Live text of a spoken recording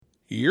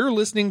You're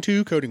listening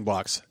to Coding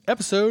Blocks,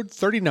 episode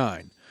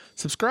 39.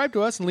 Subscribe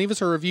to us and leave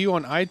us a review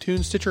on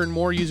iTunes, Stitcher, and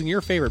more using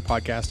your favorite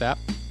podcast app.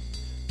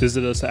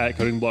 Visit us at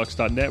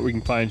codingblocks.net where you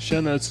can find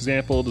show notes,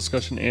 example,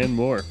 discussion, and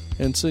more.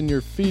 And send your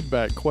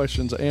feedback,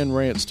 questions, and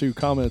rants to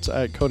comments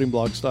at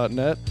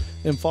codingblocks.net.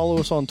 And follow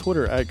us on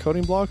Twitter at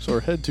codingblocks or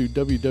head to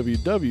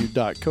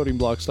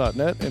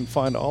www.codingblocks.net and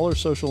find all our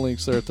social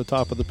links there at the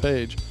top of the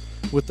page.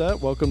 With that,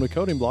 welcome to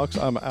Coding Blocks.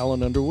 I'm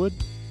Alan Underwood.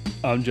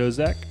 I'm Joe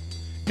Zach.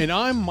 And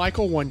I'm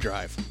Michael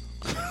OneDrive.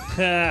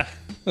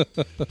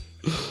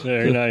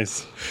 Very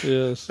nice.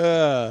 Yes.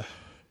 Do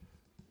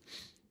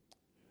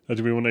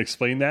we want to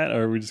explain that,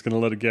 or are we just going to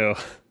let it go?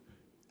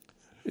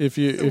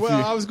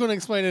 I was going to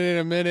explain it in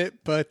a minute,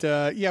 but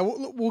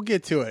we'll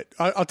get to it.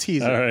 I'll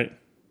tease it. All right.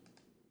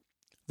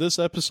 This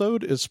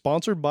episode is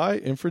sponsored by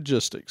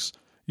Infragistics.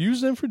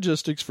 Use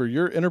Infragistics for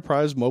your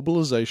enterprise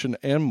mobilization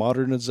and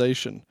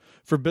modernization.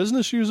 For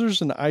business users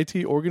and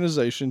IT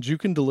organizations, you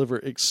can deliver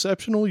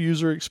exceptional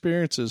user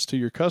experiences to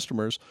your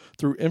customers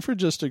through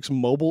Infragistics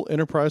mobile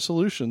enterprise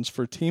solutions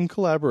for team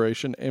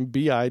collaboration and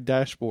BI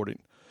dashboarding.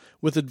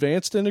 With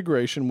advanced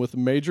integration with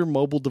major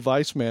mobile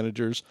device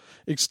managers,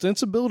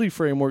 extensibility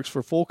frameworks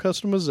for full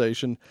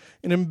customization,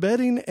 and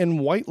embedding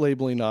and white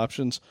labeling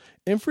options,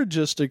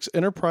 Infragistics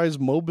enterprise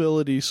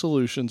mobility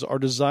solutions are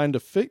designed to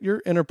fit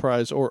your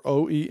enterprise or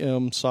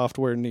OEM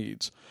software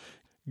needs.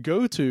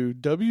 Go to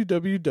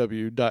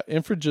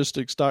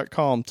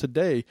www.infragistics.com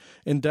today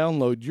and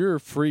download your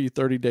free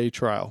 30-day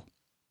trial.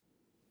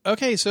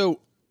 Okay,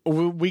 so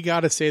we got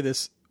to say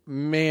this.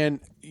 Man,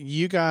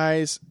 you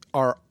guys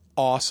are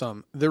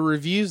awesome. The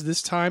reviews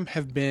this time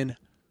have been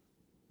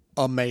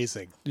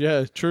amazing.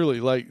 Yeah, truly.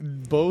 Like,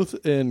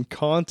 both in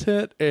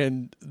content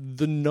and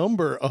the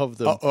number of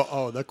them.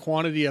 The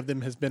quantity of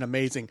them has been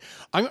amazing.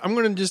 I'm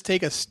going to just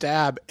take a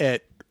stab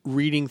at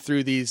reading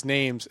through these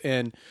names,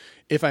 and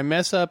if I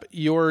mess up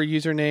your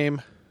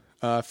username,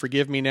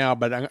 forgive me now,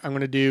 but I'm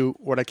going to do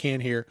what I can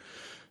here.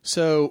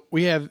 So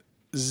we have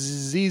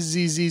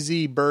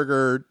ZZZZ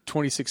Burger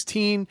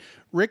 2016,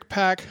 Rick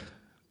Pack,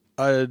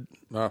 I'm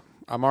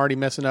already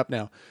messing up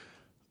now.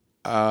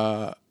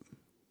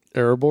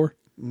 Erebor?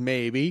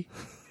 Maybe.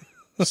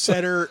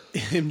 Setter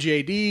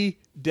MJD,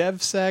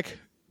 DevSec.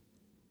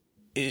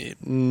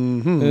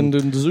 And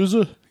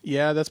Nzuza?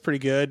 Yeah, that's pretty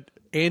good.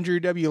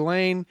 Andrew W.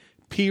 Lane,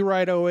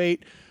 P-Wright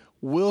 08,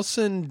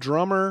 Wilson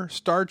Drummer,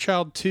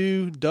 Starchild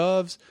 2,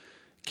 Doves,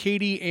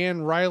 Katie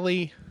Ann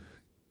Riley,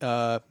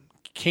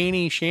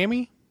 Caney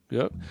Shammy.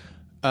 Yep.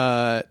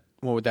 What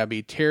would that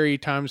be? Terry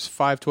times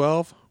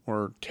 512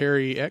 or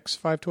Terry X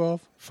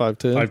 512?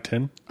 510.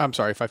 510. I'm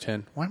sorry,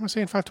 510. Why am I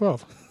saying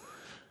 512?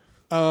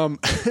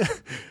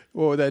 What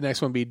would that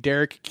next one be?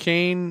 Derek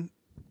Kane.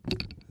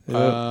 Yep.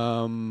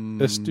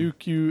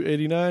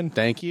 SDQ89.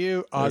 Thank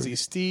you. Ozzy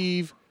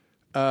Steve.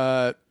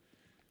 I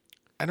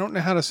don't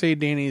know how to say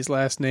Danny's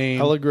last name.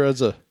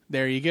 Allegrezza.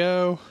 There you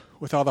go.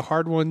 With all the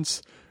hard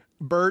ones.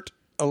 Bert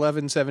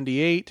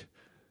 1178.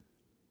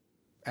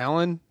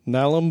 Alan.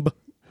 Nalamb.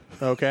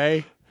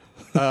 Okay.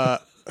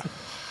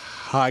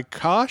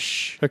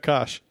 Hakash.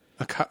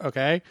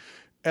 Okay.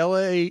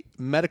 LA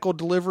Medical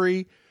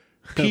Delivery.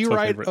 P.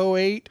 Wright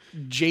 08.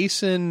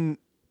 Jason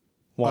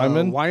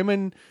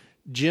Wyman.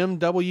 Jim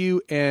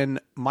W.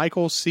 and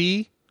Michael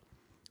C.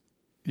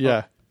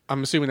 Yeah.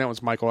 I'm assuming that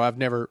one's Michael. I've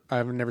never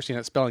seen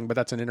that spelling, but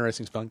that's an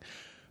interesting spelling.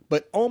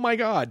 But oh my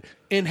God.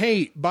 And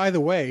hey, by the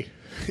way,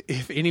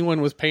 if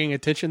anyone was paying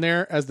attention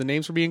there as the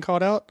names were being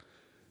called out,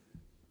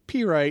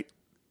 P. Wright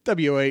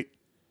W8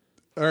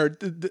 or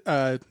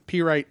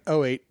P. Wright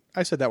 08.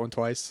 I said that one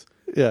twice.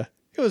 Yeah.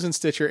 It was in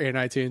Stitcher and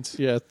iTunes.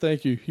 Yeah,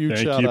 thank you. Huge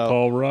Thank shout you, out.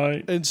 Paul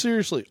Wright. And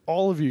seriously,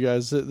 all of you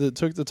guys that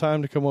took the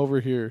time to come over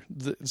here,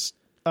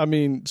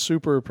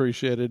 super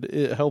appreciated.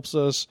 It helps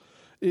us.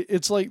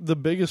 It's like the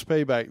biggest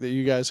payback that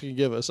you guys can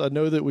give us. I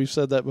know that we've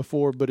said that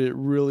before, but it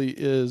really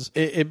is.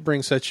 It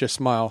brings such a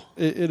smile.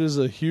 It is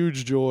a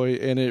huge joy,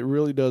 and it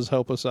really does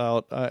help us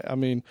out.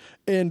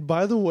 And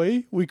by the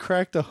way, we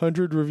cracked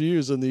 100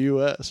 reviews in the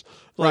U.S.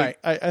 Right.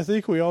 I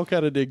think we all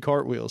kind of did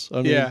cartwheels.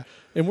 Yeah.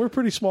 And we're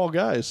pretty small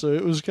guys, so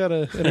it was kind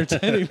of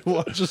entertaining to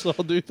watch us all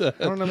do that.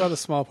 I don't know about the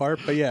small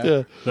part, but yeah.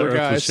 The we're earth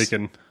guys. was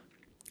shaking.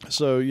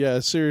 So,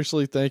 yeah,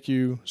 seriously, thank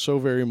you so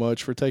very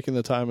much for taking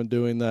the time and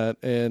doing that.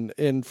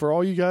 And for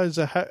all you guys,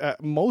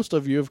 most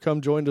of you have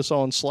joined us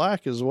on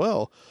Slack as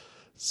well.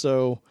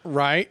 So,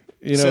 right.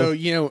 So,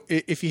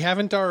 if you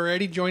haven't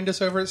already joined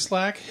us over at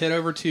Slack, head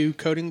over to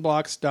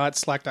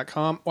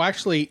codingblocks.slack.com. Well,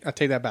 actually, I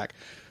take that back.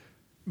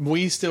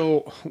 We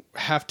still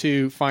have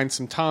to find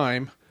some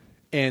time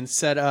and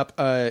set up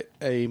a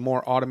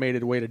more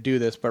automated way to do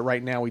this, but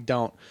right now we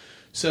don't.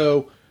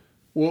 So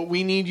what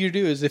we need you to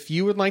do is if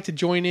you would like to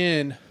join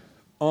in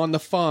on the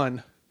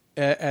fun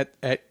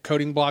at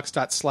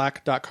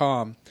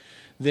codingblocks.slack.com,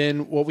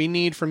 then what we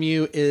need from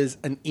you is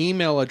an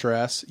email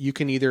address. You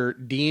can either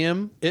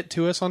DM it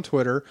to us on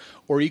Twitter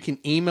or you can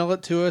email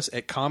it to us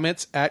at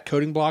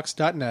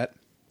comments@codingblocks.net.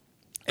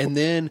 And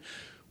then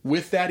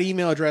with that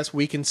email address,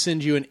 we can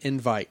send you an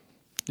invite.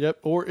 Yep.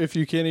 Or if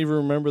you can't even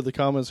remember the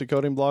comments at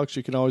Coding Blocks,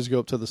 you can always go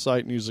up to the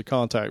site and use the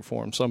contact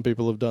form. Some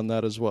people have done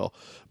that as well.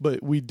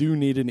 But we do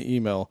need an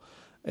email.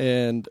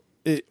 And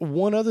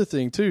one other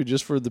thing, too,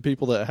 just for the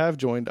people that have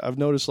joined, I've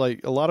noticed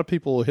like a lot of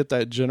people will hit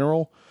that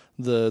general,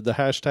 the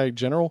hashtag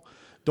general.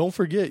 Don't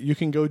forget, you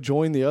can go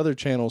join the other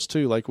channels,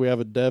 too. Like we have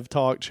a Dev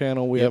Talk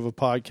channel. We have a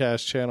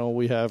podcast channel.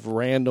 We have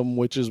Random,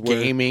 which is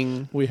where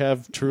gaming. We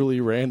have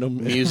truly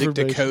random music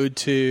to code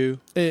to.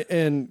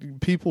 And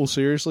people,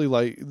 seriously,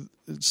 like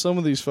some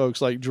of these folks,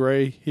 like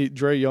Dre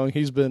Young,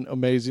 he's been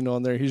amazing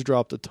on there. He's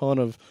dropped a ton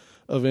of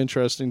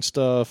interesting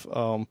stuff.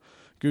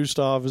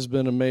 Gustav has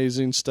been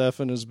amazing.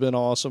 Stefan has been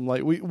awesome.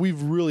 Like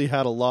we've really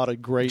had a lot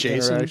of great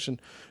interaction.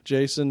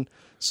 Jason.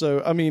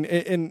 So I mean,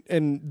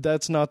 and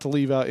that's not to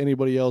leave out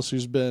anybody else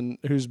who's been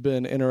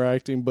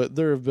interacting, but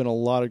there have been a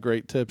lot of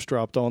great tips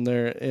dropped on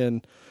there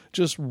and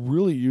just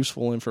really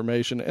useful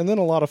information, and then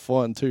a lot of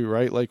fun too,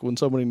 right? Like when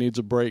somebody needs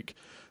a break.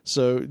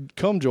 So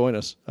come join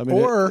us. I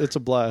mean, it's a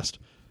blast.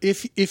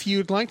 If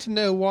you'd like to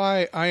know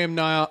why I am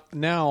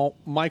now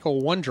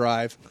Michael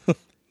OneDrive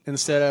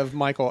instead of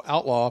Michael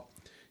Outlaw,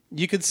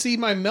 you could see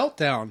my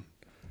meltdown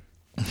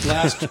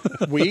last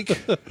week.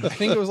 I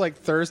think it was like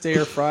Thursday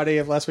or Friday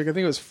of last week. I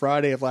think it was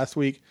Friday of last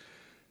week.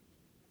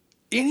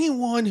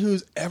 Anyone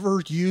who's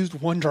ever used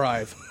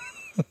OneDrive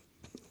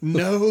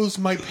knows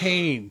my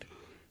pain,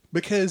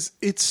 because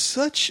it's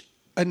such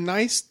a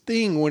nice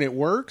thing when it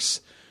works,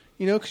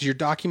 you know, because your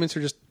documents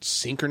are just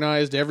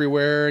synchronized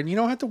everywhere and you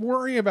don't have to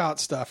worry about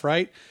stuff,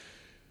 right?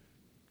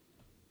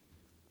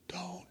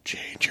 Don't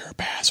change your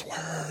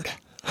password.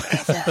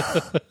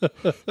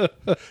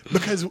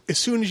 Because as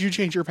soon as you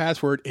change your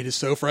password, it is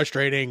so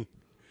frustrating.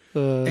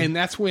 And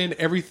that's when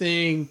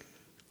everything,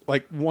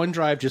 like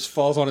OneDrive, just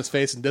falls on its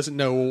face and doesn't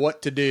know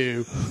what to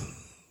do.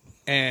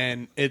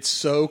 And it's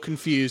so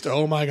confused.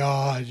 Oh my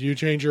God, you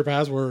changed your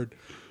password.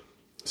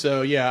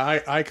 So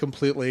yeah, I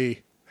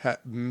completely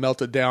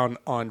melted down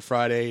on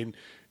Friday. And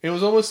it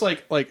was almost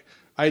like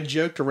I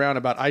joked around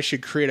about I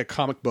should create a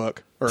comic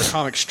book or a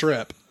comic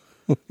strip.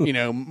 You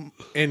know,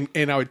 and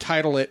I would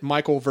title it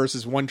Michael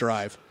versus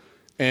OneDrive.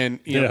 And,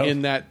 you know,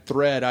 in that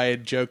thread, I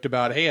had joked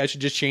about, hey, I should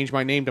just change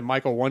my name to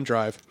Michael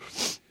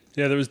OneDrive.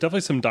 Yeah, there was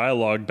definitely some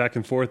dialogue back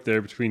and forth there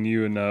between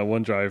you and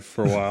OneDrive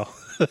for a while.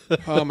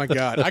 Oh, my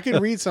God. I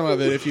can read some of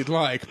it if you'd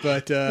like,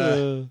 but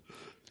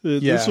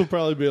this will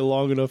probably be a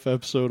long enough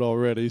episode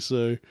already,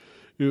 so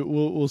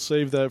we'll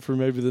save that for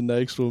maybe the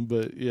next one.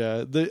 But,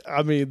 yeah,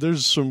 I mean,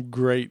 there's some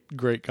great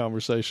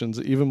conversations,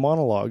 even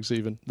monologues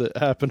even, that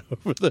happen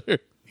over there.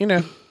 You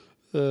know.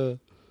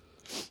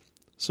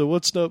 So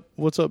what's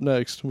up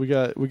next? We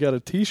got a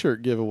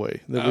T-shirt giveaway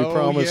that we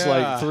promised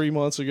like 3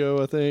 months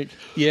ago, I think.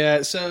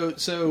 Yeah.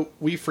 So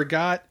we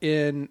forgot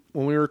when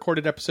we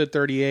recorded episode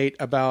 38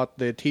 about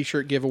the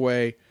T-shirt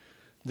giveaway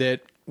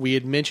that we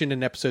had mentioned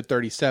in episode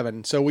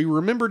 37. So we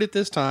remembered it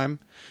this time,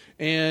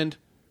 and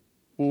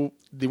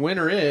the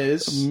winner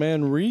is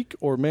Manrique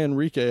or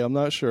Manrique. I'm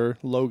not sure.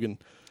 Logan.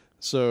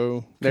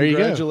 So there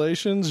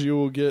congratulations! You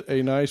will get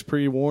a nice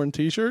pre-worn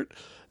T-shirt.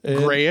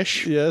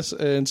 Grayish. Yes,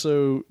 and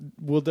so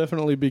we'll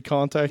definitely be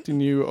contacting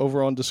you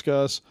over on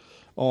Discuss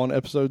on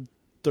episode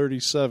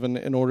 37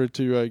 in order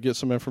to get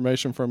some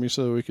information from you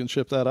so that we can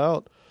ship that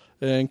out.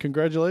 And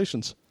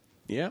congratulations.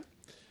 Yeah.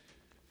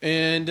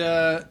 And,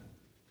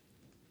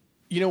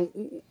 you know,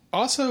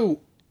 also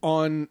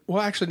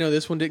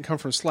this one didn't come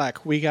from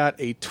Slack. We got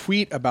a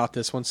tweet about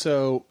this one.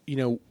 So, you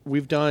know,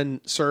 we've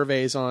done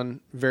surveys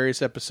on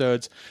various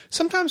episodes.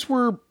 Sometimes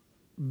we're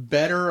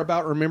better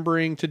about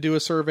remembering to do a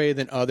survey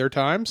than other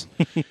times.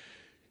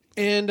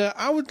 And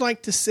I would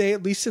like to say,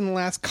 at least in the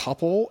last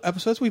couple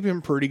episodes, we've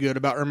been pretty good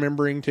about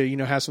remembering to, you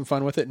know, have some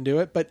fun with it and do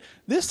it. But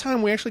this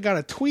time we actually got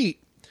a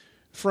tweet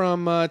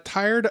from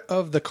Tired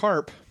of the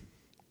Carp.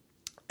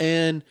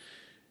 And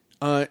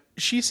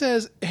she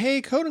says,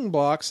 hey, Coding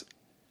Blocks,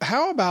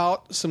 how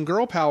about some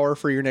girl power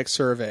for your next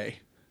survey?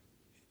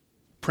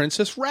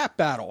 Princess Rap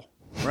Battle,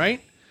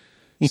 right?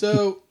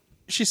 So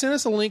she sent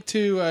us a link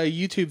to a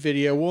YouTube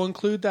video. We'll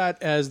include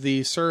that as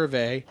the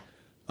survey.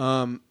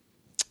 How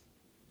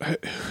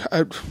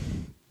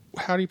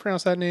do you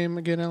pronounce that name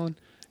again, Alan?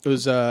 It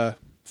was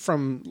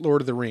from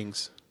Lord of the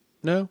Rings.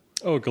 No?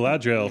 Oh,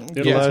 Galadriel.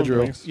 Yep,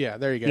 Galadriel. Yeah,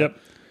 there you go. Yep.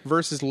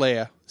 Versus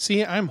Leia.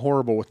 See, I'm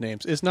horrible with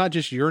names. It's not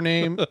just your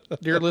name,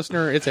 dear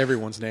listener. It's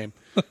everyone's name.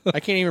 I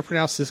can't even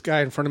pronounce this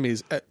guy in front of me.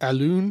 Is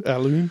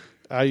Alun?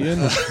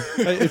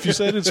 Ayin. If you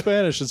say it in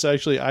Spanish, it's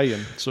actually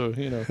Ayin. So,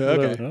 you know.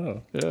 Okay.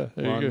 Oh. Yeah.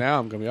 There you go. Now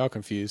I'm going to be all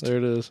confused. There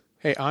it is.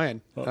 Hey,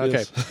 Ayin. Okay.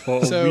 Yes.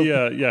 Well, So-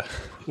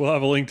 we'll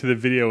have a link to the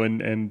video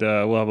and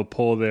we'll have a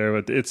poll there.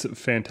 But it's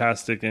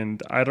fantastic.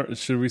 And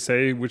should we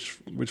say which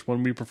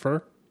one we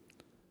prefer?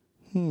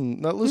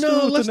 Now, let's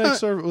go with the next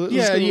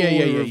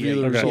survey.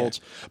 Review the results.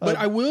 But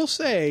I will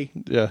say...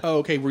 Yeah. Oh,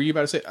 okay. Were you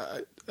about to say...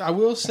 I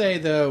will say,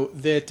 though,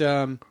 that,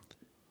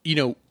 you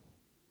know,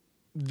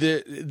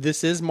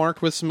 this is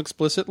marked with some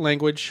explicit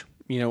language.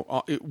 You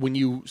know, when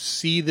you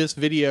see this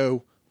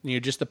video, you know,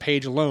 just the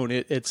page alone,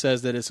 it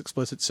says that it's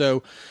explicit.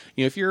 So,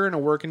 you know, if you're in a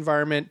work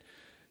environment,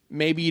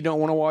 maybe you don't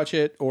want to watch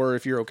it, or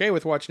if you're okay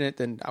with watching it,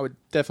 then I would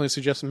definitely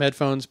suggest some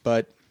headphones.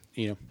 But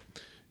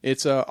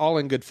it's all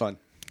in good fun.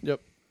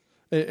 Yep.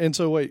 And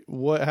so, wait,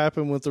 what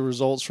happened with the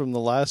results from the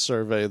last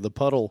survey, the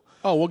puddle?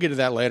 Oh, we'll get to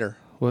that later.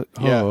 What?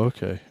 Yeah. Oh,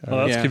 okay. Oh,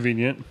 that's Yeah.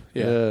 convenient.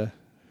 Yeah.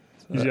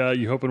 Yeah,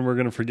 you hoping we're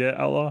going to forget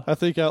Outlaw? I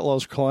think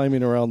Outlaw's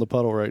climbing around the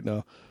puddle right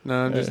now.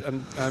 No,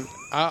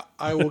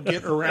 I will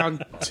get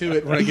around to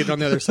it when I get on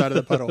the other side of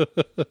the puddle.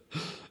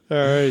 All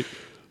right.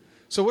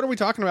 So what are we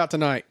talking about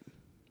tonight?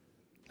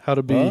 How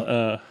to be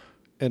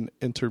an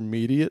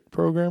intermediate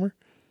programmer?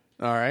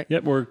 All right.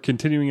 Yep, we're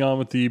continuing on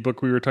with the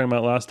book we were talking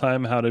about last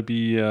time, How to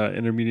Be an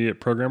Intermediate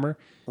Programmer.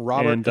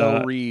 Robert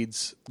L.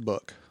 Reed's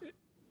book.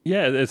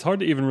 Yeah, it's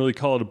hard to even really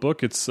call it a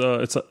book. It is a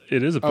book.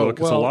 It's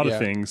a well, lot yeah. of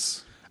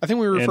things. I think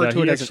we referred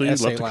to it as an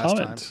essay left a last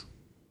comment. time.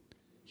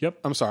 Yep.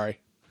 I'm sorry.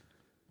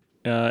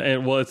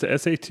 And it's an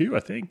essay too, I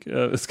think.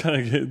 It's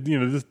kind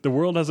of, the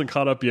world hasn't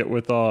caught up yet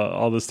with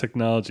all this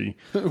technology.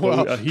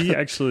 Well. But, he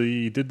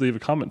actually did leave a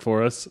comment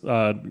for us,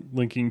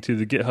 linking to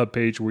the GitHub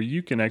page where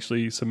you can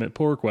actually submit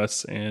pull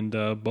requests and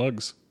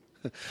bugs.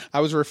 I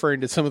was referring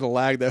to some of the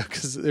lag though,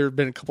 because there have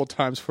been a couple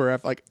times where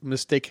I've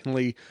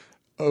mistakenly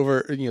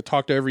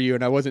talked over you,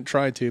 and I wasn't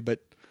trying to,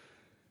 but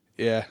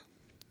yeah.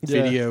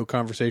 Video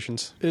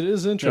conversations. It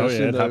is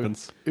interesting. Oh, yeah, it though.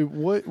 happens.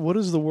 What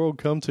does the world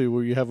come to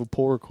where you have a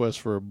pull request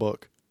for a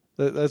book?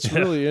 That's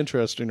really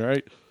interesting,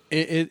 right?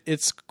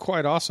 It's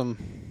quite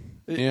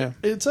awesome.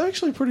 It's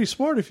actually pretty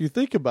smart if you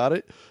think about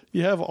it.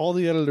 You have all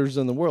the editors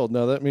in the world.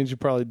 Now, that means you're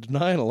probably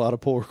denying a lot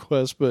of pull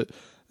requests, but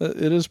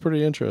it is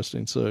pretty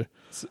interesting. So,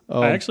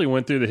 I actually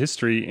went through the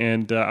history,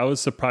 and I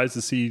was surprised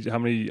to see how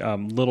many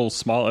little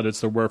small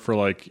edits there were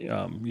for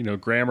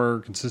grammar,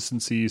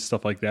 consistency,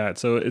 stuff like that.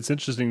 So it's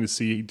interesting to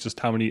see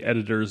just how many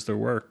editors there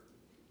were.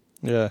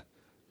 Yeah.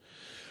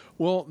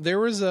 Well, there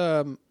was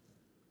a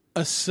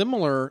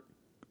similar,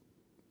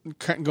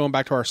 going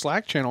back to our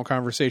Slack channel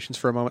conversations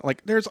for a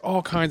moment, there's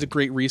all kinds of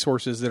great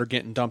resources that are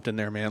getting dumped in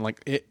there, man.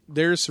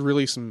 There's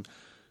really some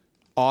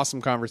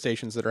awesome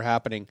conversations that are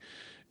happening.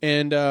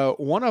 And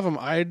one of them,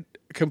 I'd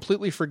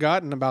completely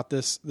forgotten about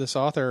this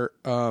author.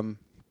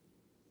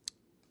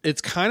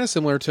 It's kind of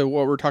similar to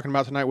what we're talking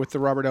about tonight with the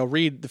Robert L.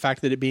 Reed, the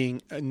fact that it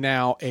being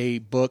now a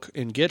book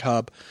in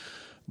GitHub.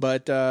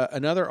 But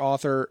another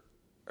author,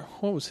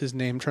 what was his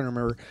name? I'm trying to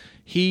remember.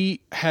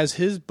 He has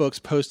his books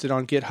posted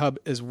on GitHub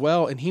as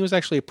well, and he was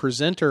actually a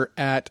presenter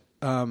at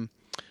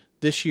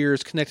this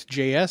year's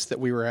Connect.js that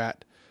we were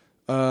at.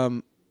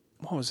 What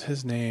was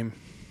his name?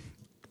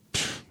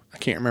 I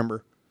can't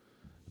remember.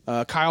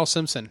 Kyle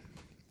Simpson.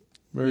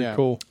 Very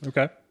cool.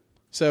 Okay.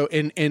 So,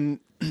 and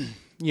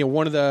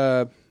one of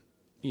the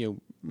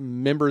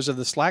members of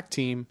the Slack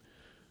team,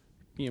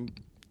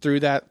 threw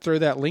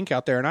that link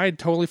out there, and I had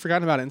totally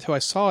forgotten about it until I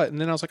saw it,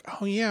 and then I was like,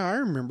 oh yeah, I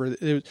remember.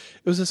 It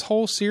was this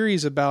whole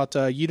series about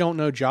you don't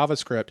know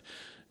JavaScript,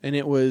 and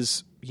it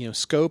was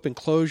scope and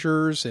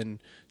closures and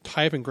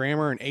type and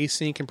grammar and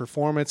async and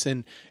performance,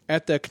 and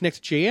at the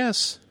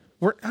Connect.js.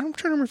 I'm trying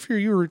to remember if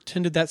you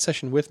attended that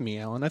session with me,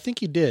 Alan. I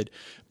think you did.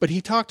 But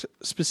he talked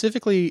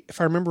specifically,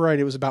 if I remember right,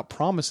 it was about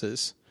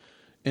promises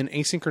and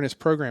asynchronous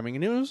programming.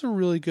 And it was a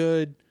really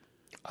good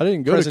I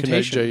didn't go to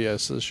presentation.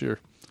 Connect.js this year.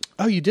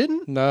 Oh, you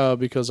didn't? No,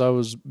 because I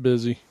was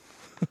busy.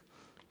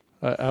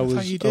 I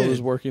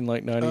was working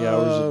 90 hours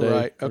a day.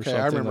 Right. or Okay,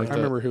 something I remember. like that. I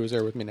remember who was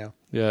there with me now.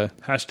 Yeah.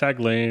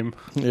 #lame.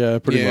 Yeah,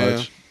 pretty Yeah.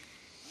 much.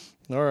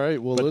 All right.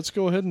 Well, let's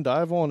go ahead and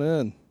dive on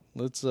in.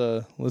 Let's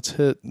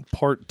hit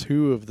part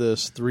 2 of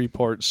this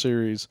 3-part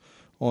series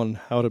on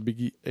how to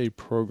be a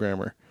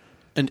programmer.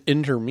 An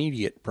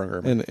intermediate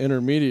programmer. An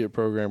intermediate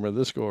programmer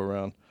this go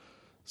around.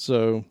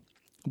 So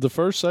the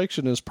first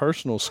section is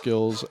personal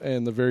skills,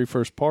 and the very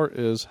first part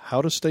is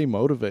how to stay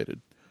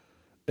motivated.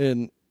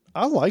 And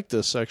I like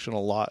this section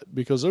a lot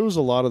because there was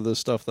a lot of this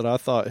stuff that I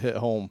thought hit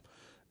home.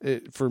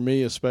 For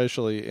me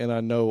especially, and I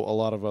know a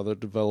lot of other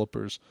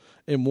developers.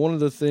 And one of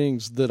the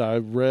things that I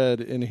read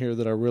in here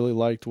that I really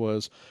liked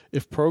was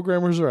if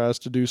programmers are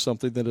asked to do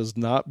something that is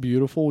not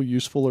beautiful,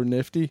 useful, or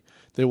nifty,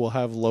 they will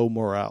have low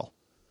morale.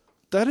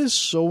 That is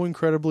so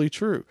incredibly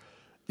true.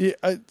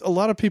 A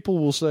lot of people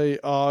will say,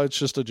 oh, it's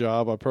just a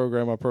job. I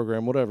program,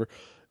 whatever.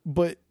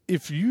 But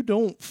if you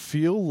don't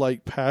feel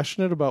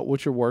passionate about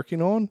what you're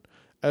working on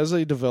as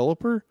a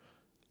developer,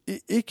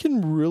 it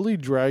can really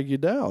drag you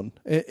down,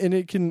 and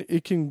it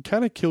can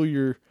kind of kill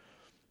your,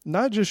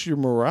 not just your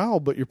morale,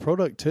 but your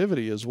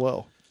productivity as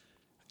well.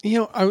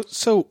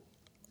 So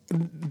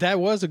that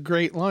was a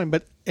great line,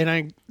 and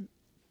I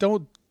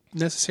don't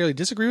necessarily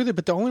disagree with it,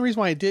 but the only reason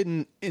why it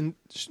didn't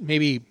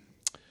maybe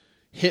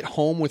hit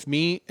home with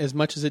me as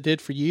much as it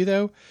did for you,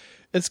 though,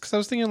 is because I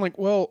was thinking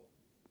well,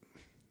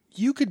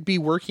 you could be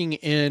working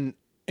in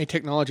a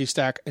technology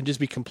stack and just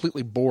be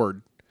completely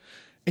bored,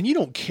 and you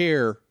don't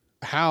care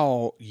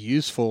how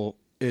useful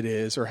it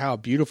is or how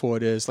beautiful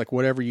it is,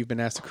 whatever you've been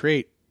asked to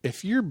create.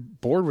 If you're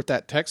bored with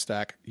that tech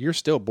stack, you're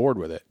still bored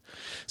with it.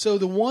 So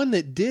the one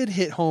that did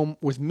hit home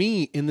with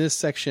me in this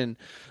section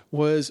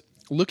was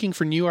looking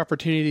for new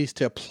opportunities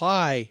to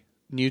apply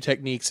new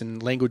techniques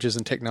and languages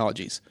and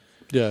technologies.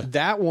 Yeah.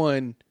 That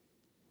one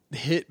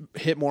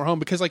hit more home,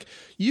 because like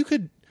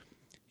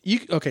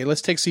okay,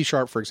 let's take C#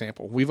 for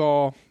example. We've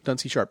all done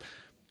C#.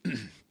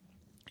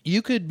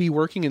 You could be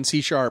working in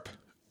C#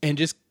 and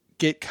just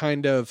get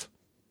kind of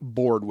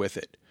bored with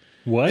it.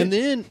 What? And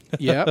then,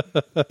 yeah,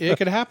 it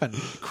could happen.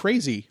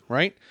 Crazy,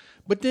 right?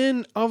 But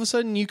then all of a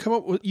sudden you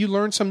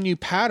learn some new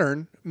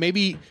pattern.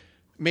 Maybe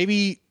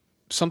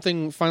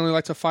something finally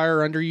lights a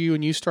fire under you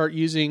and you start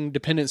using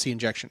dependency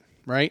injection,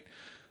 right?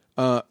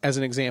 As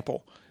an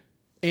example.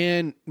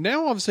 And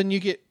now all of a sudden you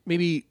get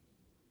maybe,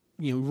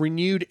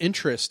 renewed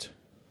interest,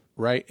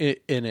 right,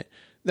 in it.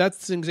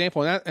 That's an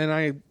example. And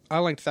I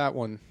liked that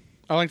one.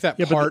 I liked that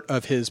part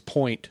of his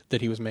point that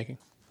he was making.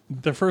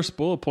 The first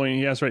bullet point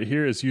he has right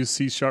here is use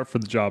C# for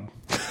the job.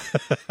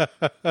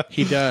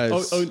 He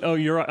does. Oh,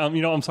 you're right.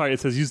 I'm sorry. It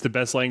says use the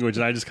best language,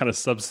 and I just kind of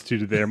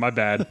substituted there. My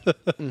bad.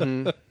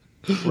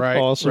 Mm-hmm. Right.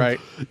 Awesome. Right.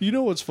 You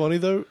know what's funny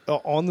though?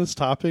 On this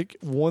topic,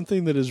 one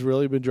thing that has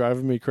really been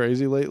driving me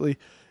crazy lately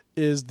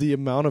is the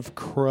amount of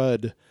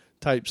CRUD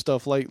type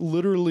stuff, like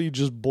literally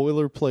just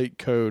boilerplate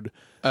code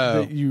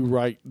that you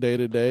write day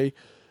to day.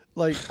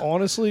 Like,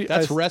 honestly,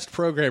 that's REST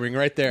programming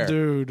right there.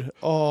 Dude,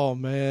 oh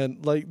man.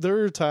 Like,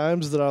 there are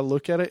times that I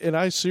look at it and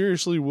I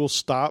seriously will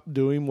stop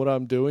doing what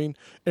I'm doing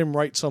and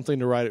write something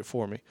to write it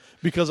for me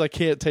because I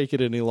can't take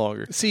it any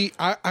longer. See,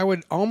 I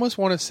would almost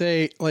want to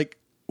say, like,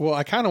 well,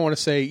 I kind of want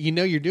to say,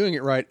 you're doing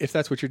it right if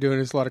that's what you're doing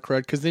is a lot of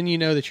CRUD, because then you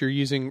know that you're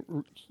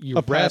using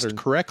your REST pattern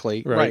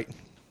correctly. Right.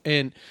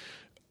 And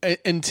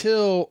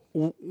until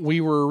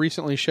we were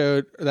recently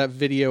showed that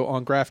video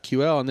on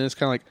GraphQL, and then it's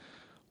kind of like,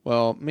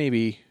 well,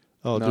 maybe...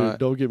 Oh, dude,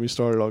 don't get me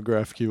started on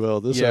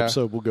GraphQL. This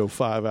episode will go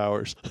 5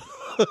 hours.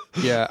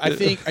 Yeah, I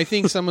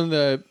think some of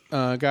the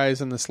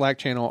guys in the Slack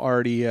channel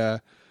already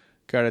got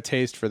a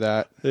taste for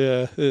that.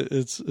 Yeah,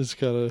 it's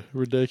kind of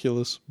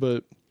ridiculous.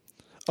 But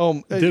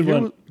go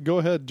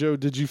ahead, Joe.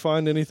 Did you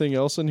find anything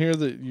else in here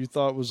that you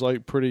thought was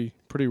like pretty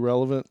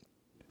relevant?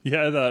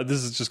 Yeah,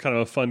 this is just kind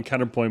of a fun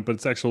counterpoint,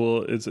 but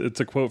it's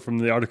a quote from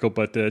the article,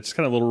 but it's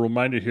kind of a little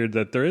reminder here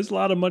that there is a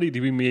lot of money to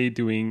be made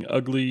doing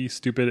ugly,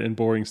 stupid, and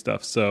boring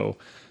stuff. So,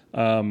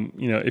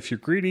 if you're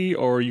greedy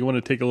or you want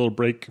to take a little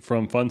break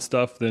from fun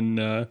stuff, then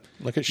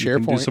look at you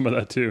SharePoint. can do some of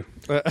that too.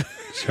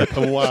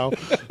 Wow.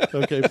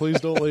 Okay, please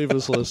don't leave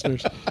us,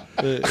 listeners.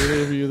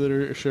 Any of you that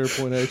are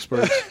SharePoint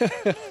experts.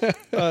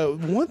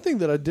 One thing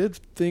that I did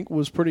think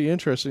was pretty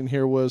interesting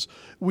here was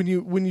when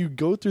you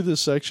go through this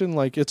section,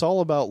 like it's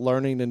all about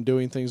learning and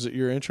doing things that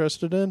you're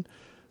interested in.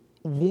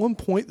 One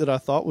point that I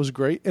thought was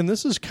great, and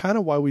this is kind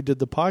of why we did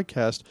the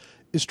podcast,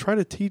 is try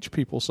to teach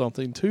people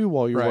something too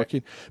while you're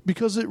working,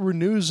 because it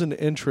renews an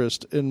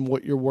interest in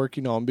what you're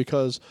working on.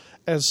 Because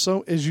as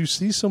you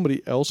see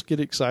somebody else get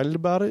excited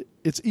about it,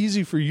 it's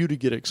easy for you to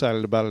get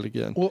excited about it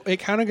again. Well, it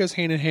kind of goes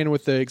hand in hand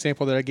with the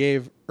example that I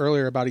gave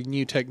earlier about a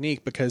new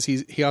technique, because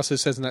he also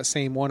says in that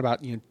same one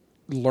about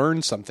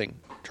learn something,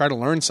 try to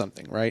learn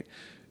something, right?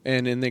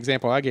 And in the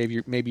example I gave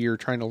you, maybe you're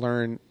trying to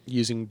learn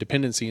using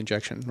dependency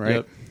injection, right?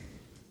 Yep.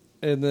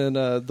 And then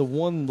the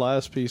one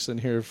last piece in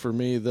here for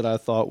me that I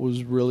thought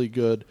was really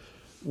good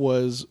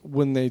was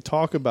when they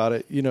talk about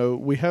it,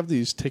 we have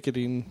these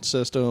ticketing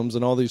systems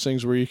and all these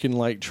things where you can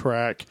like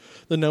track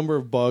the number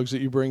of bugs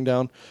that you bring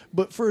down.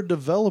 But for a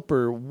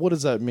developer, what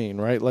does that mean,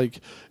 right?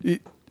 Like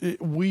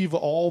we've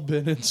all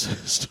been in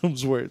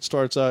systems where it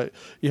starts out,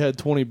 you had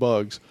 20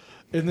 bugs.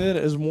 And then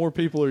as more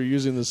people are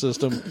using the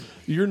system,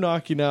 you're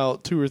knocking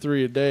out 2 or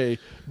 3 a day,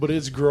 but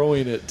it's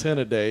growing at 10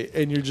 a day.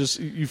 And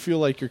you feel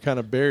like you're kind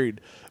of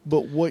buried.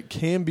 But what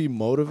can be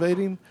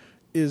motivating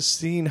is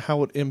seeing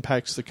how it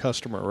impacts the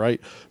customer,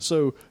 right?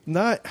 So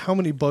not how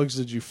many bugs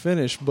did you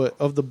finish, but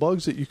of the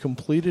bugs that you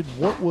completed,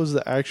 what was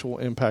the actual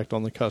impact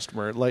on the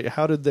customer? Like,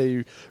 how did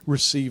they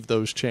receive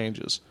those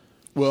changes?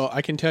 Well,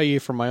 I can tell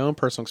you from my own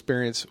personal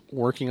experience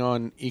working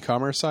on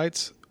e-commerce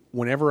sites,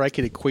 whenever I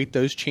could equate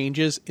those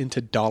changes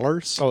into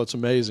dollars. Oh, it's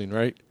amazing,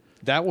 right?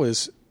 That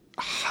was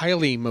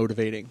highly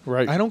motivating.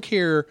 Right. I don't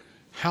care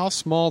how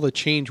small the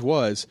change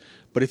was,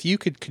 but if you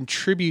could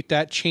contribute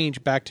that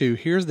change back to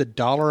here's the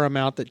dollar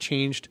amount that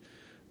changed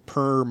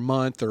per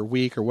month or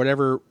week or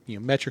whatever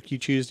metric you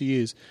choose to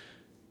use,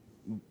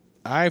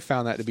 I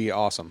found that to be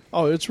awesome.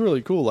 Oh, it's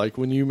really cool. Like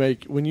when you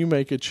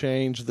make a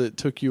change that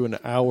took you an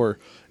hour,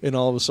 and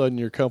all of a sudden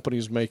your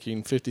company's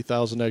making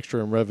 $50,000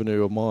 extra in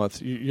revenue a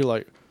month, you're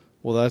like,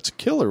 well, that's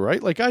killer,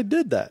 right? Like I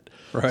did that.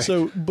 Right.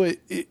 So, but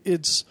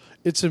it's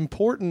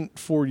important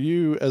for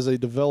you as a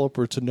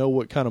developer to know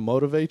what kind of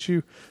motivates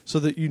you so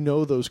that you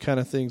know those kind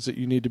of things that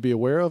you need to be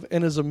aware of.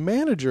 And as a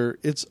manager,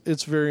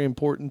 it's very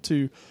important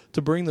to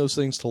bring those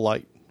things to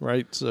light,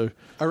 right? So,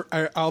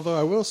 although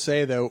I will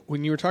say though,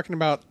 when you were talking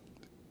about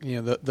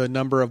the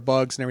number of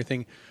bugs and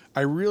everything,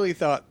 I really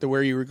thought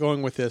where you were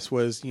going with this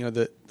was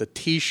the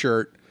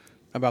T-shirt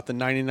about the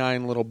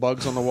 99 little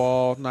bugs on the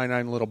wall,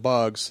 99 little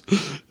bugs.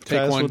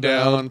 Take one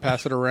down,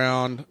 pass it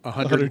around,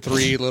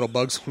 103 little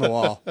bugs on the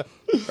wall.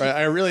 Right?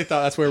 I really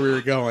thought that's where we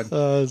were going.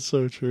 It's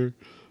so true.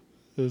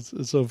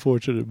 It's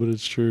unfortunate, but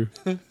it's true.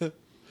 All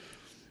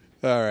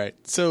right.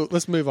 So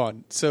let's move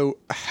on. So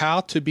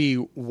how to be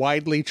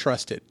widely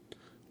trusted.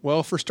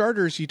 Well, for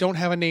starters, you don't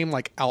have a name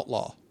like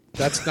Outlaw.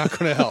 That's not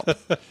going to help.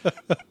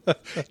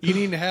 You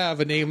need to have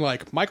a name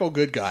like Michael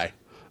Good Guy.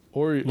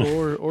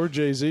 Or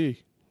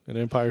Jay-Z in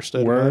Empire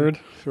State. Word.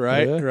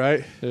 Right, Yeah.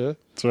 right. Yeah.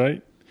 That's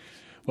right.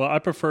 Well, I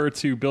prefer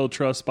to build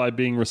trust by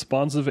being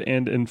responsive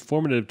and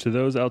informative to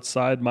those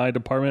outside my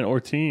department or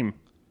team.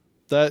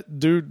 That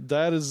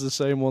is the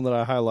same one that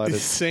I highlighted.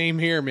 Same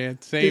here, man.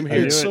 Same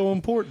here. It's so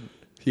important.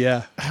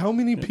 Yeah. How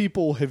many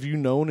people have you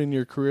known in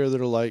your career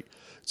that are like,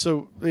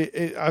 so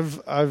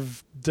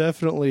I've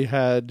definitely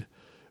had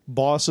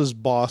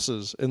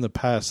bosses in the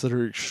past that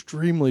are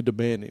extremely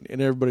demanding,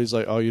 and everybody's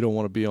like, oh, you don't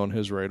want to be on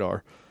his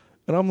radar.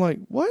 And I'm like,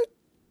 what?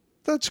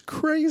 That's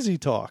crazy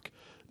talk.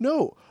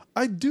 No,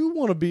 I do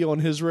want to be on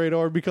his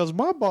radar because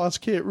my boss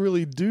can't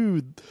really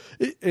do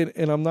it.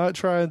 And I'm not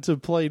trying to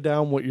play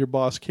down what your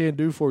boss can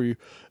do for you.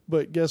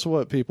 But guess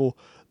what, people?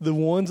 The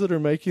ones that are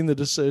making the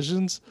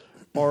decisions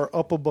are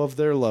up above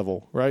their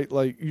level, right?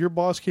 Like your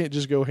boss can't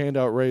just go hand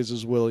out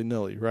raises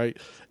willy-nilly, right?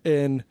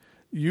 And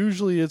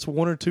usually it's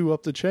one or two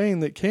up the chain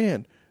that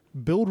can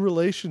build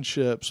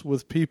relationships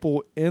with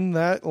people in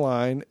that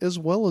line as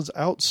well as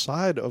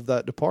outside of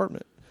that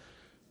department.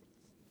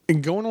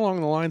 And going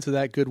along the lines of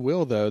that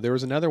goodwill, though, there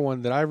was another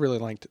one that I really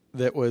liked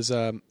that was,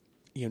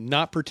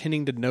 not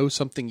pretending to know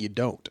something you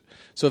don't.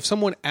 So if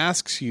someone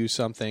asks you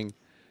something,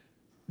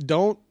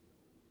 don't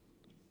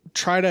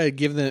try to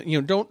give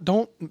them,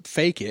 don't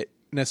fake it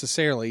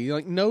necessarily.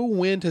 Like, know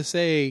when to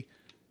say,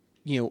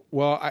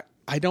 well,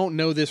 I don't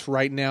know this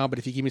right now, but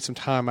if you give me some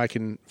time, I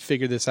can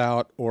figure this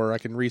out, or I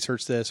can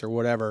research this, or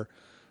whatever,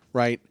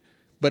 right?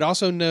 But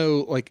also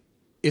know, like,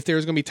 if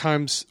there's going to be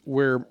times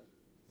where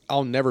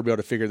I'll never be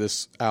able to figure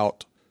this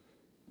out,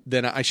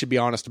 then I should be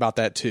honest about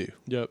that too.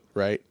 Yep.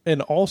 Right.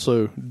 And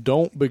also,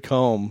 don't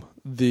become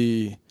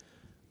the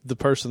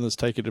person that's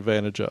taken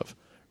advantage of,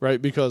 right?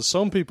 Because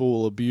some people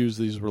will abuse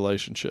these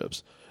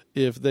relationships.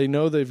 If they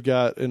know they've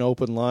got an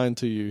open line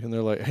to you and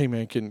they're like, hey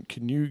man,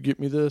 can you get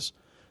me this?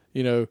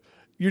 Your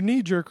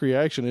knee-jerk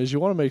reaction is you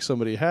want to make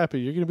somebody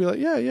happy. You're going to be like,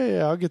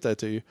 yeah, I'll get that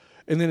to you.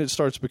 And then it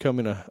starts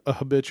becoming a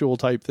habitual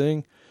type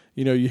thing.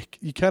 You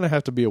kind of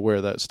have to be aware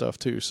of that stuff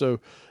too.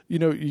 So, you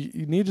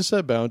need to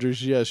set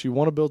boundaries. Yes, you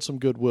want to build some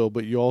goodwill,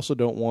 but you also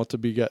don't want to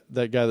be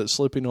that guy that's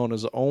slipping on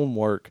his own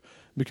work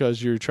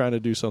because you're trying to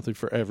do something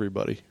for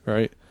everybody,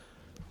 right?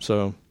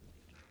 So,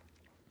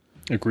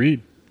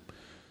 agreed.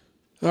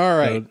 All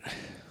right.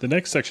 The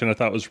next section I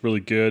thought was really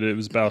good. It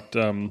was about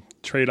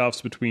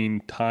trade-offs between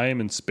time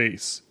and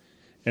space.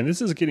 And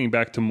this is getting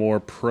back to more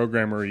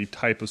programmery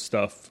type of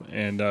stuff,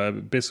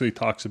 and basically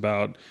talks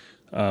about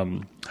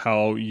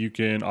how you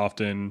can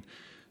often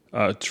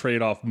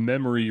trade off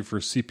memory for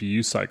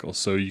CPU cycles.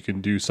 So you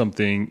can do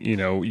something,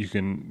 you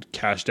can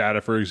cache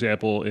data, for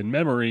example, in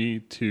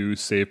memory to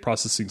save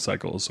processing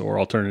cycles, or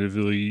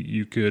alternatively,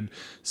 you could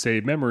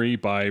save memory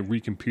by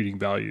recomputing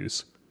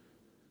values.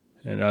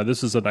 And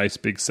this is a nice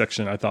big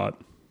section, I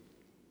thought.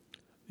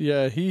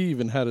 Yeah, he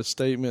even had a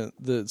statement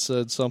that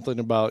said something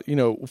about,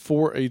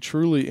 for a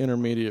truly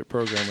intermediate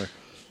programmer,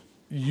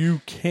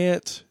 you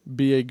can't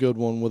be a good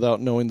one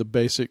without knowing the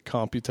basic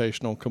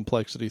computational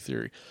complexity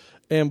theory.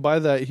 And by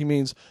that, he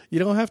means you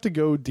don't have to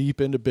go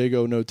deep into big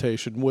O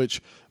notation,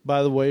 which,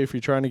 by the way, if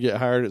you're trying to get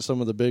hired at some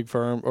of the big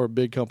firm or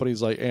big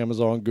companies like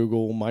Amazon,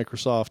 Google,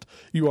 Microsoft,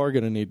 you are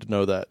going to need to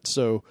know that.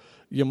 So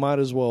you might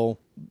as well,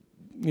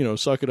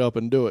 suck it up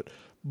and do it.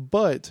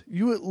 But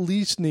you at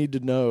least need to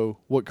know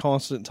what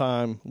constant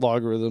time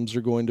logarithms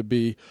are going to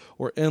be,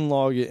 or n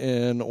log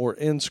n, or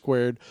n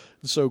squared,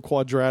 so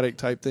quadratic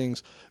type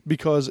things.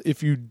 Because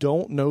if you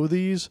don't know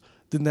these,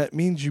 then that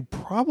means you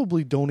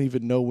probably don't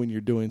even know when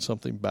you're doing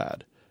something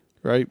bad,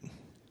 right?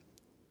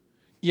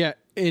 Yeah,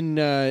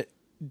 and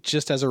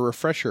just as a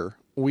refresher,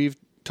 we've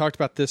talked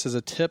about this as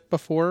a tip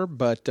before,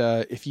 but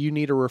if you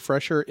need a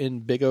refresher in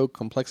Big O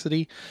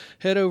complexity,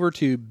 head over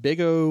to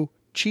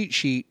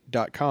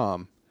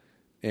bigocheatsheet.com.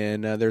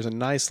 And there's a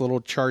nice little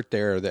chart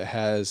there that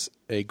has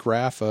a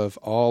graph of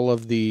all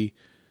of the,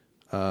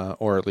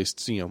 or at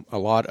least, a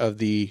lot of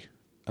the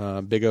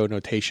Big O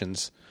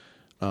notations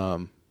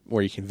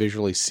where you can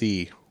visually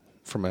see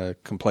from a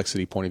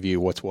complexity point of view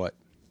what's what.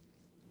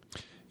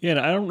 Yeah, and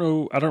I don't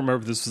remember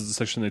if this was the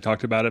section they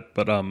talked about it,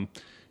 but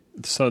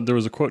so there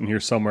was a quote in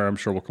here somewhere, I'm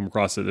sure we'll come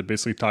across it, that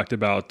basically talked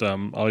about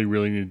all you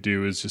really need to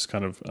do is just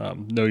kind of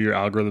know your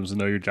algorithms and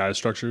know your data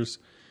structures.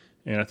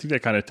 And I think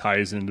that kind of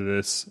ties into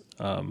this.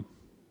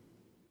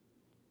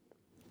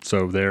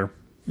 So there.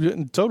 Yeah,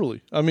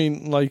 totally. I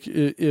mean, like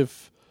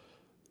if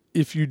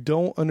you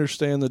don't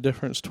understand the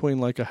difference between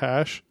like a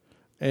hash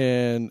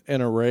and an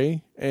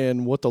array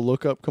and what the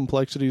lookup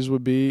complexities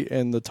would be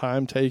and the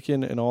time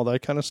taken and all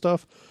that kind of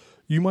stuff,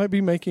 you might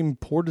be making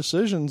poor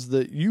decisions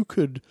that you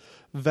could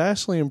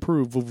vastly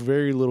improve with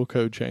very little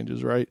code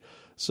changes, right?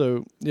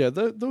 So, yeah,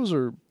 those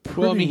are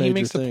pretty major he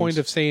makes things. the point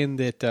of saying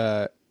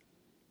that,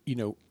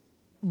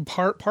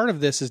 part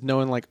of this is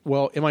knowing, like,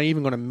 well, am I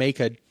even going to make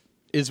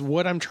is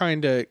what I'm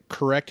trying to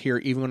correct here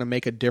even going to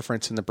make a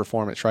difference in the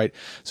performance, right?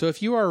 So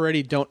if you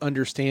already don't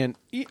understand,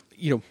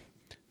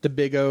 the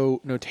Big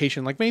O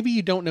notation. Like maybe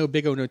you don't know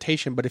Big O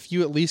notation, but if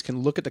you at least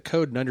can look at the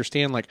code and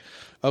understand like,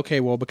 okay,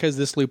 well, because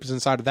this loop is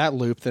inside of that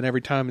loop, then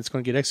every time it's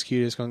going to get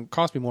executed, it's going to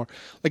cost me more.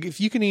 Like if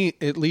you can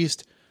at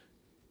least,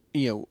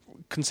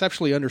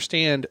 conceptually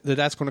understand that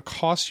that's going to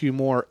cost you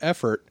more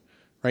effort,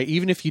 right?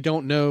 Even if you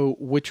don't know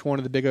which one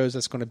of the Big O's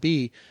that's going to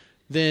be,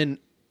 then,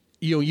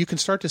 you can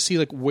start to see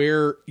like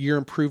where your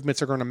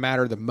improvements are going to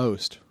matter the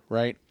most,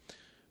 right?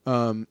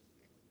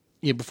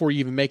 Before you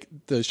even make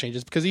those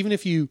changes, because even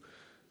if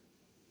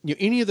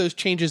any of those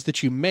changes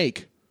that you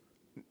make,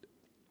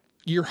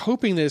 you're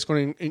hoping that it's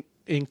going to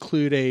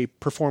include a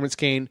performance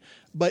gain,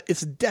 but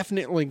it's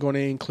definitely going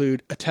to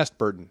include a test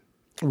burden.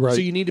 Right.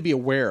 So you need to be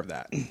aware of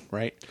that,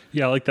 right?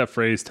 Yeah, I like that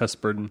phrase, test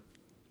burden.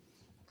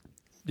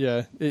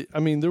 Yeah.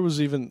 There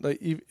was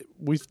even,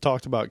 we've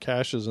talked about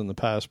caches in the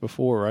past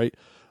before, right?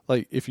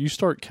 Like if you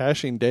start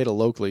caching data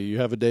locally, you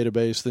have a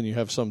database, then you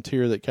have some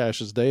tier that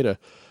caches data.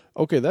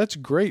 Okay, that's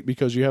great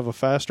because you have a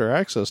faster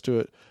access to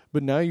it,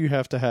 but now you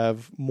have to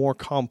have more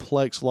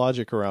complex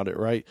logic around it,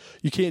 right?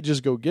 You can't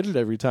just go get it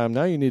every time.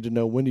 Now you need to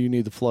know when do you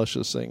need to flush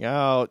this thing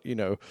out,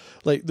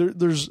 like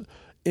there's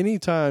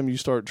anytime you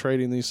start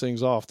trading these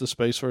things off, the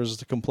space versus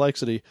the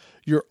complexity,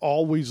 you're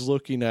always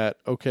looking at,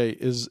 okay,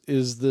 does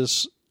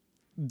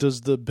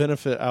the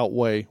benefit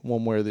outweigh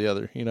one way or the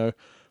other,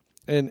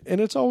 And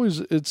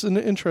it's an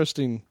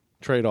interesting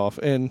trade-off,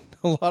 and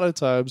a lot of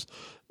times,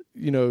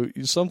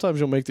 sometimes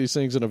you'll make these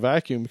things in a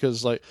vacuum because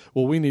it's like,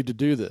 well, we need to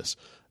do this.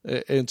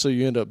 And so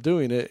you end up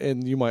doing it,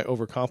 and you might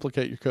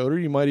overcomplicate your code, or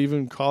you might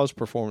even cause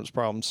performance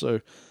problems. So,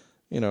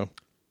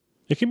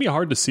 It can be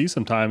hard to see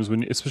sometimes,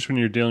 especially when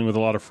you're dealing with a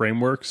lot of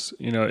frameworks.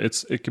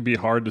 It can be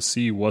hard to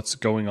see what's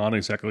going on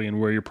exactly and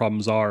where your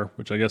problems are,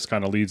 which I guess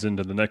kind of leads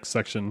into the next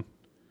section.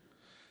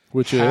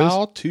 Which is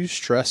how to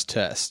stress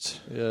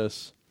test.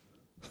 Yes.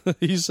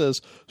 He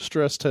says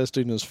stress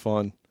testing is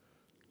fun.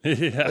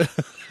 Yeah.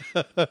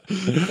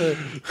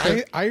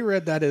 I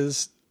read that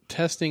as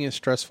testing is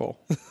stressful.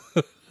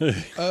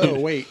 Oh,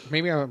 wait.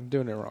 Maybe I'm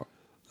doing it wrong.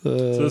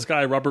 So this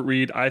guy, Robert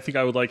Reed, I think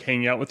I would like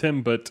hanging out with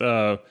him, but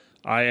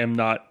I am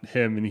not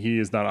him and he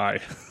is not I.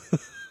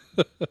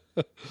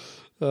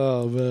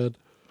 Oh, man.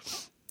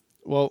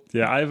 Well,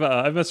 yeah,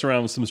 I've messed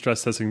around with some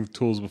stress testing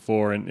tools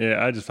before, and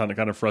I just found it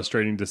kind of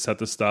frustrating to set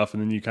the stuff,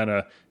 and then you kind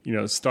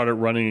of start it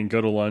running and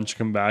go to lunch,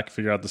 come back,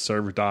 figure out the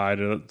server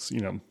died, or it's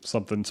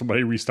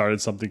somebody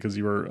restarted something because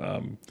you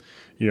were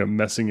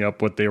messing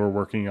up what they were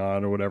working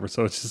on or whatever.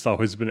 So it's just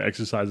always been an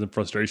exercise in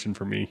frustration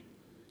for me.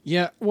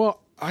 Yeah,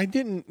 well, I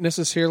didn't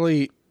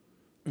necessarily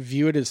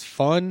view it as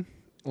fun,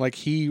 like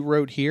he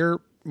wrote here,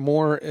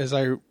 more as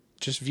I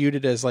just viewed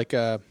it as like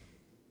a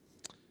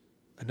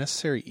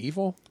necessary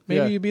evil.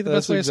 Maybe would be the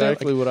best way to say it.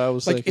 That's exactly what I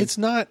was thinking. It's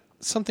not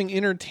something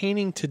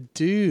entertaining to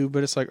do,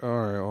 but it's like, all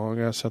right, well, I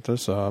gotta set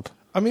this up.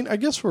 I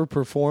guess for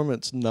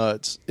performance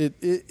nuts, it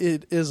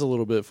is a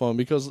little bit fun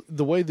because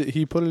the way that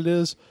he put it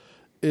is,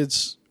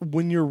 it's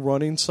when you're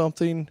running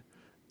something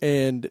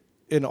and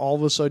all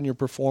of a sudden your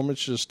performance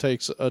just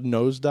takes a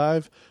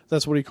nosedive.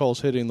 That's what he calls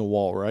hitting the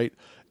wall, right?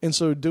 And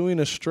so doing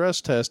a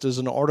stress test is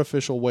an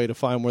artificial way to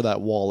find where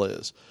that wall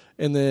is.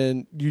 And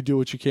then you do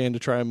what you can to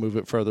try and move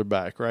it further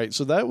back, right?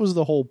 So that was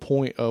the whole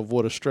point of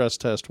what a stress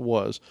test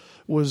was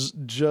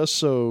just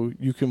so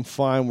you can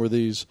find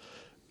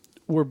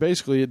where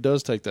basically it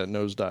does take that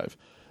nosedive.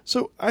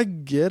 So I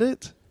get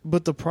it,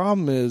 but the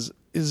problem is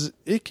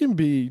it can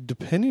be,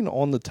 depending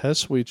on the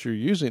test suite you're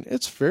using,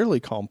 it's fairly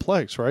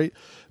complex, right?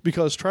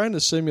 Because trying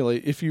to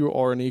simulate, if you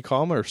are an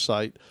e-commerce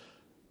site,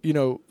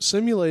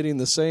 simulating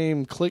the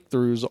same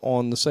click-throughs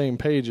on the same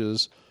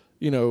pages,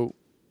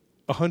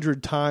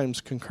 100 times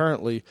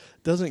concurrently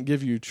doesn't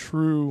give you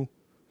true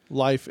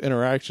life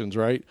interactions,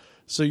 right?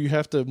 So you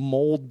have to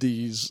mold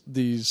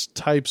these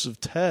types of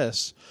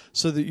tests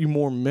so that you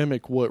more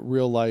mimic what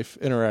real life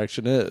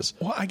interaction is.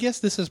 Well, I guess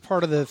this is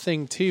part of the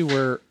thing too,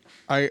 where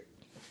I,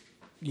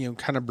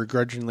 kind of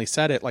begrudgingly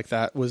said it like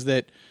that, was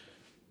that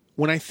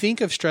when I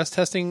think of stress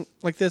testing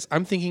like this,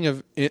 I'm thinking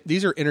of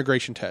these are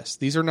integration tests.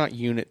 These are not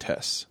unit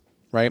tests,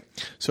 right?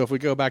 So if we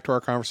go back to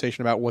our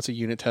conversation about what's a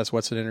unit test,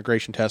 what's an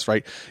integration test,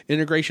 right?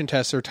 Integration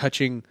tests are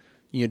touching,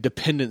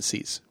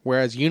 dependencies,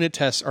 whereas unit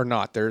tests are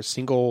not. They're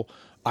single,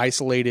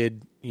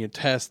 isolated,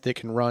 tests that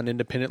can run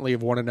independently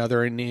of one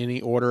another in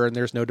any order, and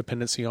there's no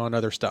dependency on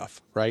other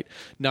stuff, right?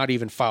 Not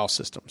even file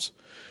systems,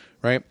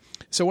 right?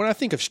 So when I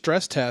think of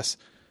stress tests,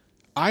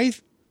 I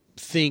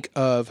think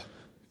of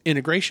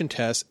integration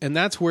tests, and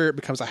that's where it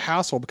becomes a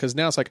hassle, because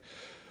now it's like,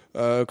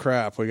 oh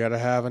crap, we got to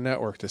have a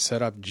network to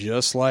set up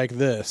just like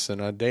this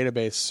and a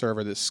database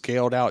server that's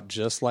scaled out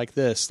just like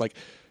this. Like,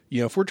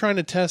 if we're trying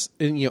to test,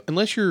 and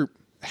unless you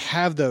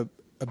have the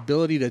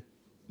ability to,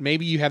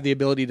 maybe you have the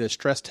ability to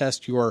stress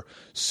test your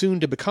soon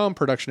to become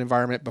production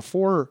environment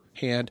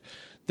beforehand,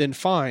 then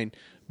fine.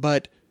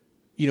 But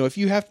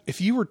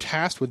if you were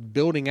tasked with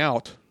building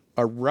out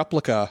a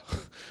replica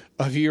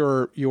of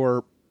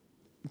your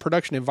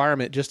production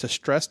environment just to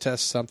stress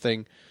test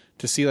something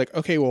to see like,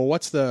 okay, well,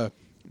 what's the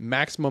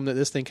maximum that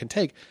this thing can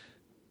take?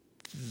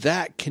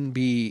 That can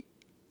be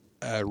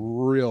a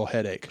real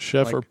headache.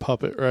 Chef or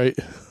puppet, right?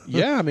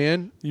 Yeah,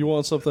 man. You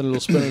want something that'll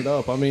spin it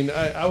up. I mean,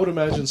 I would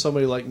imagine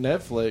somebody like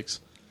Netflix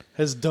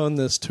has done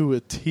this to a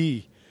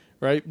T,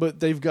 right? But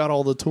they've got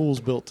all the tools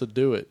built to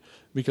do it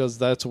because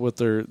that's what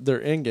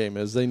their end game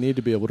is. They need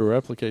to be able to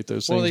replicate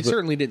those things. Well, they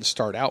certainly didn't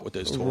start out with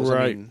those tools.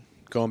 Right. I mean,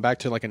 going back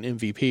to like an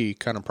MVP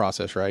kind of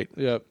process, right?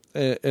 Yep.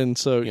 And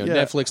so,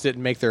 Netflix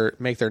didn't make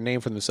their name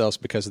for themselves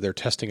because of their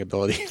testing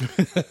ability.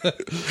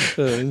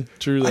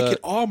 True that. I get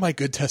all my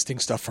good testing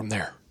stuff from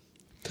there.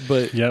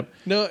 But Yep.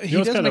 No, he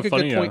what's does kinda make a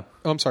funny, good point.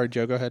 Oh, I'm sorry,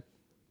 Joe. Go ahead.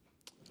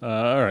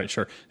 All right,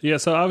 sure. Yeah,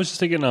 so I was just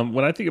thinking,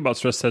 when I think about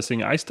stress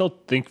testing, I still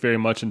think very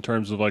much in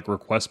terms of like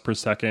requests per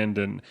second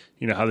and,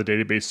 how the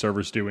database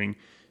server's doing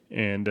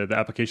and the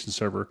application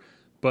server.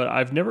 But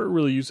I've never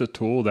really used a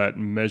tool that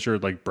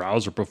measured like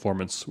browser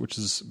performance, which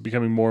is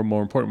becoming more and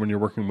more important when you're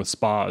working with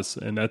spas.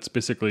 And that's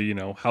basically,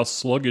 how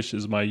sluggish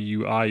is my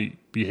UI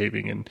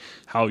behaving and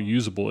how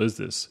usable is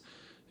this?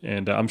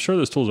 And I'm sure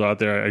there's tools out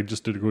there. I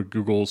just did a quick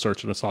Google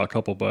search and I saw a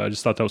couple, but I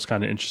just thought that was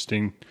kind of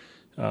interesting,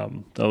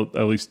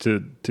 at least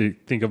to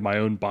think of my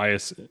own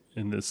bias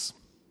in this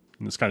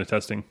kind of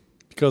testing.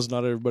 because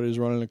not everybody's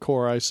running a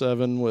Core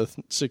i7 with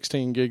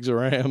 16 gigs of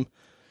RAM.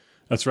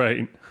 That's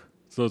right.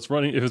 So if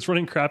it's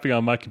running crappy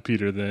on my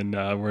computer, then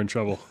we're in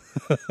trouble.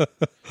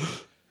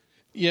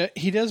 Yeah,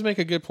 he does make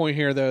a good point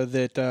here, though,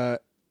 that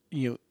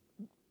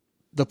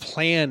the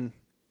plan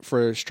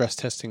for stress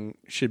testing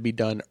should be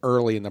done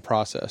early in the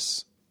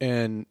process.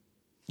 And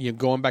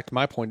going back to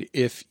my point,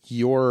 if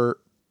your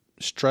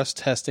stress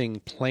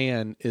testing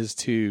plan is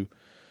to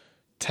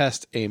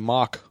test a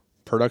mock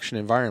production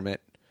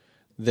environment,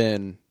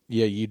 then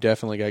you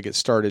definitely got to get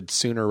started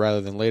sooner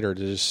rather than later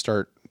to just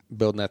start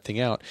building that thing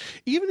out.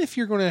 Even if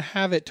you're going to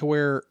have it to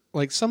where,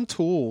 like, some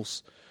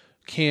tools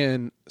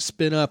can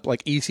spin up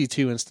like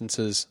EC2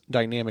 instances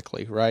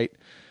dynamically, right?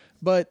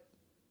 But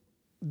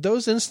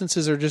those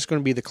instances are just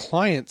going to be the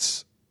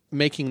clients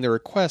making the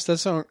request.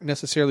 That's not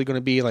necessarily going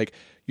to be like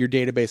your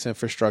database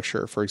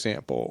infrastructure, for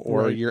example,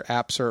 or your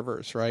app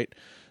servers, right?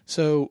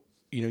 So,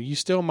 you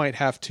still might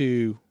have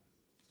to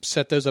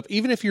set those up.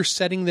 Even if you're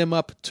setting them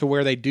up to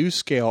where they do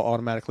scale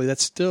automatically,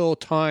 that's still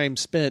time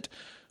spent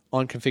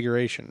on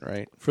configuration,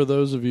 right? For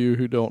those of you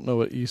who don't know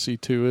what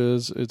EC2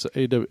 is, it's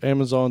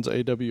Amazon's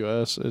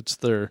AWS. It's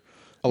their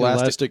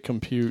Elastic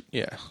Compute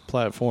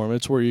platform.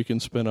 It's where you can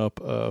spin up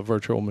a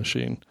virtual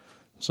machine.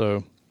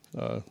 So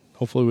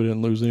hopefully we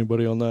didn't lose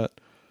anybody on that.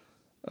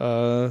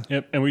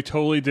 Yep, and we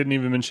totally didn't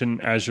even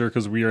mention Azure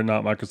because we are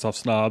not Microsoft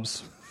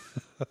snobs.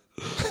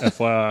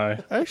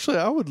 FYI. Actually,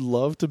 I would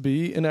love to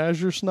be an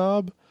Azure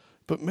snob,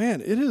 but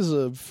man, it is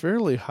a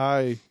fairly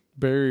high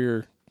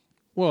barrier.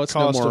 Well, it's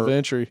cost of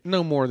entry.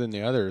 No more than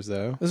the others,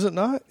 though. Is it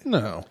not?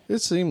 No. It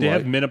seemed they like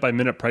have minute by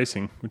minute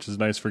pricing, which is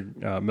nice for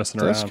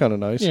messing around. That's kind of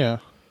nice. Yeah.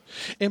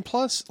 And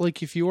plus,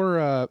 like, if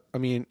you're,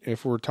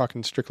 if we're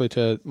talking strictly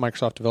to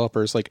Microsoft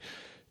developers, like,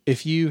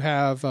 if you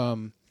have,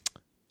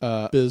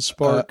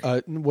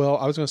 BizSpark. well,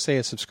 I was going to say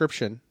a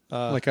subscription,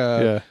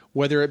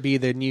 whether it be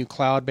the new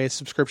cloud-based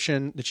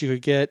subscription that you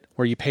could get,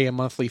 where you pay a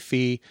monthly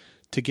fee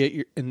to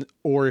get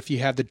or if you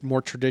have the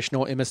more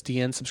traditional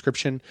MSDN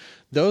subscription,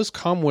 those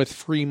come with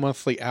free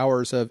monthly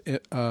hours of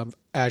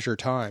Azure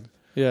time.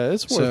 Yeah,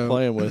 it's worth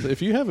playing with.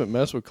 If you haven't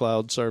messed with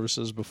cloud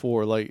services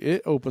before, like,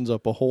 it opens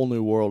up a whole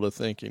new world of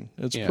thinking.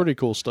 It's pretty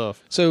cool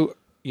stuff. So,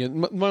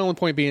 my only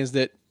point being is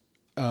that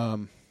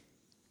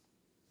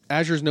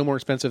Azure is no more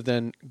expensive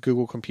than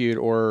Google Compute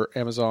or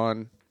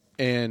Amazon.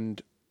 And,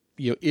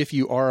 if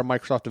you are a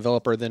Microsoft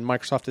developer, then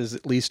Microsoft is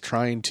at least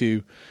trying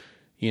to,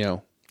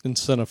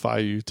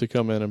 incentivize you to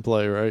come in and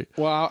play, right?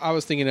 Well, I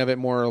was thinking of it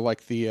more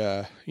like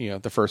the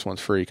first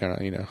one's free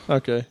kind of,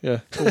 Okay,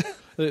 yeah. Cool.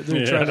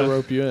 They're trying to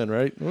rope you in,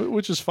 right?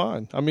 Which is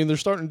fine. I mean, they're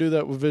starting to do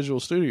that with Visual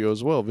Studio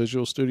as well.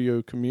 Visual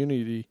Studio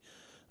Community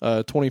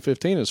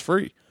 2015 is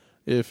free.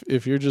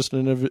 If you're just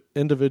an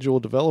individual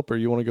developer,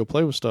 you want to go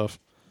play with stuff,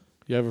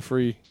 you have a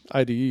free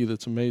IDE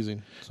that's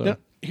amazing. So now,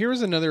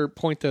 here's another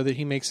point, though, that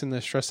he makes in the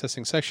stress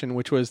testing section,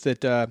 which was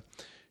that,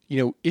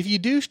 if you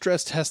do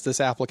stress test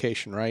this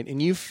application, right, and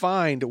you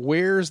find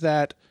where's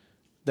that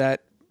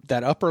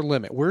upper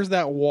limit, where's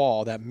that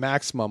wall, that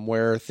maximum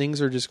where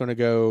things are just going to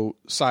go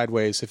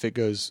sideways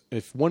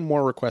if one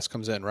more request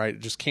comes in, right,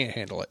 it just can't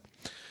handle it.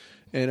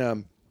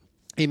 And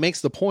he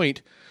makes the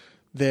point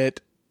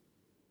that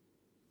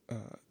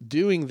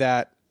doing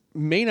that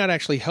may not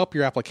actually help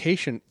your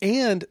application,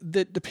 and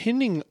that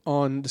depending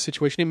on the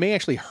situation, it may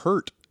actually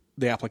hurt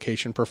the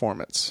application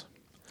performance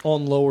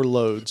on lower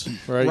loads,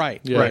 right?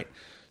 Right, yeah. right.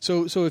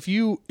 So if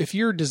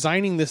you're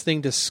designing this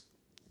thing to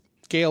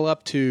scale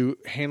up to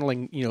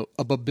handling,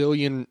 a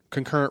billion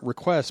concurrent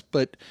requests,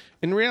 but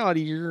in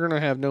reality you're going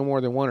to have no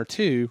more than one or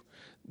two,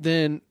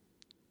 then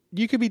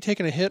you could be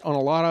taking a hit on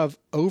a lot of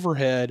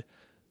overhead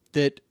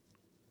that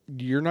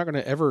you're not going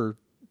to ever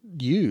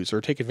use or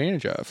take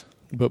advantage of.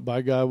 But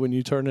by God, when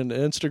you turn into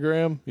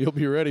Instagram, you'll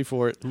be ready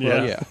for it.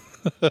 Yeah.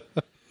 Yeah.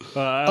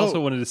 I also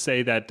wanted to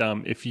say that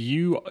if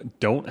you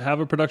don't have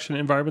a production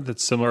environment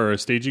that's similar, or a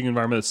staging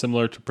environment that's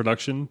similar to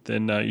production,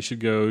 then you should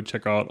go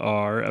check out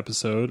our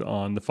episode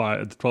on the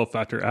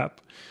 12-factor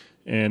app.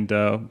 And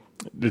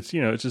it's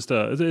it's just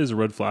it is a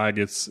red flag.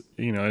 It's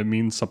it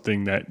means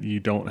something that you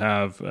don't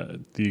have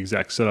the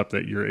exact setup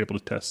that you're able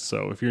to test.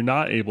 So if you're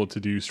not able to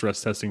do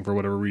stress testing for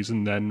whatever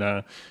reason,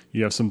 then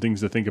you have some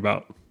things to think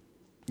about.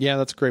 Yeah,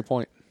 that's a great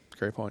point.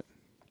 Great point.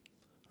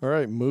 All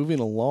right, moving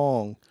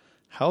along.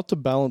 How to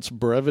balance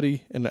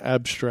brevity and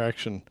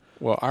abstraction.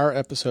 Well, our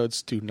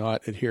episodes do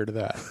not adhere to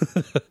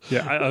that.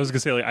 Yeah, I was gonna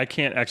say I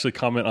can't actually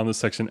comment on this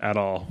section at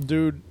all,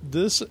 dude.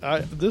 This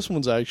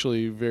one's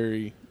actually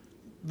very.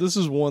 This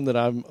is one that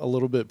I'm a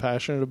little bit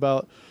passionate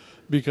about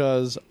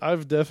because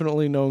I've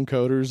definitely known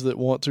coders that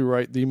want to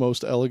write the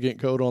most elegant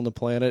code on the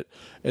planet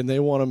and they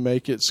want to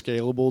make it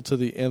scalable to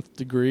the nth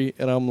degree.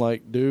 And I'm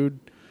like, dude,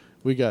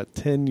 we got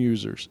 10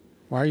 users.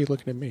 Why are you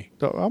looking at me?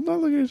 I'm not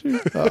looking at you.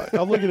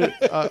 I'm looking at,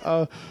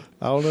 I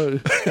don't know.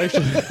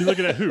 Actually, you're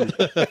looking at who?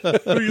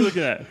 Who are you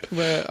looking at?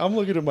 Man, I'm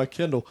looking at my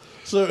Kindle.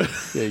 So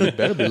yeah, you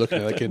better be looking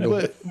at that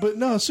Kindle. But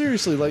no,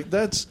 seriously,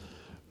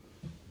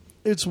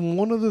 it's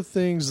one of the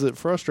things that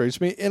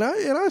frustrates me, and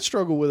I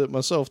struggle with it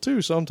myself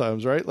too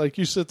sometimes, right? Like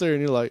you sit there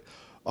and you're like,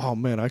 oh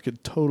man, I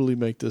could totally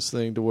make this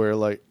thing to where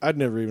I'd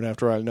never even have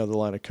to write another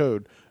line of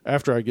code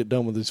after I get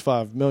done with these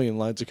 5 million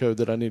lines of code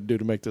that I need to do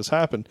to make this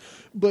happen.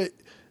 But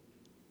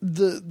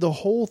the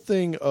whole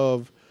thing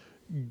of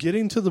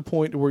getting to the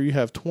point where you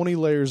have 20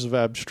 layers of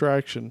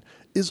abstraction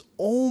is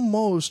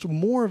almost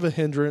more of a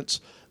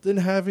hindrance than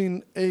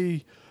having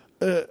a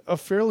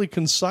fairly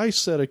concise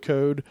set of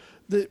code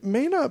that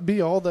may not be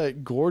all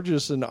that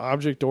gorgeous and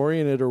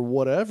object-oriented or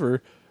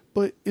whatever,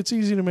 but it's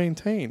easy to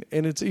maintain,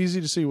 and it's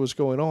easy to see what's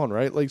going on,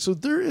 right? So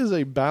there is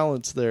a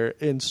balance there,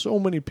 and so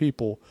many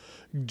people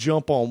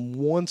jump on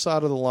one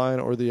side of the line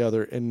or the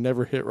other and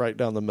never hit right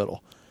down the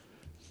middle.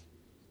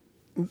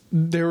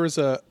 There was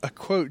a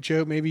quote,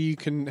 Joe, maybe you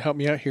can help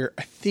me out here.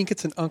 I think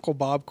it's an Uncle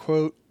Bob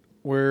quote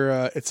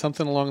where it's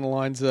something along the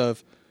lines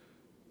of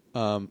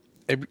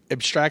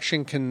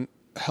abstraction can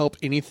help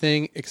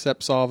anything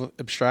except solve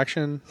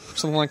abstraction,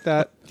 something like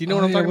that. Do you know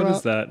what I'm talking about? What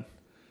is that?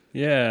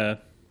 Yeah.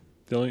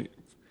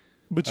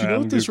 But you know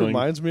what this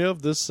reminds me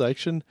of, this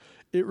section?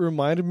 It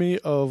reminded me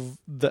of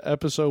the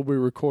episode we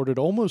recorded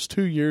almost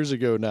 2 years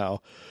ago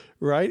now,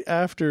 right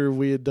after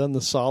we had done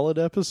the Solid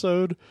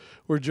episode,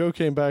 where Joe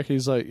came back.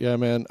 He's like, yeah,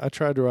 man, I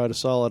tried to write a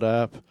Solid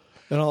app,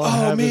 and all I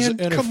have is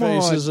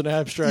interfaces and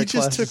abstract classes.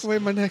 You just took away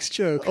my next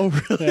joke. Oh,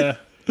 really? Yeah.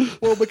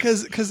 Well,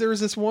 because there was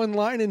this one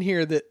line in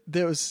here that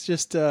was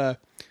just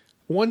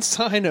one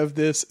sign of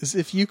this is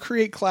if you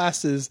create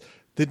classes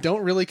that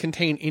don't really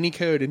contain any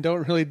code and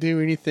don't really do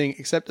anything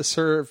except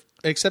serve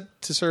to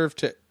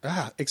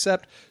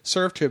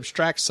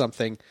abstract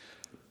something.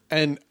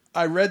 And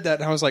I read that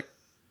and I was like,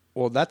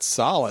 well, that's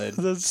solid.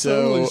 That's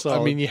totally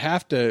solid. I mean, you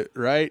have to,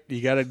 right?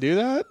 You got to do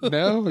that.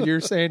 No,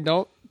 you're saying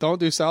don't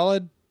do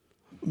solid.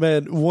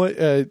 Man,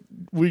 we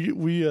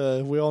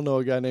all know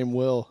a guy named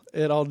Will,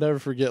 and I'll never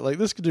forget.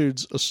 This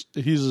dude's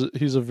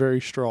he's a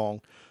very strong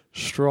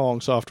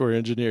software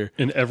engineer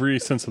in every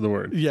sense of the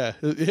word. Yeah,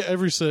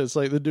 every sense.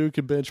 The dude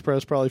can bench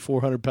press probably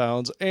 400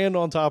 pounds, and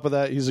on top of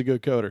that, he's a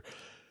good coder.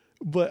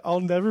 But I'll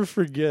never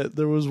forget,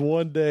 there was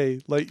one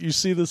day, you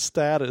see the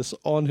status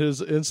on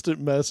his instant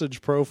message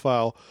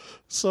profile.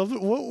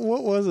 Something,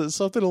 what was it?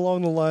 Something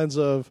along the lines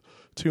of,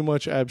 too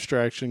much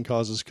abstraction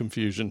causes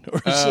confusion,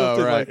 or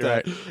something like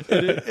that.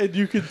 Right. And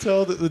you could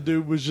tell that the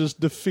dude was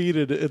just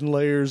defeated in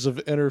layers of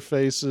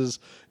interfaces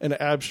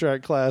and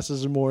abstract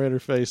classes and more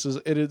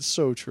interfaces, and it's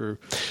so true.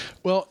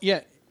 Well,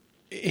 yeah,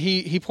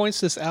 he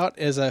points this out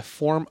as a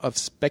form of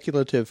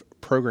speculative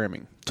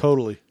programming.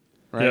 Totally.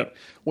 Right? Yep.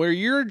 Where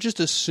you're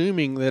just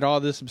assuming that all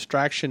this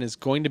abstraction is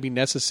going to be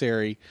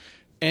necessary,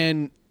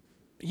 and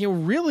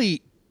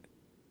really,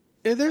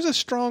 there's a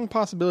strong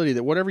possibility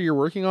that whatever you're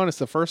working on is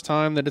the first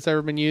time that it's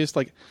ever been used.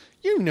 You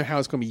don't even know how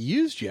it's going to be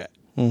used yet.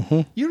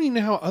 Mm-hmm. You don't even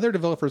know how other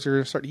developers are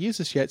going to start to use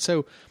this yet.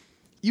 So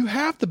you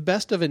have the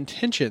best of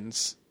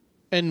intentions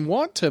and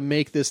want to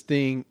make this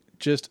thing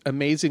just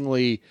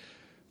amazingly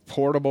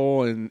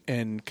portable and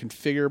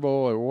configurable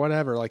or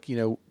whatever,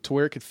 to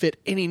where it could fit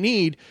any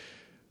need.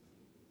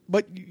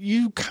 But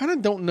you kind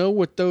of don't know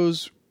what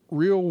those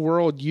real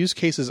world use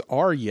cases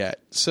are yet.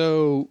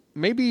 So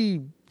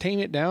maybe tame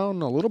it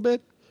down a little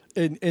bit.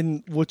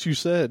 And what you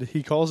said,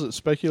 he calls it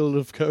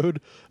speculative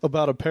code.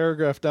 About a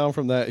paragraph down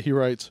from that, he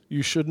writes,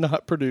 you should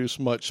not produce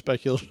much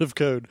speculative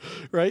code,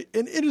 right?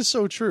 And it is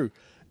so true.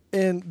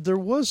 And there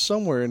was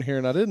somewhere in here,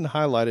 and I didn't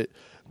highlight it,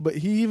 but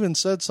he even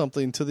said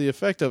something to the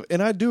effect of,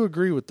 and I do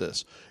agree with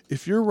this,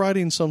 if you're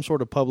writing some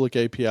sort of public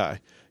API,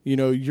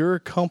 you're a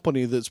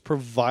company that's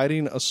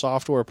providing a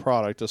software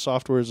product, a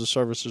software as a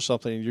service or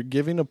something, and you're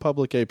giving a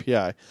public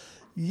API,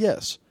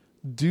 yes,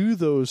 do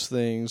those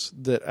things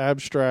that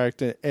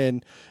abstract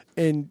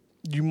and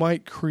you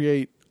might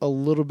create a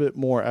little bit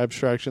more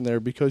abstraction there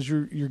because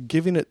you're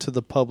giving it to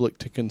the public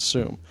to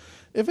consume.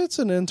 If it's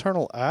an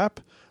internal app,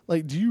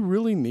 do you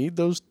really need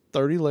those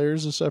 30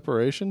 layers of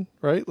separation,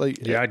 right? Like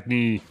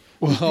Yagni.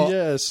 Well,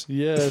 yes,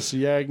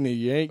 Yagni.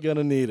 You ain't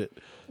gonna need it.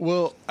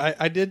 Well,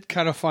 I did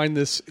kind of find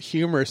this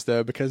humorous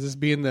though, because this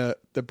being the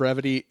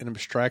brevity and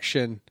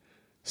abstraction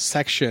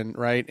section,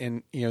 right?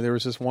 And there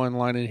was this one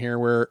line in here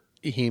where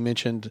he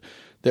mentioned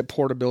that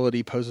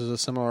portability poses a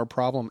similar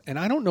problem, and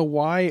I don't know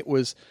why it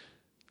was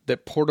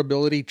that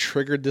portability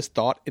triggered this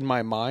thought in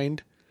my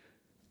mind,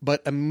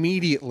 but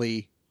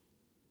immediately,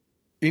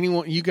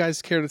 you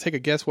guys care to take a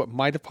guess what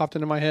might have popped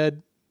into my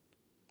head?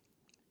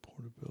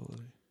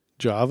 Portability.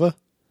 Java.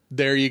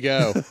 There you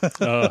go.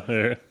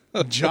 There.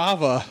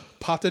 Java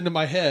popped into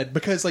my head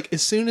because, like,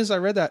 as soon as I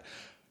read that,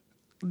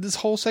 this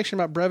whole section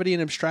about brevity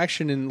and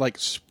abstraction in like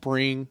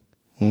Spring,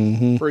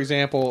 for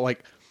example,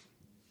 like,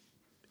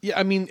 yeah,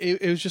 I mean,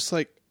 it was just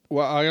like,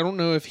 well, I don't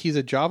know if he's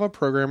a Java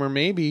programmer.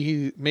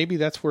 Maybe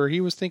that's where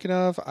he was thinking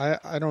of.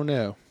 I don't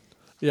know.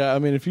 Yeah, I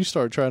mean, if you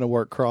start trying to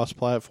work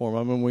cross-platform,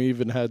 I mean, we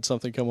even had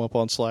something come up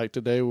on Slack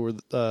today where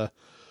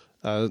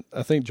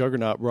I think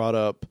Juggernaut brought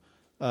up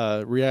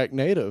React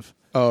Native.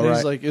 Oh, and right.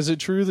 He's like, is it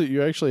true that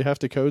you actually have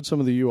to code some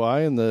of the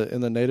UI in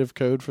the native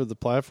code for the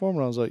platform?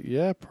 And I was like,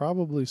 yeah,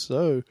 probably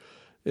so.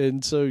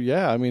 And so,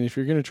 yeah, I mean, if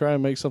you're going to try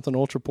and make something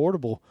ultra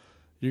portable,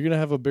 you're going to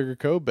have a bigger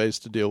code base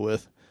to deal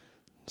with.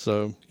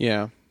 So,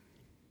 yeah,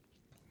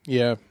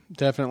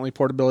 definitely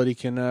portability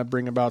can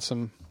bring about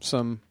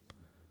some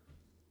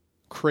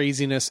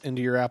craziness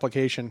into your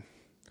application.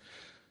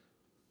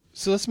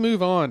 So let's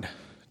move on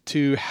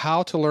to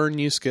how to learn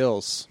new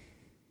skills.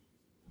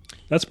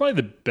 That's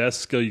probably the best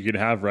skill you could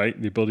have, right?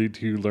 The ability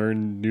to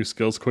learn new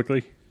skills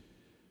quickly.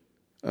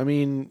 I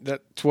mean,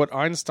 that's what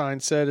Einstein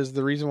said is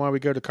the reason why we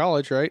go to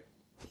college, right?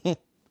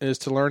 Is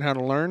to learn how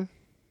to learn.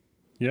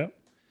 Yeah.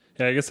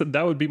 Yeah, I guess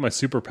that would be my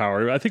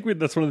superpower. I think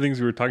that's one of the things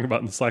we were talking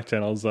about in the Slack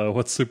channels.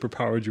 What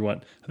superpower would you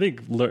want? I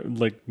think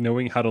like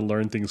knowing how to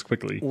learn things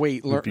quickly.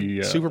 Wait,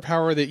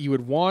 superpower that you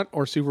would want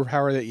or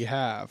superpower that you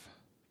have?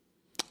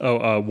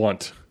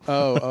 Want.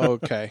 Oh,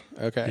 okay.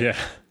 Okay. Yeah.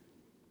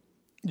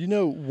 you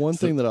know, one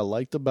thing that I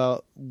liked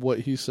about what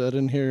he said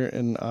in here,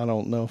 and I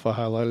don't know if I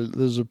highlighted it,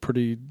 this is a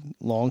pretty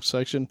long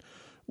section,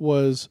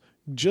 was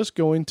just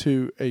going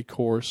to a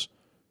course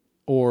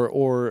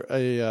or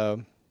a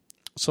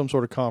some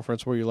sort of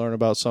conference where you learn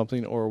about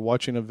something, or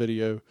watching a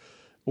video,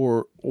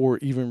 or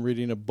even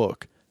reading a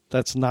book.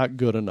 That's not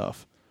good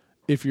enough.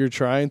 If you're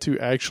trying to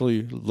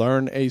actually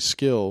learn a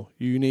skill,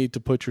 you need to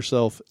put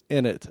yourself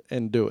in it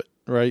and do it,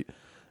 right?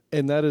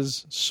 And that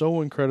is so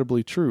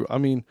incredibly true. I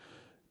mean,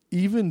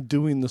 even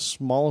doing the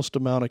smallest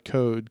amount of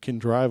code can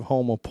drive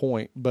home a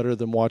point better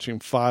than watching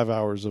 5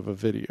 hours of a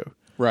video.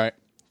 Right.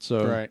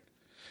 So, right.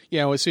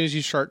 Yeah, well, as soon as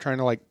you start trying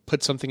to like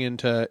put something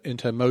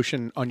into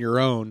motion on your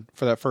own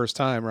for that first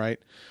time, right?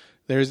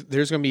 There's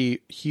going to be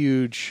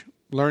huge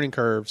learning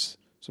curves.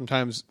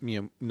 Sometimes,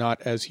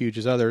 not as huge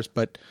as others,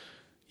 but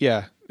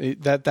yeah,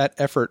 that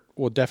effort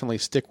will definitely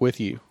stick with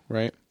you,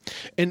 right?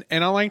 And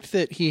I liked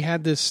that he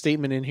had this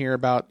statement in here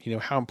about,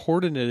 how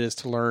important it is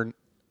to learn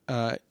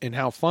and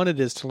how fun it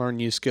is to learn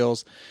new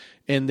skills,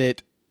 and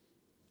that,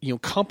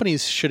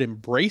 companies should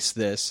embrace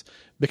this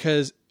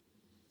because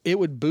it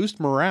would boost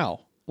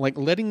morale. Like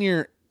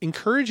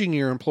encouraging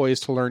your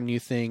employees to learn new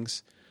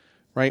things,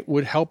 right,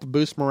 would help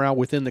boost morale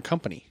within the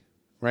company,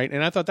 right?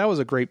 And I thought that was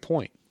a great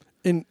point.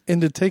 And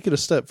to take it a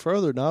step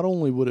further, not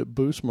only would it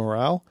boost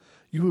morale,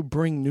 you would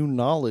bring new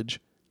knowledge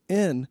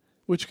in,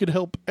 which could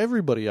help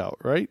everybody out,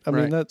 right? I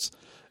mean,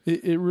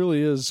 it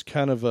really is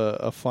kind of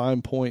a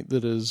fine point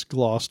that is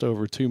glossed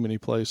over too many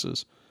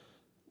places.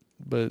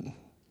 But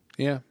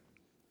yeah,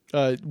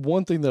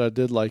 one thing that I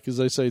did like is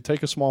they say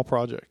take a small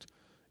project.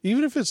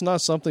 Even if it's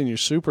not something you're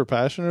super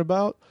passionate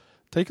about,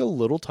 take a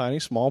little tiny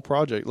small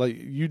project. Like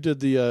you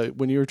did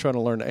when you were trying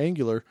to learn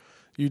Angular,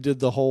 you did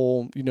the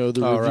whole,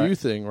 the review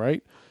thing,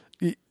 right?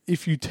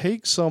 If you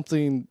take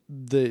something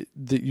that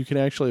you can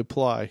actually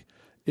apply,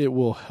 it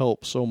will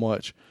help so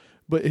much.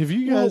 But if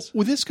you guys...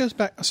 Well, this goes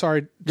back...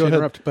 Sorry to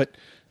interrupt, but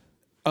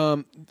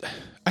I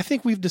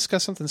think we've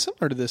discussed something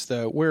similar to this,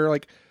 though, where,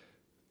 like,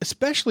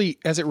 especially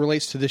as it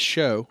relates to this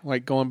show,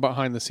 like going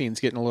behind the scenes,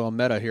 getting a little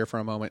meta here for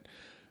a moment,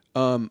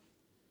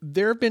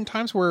 there have been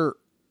times where,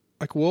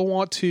 like, we'll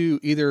want to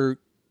either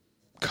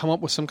come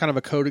up with some kind of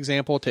a code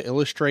example to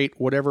illustrate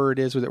whatever it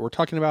is that we're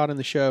talking about in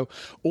the show,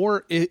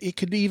 or it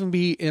could even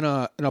be in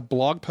a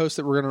blog post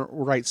that we're going to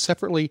write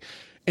separately.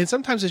 And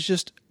sometimes it's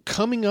just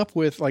coming up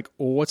with, like,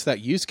 well, what's that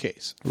use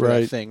case for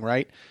that thing,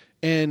 right?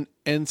 And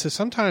so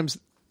sometimes,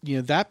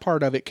 that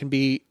part of it can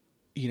be,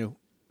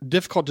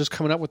 difficult just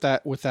coming up with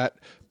that.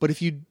 But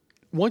if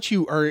once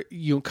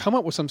you come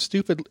up with some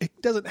stupid,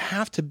 it doesn't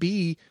have to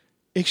be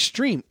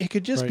extreme. It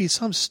could just be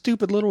some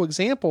stupid little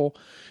example.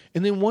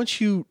 And then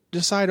once you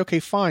decide, okay,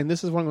 fine,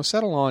 this is what I'm going to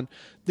settle on,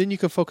 then you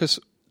can focus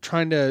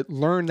trying to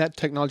learn that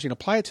technology and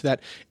apply it to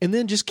that. And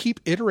then just keep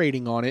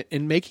iterating on it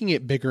and making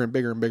it bigger and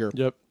bigger and bigger.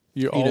 Yep.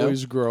 You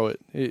always grow it.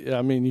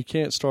 I mean, you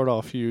can't start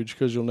off huge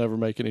because you'll never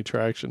make any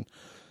traction.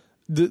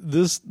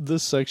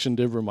 This section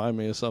did remind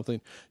me of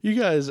something. You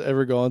guys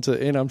ever gone to,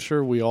 and I'm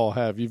sure we all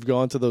have, you've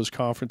gone to those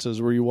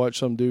conferences where you watch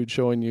some dude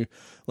showing you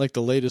like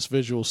the latest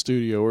Visual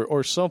Studio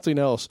or something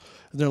else,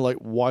 and they're like,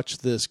 watch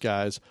this,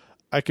 guys.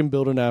 I can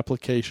build an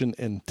application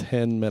in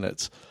 10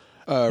 minutes.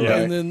 Right.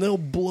 And then they'll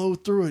blow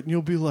through it, and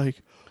you'll be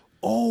like,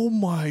 oh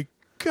my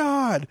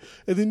God.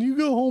 And then you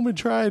go home and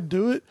try and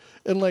do it,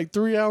 and like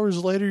 3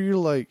 hours later, you're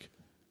like,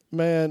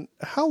 man,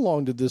 how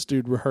long did this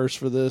dude rehearse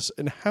for this?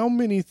 And how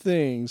many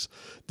things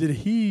did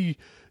he,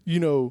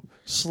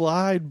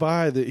 slide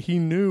by that he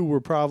knew were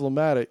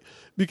problematic?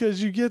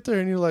 Because you get there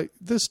and you're like,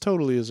 this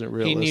totally isn't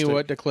realistic. He knew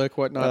what to click,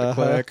 what not to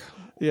click.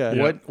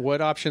 Yeah. What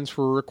options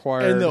were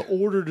required. And the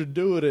order to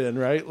do it in,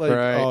 right? Like,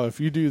 oh, if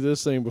you do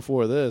this thing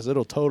before this,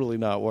 it'll totally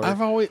not work.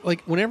 I've always,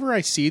 whenever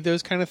I see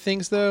those kind of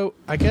things, though,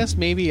 I guess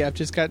maybe I've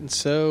just gotten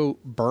so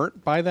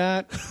burnt by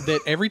that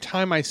every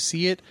time I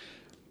see it,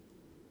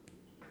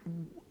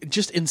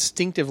 just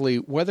instinctively,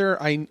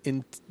 whether I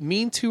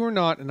mean to or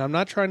not, and I'm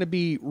not trying to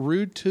be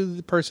rude to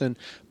the person,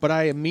 but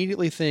I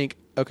immediately think,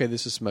 okay,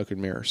 this is smoke and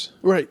mirrors.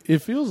 Right. It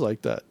feels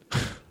like that.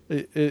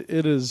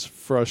 It is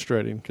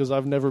frustrating because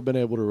I've never been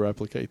able to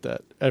replicate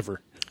that,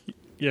 ever.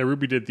 Yeah,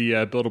 Ruby did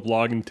the build a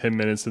blog in 10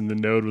 minutes, and the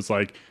Node was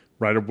like,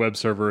 write a web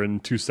server in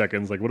 2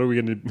 seconds. Like, what are we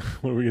gonna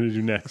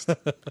do next?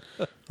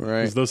 Right.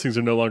 Because those things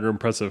are no longer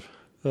impressive.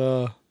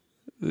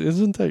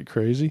 Isn't that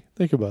crazy?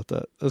 Think about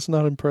that. That's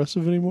not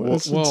impressive anymore.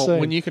 That's insane.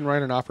 When you can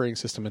write an operating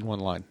system in one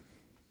line.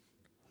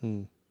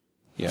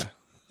 Yeah.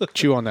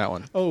 Chew on that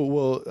one. Oh,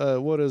 well,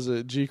 what is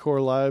it?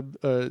 G-Core Lib?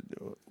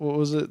 What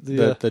was it?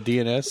 The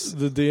DNS?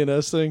 The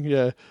DNS thing?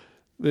 Yeah.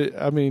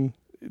 I mean,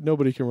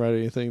 nobody can write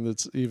anything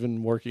that's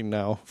even working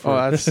now.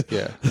 That's,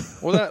 yeah.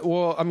 That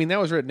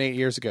was written 8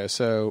 years ago,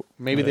 so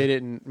maybe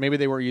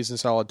they weren't using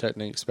solid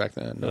techniques back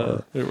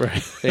then.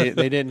 Right.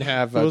 They didn't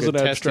have it wasn't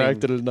good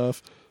abstracted testing.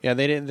 enough. Yeah,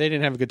 they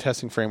didn't have a good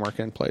testing framework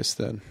in place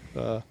then.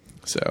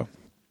 So,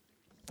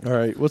 all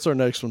right, what's our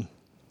next one?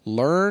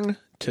 Learn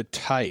to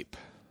type.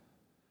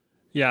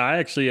 Yeah, I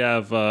actually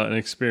have an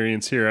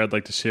experience here I'd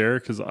like to share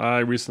because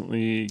I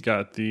recently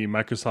got the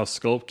Microsoft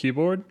Sculpt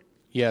keyboard.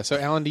 Yeah, so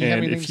Alan, do you have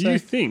anything to say? If you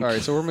think... All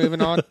right, so we're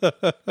moving on.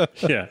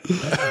 Yeah.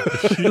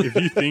 If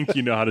you think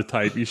you know how to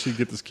type, you should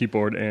get this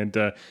keyboard, and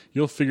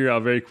you'll figure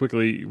out very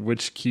quickly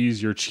which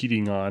keys you're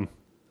cheating on.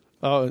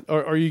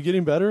 Are you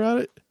getting better at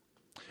it?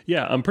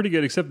 Yeah, I'm pretty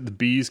good, except the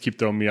B's keep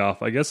throwing me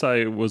off. I guess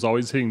I was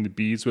always hitting the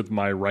B's with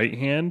my right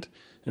hand,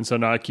 and so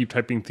now I keep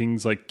typing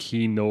things like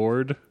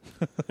keyboard.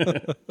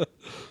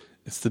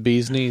 It's the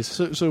bee's knees.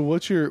 So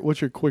what's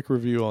your quick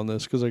review on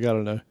this? Because I got to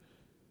know.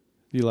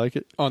 Do you like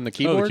it? On the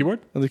keyboard? Oh, the keyboard?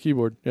 On the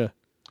keyboard, yeah.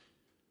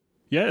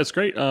 Yeah, it's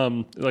great. I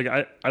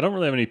don't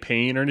really have any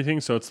pain or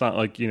anything, so it's not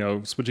like,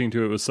 switching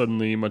to it was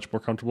suddenly much more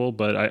comfortable,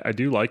 but I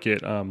do like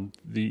it.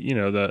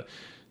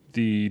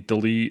 The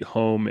delete,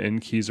 home,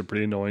 end keys are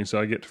pretty annoying, so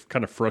I get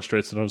kind of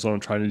frustrated sometimes when I'm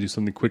trying to do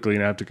something quickly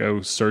and I have to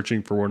go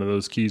searching for one of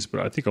those keys,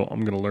 but I think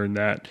I'm going to learn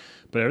that.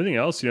 But everything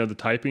else, the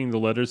typing, the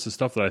letters, the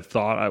stuff that I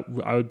thought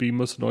I would be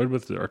most annoyed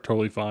with are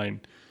totally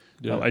fine.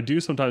 Yeah. I do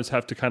sometimes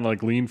have to kind of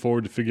like lean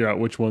forward to figure out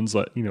which one's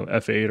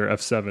F8 or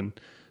F7,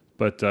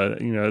 but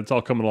it's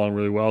all coming along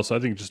really well. So I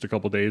think just a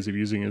couple of days of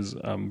using has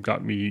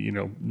got me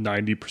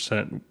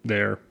 90%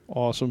 there.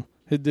 Awesome.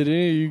 Did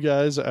any of you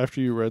guys,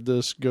 after you read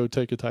this, go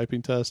take a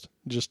typing test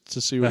just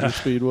to see what your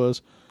speed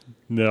was?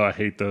 No, I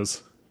hate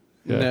those.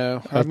 Yeah.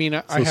 No, I mean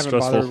I haven't stressful.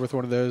 Bothered with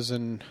one of those,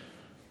 and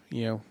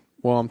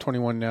I'm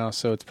 21 now,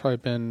 so it's probably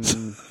been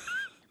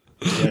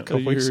a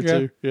couple weeks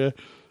ago.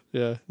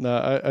 Yeah.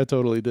 No, I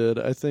totally did.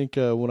 I think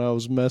when I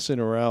was messing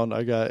around,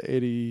 I got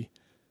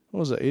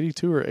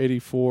 82 or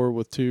 84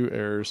 with 2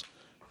 errors.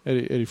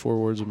 84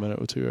 words a minute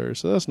with 2 errors.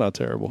 So that's not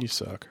terrible. You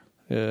suck.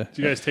 Yeah.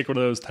 Do you guys take one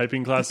of those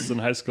typing classes in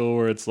high school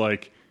where it's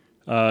like,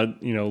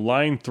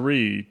 line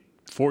 3,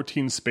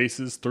 14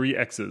 spaces, 3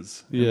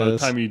 X's? Yes. By the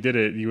time you did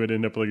it, you would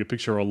end up with like a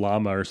picture of a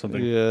llama or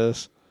something.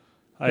 Yes.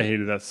 I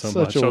hated that so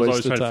much. I was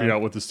always trying to figure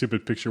out what the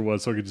stupid picture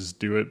was so I could just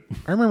do it.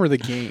 I remember the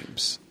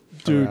games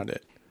around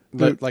it.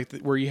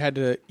 Where you had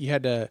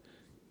to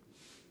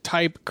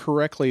type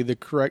correctly the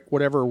correct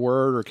whatever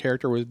word or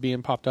character was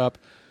being popped up,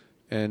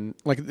 and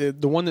like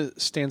the one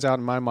that stands out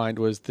in my mind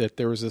was that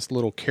there was this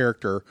little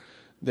character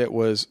that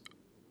was,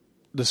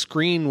 the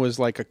screen was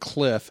like a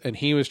cliff, and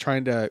he was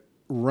trying to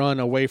run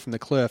away from the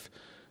cliff,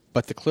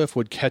 but the cliff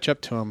would catch up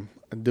to him,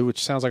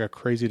 which sounds like a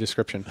crazy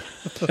description.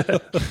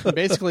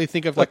 Basically,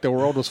 think of like the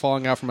world was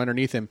falling out from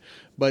underneath him,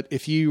 but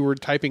if you were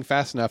typing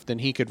fast enough, then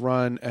he could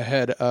run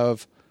ahead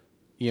of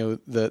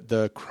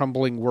the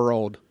crumbling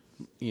world.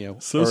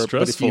 So stressful.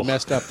 But if you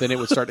messed up, then it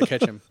would start to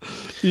catch him.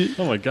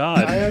 Oh my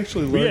God! I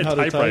actually learned how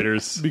to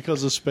type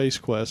because of Space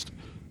Quest.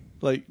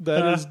 Like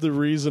that is the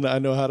reason I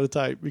know how to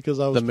type, because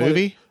I was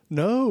movie.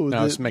 No,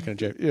 I was making a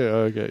joke. Yeah,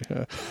 okay.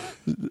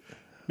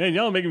 Man,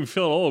 y'all are making me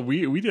feel old.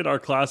 We did our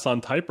class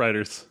on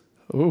typewriters.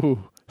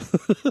 Ooh.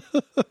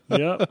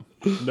 Yep.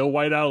 No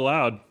whiteout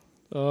allowed.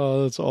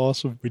 Oh, that's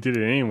awesome. We did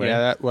it anyway.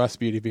 Yeah, that's the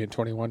beauty of being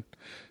 21.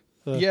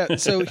 Yeah,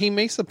 so he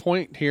makes the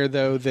point here,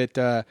 though,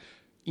 that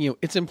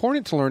it's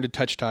important to learn to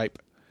touch type.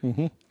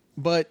 Mm-hmm.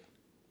 but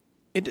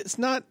it's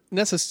not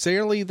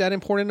necessarily that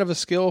important of a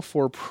skill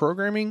for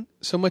programming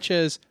so much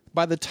as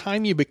by the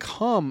time you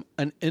become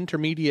an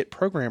intermediate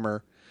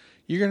programmer,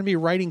 you're going to be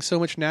writing so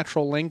much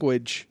natural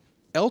language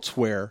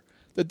elsewhere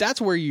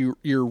that's where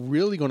you're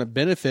really going to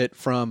benefit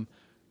from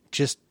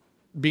just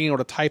being able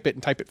to type it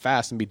and type it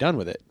fast and be done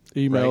with it.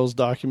 Emails, right?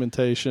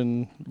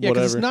 documentation, yeah, whatever.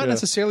 because it's not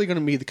necessarily going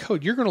to be the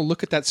code. You're going to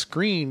look at that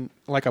screen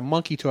like a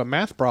monkey to a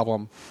math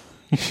problem,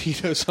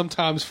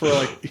 sometimes for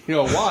a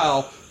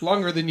while,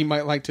 longer than you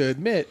might like to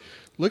admit,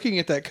 looking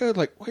at that code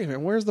like, wait a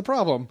minute, where's the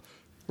problem?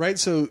 Right?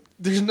 So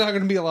there's not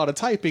going to be a lot of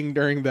typing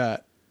during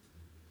that.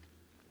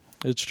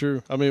 It's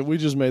true. I mean, we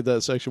just made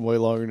that section way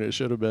longer than it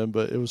should have been,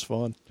 but it was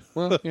fun.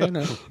 Well, yeah,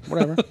 no,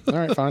 whatever. All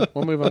right, fine.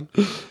 We'll move on.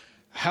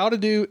 How to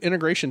do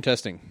integration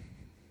testing.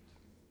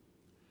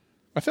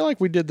 I feel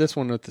like we did this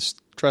one with the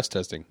stress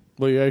testing.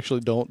 Well, you actually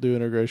don't do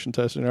integration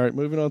testing. All right,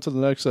 moving on to the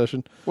next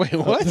session. Wait,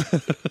 what?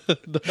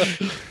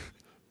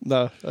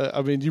 No,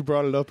 I mean, you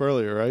brought it up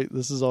earlier, right?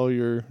 This is all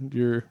your...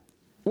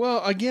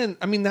 Well, again,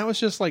 I mean, that was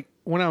just like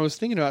when I was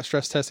thinking about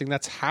stress testing,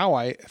 that's how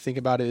I think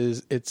about it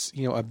is it's,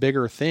 a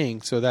bigger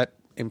thing. So that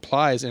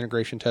implies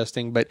integration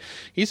testing, but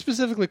he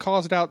specifically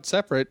calls it out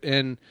separate.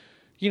 And,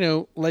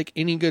 like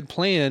any good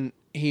plan,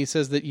 he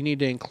says that you need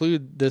to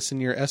include this in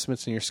your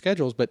estimates and your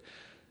schedules. But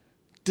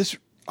this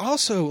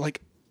also,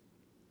 like,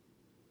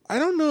 I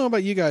don't know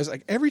about you guys.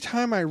 Like every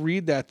time I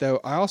read that, though,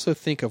 I also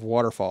think of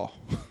waterfall.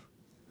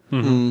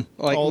 Mm-hmm.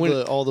 Like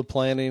all the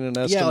planning and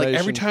estimation. Yeah, like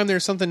every time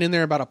there's something in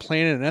there about a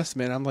plan and an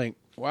estimate, I'm like,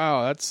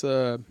 wow, that's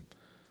definitely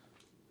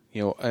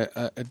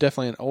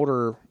an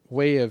older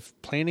way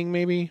of planning,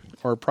 maybe,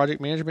 or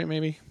project management,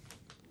 maybe.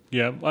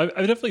 Yeah,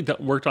 I've definitely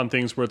worked on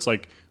things where it's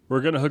like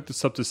we're going to hook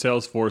this up to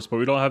Salesforce, but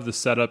we don't have this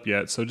set up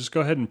yet. So just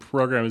go ahead and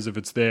program as if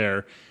it's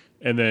there.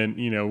 And then,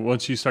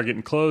 once you start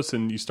getting close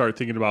and you start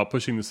thinking about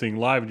pushing this thing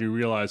live and you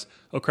realize,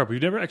 oh, crap, we've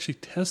never actually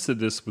tested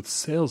this with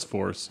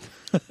Salesforce.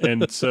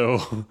 And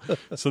so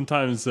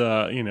sometimes,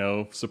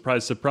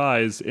 surprise,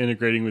 surprise,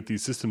 integrating with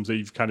these systems that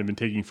you've kind of been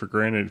taking for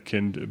granted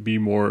can be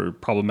more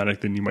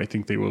problematic than you might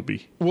think they will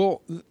be.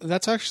 Well,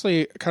 that's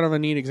actually kind of a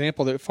neat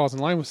example that falls in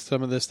line with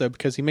some of this, though,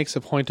 because he makes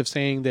a point of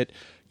saying that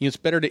it's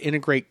better to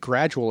integrate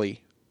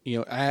gradually,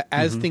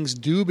 as things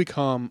do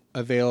become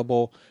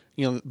available,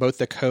 both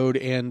the code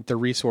and the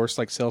resource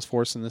like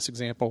Salesforce in this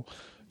example,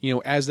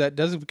 as that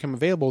does become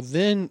available,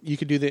 then you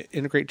could do the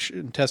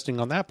integration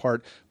testing on that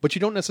part, but you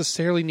don't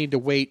necessarily need to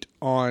wait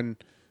on,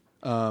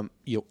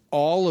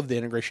 all of the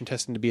integration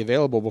testing to be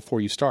available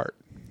before you start.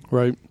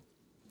 Right.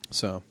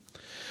 So,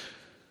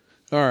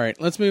 all right,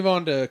 let's move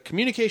on to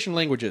communication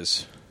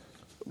languages.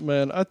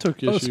 Man, I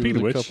took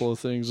issue with a couple of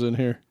things in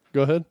here.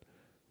 Go ahead.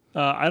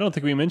 I don't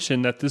think we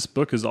mentioned that this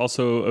book is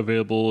also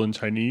available in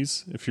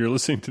Chinese. If you're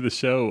listening to the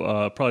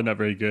show, probably not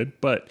very good.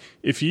 But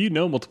if you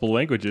know multiple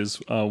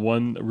languages,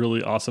 one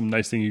really awesome,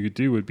 nice thing you could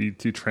do would be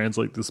to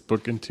translate this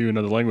book into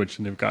another language,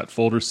 and they've got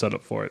folders set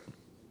up for it.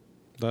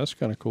 That's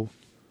kind of cool.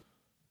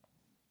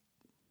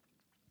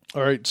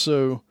 All right,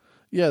 so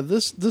yeah,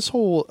 this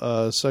whole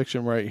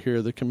section right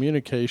here, the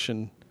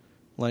communication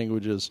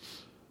languages,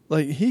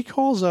 like he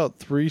calls out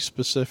 3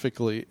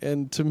 specifically,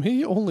 and to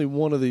me, only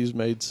one of these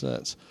made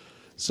sense.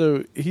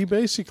 So he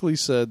basically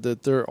said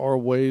that there are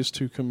ways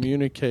to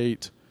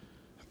communicate,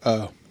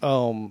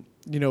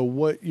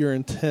 what your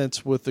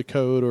intent with the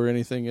code or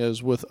anything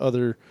is with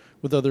other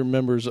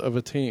members of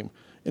a team,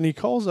 and he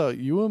calls out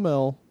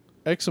UML,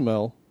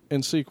 XML,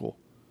 and SQL.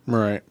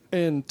 Right.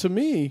 And to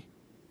me,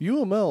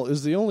 UML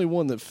is the only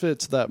one that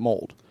fits that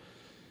mold.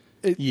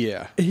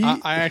 I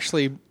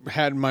actually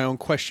had my own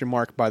question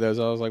mark by those.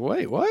 I was like,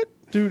 wait, what?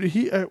 Dude,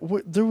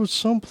 there was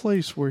some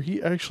place where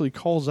he actually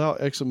calls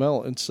out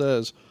XML and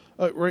says,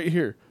 right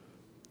here,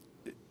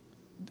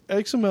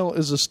 XML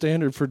is a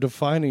standard for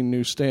defining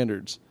new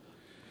standards.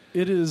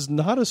 It is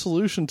not a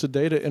solution to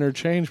data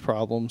interchange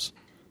problems,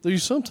 though you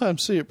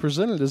sometimes see it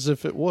presented as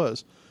if it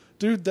was.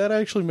 Dude, that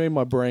actually made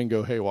my brain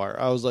go haywire.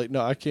 I was like,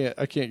 no, I can't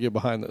get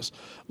behind this.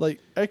 Like,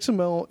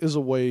 XML is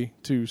a way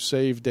to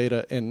save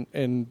data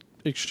and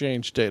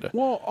exchange data.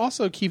 Well,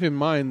 also keep in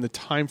mind the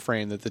time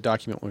frame that the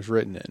document was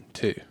written in,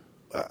 too.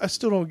 I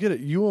still don't get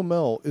it.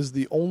 UML is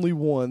the only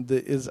one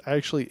that is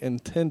actually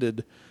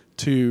intended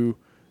to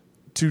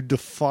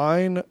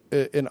define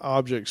an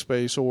object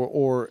space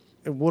or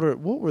what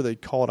were they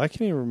called? I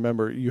can't even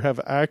remember. You have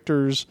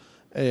actors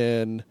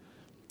and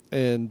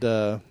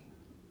I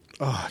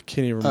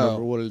can't even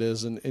remember what it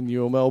is in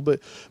UML,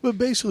 but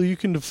basically you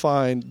can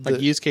define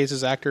like use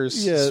cases,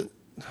 actors. Yeah,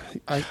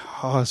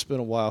 it's been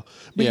a while,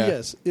 but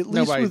yes, at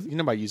least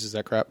nobody uses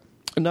that crap.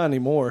 Not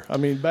anymore. I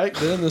mean, back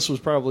then this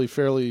was probably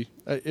fairly.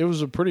 It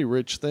was a pretty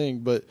rich thing,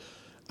 but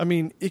I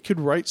mean, it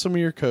could write some of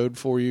your code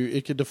for you.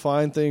 It could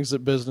define things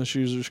that business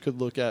users could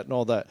look at and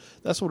all that.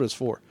 That's what it's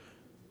for.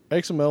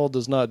 XML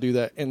does not do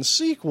that, and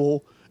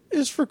SQL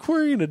is for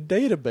querying a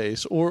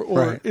database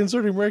or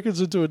inserting records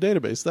into a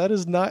database. That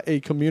is not a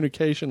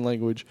communication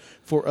language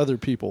for other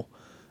people.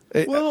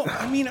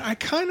 I mean, I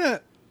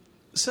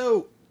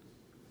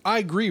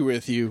agree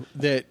with you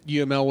that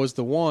UML was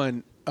the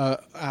one.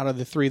 out of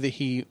the three that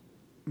he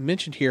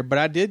mentioned here, but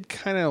I did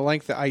kind of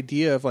like the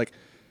idea of like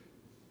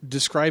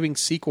describing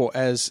SQL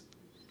as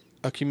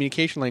a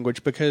communication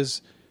language,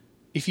 because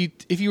if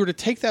you were to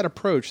take that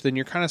approach, then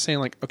you're kind of saying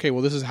like, okay,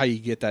 well, this is how you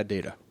get that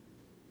data.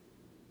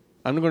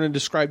 I'm going to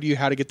describe to you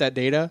how to get that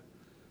data,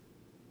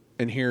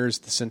 and here's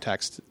the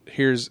syntax.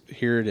 Here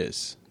it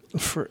is.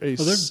 For a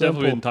there's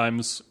definitely been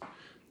times.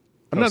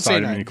 I'm not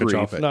saying I agree,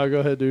 but no, go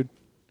ahead, dude.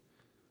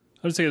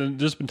 I would say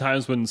there's been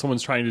times when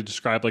someone's trying to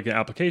describe like an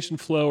application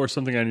flow or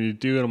something I need to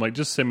do, and I'm like,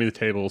 just send me the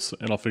tables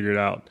and I'll figure it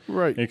out.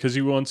 Right. Because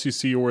once you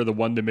see where the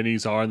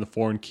one-to-manys are and the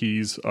foreign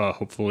keys,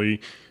 hopefully,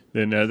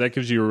 then that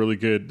gives you a really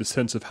good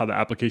sense of how the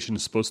application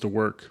is supposed to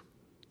work.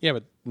 Yeah,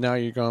 but now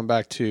you're going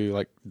back to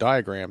like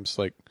diagrams.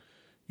 Like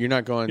you're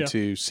not going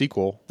to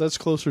SQL. That's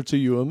closer to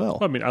UML. Well,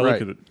 I mean, I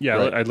look at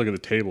I look at the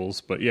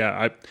tables, but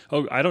yeah,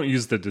 I don't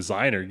use the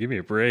designer. Give me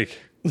a break.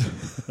 That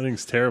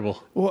thing's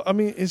terrible. Well, I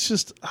mean, it's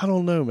just, I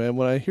don't know, man.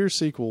 When I hear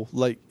SQL,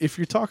 like, if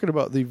you're talking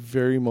about the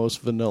very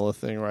most vanilla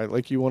thing, right?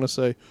 Like, you want to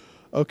say,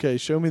 okay,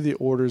 show me the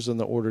orders and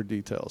the order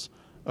details.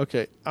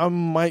 Okay,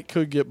 I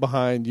could get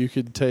behind, you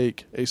could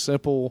take a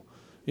simple,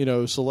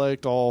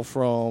 select all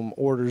from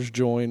orders,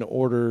 join,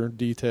 order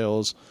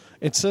details,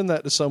 and send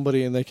that to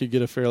somebody, and they could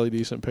get a fairly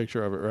decent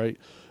picture of it, right?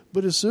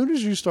 But as soon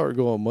as you start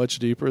going much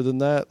deeper than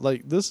that,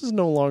 like, this is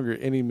no longer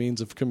any means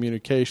of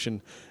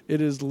communication.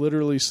 It is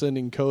literally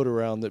sending code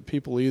around that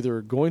people either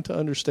are going to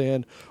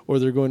understand or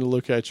they're going to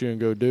look at you and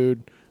go,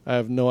 dude, I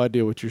have no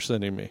idea what you're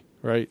sending me,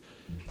 right?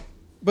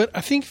 But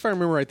I think if I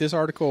remember right, this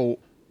article,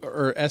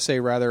 or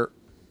essay rather,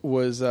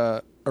 was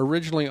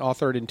originally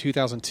authored in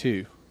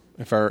 2002,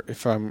 if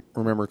I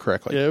remember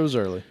correctly. Yeah, it was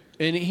early.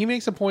 And he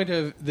makes a point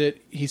of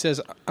that. He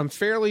says, I'm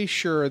fairly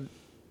sure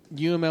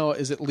UML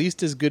is at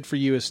least as good for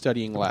you as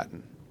studying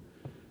Latin.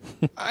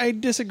 I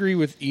disagree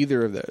with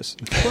either of those.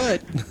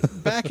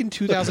 But back in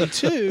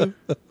 2002,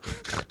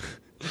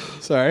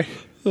 sorry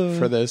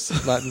for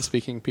those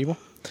Latin-speaking people.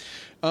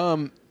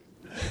 For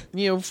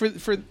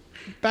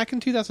back in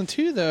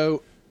 2002,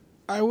 though,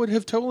 I would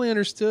have totally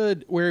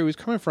understood where he was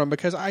coming from,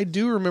 because I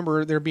do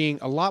remember there being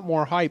a lot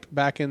more hype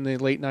back in the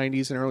late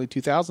 90s and early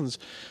 2000s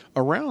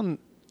around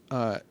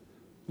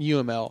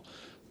UML.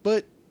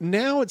 But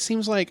now it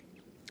seems like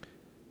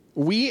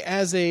we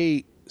as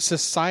a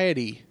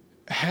society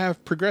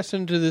have progressed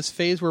into this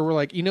phase where we're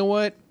like, you know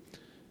what?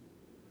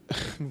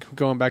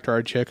 Going back to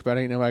our joke about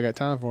ain't nobody got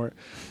time for it.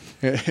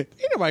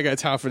 Ain't nobody got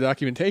time for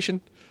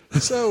documentation.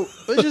 So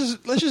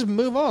let's just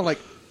move on. Like,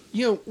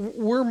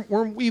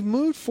 we've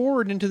moved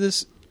forward into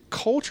this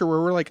culture where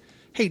we're like,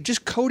 hey,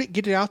 just code it,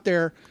 get it out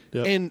there,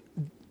 and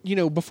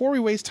before we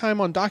waste time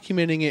on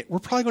documenting it, we're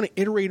probably going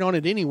to iterate on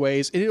it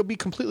anyways, and it'll be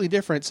completely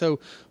different. So,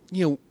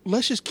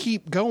 let's just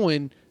keep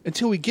going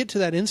until we get to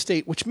that end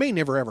state, which may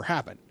never ever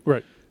happen.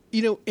 Right.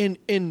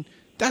 And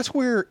that's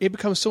where it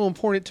becomes so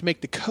important to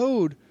make the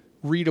code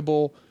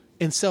readable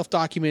and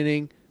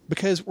self-documenting,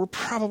 because we're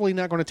probably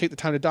not going to take the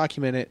time to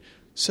document it.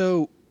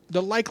 So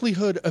the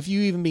likelihood of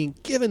you even being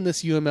given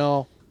this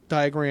UML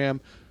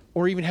diagram,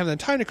 or even having the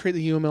time to create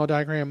the UML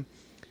diagram,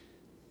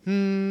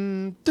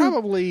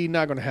 probably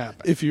not going to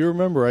happen. If you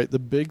remember right, the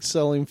big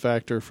selling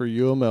factor for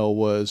UML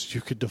was you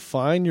could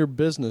define your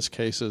business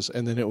cases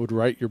and then it would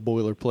write your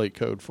boilerplate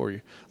code for you.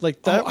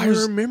 Like that. I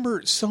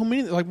remember so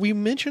many. Like we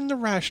mentioned the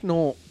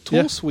Rational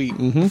tool suite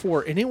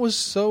before, and it was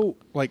so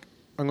like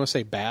I'm going to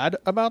say bad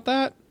about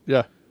that.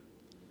 Yeah.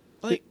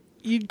 Like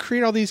you'd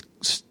create all these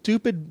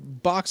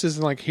stupid boxes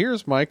and like,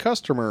 here's my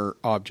customer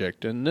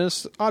object, and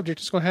this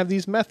object is going to have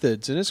these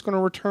methods, and it's going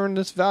to return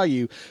this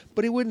value,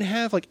 but it wouldn't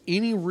have like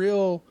any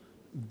real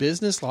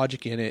business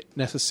logic in it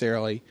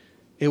necessarily.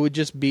 It would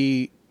just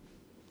be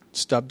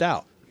stubbed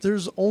out.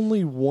 There's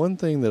only one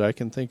thing that I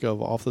can think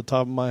of off the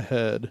top of my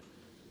head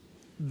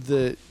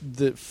that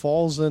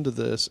falls into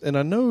this, and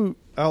I know,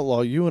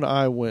 Outlaw, you and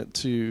I went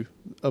to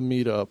a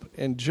meetup,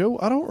 and Joe,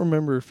 I don't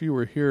remember if you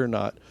were here or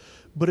not,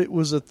 but it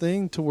was a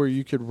thing to where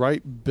you could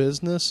write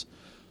business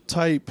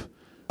type.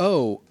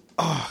 Oh,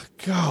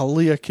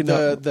 golly, I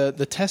cannot.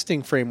 The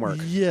testing framework.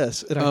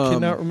 Yes, and I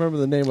cannot remember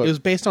the name of it. It was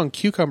based on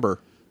Cucumber.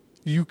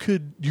 You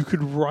could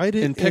write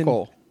it in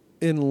Pickle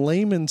in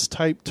layman's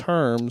type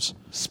terms.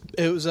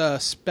 It was a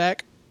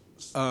spec.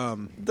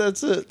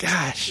 That's it.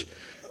 Gosh.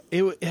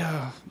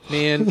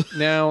 Man,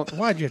 now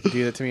why'd you have to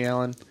do that to me,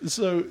 Alan?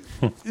 So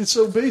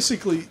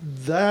basically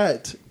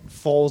that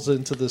falls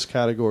into this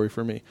category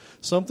for me.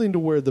 Something to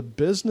where the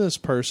business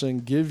person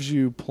gives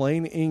you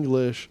plain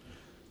English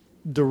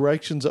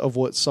directions of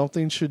what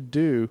something should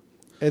do,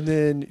 and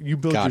then you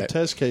build your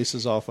test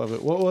cases off of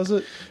it. What was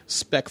it?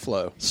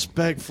 SpecFlow.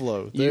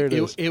 SpecFlow. There it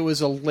is. It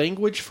was a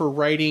language for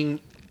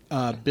writing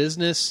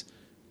business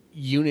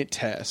unit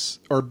tests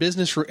or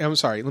business. I'm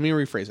sorry. Let me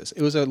rephrase this.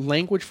 It was a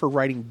language for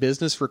writing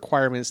business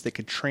requirements that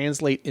could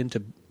translate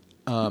into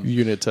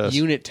unit tests.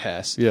 Unit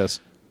tests. Yes,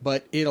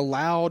 but it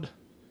allowed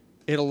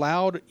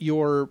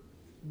your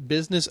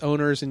business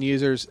owners and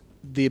users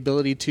the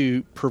ability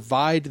to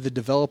provide the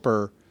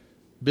developer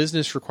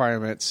business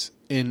requirements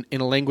in a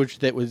language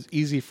that was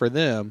easy for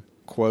them,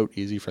 quote,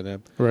 easy for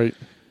them. Right.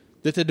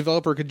 that the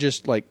developer could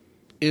just like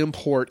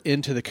import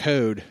into the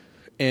code,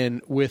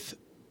 and with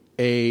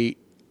a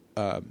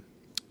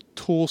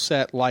tool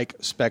set like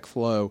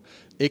SpecFlow,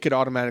 it could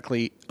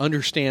automatically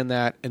understand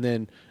that and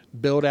then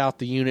build out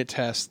the unit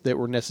tests that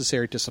were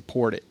necessary to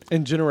support it.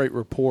 And generate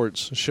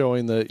reports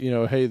showing that,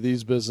 hey,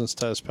 these business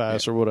tests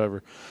pass or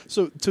whatever.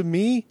 So to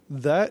me,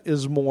 that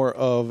is more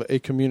of a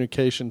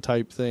communication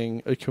type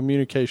thing, a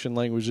communication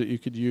language that you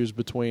could use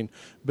between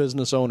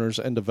business owners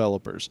and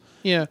developers.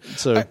 Yeah.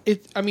 So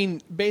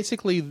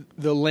basically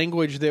the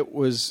language that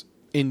was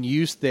in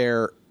use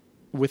there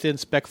within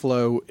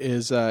SpecFlow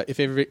is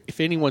if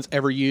anyone's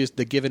ever used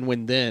the given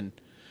when then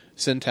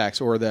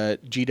syntax or the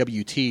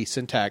GWT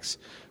syntax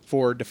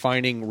for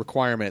defining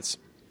requirements,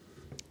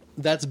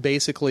 that's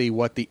basically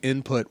what the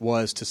input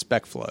was to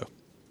SpecFlow.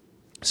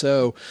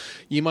 So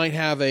you might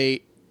have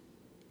a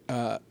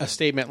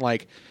statement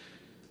like,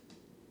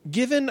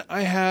 given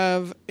I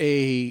have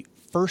a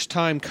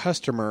first-time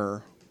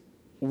customer,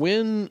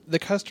 when the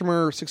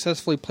customer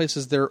successfully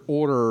places their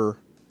order,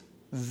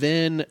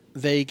 then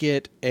they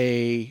get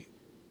a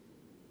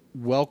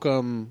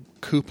welcome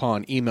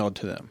coupon emailed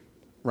to them,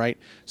 right?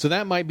 So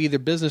that might be the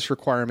business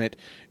requirement,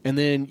 and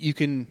then you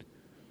can...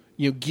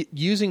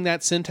 using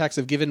that syntax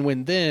of given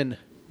when then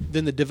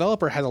the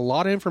developer has a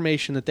lot of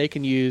information that they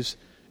can use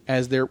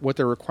as what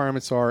their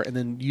requirements are, and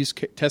then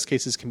test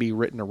cases can be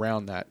written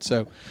around that.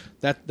 So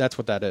that's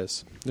what that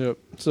is. Yep.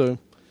 So,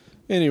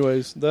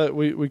 anyways, that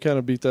we kind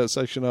of beat that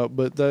section up,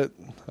 but that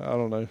I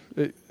don't know.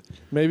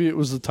 Maybe it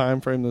was the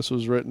time frame this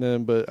was written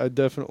in, but I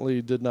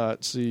definitely did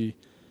not see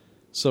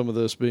some of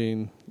this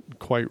being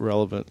quite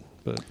relevant.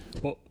 But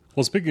well,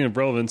 speaking of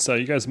relevance,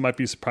 you guys might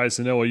be surprised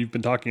to know while you've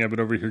been talking. I've been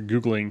over here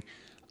Googling.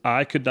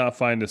 I could not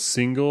find a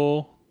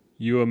single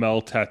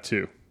UML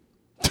tattoo.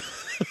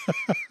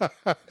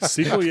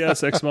 SQL,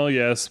 yes. XML,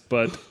 yes.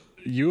 But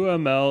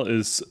UML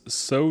is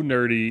so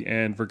nerdy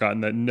and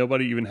forgotten that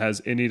nobody even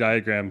has any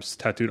diagrams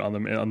tattooed on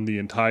them on the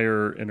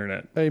entire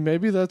internet. Hey,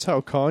 maybe that's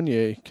how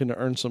Kanye can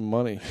earn some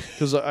money.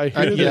 Because I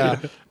hear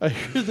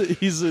that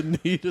he's in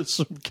need of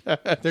some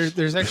cash.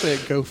 There's actually a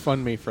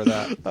GoFundMe for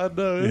that. I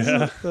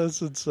know.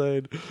 That's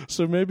insane.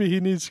 So maybe he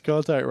needs to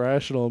contact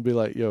Rational and be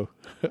like, yo,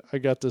 I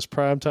got this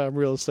primetime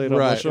real estate on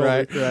my shoulder.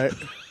 Right.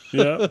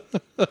 Yeah.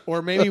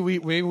 Or maybe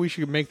we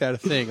should make that a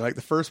thing. Like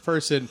the first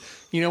person,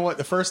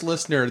 the first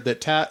listener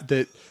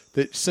that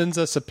sends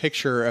us a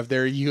picture of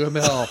their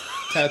UML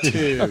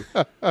tattoo,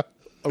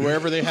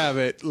 wherever they have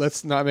it.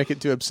 Let's not make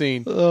it too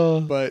obscene.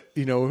 But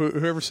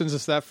whoever sends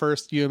us that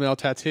first UML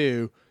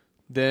tattoo,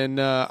 then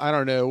I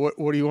don't know.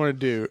 What do you want to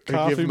do?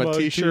 Coffee give them a mug,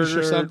 T-shirt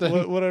or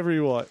something? Whatever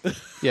you want.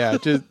 Yeah,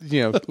 just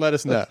let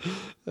us know.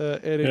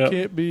 And it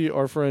can't be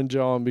our friend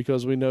John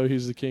because we know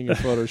he's the king of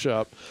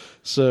Photoshop.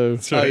 So,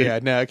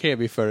 it can't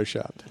be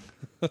photoshopped.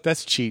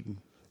 That's cheating.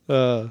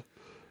 All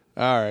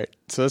right,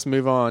 so let's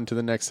move on to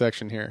the next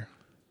section here.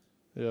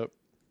 Yep.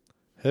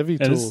 Heavy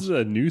and tools. This is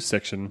a news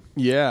section.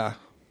 Yeah.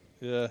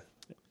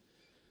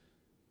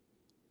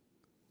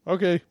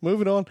 Okay,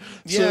 moving on.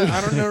 Yeah, I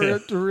don't know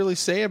what to really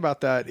say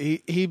about that.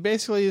 He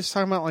basically is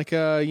talking about like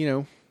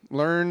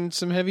learn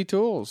some heavy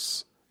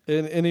tools.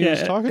 And he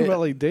was talking about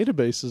like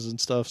databases and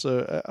stuff.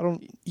 So I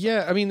don't.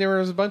 Yeah, I mean there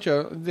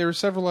were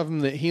several of them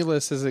that he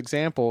lists as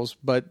examples,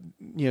 but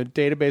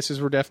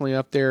databases were definitely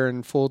up there,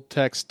 and full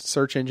text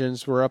search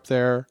engines were up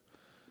there.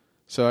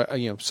 So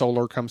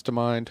Solar comes to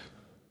mind.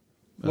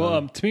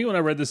 Well, to me, when I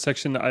read this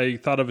section, I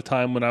thought of a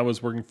time when I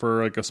was working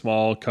for like a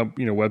small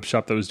web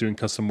shop that was doing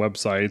custom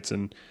websites,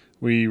 and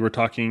we were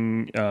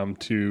talking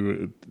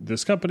to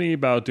this company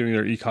about doing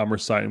their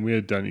e-commerce site, and we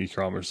had done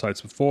e-commerce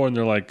sites before, and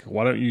they're like,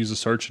 why don't you use a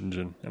search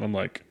engine? And I'm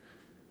like,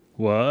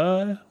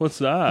 what? What's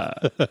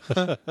that?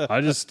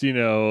 I just,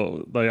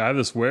 I have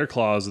this where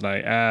clause, and I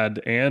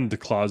add and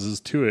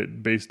clauses to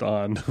it based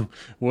on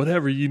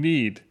whatever you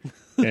need.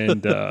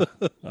 And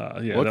what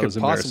that was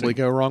could possibly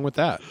go wrong with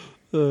that?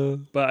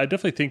 But I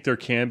definitely think there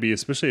can be,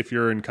 especially if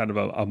you're in kind of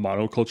a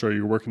monoculture, or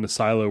you work in a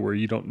silo where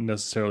you don't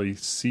necessarily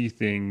see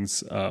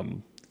things,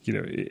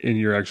 in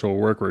your actual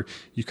work, where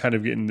you kind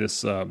of get in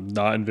this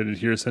not invented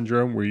here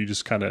syndrome, where you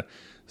just kind of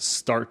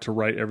start to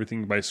write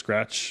everything by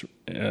scratch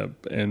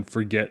and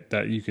forget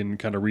that you can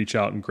kind of reach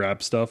out and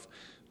grab stuff.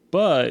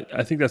 But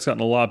I think that's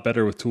gotten a lot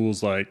better with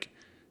tools like,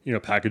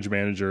 package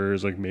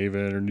managers like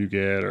Maven or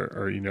NuGet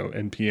or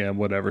NPM,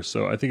 whatever.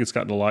 So I think it's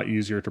gotten a lot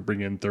easier to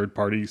bring in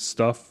third-party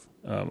stuff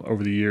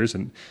over the years,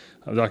 and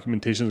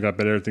documentation's got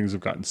better. Things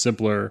have gotten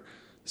simpler.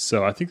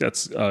 So I think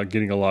that's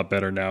getting a lot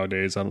better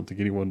nowadays. I don't think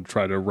anyone would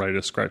try to write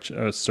a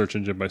search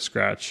engine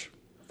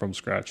from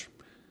scratch.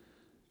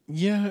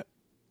 Yeah.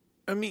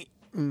 I mean,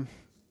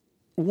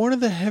 one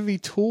of the heavy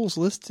tools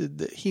listed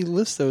that he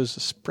lists those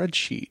is a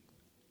spreadsheet.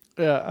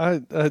 Yeah,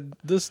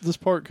 this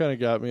part kind of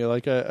got me.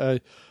 Like I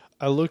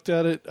looked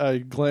at it, I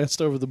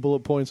glanced over the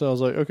bullet points, and I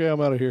was like, okay,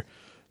 I'm out of here.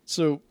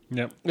 So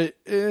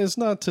it's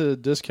not to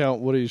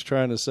discount what he's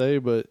trying to say,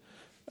 but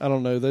I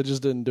don't know. That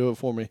just didn't do it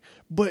for me.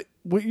 But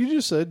what you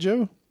just said,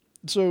 Joe,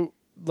 so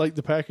like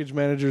the package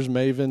managers,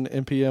 Maven,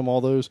 NPM,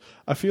 all those,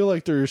 I feel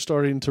like they're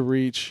starting to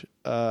reach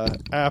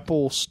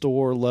Apple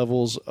Store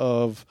levels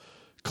of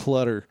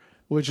clutter,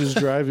 which is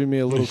driving me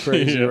a little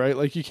crazy, Yeah. right?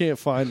 Like you can't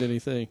find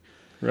anything.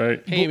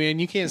 Right. Hey, man,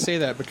 you can't say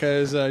that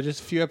because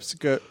just a few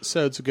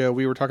episodes ago,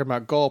 we were talking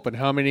about Gulp and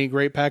how many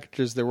great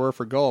packages there were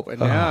for Gulp. And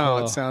now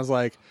it sounds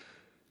like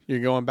you're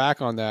going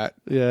back on that.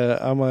 Yeah,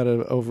 I might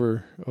have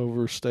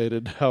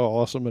overstated how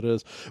awesome it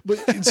is.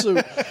 But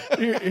so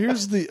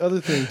here's the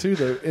other thing too,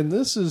 though, and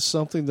this is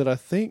something that I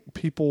think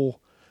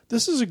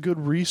this is a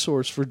good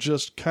resource for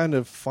just kind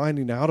of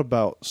finding out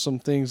about some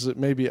things that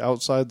may be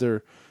outside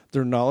their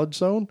knowledge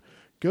zone.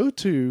 Go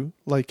to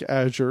like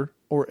Azure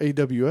or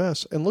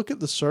AWS and look at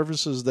the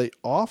services they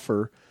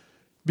offer,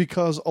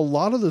 because a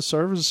lot of the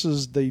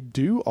services they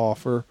do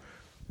offer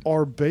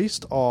are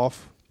based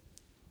off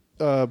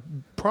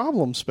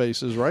problem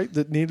spaces, right,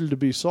 that needed to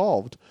be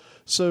solved.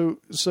 So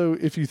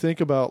if you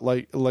think about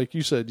like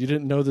you said, you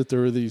didn't know that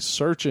there were these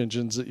search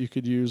engines that you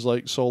could use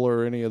like Solar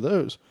or any of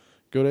those.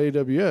 Go to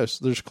AWS,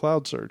 there's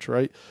Cloud Search,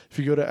 right? If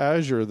you go to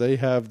Azure, they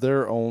have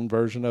their own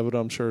version of it,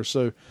 I'm sure.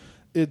 So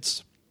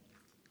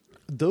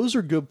those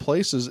are good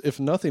places, if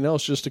nothing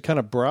else, just to kind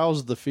of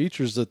browse the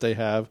features that they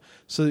have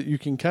so that you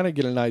can kind of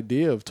get an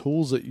idea of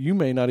tools that you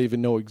may not even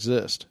know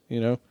exist,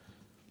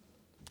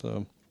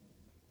 So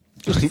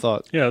just a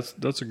thought. Yeah,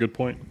 that's a good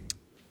point.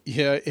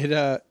 Yeah,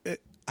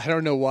 I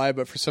don't know why,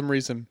 but for some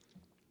reason,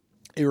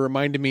 it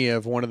reminded me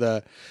of one of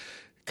the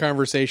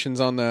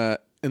conversations in the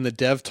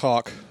Dev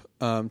Talk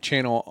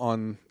channel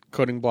on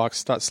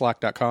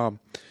codingblocks.slack.com,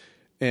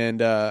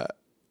 and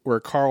where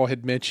Carl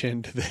had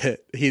mentioned that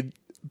he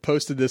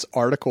posted this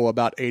article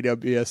about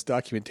AWS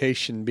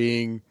documentation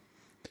being,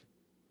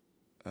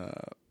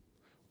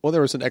 well,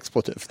 there was an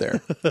expletive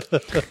there.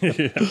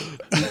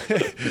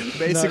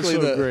 Basically,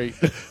 Not so great.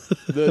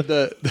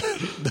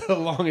 the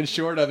long and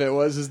short of it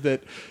was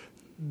that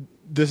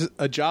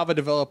a Java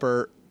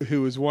developer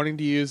who was wanting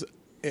to use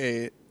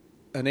an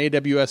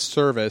AWS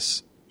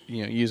service,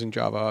 using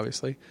Java,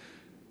 obviously,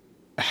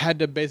 had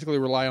to basically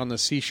rely on the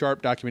C#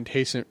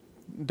 documentation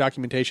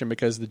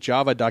because the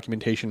Java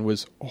documentation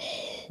was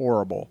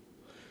horrible.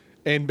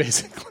 And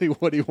basically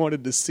what he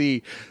wanted to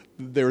see,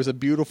 there was a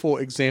beautiful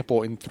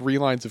example in 3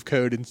 lines of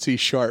code in C#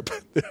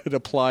 that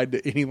applied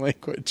to any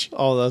language.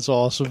 Oh, that's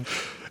awesome.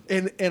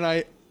 And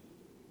I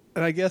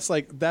guess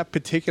like that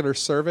particular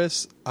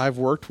service I've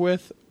worked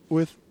with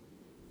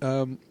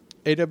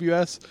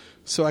AWS,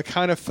 so I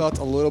kind of felt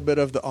a little bit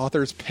of the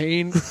author's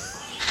pain.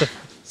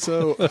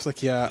 So I was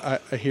like, yeah,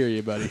 I hear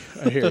you, buddy.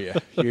 I hear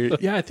you.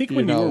 Yeah, I think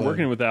when you were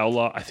working with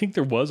Outlaw, I think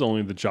there was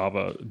only the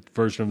Java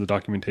version of the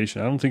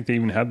documentation. I don't think they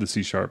even had the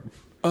C#.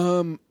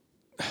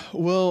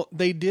 Well,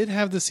 they did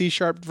have the C#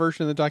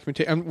 version of the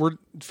documentation.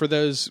 For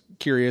those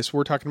curious,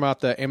 we're talking about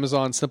the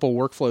Amazon Simple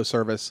Workflow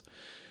service.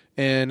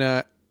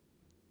 And,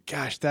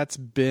 gosh, that's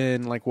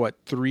been like,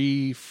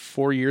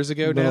 3-4 years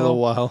ago Been now? a little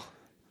while.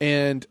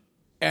 And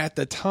at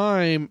the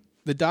time,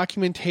 there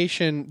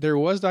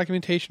was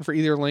documentation for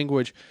either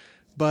language,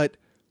 but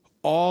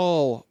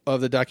all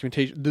of the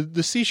documentation,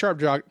 the C#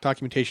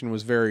 documentation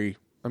was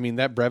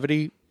that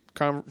brevity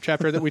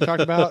chapter that we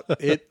talked about,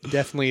 it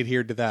definitely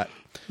adhered to that.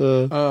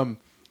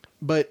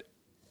 But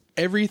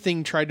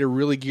everything tried to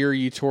really gear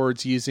you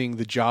towards using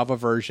the Java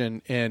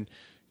version, and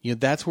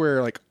that's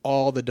where like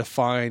all the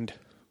defined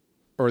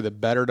or the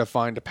better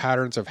defined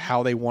patterns of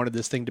how they wanted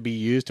this thing to be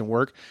used and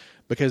work,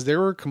 because there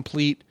were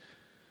complete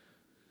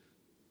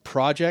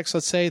projects,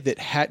 let's say, that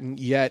hadn't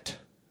yet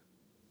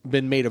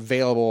been made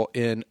available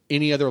in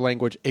any other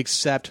language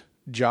except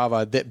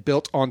Java, that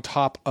built on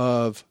top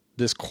of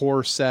this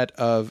core set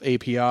of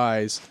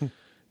APIs.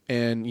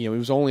 And, it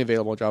was only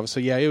available in Java. So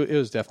yeah, it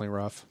was definitely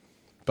rough,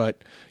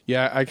 but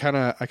yeah, I kind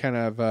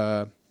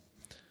of,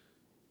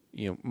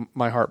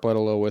 my heart bled a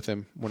little with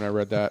him when I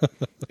read that.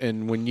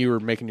 And when you were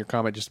making your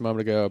comment just a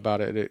moment ago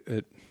about it,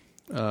 it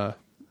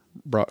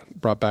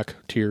brought back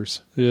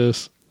tears.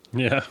 Yes.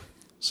 Yeah.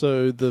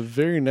 So the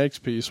very next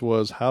piece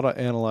was how to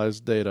analyze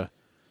data.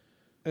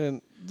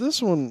 And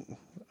this one,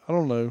 I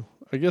don't know.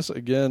 I guess,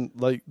 again,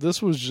 like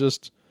this was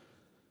just...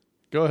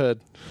 Go ahead.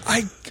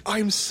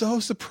 I'm so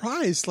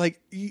surprised.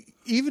 Like,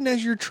 even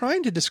as you're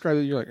trying to describe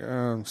it, you're like,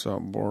 I'm so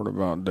bored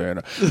about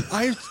data.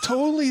 I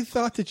totally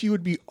thought that you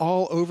would be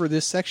all over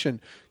this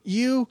section.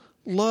 You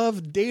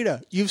love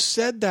data. You've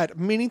said that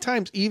many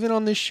times, even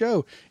on this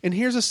show. And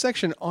here's a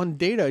section on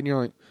data, and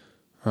you're like,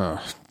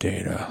 oh,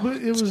 data. But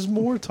it was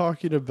more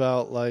talking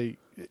about, like,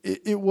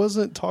 it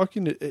wasn't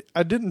talking to...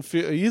 I didn't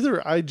feel...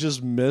 Either I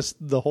just missed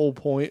the whole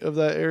point of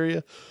that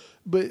area,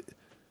 but...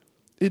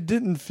 It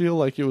didn't feel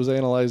like it was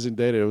analyzing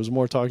data. It was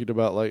more talking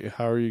about, like,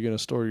 how are you going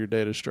to store your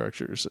data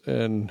structures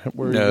and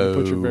where are you going to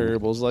put your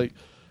variables. Like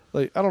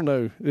I don't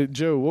know.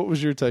 Joe, what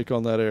was your take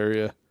on that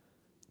area?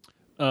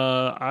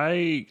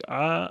 I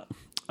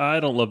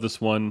don't love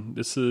this one.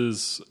 This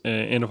is,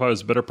 and if I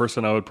was a better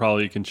person, I would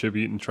probably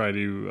contribute and try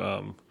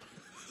to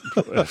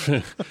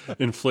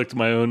inflict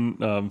my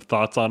own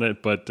thoughts on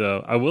it, but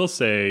I will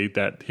say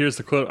that here's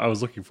the quote I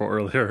was looking for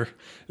earlier.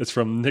 It's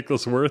from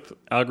Nicholas Wirth: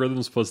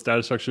 "Algorithms plus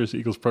data structures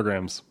equals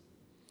programs."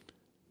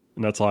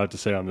 And that's all I have to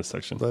say on this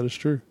section. That is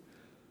true.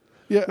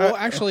 Yeah. Well,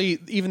 actually,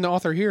 even the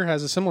author here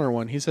has a similar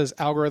one. He says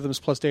algorithms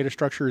plus data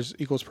structures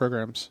equals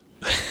programs.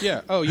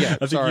 Yeah. Oh, yeah. I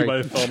think Sorry. you might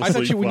have fallen I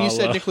thought asleep when you while,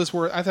 said Nicholas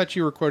Wirth, I thought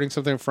you were quoting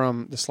something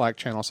from the Slack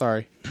channel.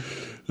 Sorry.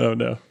 Oh,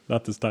 no,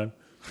 not this time.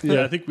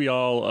 Yeah, I think we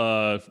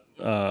all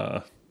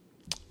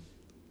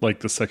like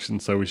this section,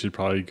 so we should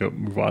probably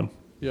move on.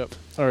 Yep.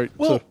 All right.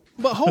 Well,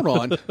 but hold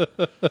on.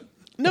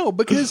 No,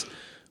 because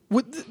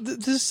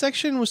this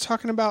section was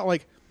talking about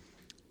like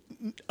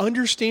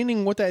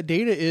understanding what that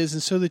data is,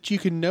 and so that you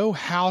can know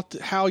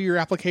how your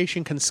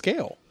application can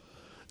scale.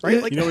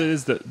 Right? Like, you know what it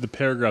is? The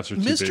paragraphs are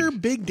too Mr.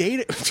 big. Big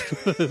Data.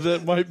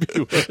 that might be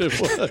what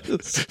it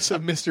was. So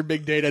Mr.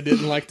 Big Data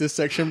didn't like this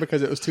section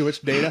because it was too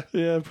much data.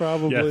 Yeah,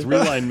 probably. Yeah,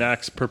 3-line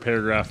max per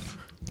paragraph.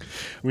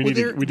 We need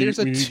to get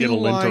a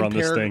linter on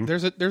this thing.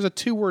 There's a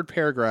 2-word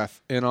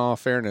paragraph. In all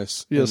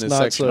fairness, Yes, in this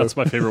not section. so. That's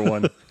my favorite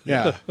one.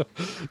 Yeah.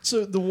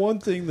 So the one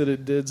thing that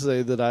it did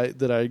say that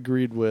I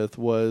agreed with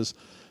was,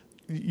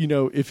 you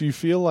know, if you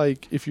feel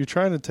like if you're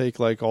trying to take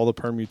like all the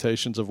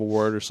permutations of a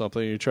word or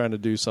something, you're trying to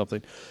do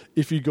something,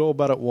 if you go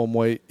about it one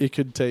way, it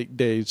could take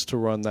days to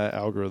run that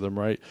algorithm,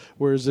 right?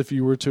 Whereas if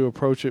you were to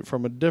approach it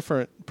from a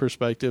different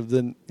perspective,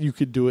 then you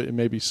could do it in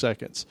maybe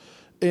seconds.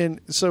 And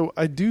so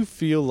I do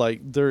feel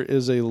like there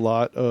is a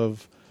lot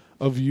of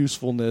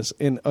usefulness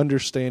in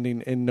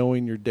understanding and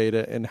knowing your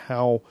data and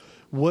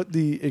what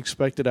the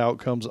expected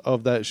outcomes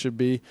of that should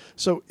be.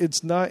 So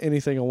it's not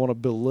anything I want to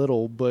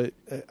belittle, but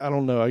I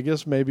don't know. I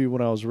guess maybe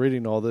when I was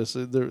reading all this,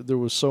 there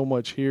was so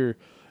much here,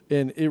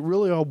 and it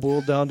really all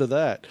boiled down to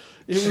that.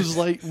 It was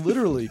like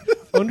literally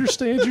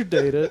understand your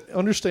data,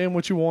 understand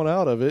what you want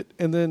out of it,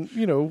 and then,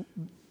 you know,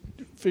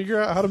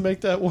 figure out how to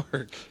make that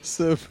work.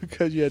 So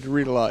because you had to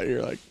read a lot,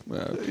 you're like,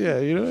 Yeah,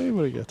 you know,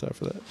 anybody got time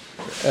for that?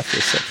 F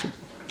this section.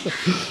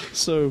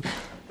 So,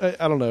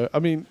 I don't know. I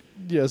mean,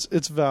 yes,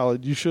 it's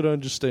valid. You should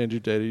understand your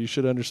data. You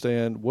should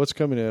understand what's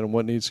coming in and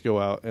what needs to go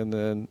out, and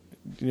then,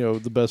 you know,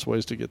 the best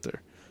ways to get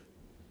there.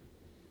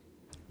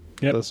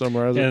 Yep. Does that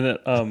summarize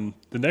it? And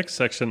the next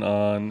section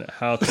on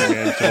how to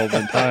manage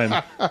development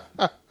time.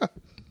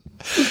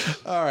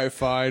 all right,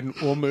 fine.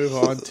 We'll move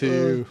on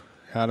to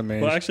how to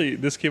manage. Well, actually,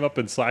 this came up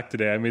in Slack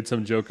today. I made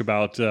some joke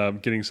about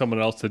getting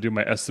someone else to do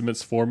my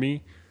estimates for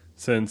me,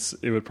 since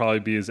it would probably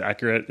be as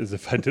accurate as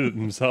if I did it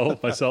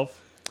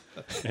myself.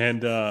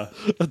 And A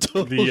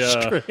total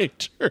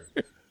stranger.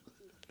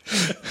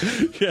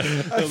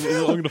 yeah, I'm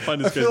going to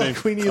find this I guy's feel name.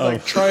 like we need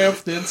like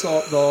Triumph the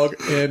Insult Dog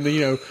and,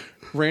 you know,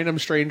 random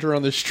stranger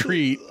on the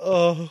street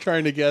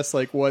trying to guess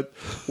like what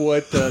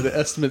the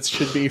estimates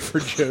should be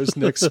for Joe's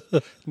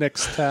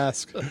next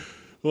task.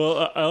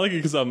 Well, I like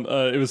it because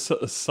it was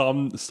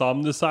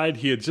Somnicide.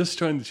 He had just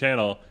joined the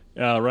channel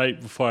right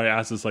before I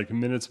asked this, like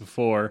minutes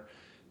before,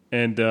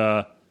 and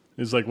it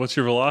was like, "What's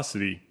your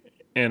velocity?"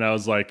 And I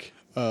was like,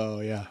 Oh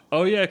yeah.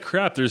 "Oh yeah,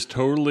 crap! There's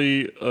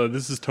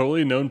this is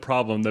totally a known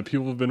problem that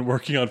people have been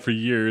working on for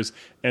years,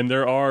 and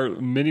there are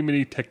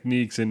many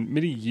techniques and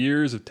many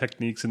years of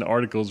techniques and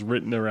articles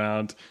written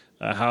around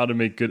how to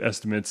make good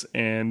estimates."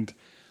 And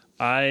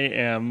I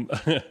am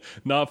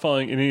not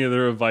following any of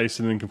their advice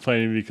and then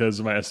complaining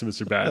because my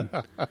estimates are bad.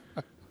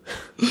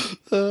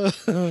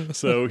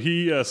 So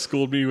he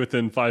schooled me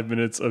within 5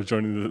 minutes of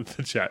joining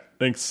the chat.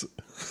 Thanks.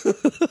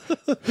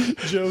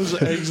 Joe's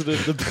exited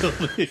the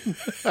building.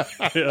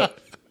 Yeah.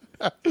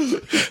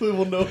 We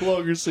will no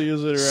longer see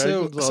his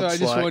interactions on So I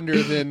just Slack.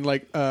 wonder then,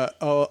 like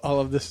all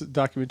of this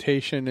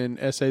documentation and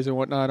essays and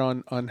whatnot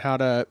on how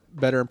to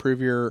better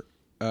improve your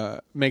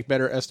make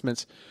better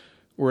estimates.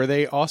 Were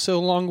they also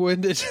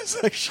long-winded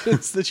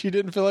sections that you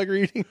didn't feel like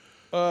reading?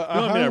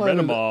 I read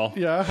them all.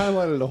 Yeah, I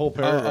highlighted a whole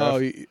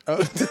paragraph.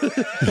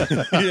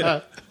 Yeah.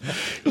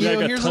 Yeah,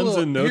 I got tons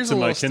of notes in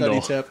my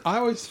Kindle. Tip. I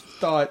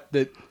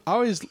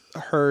always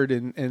heard,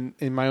 and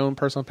in my own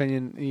personal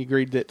opinion, he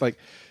agreed that like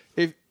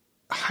if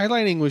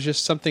highlighting was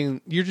just something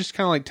you're just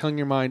kind of like telling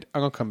your mind,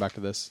 I'm gonna come back to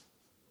this.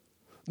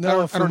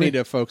 I don't need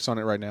to focus on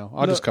it right now.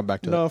 I'll just come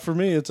back to it. No, for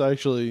me, it's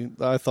actually,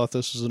 I thought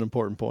this was an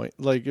important point.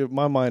 Like,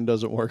 my mind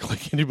doesn't work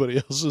like anybody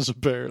else's,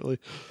 apparently.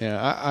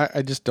 Yeah,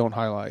 I just don't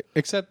highlight.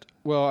 Except,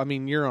 well, I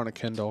mean, you're on a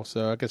Kindle,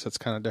 so I guess that's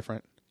kind of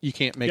different. You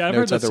can't make I've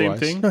heard notes the otherwise.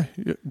 same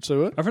thing.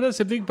 So what? I've heard that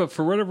same thing, but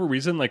for whatever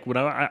reason, like when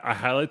I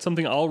highlight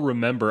something, I'll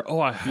remember,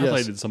 I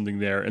highlighted something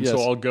there. And so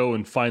Yes. I'll go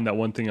and find that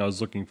one thing I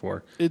was looking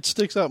for. It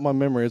sticks out in my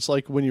memory. It's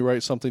like when you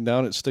write something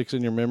down, it sticks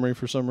in your memory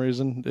for some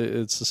reason.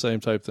 It's the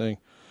same type thing.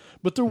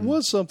 But there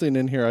was something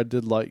in here I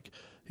did like.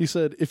 He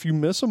said, if you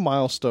miss a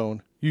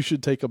milestone, you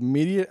should take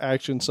immediate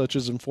action, such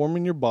as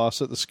informing your boss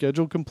that the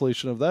scheduled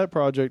completion of that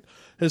project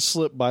has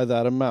slipped by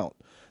that amount.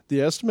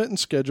 The estimate and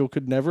schedule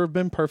could never have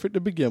been perfect to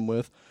begin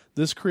with.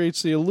 This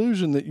creates the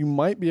illusion that you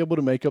might be able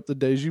to make up the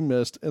days you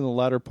missed in the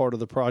latter part of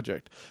the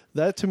project.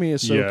 That to me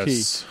is so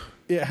key.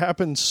 It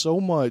happens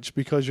so much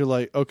because you're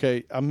like,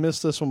 okay, I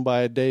missed this one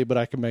by a day, but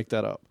I can make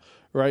that up.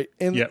 right?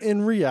 And Yep.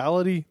 in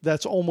reality,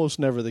 that's almost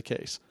never the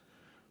case.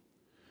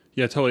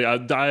 Yeah, totally.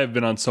 I have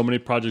been on so many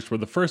projects where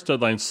the first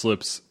deadline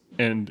slips,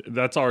 and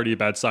that's already a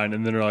bad sign.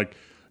 And then they're like,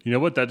 you know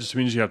what? That just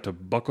means you have to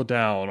buckle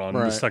down on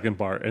the second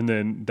part, and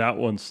then that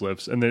one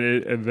slips, and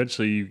then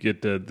eventually you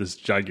get this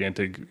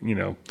gigantic,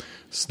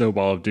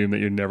 snowball of doom that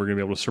you're never going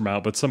to be able to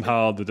surmount. But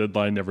somehow the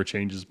deadline never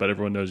changes, but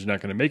everyone knows you're not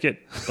going to make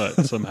it.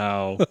 But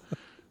somehow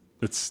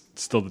it's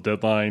still the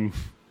deadline.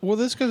 Well,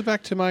 this goes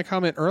back to my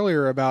comment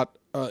earlier about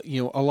a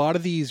lot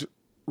of these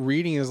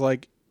reading is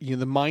like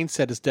the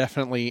mindset is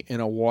definitely in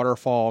a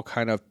waterfall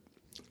kind of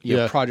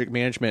project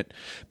management,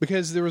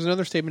 because there was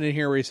another statement in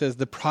here where he says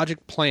the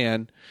project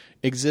plan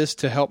exists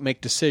to help make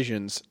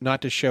decisions,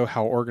 not to show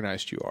how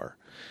organized you are.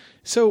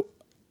 So,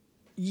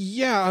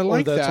 yeah, I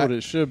like that. That's what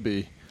it should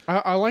be.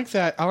 I like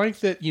that. I like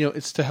that.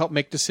 It's to help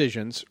make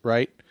decisions,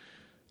 right?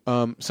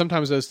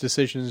 Sometimes those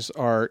decisions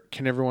are: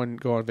 can everyone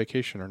go on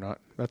vacation or not?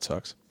 That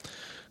sucks.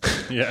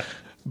 Yeah,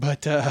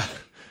 but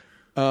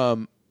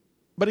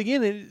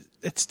again,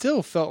 it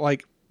still felt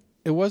like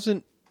it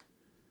wasn't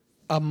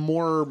a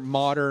more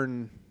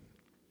modern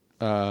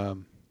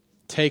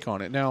take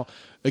on it. Now,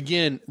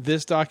 again,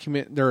 this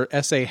document, their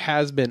essay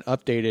has been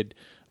updated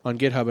on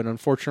GitHub, and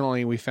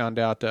unfortunately, we found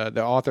out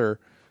the author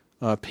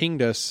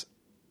pinged us.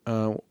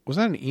 Was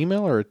that an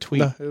email or a tweet?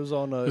 No, it was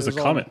on. It was a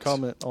comment.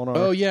 Comment on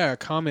our. A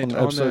comment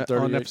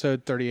on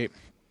episode 38.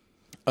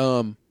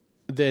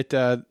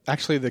 That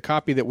actually the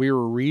copy that we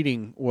were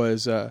reading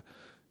was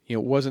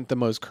wasn't the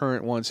most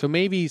current one. So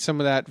maybe some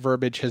of that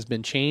verbiage has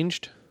been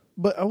changed.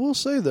 But I will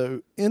say,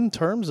 though, in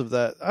terms of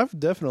that, I've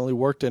definitely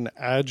worked in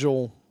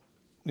agile,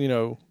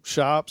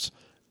 shops,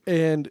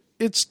 and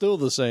it's still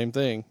the same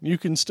thing. You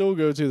can still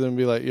go to them and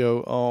be like,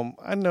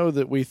 I know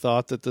that we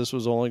thought that this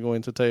was only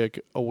going to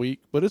take a week,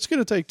 but it's going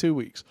to take 2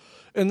 weeks.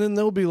 And then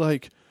they'll be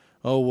like,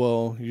 oh,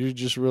 well, you're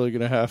just really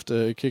going to have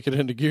to kick it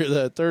into gear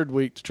that third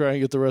week to try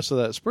and get the rest of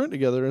that sprint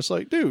together. And it's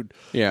like, dude,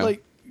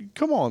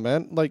 come on,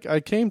 man. Like,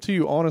 I came to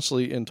you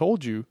honestly and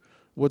told you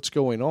what's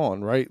going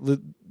on, right?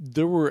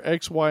 There were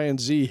X, Y, and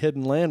Z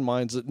hidden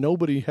landmines that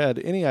nobody had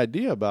any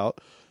idea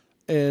about.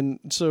 And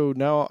so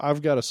now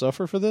I've got to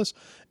suffer for this.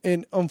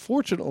 And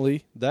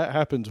unfortunately, that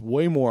happens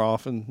way more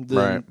often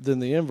than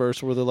the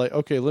inverse, where they're like,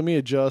 okay, let me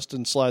adjust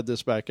and slide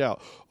this back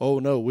out. Oh,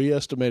 no, we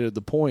estimated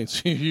the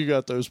points. You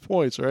got those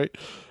points, right?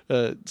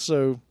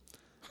 So...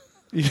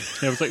 Yeah,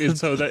 it was like,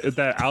 so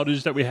that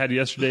outage that we had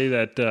yesterday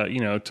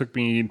that took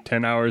me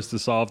 10 hours to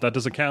solve, that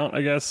doesn't count,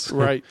 I guess.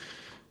 Right.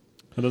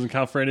 It doesn't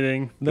count for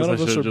anything. None of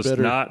us are just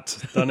bitter.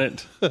 Not done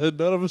it. None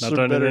of us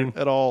are bitter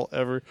at all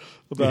ever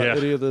about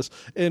any of this.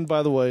 And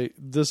by the way,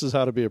 this is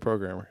how to be a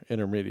programmer,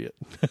 intermediate.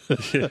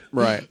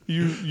 Right.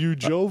 You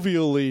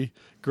jovially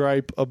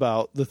gripe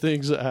about the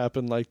things that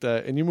happen like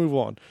that, and you move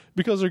on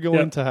because they're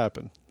going to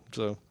happen.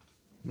 So,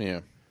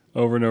 yeah,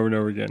 over and over and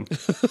over again.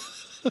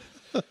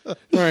 All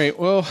right.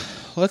 Well,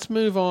 let's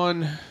move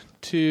on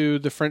to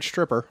the French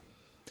stripper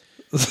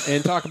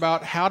and talk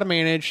about how to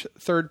manage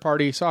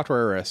third-party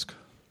software risk.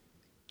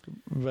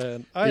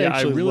 Man,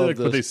 I really like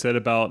what they said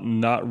about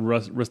not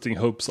resting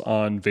hopes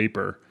on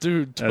Vapor.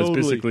 Dude, totally.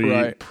 As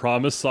basically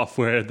promised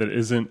software that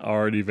isn't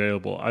already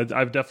available.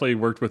 I've definitely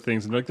worked with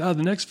things and like, the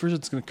next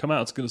version's going to come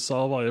out. It's going to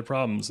solve all your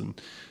problems.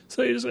 And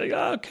so you're just like,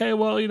 okay,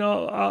 well,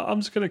 I'm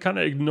just going to kind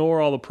of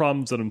ignore all the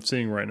problems that I'm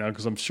seeing right now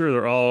because I'm sure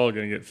they're all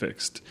going to get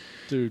fixed.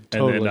 Dude,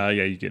 totally. And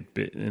then, you get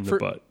bit in the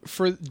butt.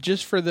 For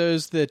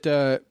those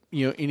that,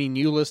 any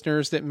new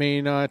listeners that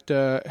may not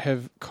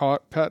have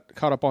caught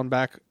up on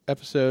back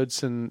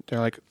episodes and they're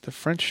like, the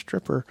French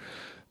stripper.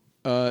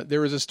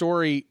 There was a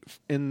story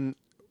in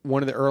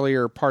one of the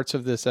earlier parts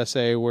of this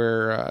essay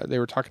where they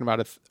were talking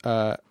about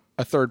a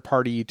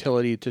third-party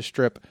utility to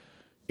strip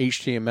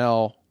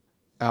HTML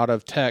out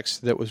of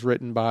text that was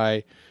written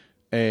by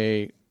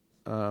a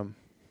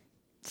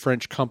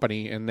French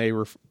company, and they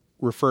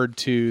referred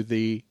to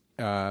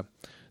that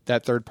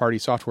third-party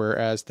software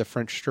as the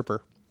French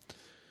stripper.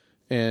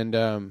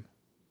 And,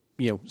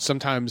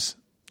 sometimes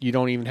you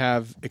don't even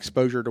have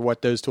exposure to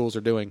what those tools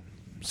are doing.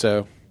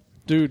 So,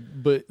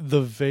 dude, but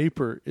the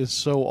Vapor is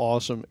so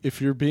awesome.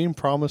 If you're being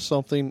promised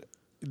something,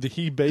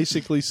 he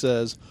basically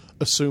says,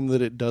 assume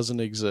that it doesn't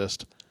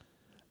exist.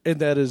 And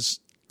that is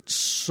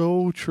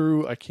so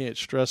true. I can't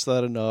stress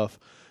that enough.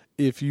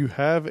 If you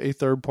have a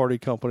third-party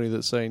company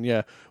that's saying,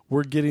 yeah,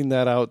 we're getting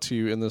that out to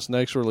you in this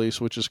next release,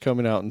 which is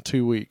coming out in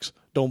 2 weeks,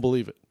 don't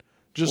believe it.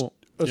 Just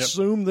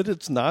assume that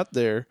it's not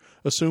there.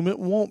 Assume it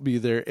won't be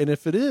there. And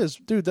if it is,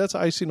 dude, that's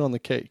icing on the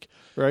cake,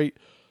 right?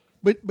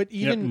 But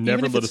even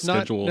if it's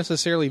not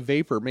necessarily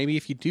Vapor, maybe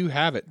if you do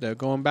have it, though,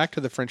 going back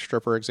to the French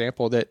stripper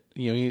example, that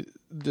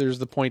there's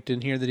the point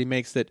in here that he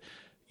makes that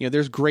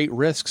there's great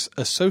risks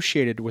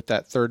associated with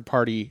that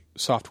third-party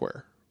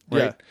software,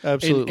 right? Yeah,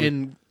 absolutely.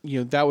 And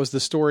that was the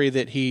story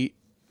that he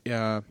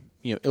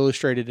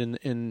illustrated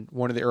in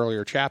one of the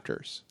earlier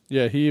chapters.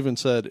 Yeah, he even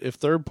said, if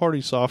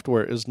third-party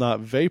software is not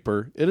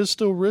Vapor, it is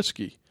still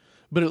risky.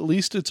 But at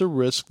least it's a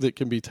risk that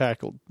can be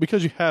tackled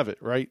because you have it,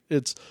 right?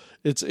 It's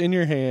in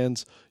your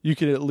hands. You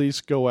can at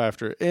least go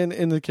after it. And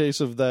in the case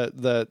of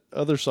that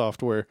other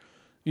software,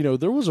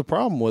 there was a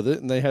problem with it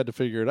and they had to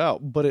figure it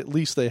out, but at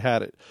least they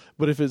had it.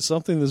 But if it's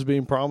something that's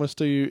being promised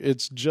to you,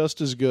 it's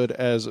just as good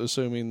as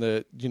assuming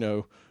that,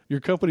 your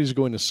company's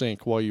going to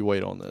sink while you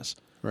wait on this.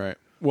 Right.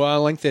 Well, I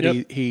like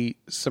that he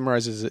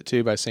summarizes it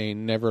too by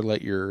saying, never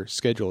let your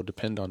schedule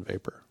depend on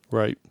vapor.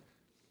 Right.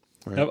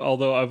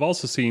 Although I've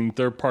also seen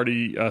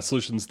third-party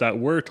solutions that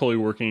were totally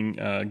working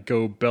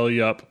go belly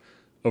up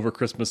over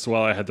Christmas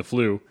while I had the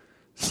flu.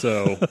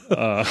 So,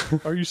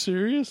 are you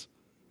serious?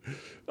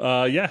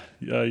 Yeah.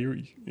 I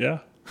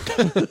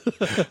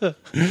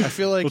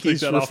feel like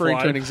he's referring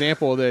to an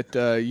example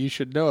that you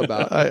should know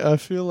about. I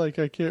feel like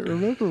I can't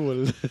remember what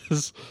it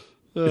is.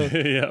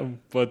 Yeah,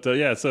 but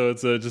so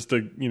it's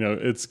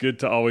it's good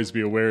to always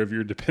be aware of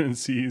your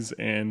dependencies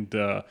and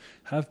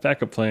have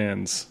backup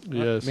plans.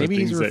 Yes, maybe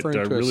he's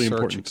referring to really a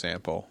search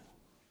example.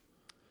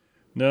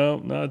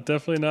 No,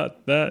 definitely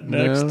not that.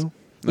 Next, no?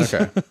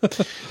 Okay.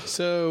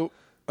 So,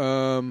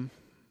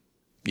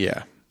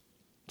 yeah.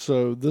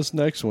 So this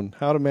next one,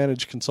 how to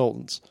manage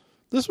consultants.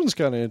 This one's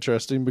kind of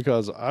interesting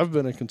because I've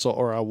been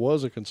I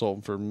was a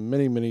consultant for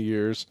many, many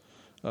years.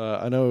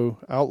 I know,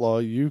 Outlaw,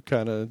 you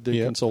kind of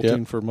did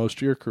consulting for most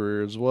of your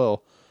career as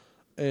well.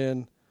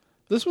 And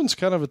this one's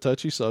kind of a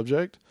touchy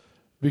subject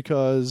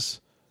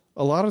because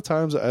a lot of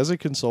times as a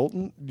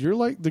consultant, you're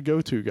like the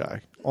go-to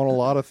guy on a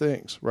lot of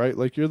things, right?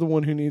 Like you're the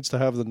one who needs to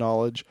have the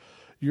knowledge.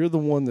 You're the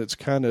one that's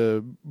kind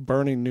of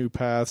burning new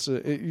paths.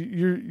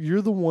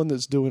 You're the one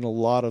that's doing a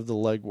lot of the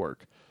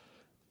legwork.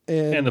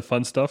 And the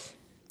fun stuff.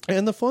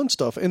 And the fun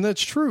stuff. And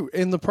that's true.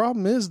 And the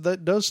problem is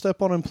that does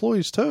step on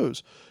employees'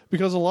 toes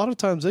because a lot of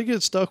times they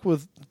get stuck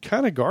with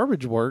kind of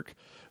garbage work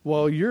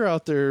while you're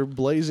out there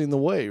blazing the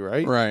way,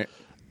 right? Right.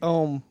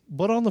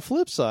 But on the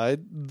flip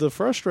side, the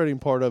frustrating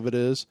part of it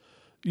is,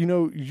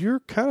 you're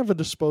kind of a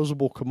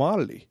disposable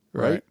commodity,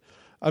 right?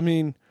 I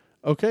mean,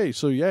 okay,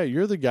 so yeah,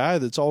 you're the guy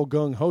that's all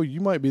gung-ho.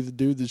 You might be the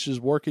dude that's just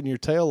working your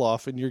tail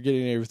off and you're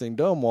getting everything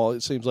done while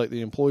it seems like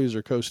the employees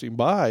are coasting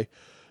by.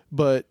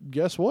 But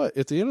guess what?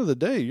 At the end of the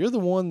day, you're the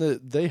one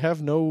that they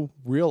have no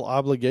real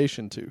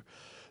obligation to.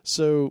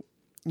 So,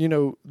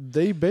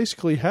 they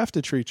basically have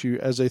to treat you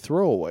as a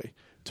throwaway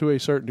to a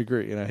certain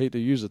degree. And I hate to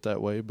use it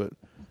that way, but...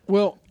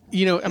 Well,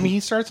 he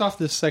starts off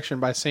this section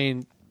by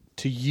saying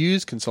to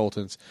use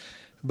consultants,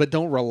 but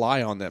don't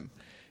rely on them.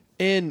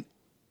 And,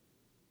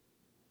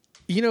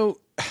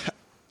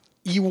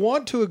 you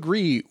want to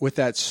agree with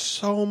that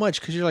so much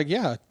because you're like,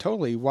 yeah,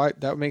 totally. Why?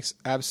 That makes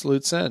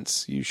absolute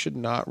sense. You should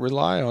not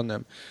rely on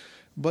them.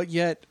 But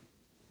yet,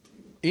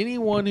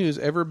 anyone who's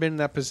ever been in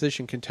that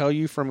position can tell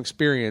you from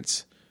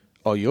experience,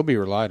 oh, you'll be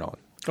relied on.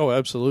 Oh,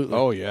 absolutely.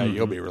 Oh, yeah,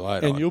 you'll be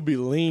relied on. And you'll be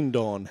leaned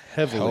on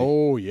heavily.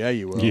 Oh, yeah,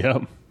 you will.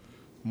 Yep.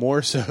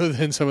 More so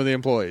than some of the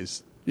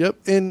employees. Yep.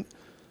 And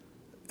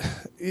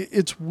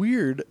it's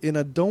weird, and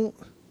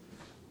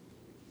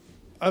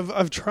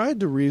I've tried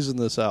to reason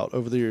this out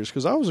over the years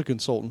because I was a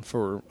consultant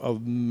for a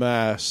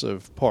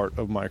massive part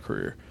of my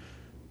career.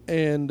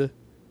 And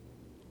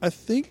I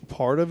think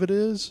part of it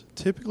is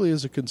typically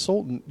as a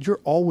consultant, you're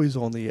always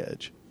on the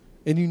edge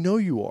and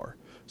you are.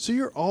 So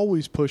you're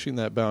always pushing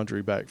that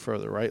boundary back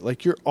further, right?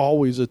 Like you're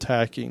always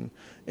attacking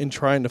and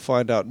trying to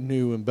find out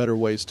new and better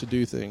ways to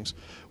do things.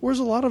 Whereas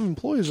a lot of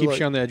employees keeps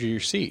you on the edge of your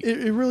seat.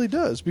 It really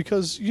does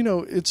because,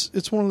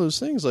 it's one of those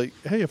things like,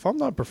 hey, if I'm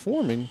not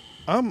performing,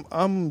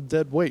 I'm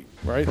dead weight,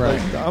 right?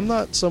 Like, I'm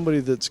not somebody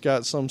that's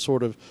got some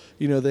sort of,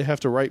 they have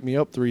to write me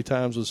up 3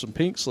 times with some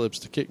pink slips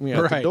to kick me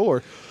out the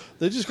door.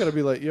 They just got to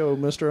be like, yo,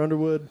 Mr.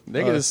 Underwood.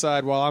 They can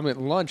decide while I'm at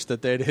lunch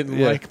that they didn't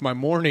like my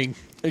morning.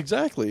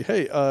 Exactly.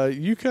 Hey,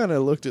 you kind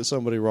of looked at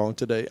somebody wrong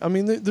today. I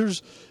mean,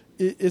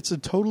 it's a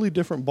totally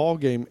different ball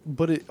game,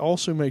 but it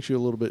also makes you a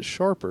little bit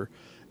sharper.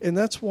 And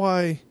that's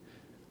why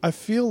I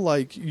feel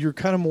like you're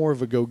kind of more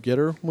of a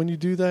go-getter when you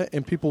do that,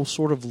 and people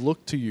sort of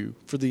look to you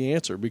for the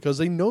answer because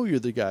they know you're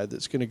the guy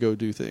that's going to go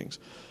do things.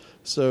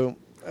 So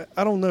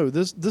I don't know.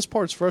 This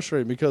part's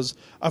frustrating because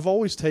I've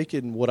always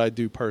taken what I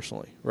do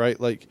personally, right?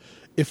 Like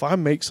if I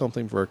make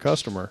something for a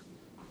customer,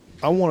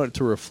 I want it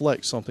to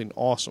reflect something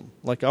awesome.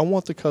 Like I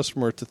want the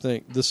customer to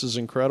think this is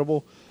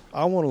incredible.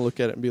 I want to look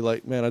at it and be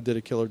like, man, I did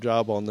a killer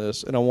job on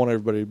this, and I want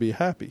everybody to be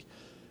happy.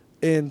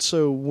 And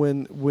so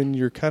when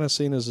you're kind of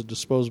seen as a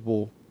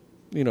disposable,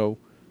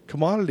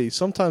 commodity,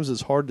 sometimes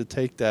it's hard to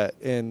take that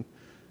and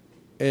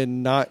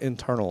not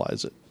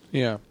internalize it.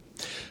 Yeah.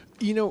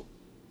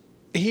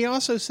 He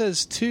also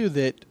says too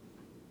that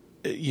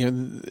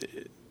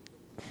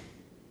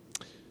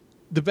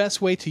the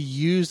best way to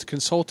use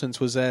consultants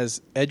was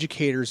as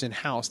educators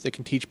in-house that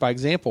can teach by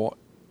example.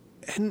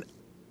 And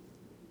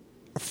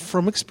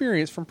from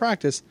experience, from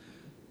practice,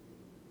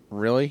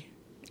 really?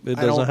 It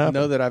doesn't happen. I don't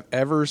know that I've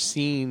ever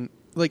seen...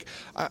 Like,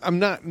 I'm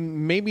not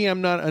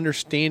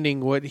understanding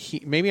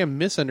maybe I'm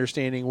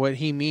misunderstanding what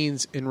he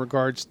means in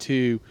regards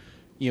to,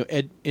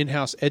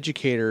 in-house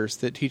educators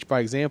that teach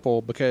by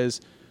example,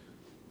 because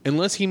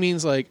unless he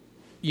means like,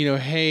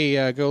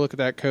 hey, go look at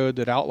that code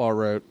that Outlaw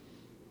wrote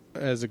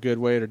as a good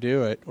way to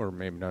do it, or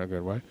maybe not a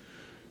good way.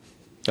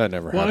 That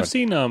never happened. Well, I've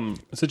seen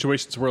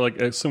situations where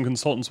like some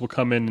consultants will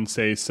come in and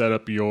say, set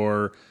up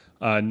your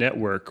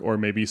network or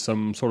maybe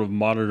some sort of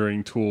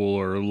monitoring tool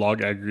or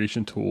log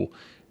aggregation tool.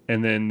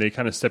 And then they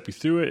kind of step you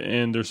through it,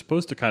 and they're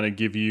supposed to kind of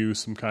give you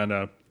some kind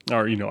of,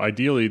 or,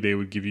 ideally they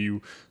would give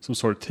you some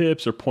sort of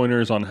tips or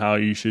pointers on how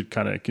you should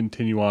kind of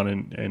continue on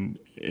and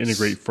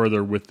integrate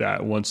further with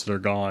that once they're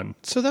gone.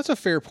 So that's a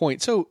fair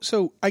point. So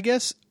I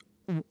guess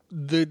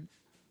the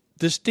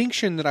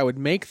distinction that I would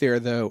make there,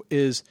 though,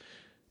 is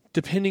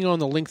depending on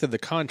the length of the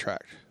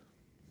contract,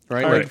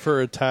 right? Hired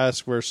for a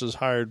task versus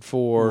hired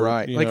for,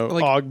 right. like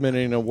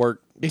augmenting a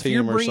work team or something. If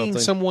you're bringing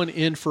someone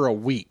in for a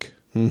week,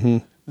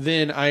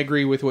 then I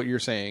agree with what you're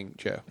saying,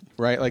 Joe,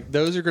 right? Like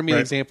those are going to be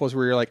examples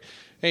where you're like,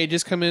 hey,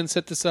 just come in,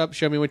 set this up,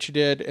 show me what you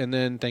did, and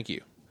then thank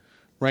you,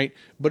 right?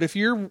 But if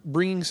you're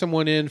bringing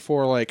someone in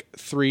for like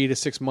 3 to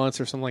 6 months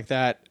or something like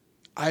that,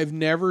 I've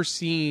never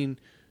seen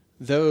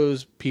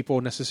those people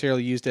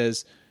necessarily used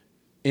as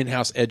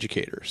in-house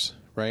educators,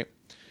 right?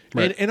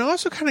 And I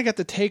also kind of got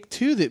the take,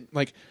 too, that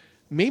like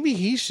maybe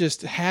he's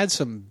just had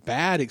some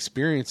bad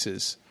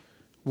experiences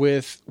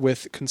with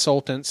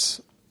consultants,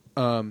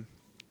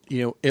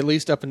 at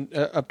least up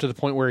to the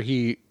point where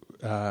he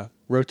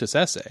wrote this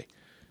essay.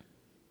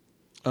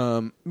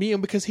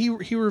 Because he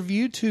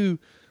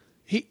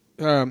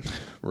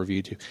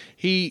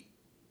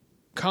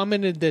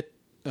commented that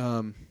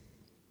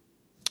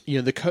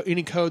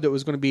any code that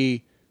was going to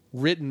be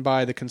written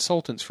by the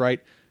consultants,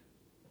 right?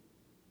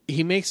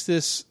 He makes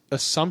this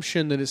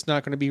assumption that it's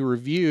not going to be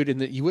reviewed,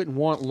 and that you wouldn't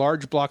want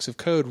large blocks of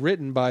code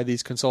written by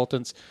these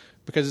consultants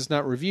because it's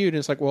not reviewed. And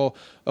it's like, well,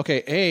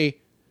 okay,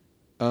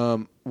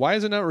 why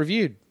is it not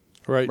reviewed?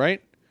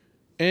 Right.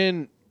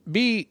 And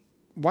B,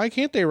 why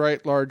can't they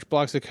write large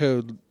blocks of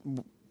code?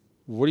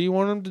 What do you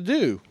want them to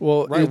do?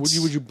 Well, right?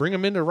 Would you bring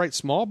them in to write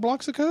small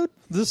blocks of code?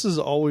 This has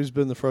always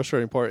been the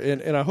frustrating part,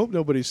 and I hope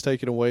nobody's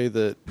taken away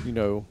that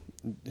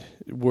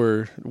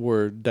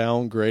we're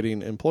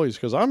downgrading employees,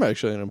 because I'm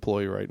actually an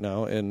employee right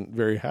now and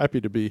very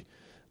happy to be.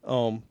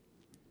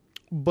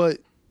 But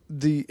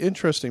the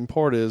interesting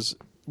part is,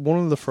 one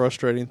of the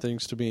frustrating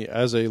things to me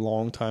as a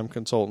longtime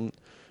consultant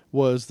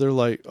was they're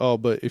like, oh,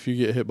 but if you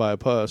get hit by a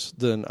bus,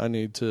 then I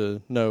need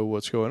to know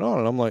what's going on.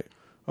 And I'm like,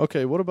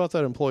 okay, what about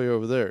that employee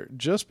over there?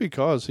 Just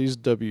because he's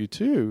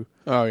W-2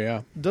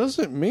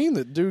 doesn't mean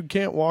that dude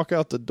can't walk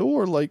out the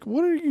door. Like,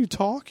 what are you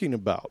talking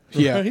about?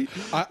 Yeah.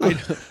 Right?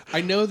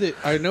 I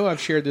know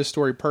I've shared this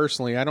story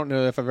personally. I don't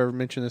know if I've ever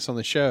mentioned this on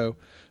the show,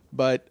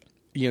 but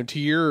to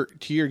your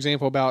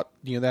example about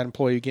that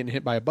employee getting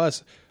hit by a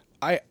bus,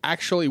 I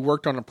actually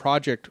worked on a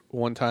project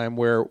one time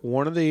where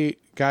one of the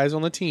guys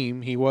on the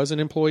team, he was an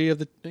employee of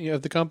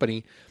the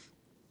company.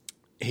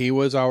 He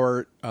was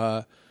our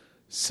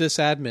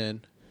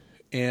sysadmin,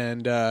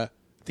 and I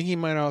think he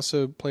might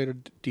also played a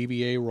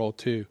DBA role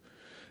too.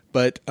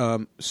 But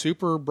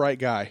super bright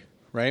guy,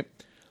 right?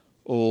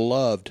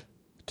 Loved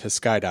to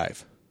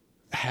skydive.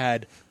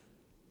 At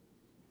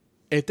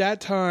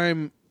that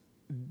time,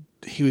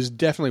 he was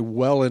definitely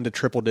well into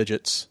triple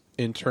digits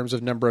in terms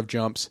of number of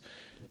jumps.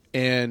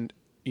 And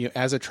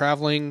as a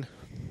traveling,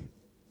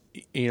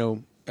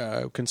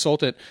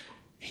 consultant,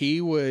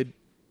 he would,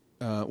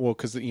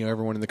 because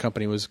everyone in the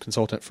company was a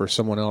consultant for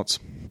someone else.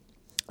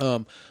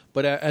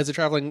 But as a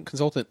traveling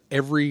consultant,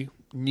 every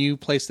new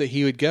place that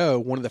he would go,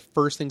 one of the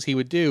first things he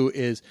would do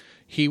is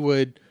he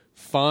would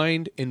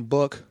find and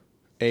book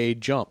a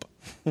jump,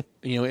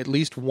 at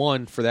least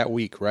one for that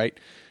week, right?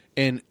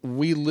 And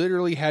we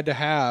literally had to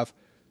have,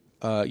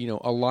 a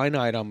line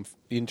item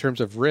in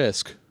terms of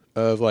risk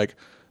of like,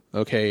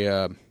 okay,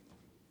 as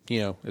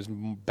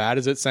bad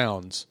as it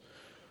sounds,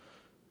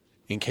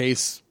 in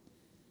case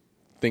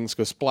things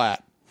go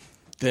splat,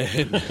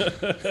 then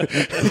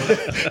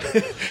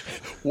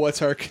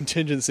what's our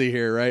contingency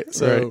here, right?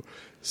 So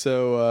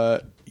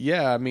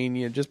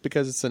just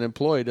because it's an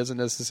employee doesn't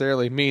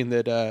necessarily mean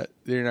that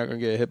they're not going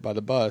to get hit by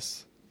the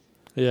bus.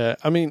 Yeah,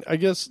 I mean, I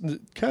guess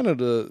kind of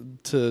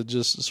to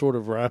just sort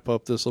of wrap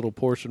up this little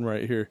portion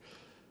right here.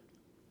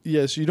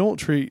 Yes, you don't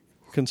treat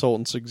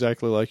consultants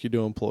exactly like you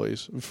do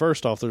employees.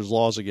 First off, there's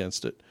laws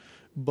against it.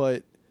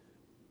 But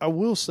I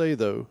will say,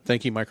 though...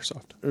 Thank you,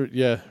 Microsoft.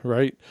 Yeah,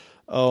 right.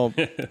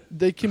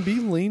 They can be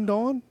leaned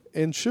on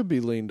and should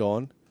be leaned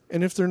on.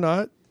 And if they're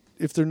not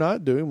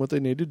doing what they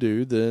need to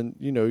do, then,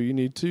 you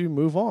need to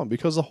move on.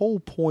 Because the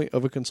whole point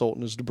of a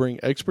consultant is to bring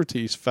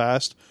expertise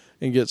fast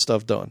and get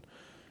stuff done.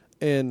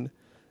 And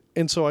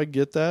so I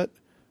get that.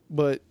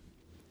 But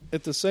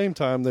at the same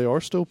time, they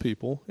are still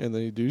people, and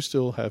they do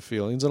still have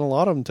feelings. And a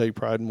lot of them take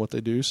pride in what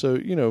they do. So,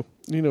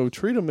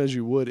 treat them as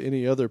you would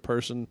any other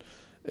person,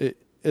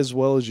 as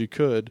well as you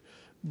could,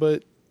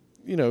 but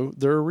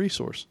they're a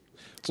resource.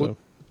 So, well,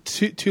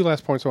 two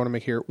last points I want to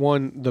make here.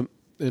 One,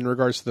 in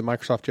regards to the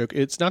Microsoft joke,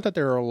 it's not that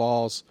there are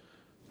laws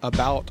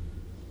about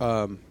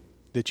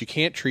that you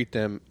can't treat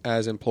them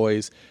as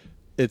employees.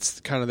 It's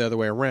kind of the other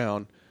way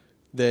around.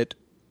 That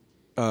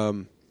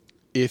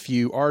if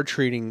you are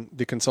treating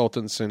the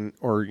consultants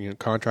or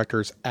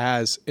contractors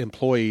as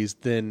employees,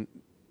 then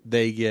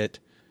they get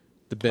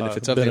the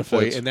benefits of the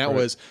employee, and that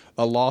was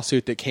a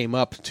lawsuit that came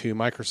up to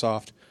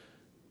Microsoft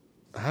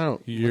I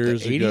don't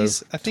Years the ago.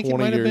 80s, I think it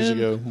 20 might have years been.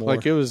 ago, more.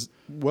 Like it was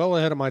well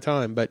ahead of my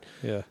time. But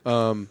Yeah.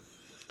 why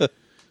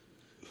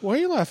are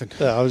you laughing?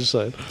 Yeah, I was just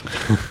saying.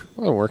 I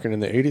wasn't working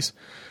in the 80s.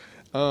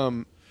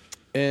 And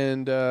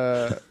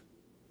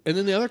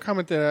then the other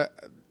comment that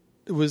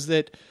was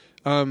that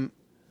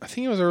I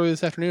think it was earlier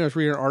this afternoon. I was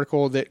reading an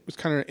article that was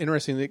kind of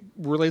interesting that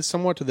relates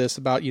somewhat to this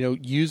about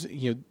he's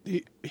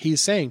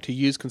saying to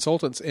use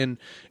consultants. And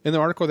in the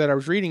article that I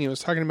was reading, it was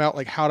talking about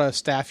like how to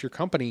staff your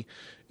company,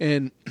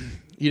 and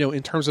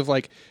in terms of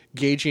like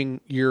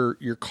gauging your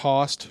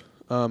cost,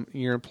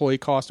 your employee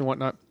cost and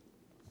whatnot.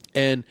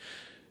 And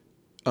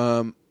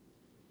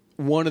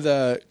one of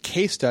the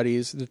case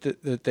studies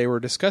that they were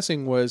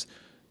discussing was,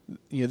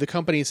 the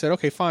company said,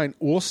 okay, fine,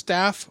 once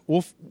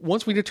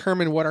we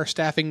determine what our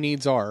staffing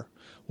needs are,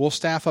 we'll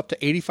staff up to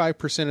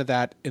 85% of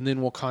that, and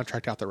then we'll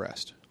contract out the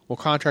rest. We'll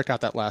contract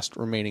out that last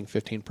remaining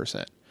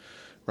 15%,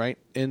 right?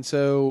 And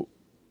so,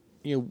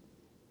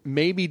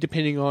 maybe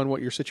depending on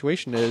what your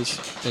situation is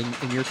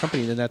in your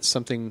company, then that's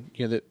something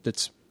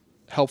that's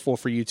helpful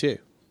for you too.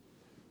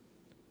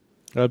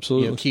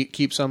 Absolutely.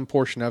 Keep some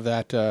portion of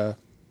that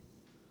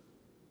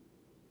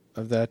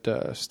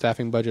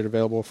staffing budget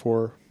available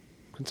for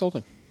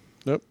consulting.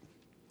 Yep.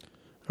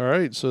 All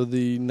right. So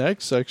the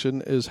next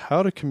section is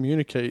how to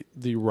communicate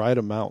the right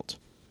amount.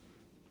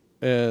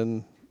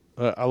 And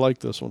I like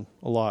this one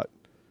a lot.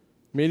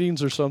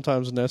 Meetings are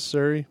sometimes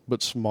necessary,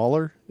 but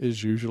smaller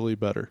is usually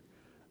better.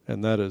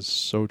 And that is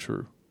so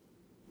true.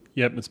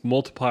 Yep, it's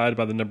multiplied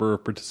by the number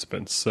of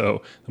participants.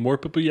 So the more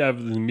people you have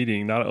in the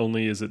meeting, not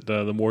only is it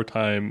the more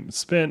time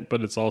spent,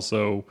 but it's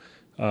also,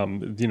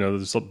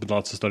 there's been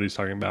lots of studies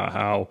talking about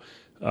how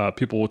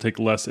people will take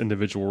less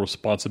individual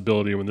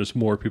responsibility when there's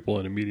more people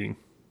in a meeting.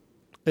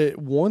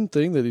 One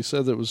thing that he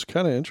said that was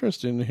kind of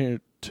interesting here,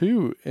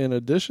 too, in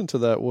addition to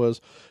that,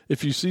 was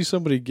if you see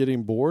somebody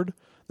getting bored,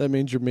 that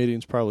means your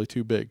meeting's probably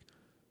too big.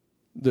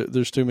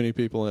 There's too many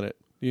people in it.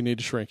 You need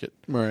to shrink it.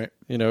 Right.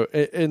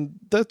 And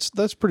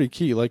that's pretty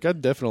key. Like, I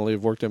definitely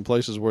have worked in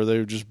places where they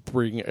would just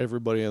bring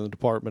everybody in the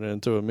department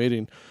into a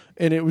meeting,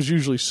 and it was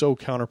usually so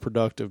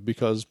counterproductive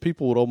because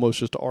people would almost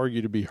just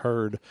argue to be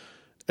heard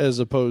as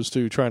opposed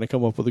to trying to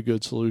come up with a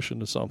good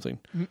solution to something.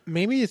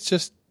 Maybe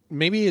it's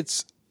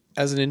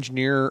as an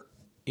engineer,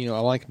 I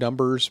like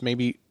numbers.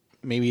 Maybe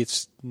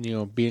it's,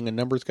 being a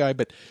numbers guy,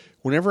 but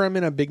whenever I'm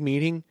in a big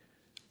meeting,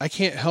 I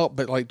can't help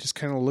but like just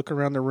kind of look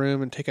around the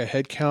room and take a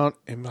head count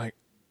and be like,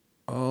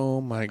 oh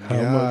my God.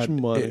 How much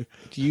money?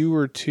 If you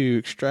were to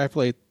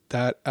extrapolate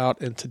that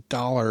out into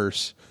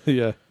dollars,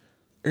 Yeah.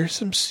 there's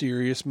some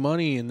serious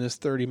money in this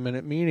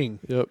 30-minute meeting.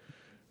 Yep.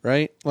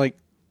 Right? Like,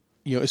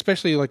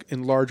 especially like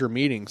in larger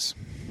meetings.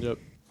 Yep.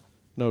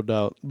 No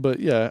doubt. But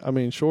yeah, I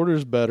mean, shorter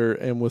is better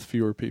and with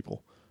fewer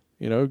people.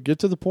 Get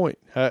to the point.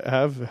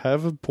 Have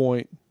a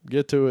point,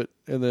 get to it,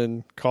 and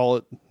then call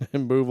it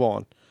and move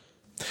on.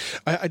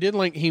 I did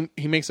like he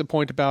makes a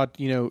point about,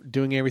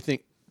 doing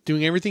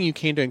everything you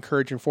can to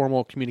encourage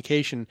informal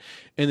communication,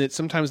 and that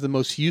sometimes the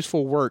most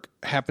useful work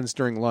happens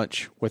during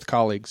lunch with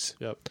colleagues.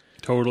 Yep.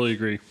 Totally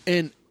agree.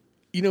 And,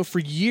 for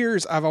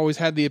years, I've always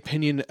had the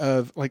opinion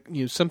of, like,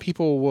 some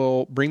people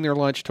will bring their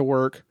lunch to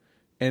work,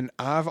 and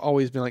I've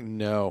always been like,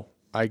 no,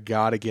 I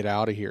got to get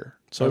out of here.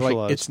 So,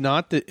 like, it's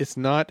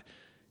not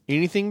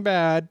anything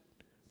bad,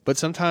 but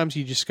sometimes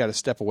you just got to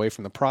step away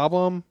from the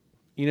problem,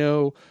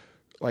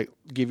 like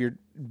give your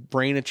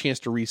brain a chance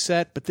to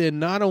reset. But then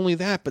not only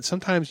that, but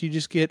sometimes you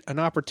just get an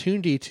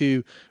opportunity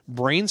to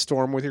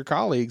brainstorm with your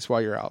colleagues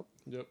while you're out.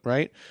 Yep.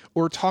 Right.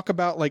 Or talk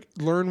about, like,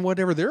 learn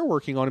whatever they're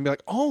working on and be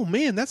like, oh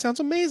man, that sounds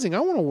amazing. I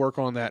want to work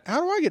on that.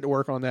 How do I get to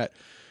work on that?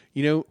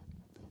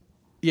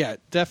 Yeah,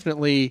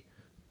 definitely.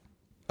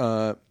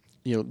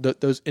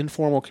 Those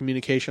informal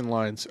communication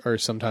lines are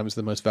sometimes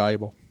the most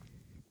valuable.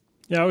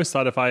 Yeah, I always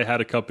thought if I had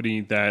a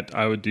company that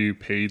I would do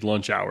paid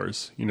lunch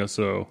hours,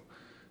 so,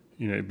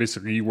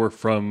 basically you work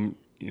from,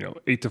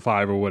 8 to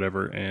 5 or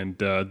whatever. And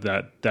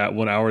that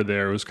 1 hour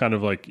there was kind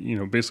of like,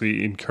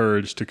 basically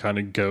encouraged to kind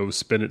of go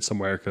spend it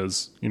somewhere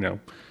because,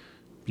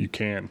 you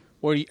can.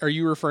 What are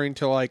you referring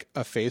to, like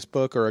a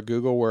Facebook or a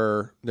Google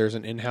where there's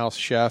an in-house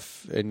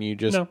chef and you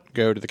just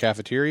go to the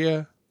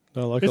cafeteria?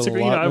 No, like it's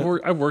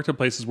I've worked in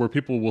places where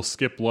people will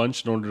skip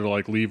lunch in order to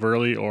like leave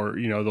early, or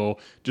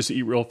they'll just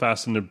eat real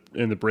fast in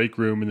the break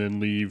room and then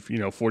leave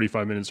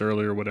 45 minutes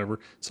early or whatever.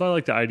 So I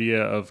like the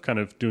idea of kind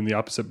of doing the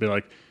opposite, be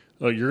like,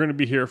 you're going to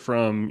be here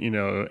from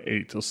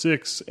 8 till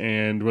 6,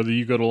 and whether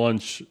you go to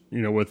lunch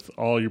with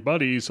all your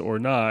buddies or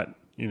not,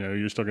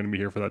 you're still going to be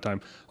here for that time.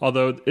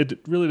 Although it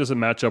really doesn't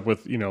match up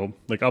with,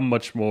 like I'm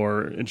much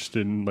more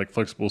interested in like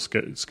flexible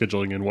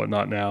scheduling and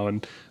whatnot now,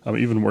 and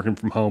even working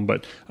from home.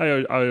 But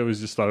I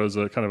always just thought it was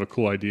a kind of a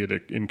cool idea to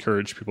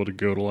encourage people to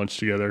go to lunch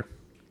together.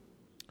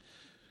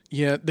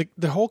 Yeah,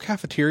 the whole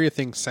cafeteria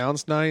thing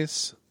sounds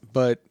nice,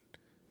 but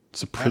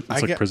it's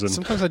like prison.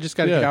 Sometimes I just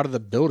got to get out of the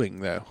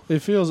building, though.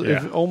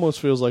 It almost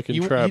feels like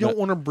entrapment. You don't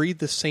want to breathe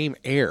the same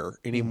air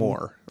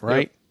anymore,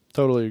 right? Yep.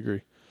 Totally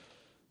agree.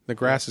 The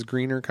grass is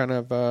greener kind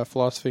of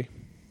philosophy.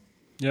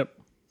 Yep.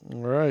 All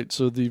right.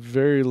 So the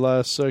very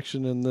last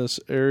section in this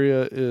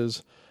area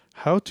is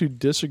how to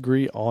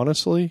disagree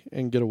honestly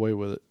and get away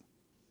with it.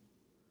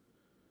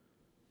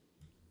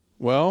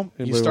 Well,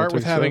 Anybody you wanna start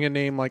with take a having shot? a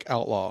name like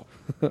Outlaw.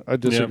 I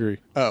disagree.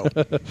 Oh.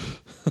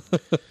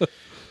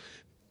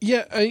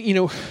 Yeah,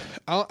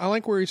 I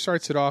like where he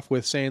starts it off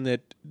with saying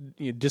that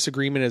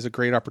disagreement is a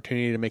great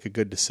opportunity to make a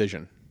good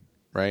decision,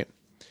 right?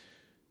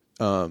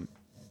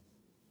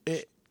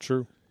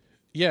 True.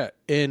 Yeah,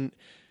 and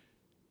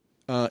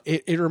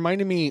it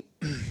reminded me,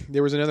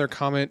 there was another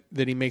comment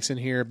that he makes in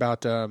here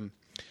about,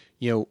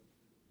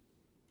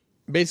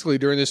 basically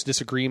during this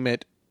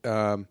disagreement,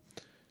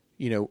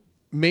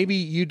 maybe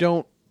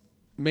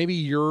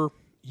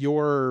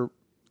your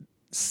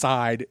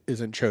side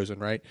isn't chosen,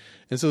 right?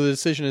 And so the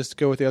decision is to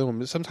go with the other one.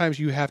 But sometimes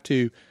you have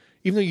to,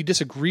 even though you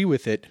disagree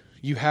with it,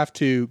 you have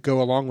to go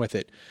along with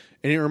it.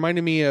 And it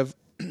reminded me of,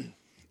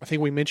 I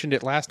think we mentioned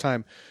it last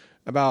time,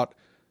 about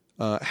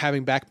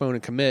having backbone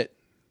and commit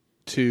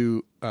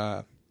to,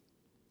 to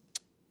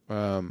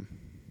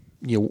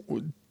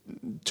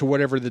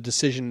whatever the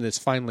decision that's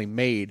finally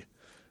made,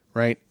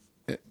 right?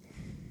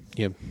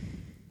 Yeah.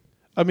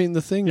 I mean,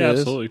 the thing Yeah,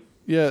 is, absolutely.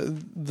 yeah,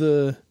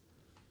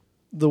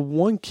 the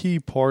one key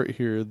part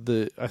here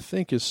that I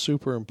think is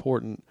super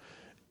important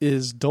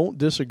is don't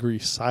disagree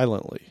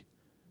silently,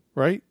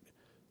 right?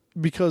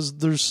 Because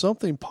there's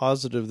something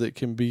positive that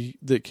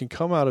can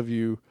come out of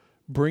you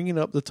bringing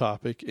up the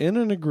topic in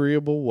an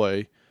agreeable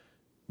way,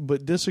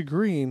 but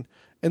disagreeing,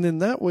 and then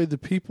that way the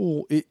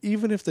people,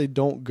 even if they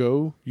don't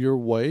go your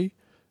way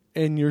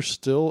and you're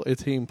still a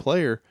team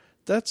player,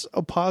 that's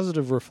a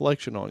positive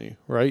reflection on you,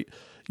 right?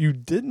 You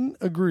didn't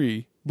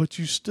agree, but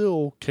you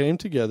still came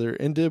together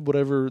and did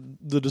whatever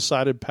the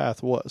decided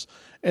path was.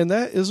 And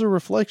that is a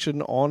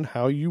reflection on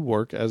how you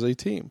work as a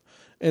team.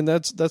 And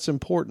that's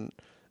important.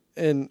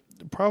 And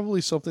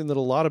probably something that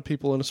a lot of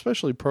people, and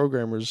especially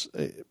programmers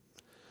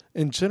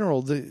in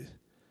general,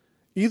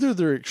 either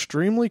they're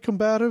extremely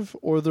combative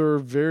or they're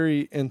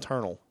very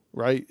internal,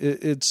 right?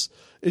 It's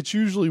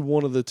usually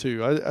one of the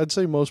two. I'd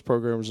say most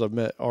programmers I've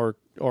met are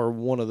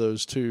one of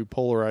those two,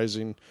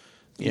 polarizing.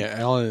 Yeah,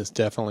 Alan is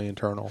definitely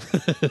internal.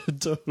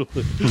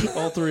 Totally.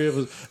 All three of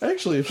us.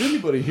 Actually, if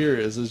anybody here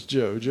is, it's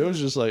Joe. Joe's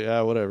just like,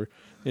 whatever.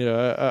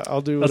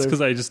 I'll do whatever. That's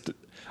because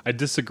I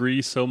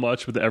disagree so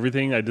much with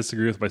everything. I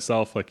disagree with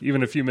myself. Like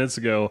even a few minutes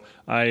ago,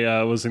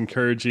 I was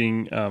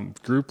encouraging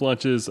group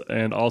lunches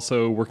and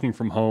also working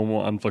from home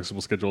on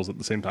flexible schedules at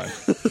the same time.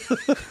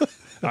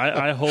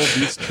 I hold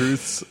these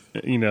truths,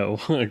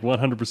 like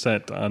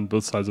 100% on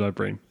both sides of my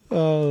brain.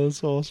 Oh,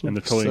 that's awesome. And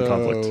they're totally in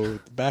conflict. So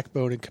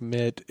backbone and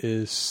commit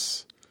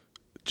is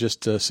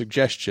just a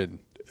suggestion,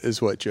 is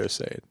what Joe's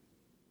saying.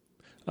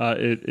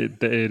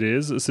 It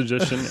is a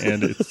suggestion,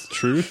 and it's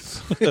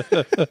truth,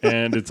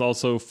 and it's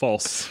also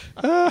false.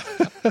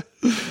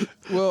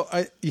 Well,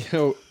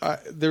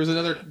 there's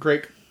another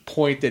great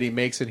point that he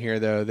makes in here,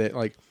 though,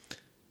 that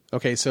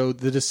okay, so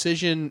the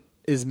decision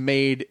is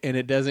made and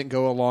it doesn't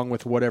go along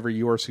with whatever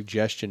your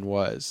suggestion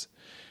was.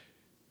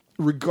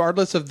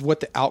 Regardless of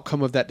what the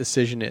outcome of that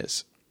decision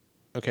is,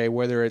 okay,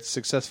 whether it's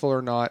successful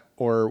or not,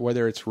 or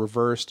whether it's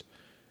reversed,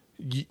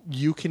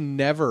 you can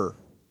never,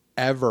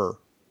 ever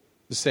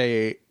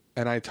say,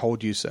 and I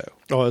told you so.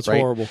 Oh, that's right?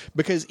 horrible.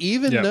 Because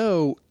even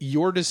though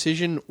your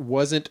decision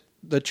wasn't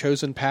the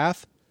chosen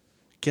path,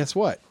 guess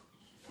what?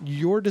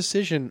 Your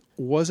decision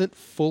wasn't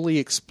fully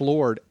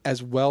explored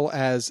as well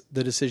as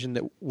the decision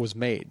that was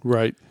made.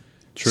 Right.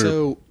 True.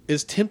 So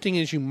as tempting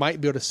as you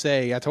might be able to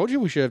say, I told you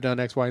we should have done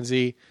X, Y, and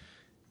Z,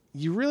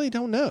 you really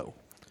don't know.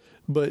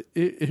 But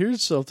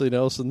here's something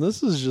else, and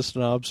this is just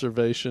an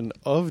observation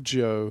of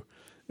Joe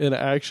in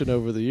action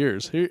over the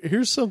years.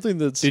 Here's something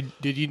that's...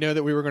 Did you know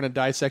that we were going to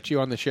dissect you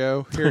on the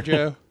show here,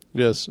 Joe?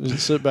 Yes,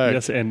 sit back.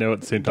 Yes and no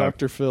at the same time.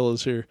 Dr. Phil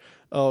is here.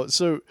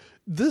 So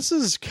this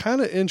is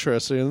kind of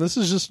interesting, and this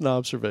is just an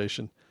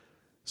observation.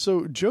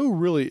 So Joe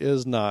really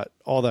is not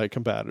all that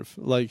combative.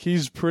 Like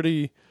he's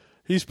pretty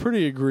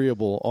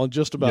agreeable on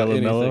just about Yellow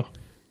anything. mellow?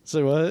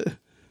 Say what?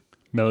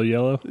 Mellow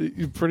yellow?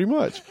 Pretty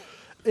much.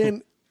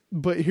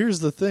 But here's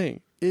the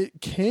thing.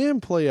 It can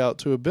play out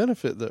to a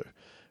benefit, though,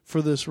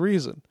 for this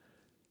reason.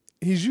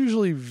 He's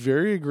usually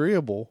very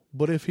agreeable,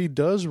 but if he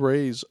does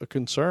raise a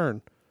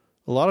concern,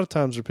 a lot of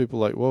times there are people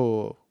like,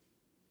 whoa,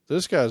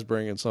 this guy's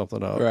bringing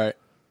something up. Right.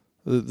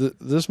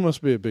 This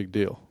must be a big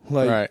deal.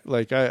 Like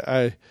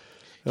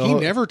he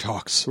never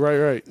talks.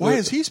 Right. Why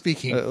is he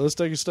speaking? Let's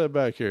take a step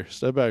back here.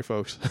 Step back,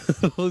 folks.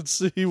 Let's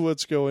see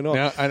what's going on.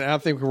 Now, I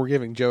think we're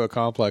giving Joe a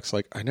complex.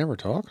 Like, I never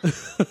talk.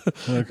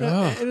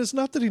 And it's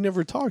not that he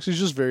never talks. He's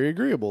just very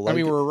agreeable. I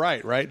mean, we're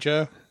right,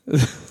 Joe?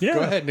 Yeah,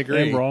 Go ahead and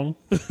agree. I'm wrong.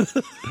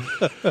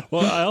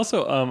 Well, I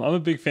also I'm a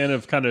big fan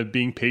of kind of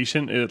being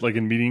patient, like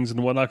in meetings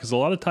and whatnot, because a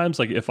lot of times,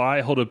 like if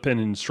I hold an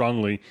opinion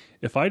strongly,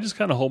 if I just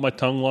kind of hold my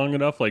tongue long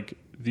enough, like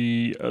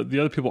the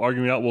other people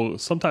arguing out will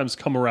sometimes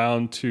come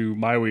around to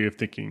my way of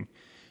thinking,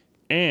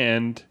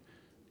 and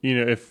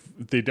if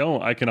they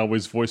don't, I can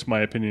always voice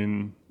my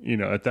opinion,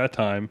 at that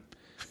time.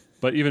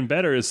 But even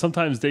better is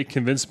sometimes they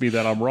convince me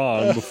that I'm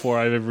wrong before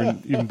I've ever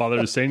even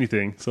bothered to say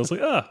anything. So it's like,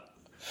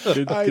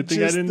 good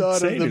thing I didn't thought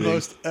say of anything. the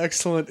most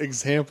excellent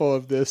example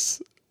of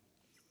this.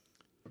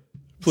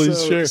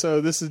 Please share.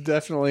 So this is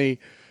definitely,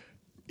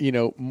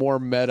 more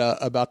meta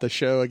about the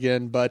show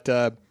again. But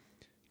God,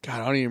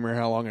 I don't even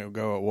remember how long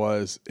ago it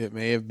was. It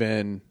may have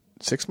been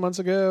 6 months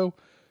ago,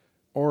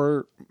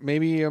 or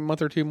maybe a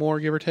month or two more,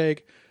 give or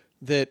take.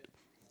 That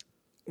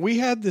we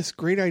had this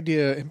great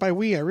idea, and by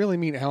we I really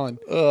mean Alan,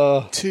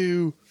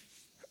 to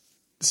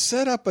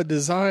set up a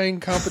design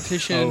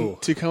competition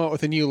to come up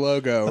with a new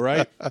logo,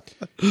 right?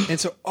 And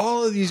so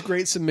all of these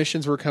great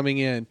submissions were coming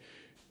in.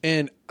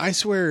 And I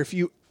swear, if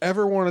you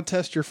ever want to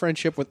test your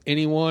friendship with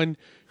anyone,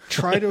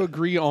 try to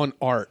agree on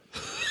art.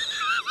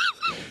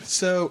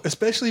 So,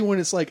 especially when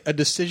it's like a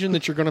decision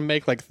that you're going to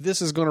make, like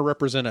this is going to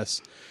represent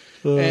us.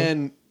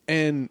 And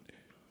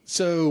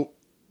so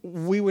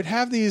we would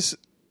have these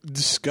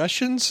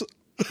discussions,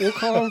 we'll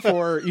call them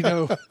for,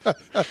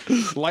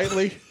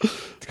 lightly,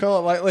 to call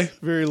it lightly.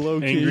 Very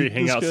low-key Angry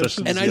hangout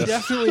discussions. sessions. And I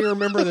definitely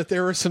remember that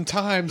there were some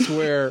times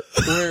where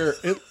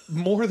it,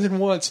 more than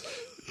once,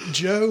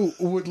 Joe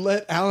would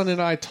let Alan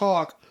and I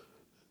talk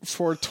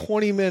for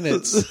 20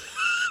 minutes.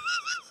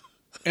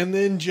 And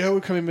then Joe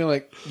would come in and be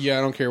like, yeah,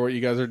 I don't care what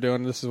you guys are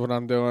doing. This is what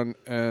I'm doing.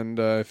 And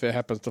if it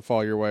happens to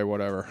fall your way,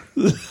 whatever.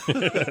 And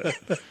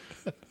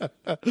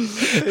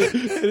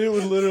it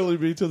would literally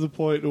be to the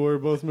point where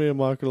both me and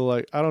Mock are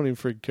like, I don't even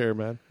freaking care,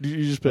 man.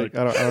 You just pick.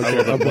 I don't I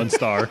care. love it 1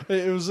 star.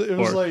 It was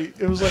like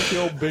the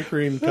old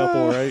bickering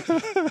couple, right?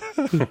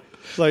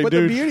 It's like, But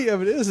dude. the beauty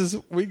of it is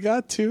we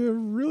got to a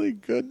really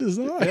good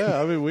design. Yeah,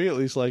 I mean, we at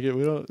least like it.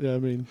 We don't. Yeah, I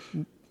mean,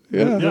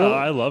 Yeah. Yeah,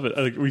 I love it.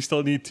 Like, we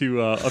still need to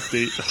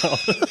update.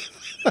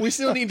 We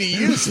still need to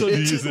use it.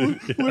 Use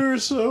it. we were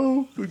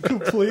so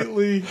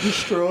completely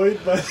destroyed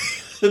by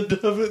the end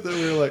of it that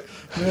we were like,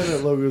 man,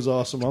 that logo is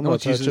awesome. I'm not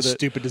touching it.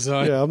 Stupid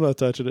design. Yeah, I'm not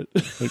touching it.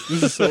 Like,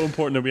 this is so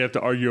important that we have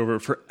to argue over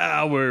it for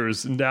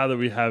hours. And now that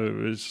we have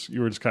it,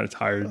 you were just kind of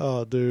tired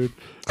Oh, dude.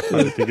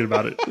 thinking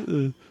about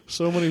it.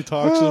 So many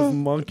talks of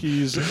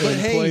monkeys and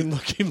hey-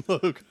 plain-looking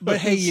logos. But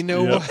hey, you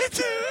know Yeah.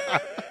 what?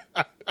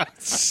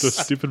 Those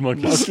stupid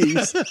monkeys.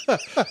 Monkeys.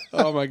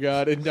 Oh my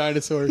god, and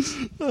dinosaurs.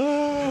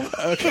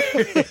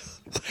 Okay.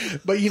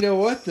 But you know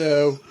what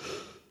though?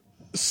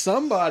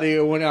 Somebody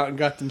went out and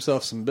got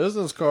themselves some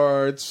business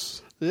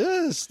cards,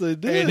 Yes, they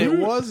did. and it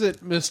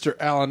wasn't Mr.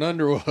 Alan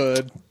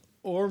Underwood.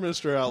 Or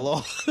Mr.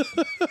 Outlaw.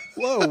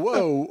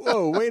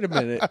 Whoa, wait a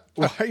minute.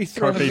 Why are you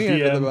throwing Carpe me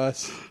under the diem.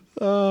 bus?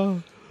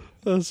 Oh,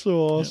 that's so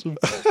awesome.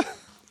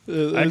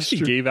 I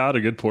actually gave out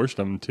a good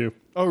portion of them, too.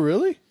 Oh,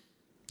 really?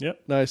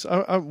 Yep. Nice.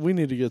 We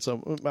need to get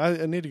some.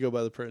 I need to go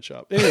by the print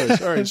shop.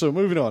 Anyways, all right, so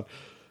moving on.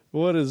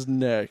 What is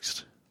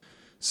next?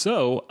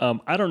 So,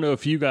 I don't know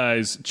if you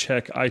guys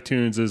check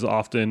iTunes as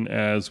often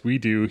as we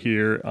do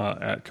here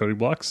at Coding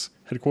Blocks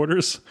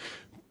headquarters,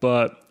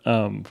 but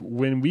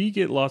when we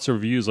get lots of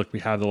reviews like we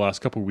have the last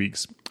couple of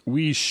weeks,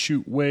 we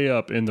shoot way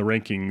up in the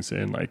rankings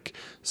in like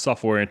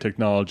software and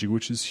technology,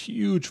 which is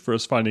huge for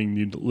us finding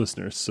new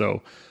listeners.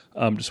 So,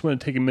 just want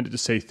to take a minute to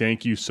say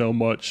thank you so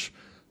much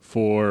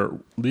for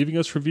leaving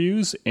us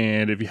reviews.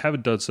 And if you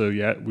haven't done so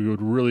yet, we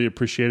would really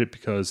appreciate it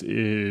because it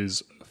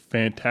is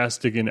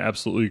fantastic and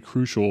absolutely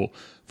crucial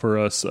for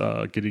us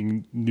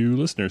getting new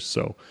listeners.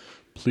 So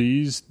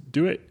please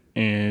do it.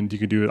 And you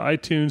can do it at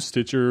iTunes,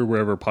 Stitcher,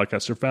 wherever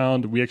podcasts are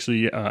found. We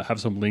actually have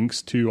some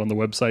links too on the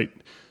website.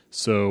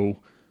 So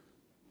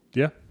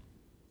yeah,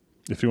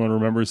 if anyone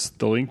remembers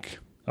the link,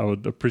 I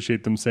would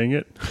appreciate them saying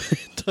it.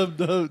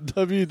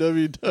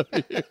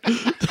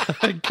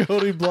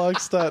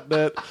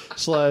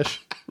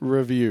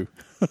 www.codingblocks.net/review.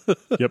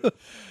 Yep.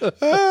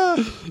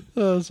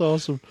 That's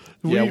awesome.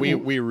 Yeah,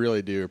 we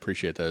really do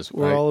appreciate those.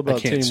 We're all about I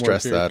can't teamwork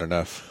stress here. that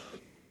enough.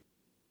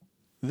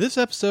 This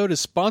episode is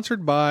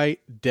sponsored by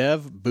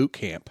Dev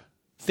Bootcamp.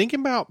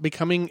 Thinking about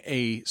becoming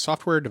a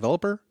software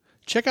developer?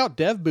 Check out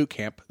Dev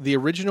Bootcamp, the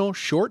original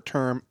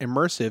short-term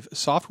immersive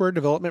software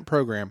development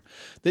program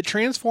that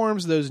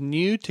transforms those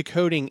new to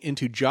coding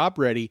into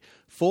job-ready,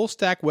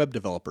 full-stack web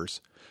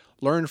developers.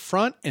 Learn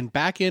front and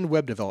back-end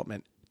web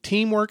development,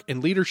 teamwork,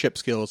 and leadership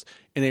skills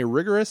in a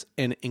rigorous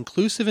and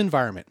inclusive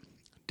environment.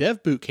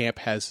 Dev Bootcamp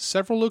has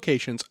several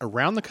locations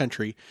around the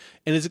country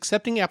and is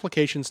accepting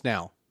applications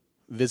now.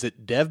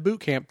 Visit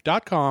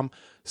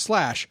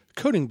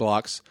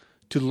devbootcamp.com/codingblocks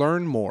to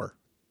learn more.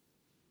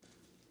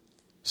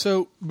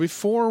 So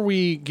before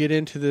we get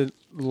into the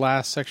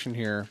last section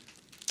here,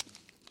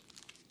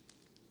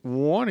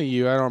 one of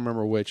you, I don't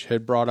remember which,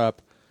 had brought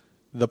up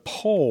the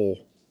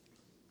poll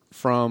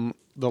from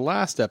the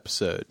last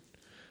episode.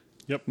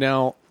 Yep.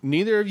 Now,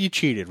 neither of you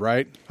cheated,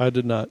 right? I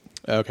did not.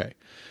 Okay.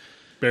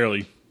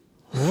 Barely.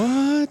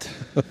 What?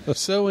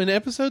 So in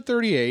episode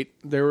 38,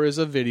 there was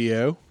a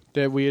video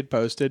that we had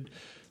posted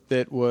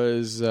that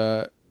was,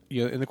 and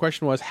the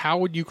question was, how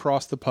would you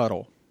cross the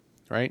puddle,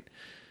 right?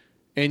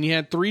 And you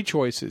had three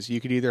choices. You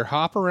could either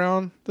hop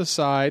around the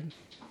side,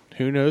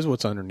 who knows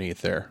what's underneath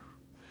there,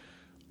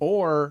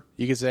 Or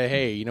you could say,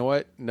 hey, you know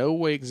what? No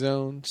wake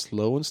zone,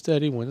 slow and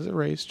steady wins the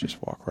race.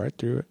 Just walk right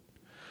through it.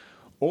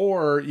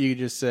 Or you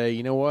just say,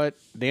 you know what?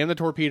 Damn the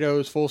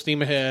torpedoes, full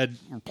steam ahead.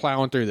 We're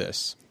plowing through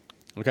this.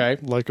 Okay?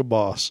 Like a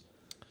boss.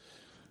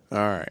 All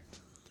right.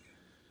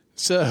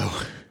 So,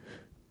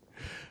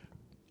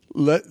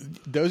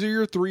 those are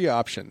your three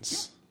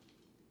options.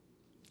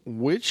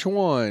 Which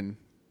one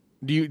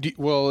do you...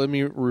 well, let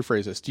me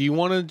rephrase this. Do you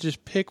want to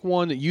just pick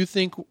one that you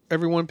think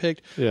everyone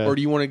picked? Yeah. Or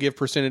do you want to give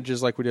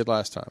percentages like we did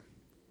last time?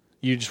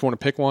 You just want to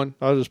pick one?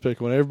 I'll just pick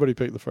one. Everybody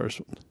picked the first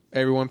one.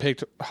 Everyone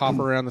picked hop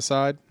around the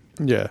side?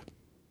 Yeah.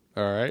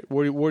 All right.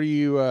 What do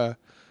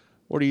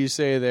you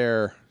say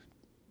there,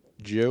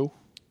 Joe?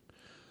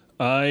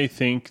 I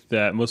think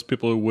that most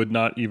people would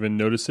not even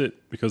notice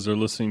it because they're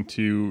listening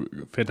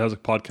to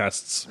fantastic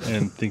podcasts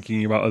and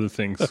thinking about other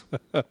things.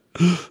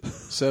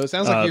 So it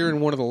sounds like you're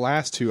in one of the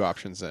last two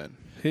options then.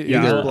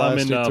 Yeah, I'm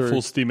in through.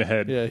 full steam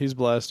ahead. Yeah, he's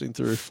blasting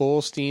through.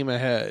 Full steam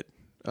ahead.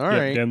 All Yeah,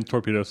 right. damn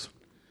torpedoes.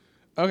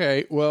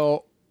 Okay.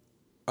 Well,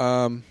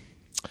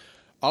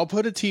 I'll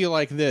put it to you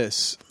like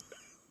this.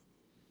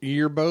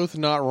 You're both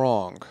not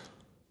wrong.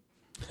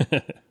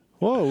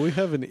 Whoa, we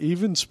have an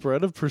even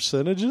spread of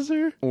percentages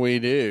here? We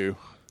do.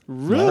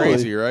 Really?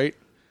 Crazy, right?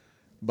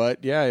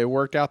 But yeah, it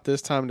worked out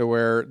this time to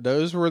where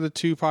those were the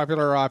two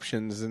popular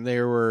options and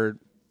they were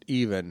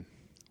even.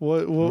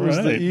 What was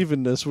the Right.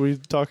 evenness? We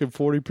talking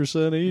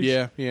 40% each?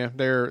 Yeah.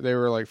 They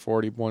were like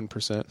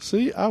 41%.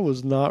 See, I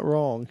was not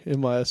wrong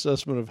in my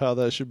assessment of how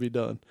that should be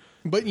done.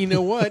 But you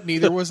know what?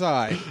 Neither was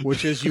I,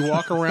 which is you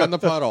walk around the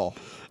puddle.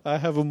 I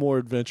have a more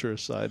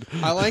adventurous side.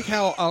 I like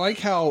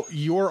how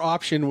your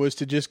option was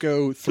to just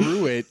go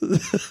through it,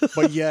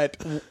 but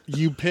yet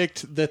you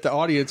picked that the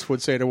audience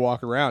would say to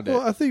walk around it.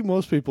 Well, I think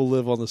most people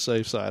live on the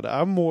safe side.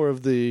 I'm more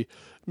of the,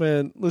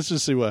 man, let's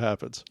just see what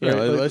happens. Yeah,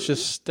 Right? let's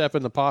just step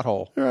in the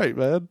pothole. Right,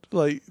 man.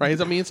 Like, Right?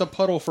 I mean, it's a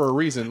puddle for a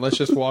reason. Let's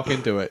just walk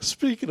into it.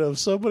 speaking of,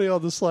 somebody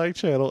on the Slack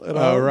channel, and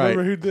I Oh, don't right.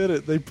 remember who did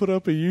it, they put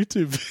up a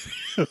YouTube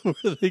video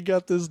where they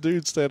got this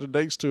dude standing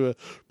next to a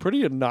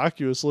pretty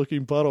innocuous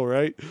looking puddle,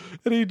 right?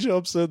 And he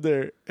jumps in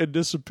there and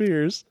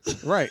disappears.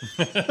 Right.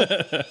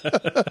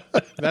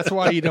 That's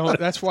why you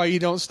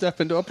don't step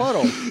into a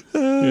puddle.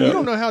 You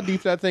don't know how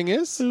deep that thing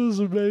is. It was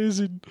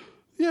amazing.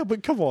 Yeah,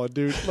 but come on,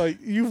 dude. Like,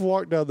 you've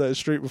walked down that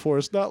street before.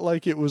 It's not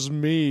like it was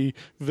me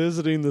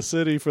visiting the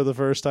city for the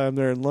first time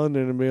there in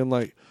London and being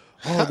like,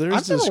 oh, there's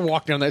I've this. never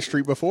walked down that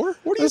street before.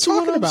 What are you That's what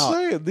talking I'm about?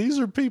 saying. These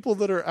are people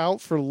that are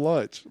out for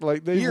lunch.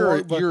 Like, they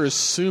You're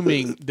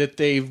assuming that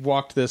they've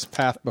walked this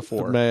path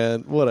before.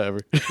 Man, whatever.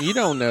 You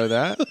don't know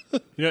that. You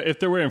know, if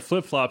they're wearing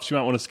flip flops, you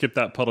might want to skip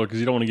that puddle because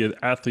you don't want to get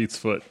athlete's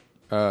foot.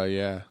 Oh,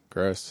 yeah.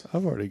 Gross.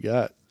 I've already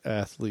got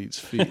athlete's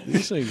feet.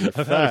 These things are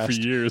I've had it fast. for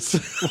years.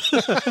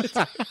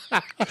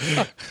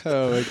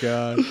 Oh my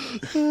god.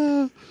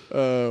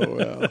 Oh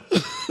well.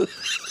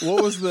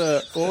 What was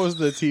the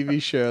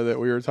TV show that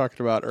we were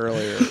talking about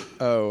earlier?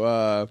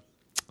 Oh,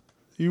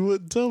 You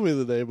wouldn't tell me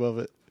the name of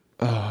it.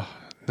 no,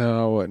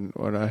 I wouldn't,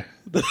 would I?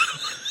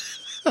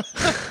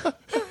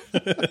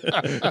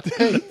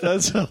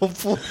 That's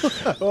helpful.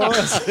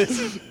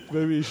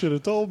 Maybe you should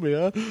have told me,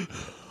 huh?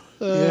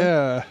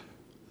 Yeah.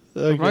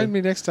 Okay. Remind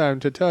me next time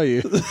to tell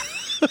you.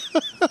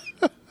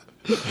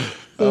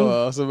 Oh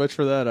well, so much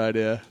for that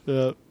idea.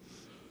 Yeah.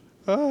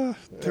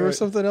 There was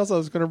something else I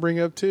was going to bring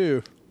up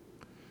too.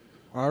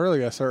 I really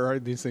got to start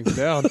writing these things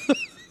down.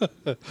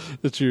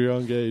 That you're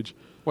on gauge.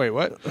 Wait,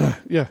 what?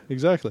 Yeah,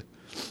 exactly.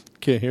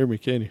 Can't hear me,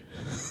 can you?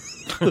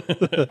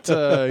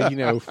 You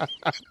know,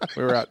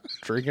 we were out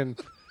drinking.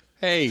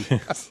 Hey,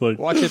 It's like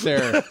watch it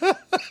there.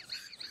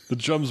 the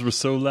drums were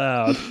so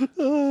loud.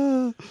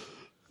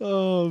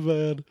 Oh,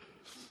 man.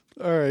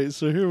 All right,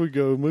 so here we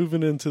go.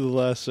 Moving into the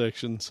last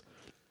sections.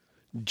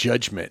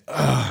 Judgment.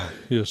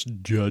 Yes,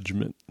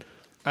 judgment.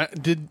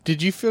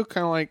 Did you feel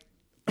kind of like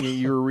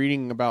you were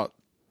reading about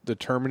the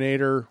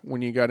Terminator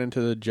when you got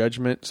into the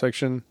judgment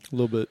section? A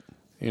little bit.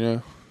 You know?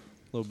 A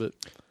little bit.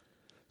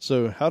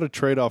 So, how to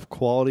trade off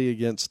quality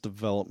against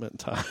development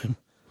time.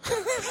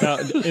 Now,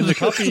 in the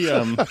copy,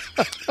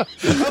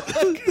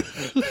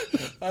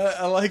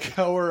 I like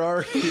how we're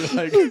already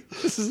like,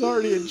 this is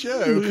already a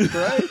joke,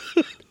 right?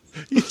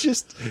 You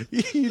just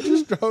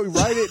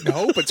write it and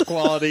hope it's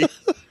quality.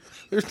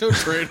 There's no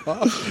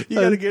trade-off. You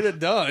got to get it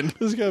done.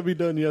 This got to be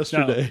done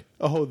yesterday.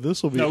 Oh,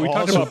 this will be we awesome.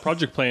 talked about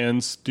project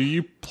plans. Do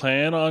you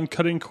plan on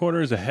cutting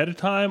corners ahead of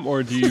time,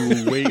 or do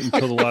you wait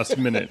until the last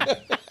minute?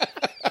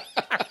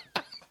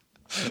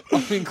 I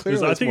mean, Because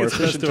clearly I it's think more it's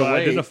best efficient to to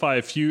wait. identify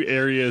a few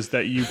areas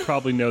that you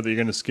probably know that you're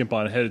going to skimp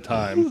on ahead of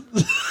time,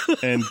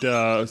 and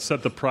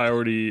set the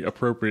priority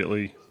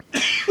appropriately.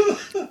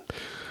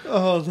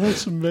 Oh,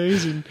 that's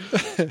amazing.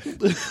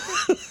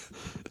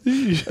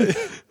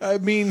 I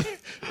mean,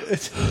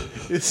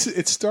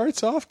 it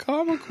starts off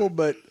comical,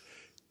 but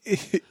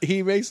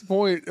he makes the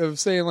point of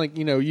saying, like,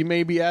 you know, you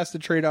may be asked to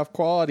trade off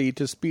quality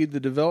to speed the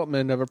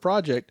development of a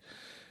project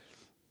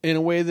in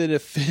a way that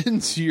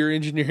offends your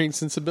engineering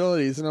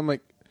sensibilities. And I'm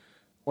like,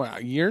 wow,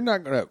 you're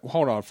not going to...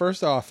 Hold on.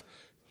 First off,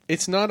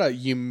 It's not a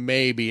you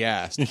may be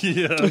asked.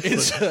 Yeah.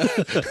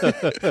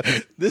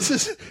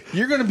 It's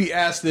you're going to be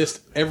asked this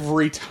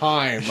every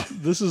time.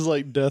 This is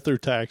like death or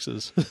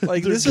taxes.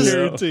 Like They're this is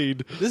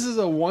guaranteed. This is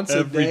a once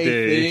Every a day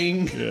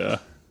day. thing.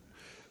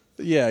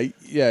 Yeah.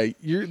 Yeah.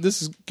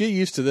 Get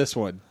used to this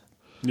one.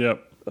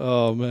 Yep.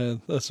 Oh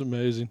man, that's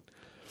amazing.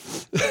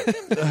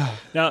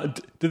 Now,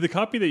 did the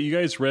copy that you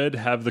guys read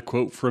have the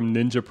quote from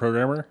Ninja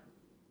Programmer?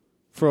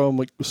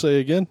 From say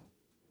again?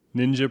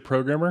 Ninja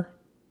Programmer?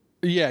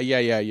 Yeah.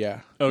 Okay,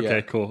 Yeah.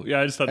 cool. Yeah,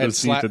 I just thought it And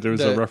was neat that there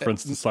was a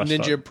reference to Slashdot.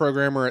 Ninja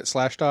Programmer at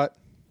Slashdot.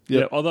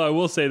 Yeah, although I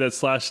will say that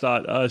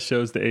Slashdot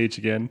shows the age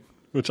again,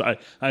 which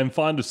I'm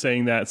fond of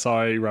saying that.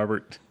 Sorry,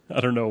 Robert. I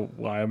don't know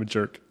why I'm a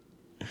jerk.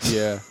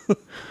 Yeah.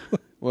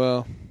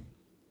 Well,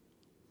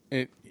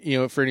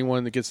 for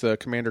anyone that gets the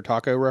Commander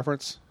Taco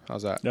reference,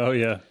 how's that? Oh,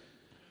 yeah.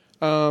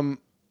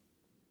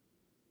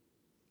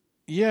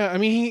 Yeah, I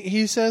mean,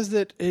 he says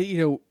that,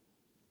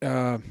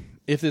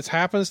 if this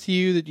happens to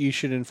you, that you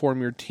should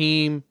inform your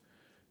team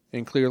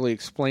and clearly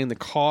explain the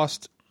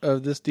cost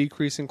of this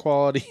decrease in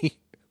quality.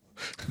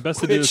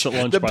 Best to do this at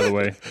lunch, by the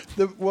way.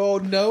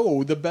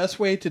 No. The best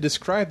way to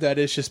describe that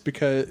is just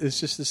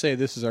to say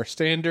this is our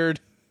standard.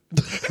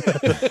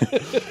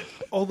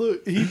 Although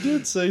he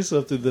did say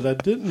something that I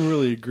didn't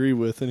really agree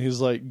with, and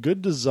he's like,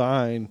 good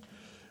design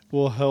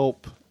will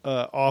help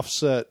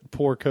offset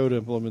poor code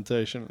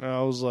implementation. And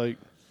I was like,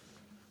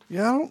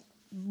 yeah, I don't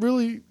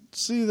really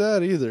see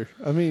that either.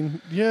 I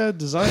mean, yeah,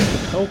 design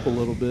can help a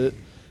little bit,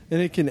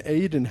 and it can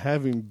aid in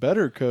having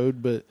better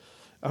code, but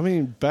I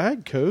mean,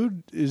 bad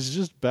code is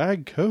just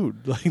bad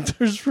code. Like,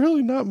 there's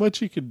really not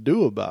much you can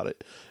do about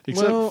it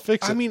except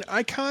fix it. I mean,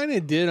 I kind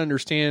of did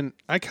understand.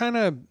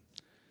 I'm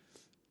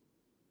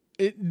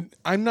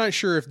not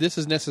sure if this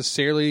is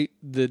necessarily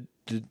to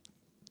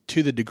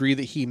the degree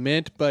that he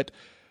meant, but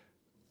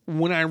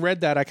when I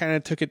read that, I kind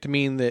of took it to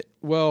mean that,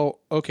 well,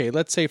 okay,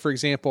 let's say, for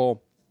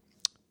example,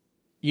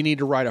 you need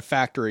to write a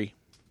factory,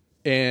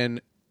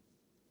 and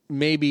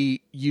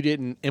maybe you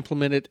didn't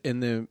implement it in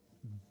the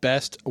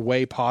best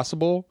way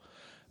possible,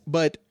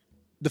 but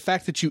the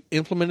fact that you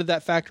implemented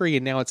that factory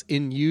and now it's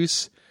in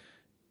use,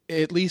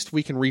 at least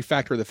we can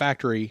refactor the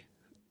factory,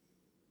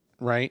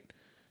 right?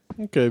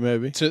 Okay,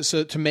 maybe.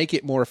 So to make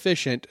it more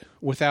efficient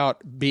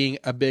without being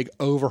a big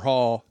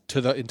overhaul to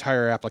the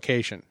entire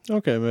application.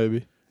 Okay,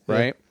 maybe.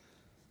 Right? Yeah.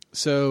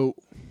 So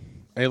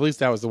at least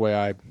that was the way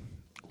I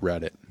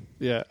read it.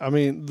 Yeah, I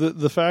mean,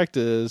 the fact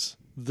is,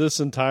 this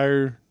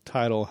entire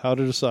title, How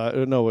to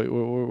Decide... No, wait,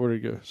 where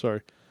did it go?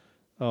 Sorry.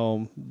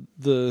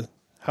 The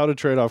How to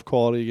Trade Off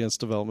Quality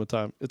Against Development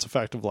Time. It's a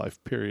fact of life,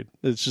 period.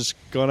 It's just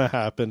going to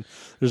happen.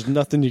 There's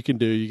nothing you can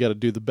do. You got to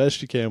do the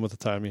best you can with the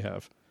time you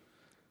have.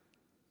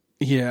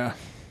 Yeah.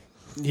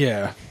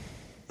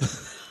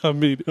 I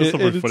mean,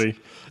 that's funny.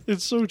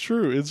 It's so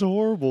true. It's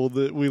horrible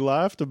that we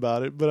laughed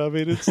about it, but I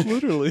mean, it's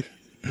literally,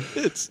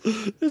 it's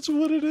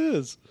what it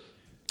is.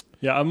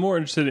 Yeah, I'm more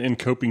interested in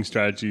coping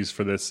strategies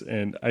for this,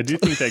 and I do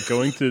think that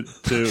going to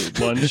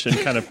lunch and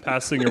kind of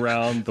passing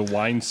around the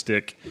wine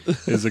stick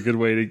is a good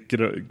way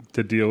to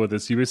to deal with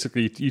this.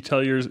 You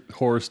tell your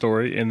horror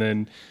story, and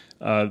then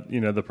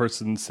the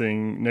person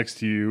sitting next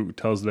to you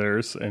tells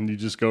theirs, and you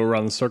just go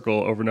around the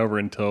circle over and over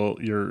until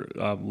you're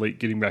late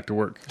getting back to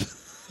work.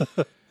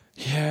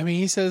 Yeah, I mean,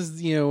 he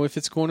says, if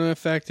it's going to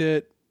affect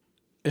it,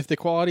 if the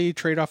quality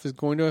trade-off is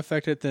going to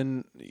affect it,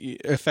 then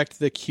affect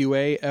the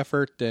QA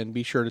effort, then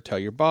be sure to tell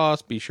your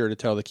boss, be sure to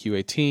tell the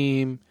QA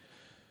team.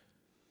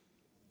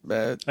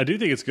 But I do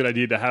think it's a good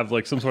idea to have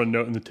like some sort of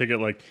note in the ticket,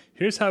 like,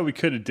 here's how we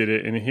could have did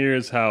it, and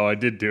here's how I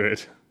did do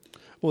it.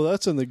 Well,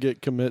 that's in the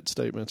git commit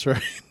statements,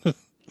 right?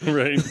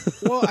 Right.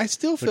 Well, I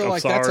still feel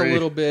like that's a sorry.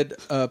 little bit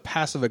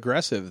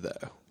passive-aggressive,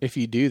 though, if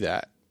you do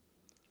that.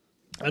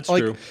 That's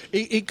like, true.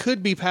 It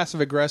could be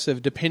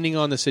passive-aggressive depending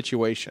on the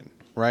situation,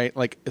 right?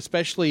 Like,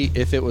 especially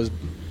if it was,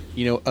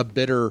 a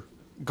bitter,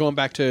 going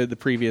back to the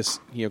previous,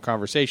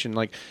 conversation,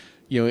 like,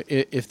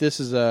 if this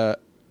is a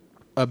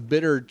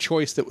bitter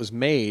choice that was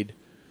made,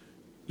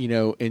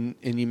 and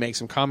you make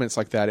some comments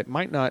like that, it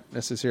might not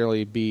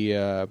necessarily be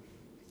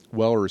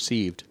well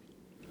received.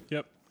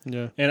 Yep.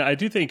 Yeah. And I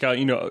do think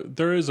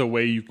there is a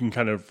way you can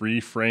kind of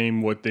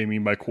reframe what they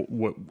mean by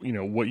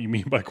what you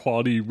mean by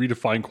quality,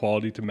 redefine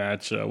quality to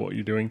match what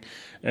you're doing,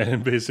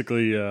 and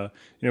basically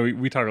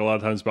we talk a lot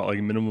of times about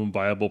like minimum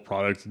viable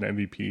products and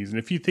MVPs, and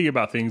if you think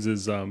about things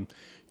as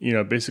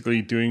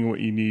basically doing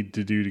what you need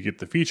to do to get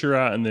the feature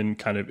out, and then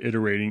kind of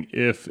iterating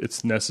if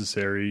it's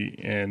necessary,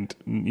 and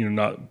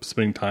not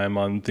spending time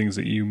on things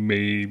that you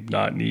may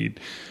not need,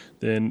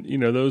 then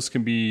those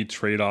can be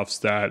trade-offs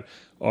that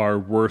are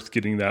worth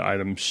getting that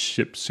item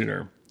shipped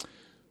sooner.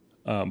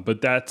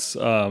 But that's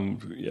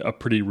a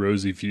pretty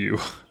rosy view,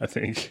 I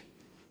think.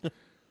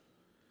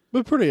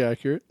 But pretty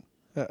accurate.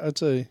 I'd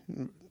say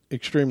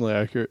extremely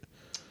accurate.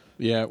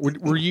 Yeah.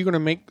 Were you going to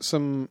make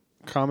some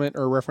comment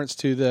or reference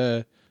to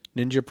the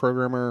Ninja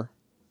Programmer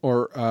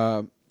or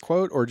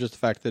quote, or just the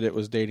fact that it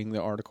was dating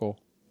the article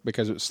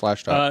because it was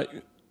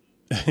Slashdot?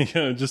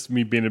 Just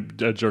me being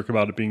a jerk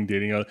about it being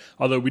dating.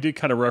 Although we did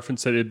kind of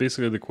reference it.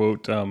 Basically, the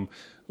quote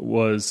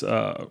was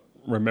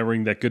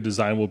remembering that good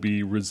design will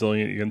be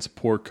resilient against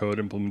poor code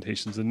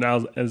implementations. And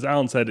now, as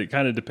Alan said, it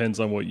kind of depends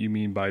on what you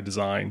mean by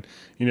design.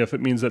 If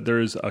it means that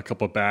there's a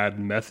couple of bad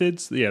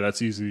methods, yeah,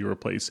 that's easy to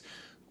replace.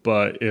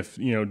 But if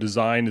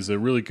design is a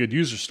really good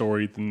user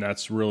story, then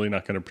that's really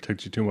not going to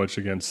protect you too much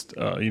against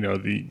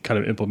the kind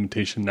of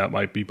implementation that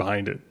might be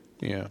behind it.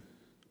 Yeah.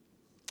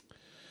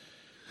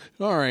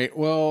 All right.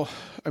 Well,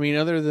 I mean,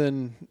 other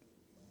than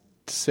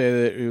to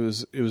say that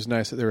it was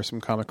nice that there was some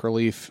comic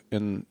relief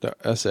in the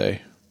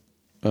essay,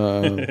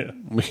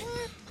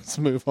 let's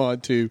move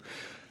on to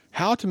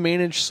how to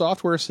manage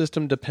software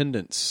system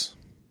dependence.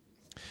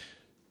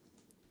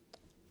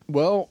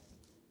 Well,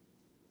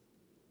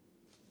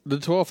 the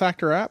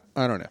 12-factor app,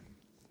 I don't know.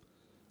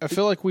 I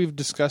feel like we've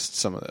discussed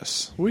some of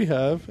this. We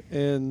have,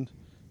 and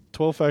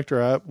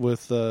 12-factor app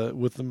with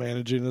the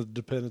managing of the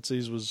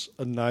dependencies was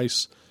a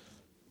nice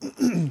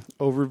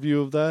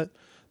overview of that.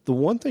 The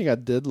one thing I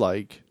did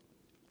like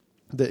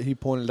that he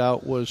pointed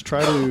out was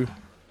try to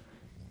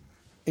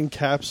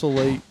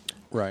encapsulate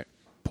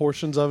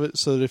portions of it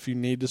so that if you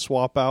need to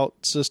swap out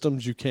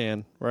systems, you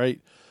can, right?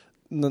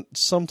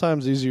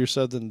 Sometimes easier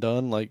said than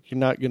done. Like, you're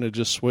not going to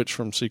just switch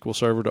from SQL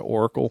Server to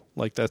Oracle.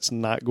 Like, that's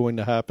not going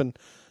to happen,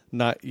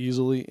 not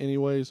easily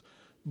anyways.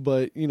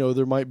 But,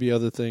 there might be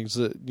other things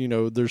that,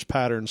 there's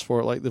patterns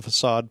for it, like the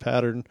facade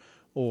pattern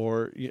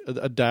or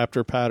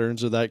adapter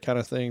patterns or that kind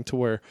of thing, to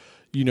where,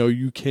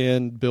 you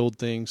can build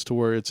things to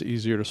where it's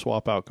easier to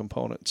swap out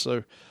components.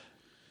 So,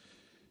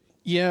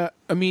 yeah,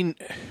 I mean,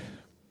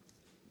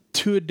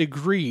 to a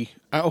degree,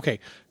 okay,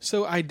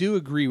 so I do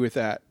agree with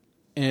that.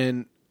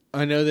 And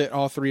I know that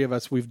all three of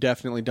us, we've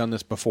definitely done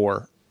this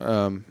before.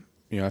 I've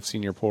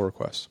seen your pull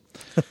requests.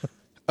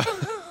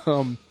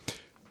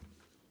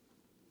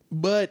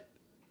 But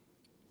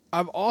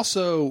I've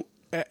also,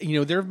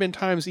 there have been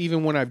times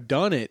even when I've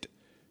done it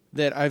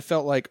that I've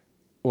felt like,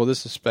 well,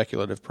 this is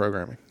speculative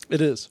programming.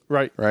 it is.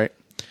 Right. Right.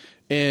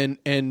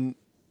 And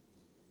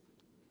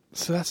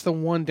so that's the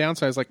one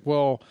downside. Is like,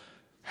 well,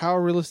 how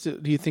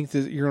realistic do you think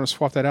that you're going to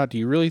swap that out? Do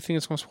you really think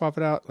it's going to swap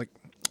it out? Like,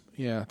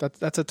 yeah,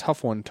 that's a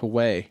tough one to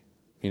weigh,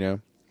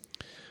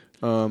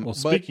 Well,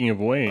 speaking of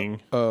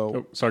weighing,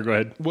 sorry, go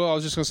ahead. Well, I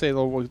was just going to say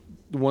the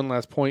one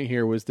last point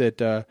here was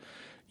that,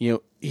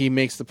 he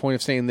makes the point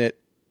of saying that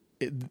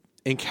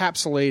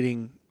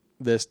encapsulating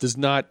this does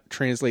not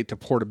translate to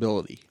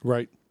portability.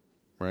 Right.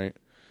 Right.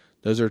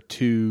 Those are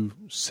two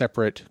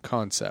separate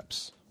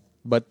concepts,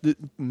 but the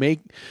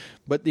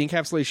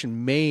encapsulation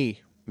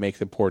may make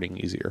the porting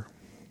easier.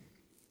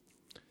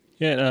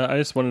 Yeah, and I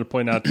just wanted to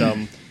point out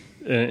an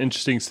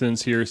interesting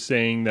sentence here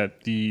saying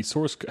that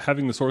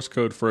having the source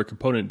code for a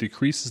component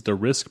decreases the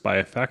risk by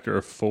a factor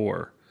of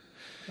 4,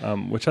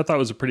 which I thought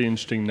was a pretty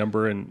interesting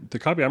number. And the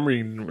copy I'm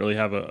reading didn't really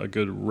have a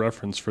good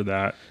reference for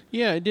that.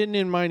 Yeah, it didn't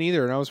in mine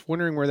either, and I was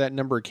wondering where that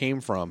number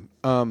came from.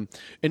 And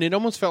it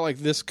almost felt like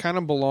this kind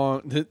of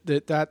belonged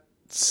that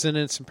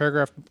sentence and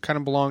paragraph kind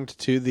of belonged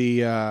to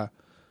the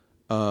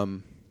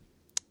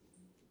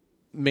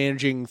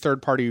managing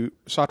third-party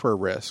software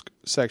risk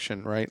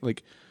section, right?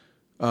 Like,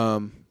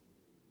 but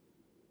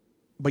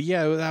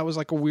yeah, that was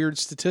like a weird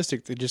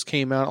statistic that just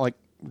came out. Like,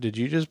 did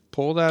you just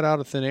pull that out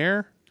of thin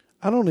air?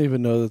 I don't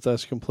even know that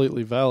that's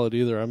completely valid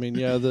either. I mean,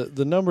 yeah,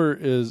 the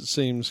number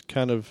seems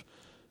kind of,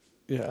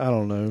 I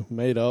don't know,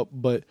 made up.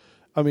 But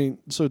I mean,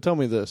 so tell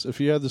me this: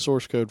 if you had the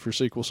source code for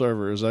SQL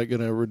Server, is that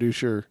going to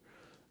reduce your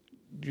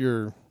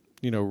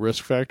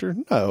risk factor?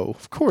 No,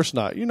 of course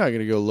not. You're not going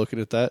to go looking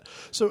at that.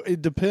 So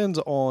it depends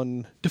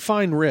on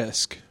define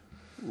risk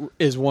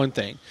is one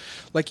thing.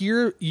 Like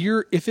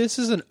if this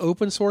is an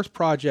open source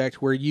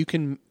project where you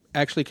can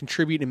actually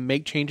contribute and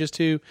make changes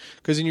to,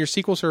 because in your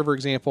SQL Server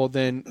example,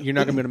 then you're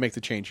not going to be able to make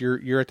the change.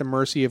 You're at the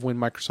mercy of when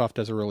Microsoft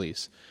does a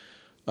release.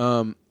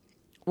 Well,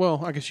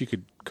 I guess you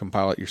could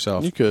compile it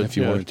yourself. You could, if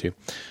you wanted to,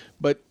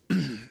 but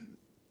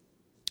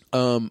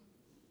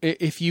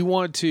if you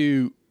want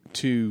to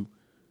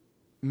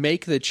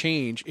make the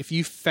change, if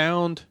you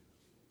found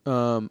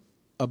a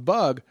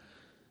bug,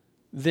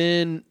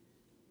 then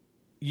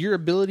your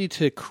ability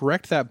to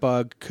correct that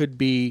bug could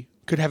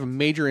have a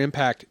major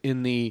impact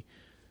in the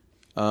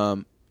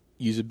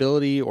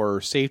usability or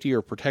safety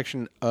or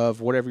protection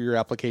of whatever your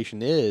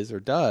application is or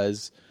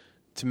does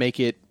to make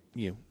it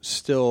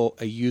still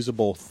a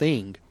usable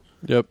thing.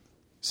 Yep.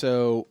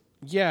 So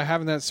yeah,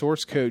 having that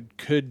source code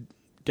could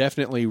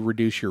definitely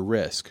reduce your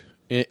risk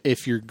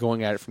if you're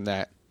going at it from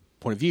that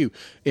point of view.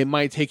 It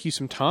might take you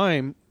some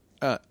time,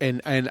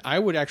 and I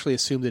would actually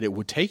assume that it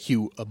would take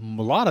you a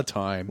lot of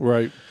time,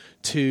 right,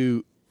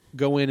 to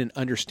go in and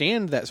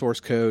understand that source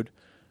code.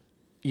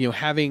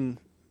 Having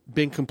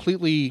been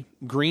completely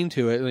green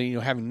to it,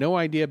 having no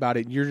idea about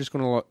it, you're just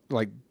going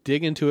to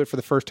dig into it for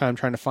the first time,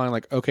 trying to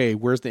find okay,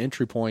 where's the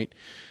entry point,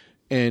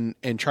 and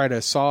try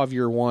to solve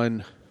your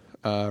one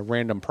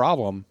random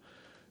problem.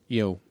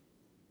 That's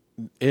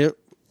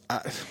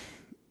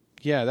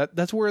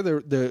where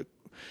the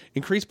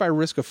increased by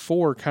risk of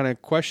 4 kind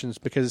of questions,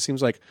 because it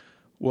seems like,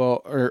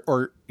 Well,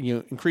 or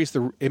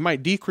it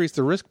might decrease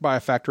the risk by a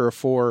factor of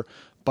 4,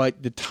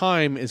 but the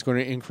time is going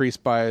to increase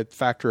by a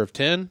factor of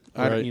 10.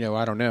 Right.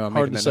 I don't know. I'm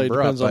Hard making to that say. number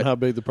Depends up, on how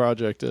big the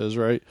project is,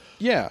 right?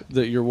 Yeah.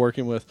 That you're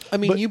working with. I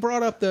mean, you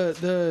brought up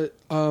the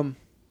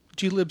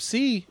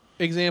glibc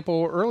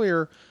example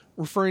earlier,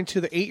 referring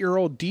to the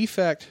 8-year-old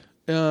defect,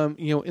 in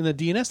the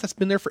DNS that's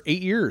been there for 8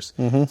 years.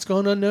 It's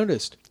gone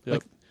unnoticed.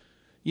 Yep.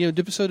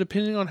 So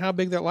depending on how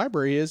big that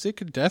library is, it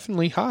could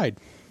definitely hide.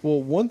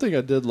 Well, one thing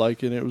I did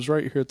like, and it was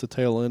right here at the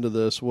tail end of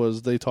this,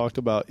 was they talked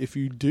about if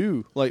you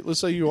do, like, let's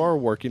say you are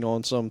working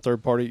on some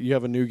third party, you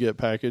have a NuGet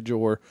package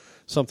or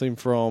something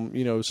from,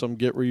 some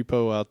Git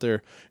repo out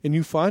there, and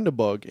you find a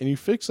bug and you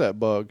fix that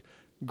bug,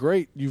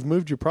 great, you've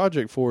moved your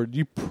project forward.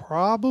 You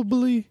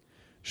probably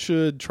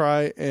should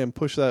try and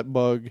push that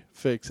bug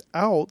fix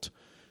out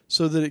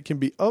so that it can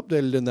be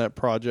updated in that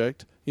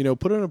project.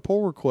 Put in a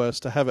pull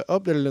request to have it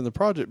updated in the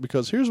project,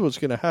 because here's what's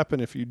going to happen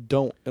if you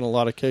don't in a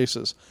lot of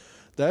cases.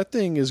 That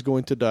thing is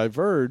going to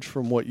diverge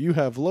from what you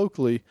have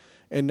locally,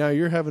 and now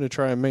you're having to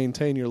try and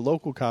maintain your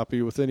local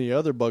copy with any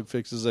other bug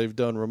fixes they've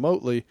done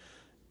remotely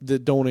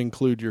that don't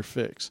include your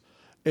fix.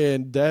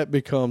 And that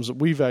becomes,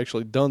 we've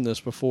actually done this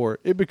before,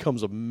 it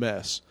becomes a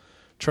mess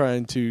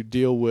trying to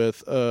deal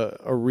with a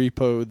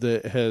repo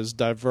that has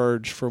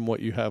diverged from what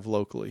you have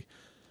locally.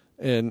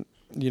 And,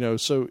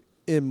 so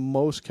in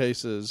most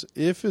cases,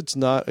 if it's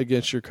not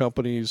against your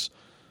company's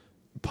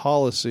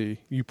policy,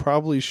 you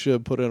probably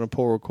should put in a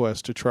pull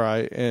request to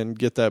try and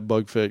get that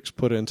bug fix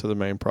put into the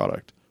main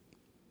product.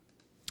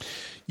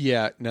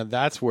 Yeah, now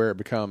that's where it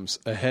becomes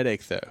a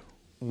headache, though,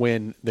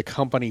 when the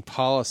company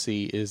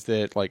policy is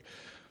that, like,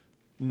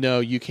 no,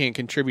 you can't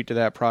contribute to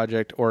that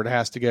project, or it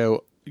has to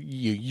go,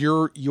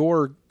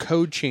 your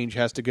code change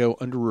has to go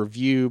under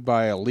review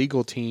by a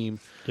legal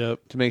team to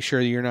make sure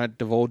that you're not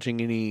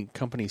divulging any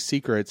company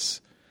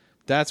secrets.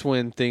 That's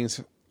when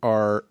things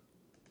are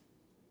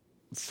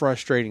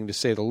frustrating, to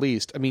say the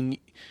least. I mean,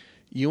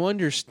 you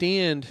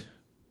understand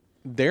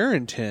their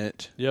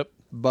intent,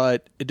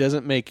 but it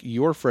doesn't make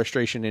your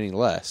frustration any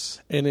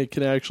less. And it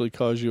can actually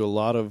cause you a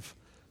lot of,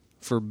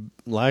 for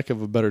lack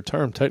of a better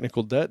term,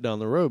 technical debt down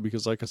the road,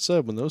 because like I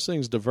said, when those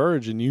things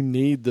diverge and you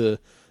need the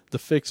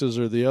fixes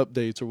or the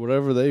updates or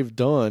whatever they've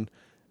done,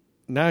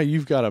 now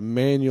you've got to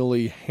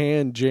manually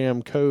hand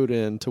jam code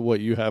into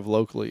what you have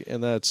locally.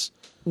 And that's...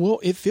 Well,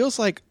 it feels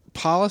like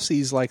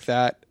policies like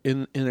that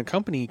in a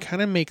company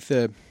kind of make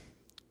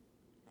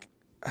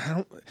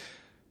I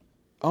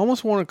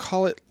almost want to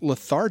call it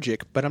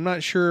lethargic, but I'm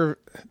not sure.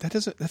 That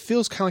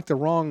feels kind of like the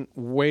wrong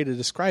way to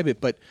describe it.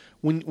 But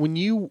when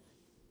you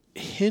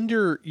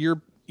hinder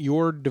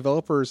your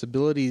developers'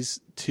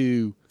 abilities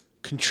to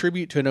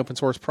contribute to an open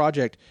source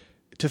project,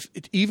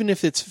 even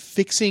if it's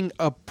fixing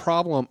a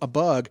problem, a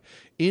bug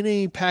in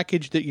a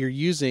package that you're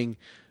using,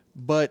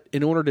 but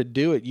in order to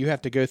do it, you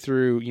have to go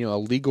through a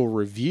legal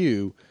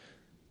review,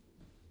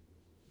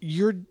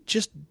 you're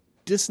just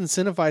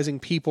disincentivizing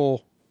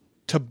people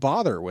to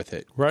bother with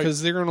it. Right.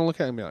 Because they're going to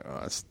look at it and be like,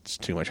 oh, it's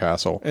too much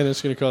hassle. And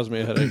it's going to cause me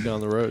a headache down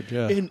the road,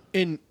 yeah.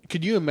 And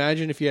could you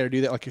imagine if you had to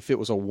do that, like if it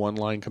was a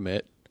one-line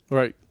commit?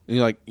 Right. And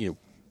you're like,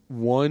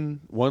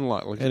 one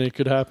line. Like, and it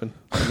could happen.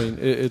 I mean,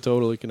 it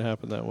totally can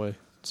happen that way.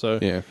 So,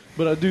 yeah.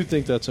 But I do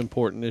think that's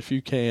important. If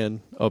you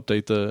can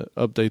update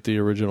the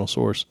original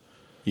source.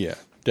 Yeah,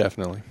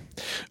 definitely.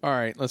 All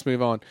right, let's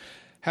move on.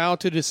 How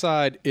to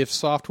decide if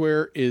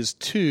software is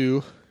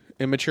too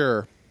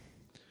immature.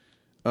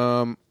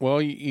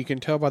 Well, you can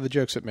tell by the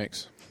jokes it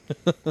makes.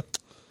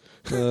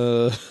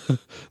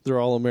 They're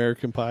all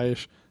American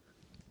Pie-ish.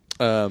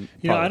 I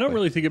don't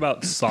really think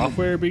about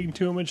software being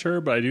too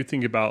immature, but I do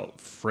think about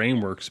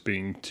frameworks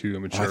being too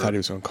immature. I thought he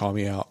was going to call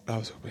me out. I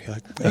was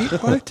like, hey,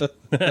 what?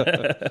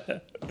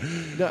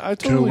 No, I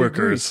totally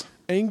Coworkers.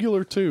 agree.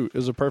 Angular 2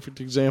 is a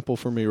perfect example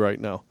for me right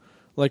now.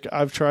 Like,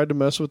 I've tried to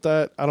mess with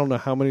that, I don't know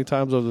how many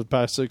times over the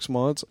past 6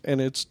 months,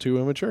 and it's too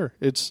immature.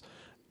 It's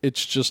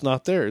just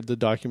not there. The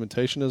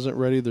documentation isn't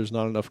ready. There's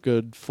not enough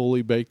good,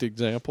 fully baked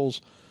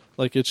examples.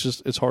 Like,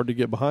 it's hard to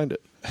get behind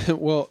it.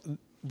 Well,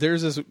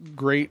 there's this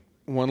great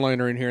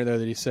one-liner in here, though,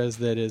 that he says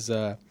that is,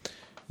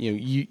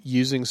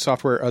 using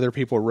software other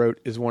people wrote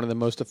is one of the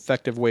most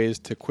effective ways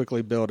to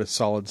quickly build a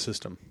solid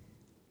system.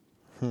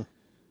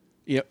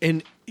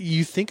 And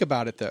you think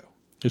about it, though.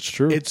 It's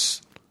true.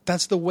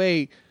 That's the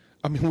way.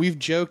 I mean, we've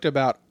joked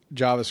about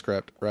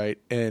JavaScript, right?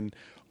 And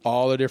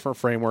all the different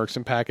frameworks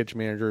and package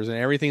managers and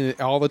everything,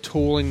 all the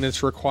tooling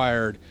that's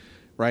required,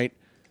 right?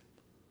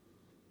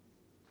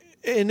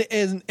 And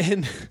as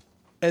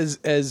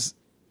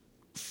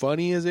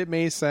funny as it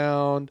may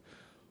sound,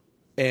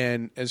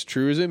 and as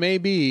true as it may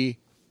be,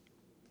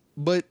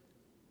 but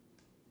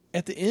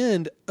at the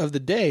end of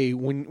the day,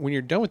 when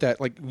you're done with that,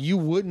 like, you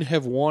wouldn't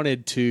have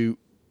wanted to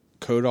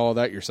code all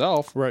that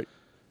yourself, right?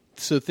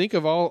 So think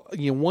of all,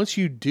 once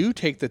you do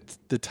take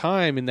the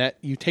time and that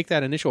you take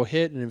that initial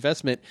hit and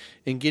investment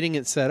in getting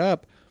it set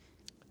up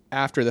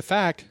after the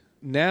fact,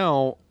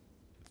 now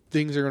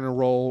things are going to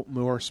roll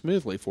more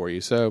smoothly for you.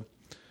 So,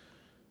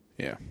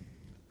 yeah.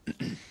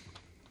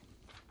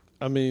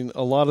 I mean,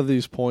 a lot of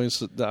these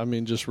points, I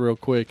mean, just real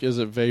quick, is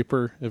it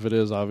vapor? If it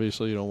is,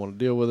 obviously you don't want to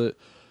deal with it.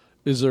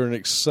 Is there an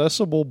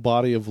accessible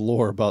body of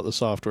lore about the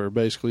software?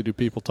 Basically, do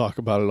people talk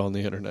about it on the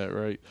internet,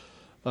 right?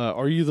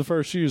 Are you the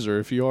first user?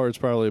 If you are, it's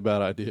probably a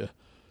bad idea.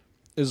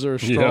 Is there a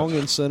strong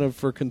incentive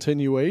for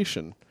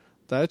continuation?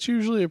 That's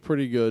usually a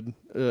pretty good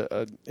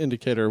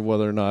indicator of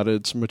whether or not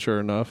it's mature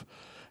enough.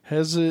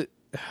 Has it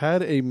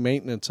had a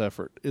maintenance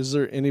effort? Is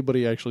there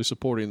anybody actually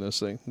supporting this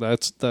thing?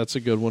 That's a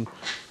good one.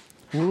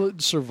 Will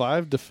it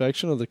survive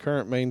defection of the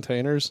current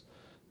maintainers?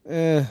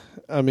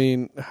 I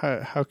mean,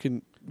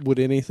 would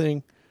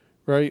anything,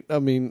 right? I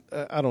mean,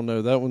 I don't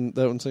know. That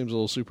one seems a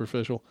little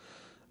superficial.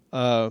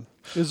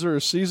 Is there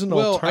a season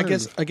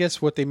alternative? I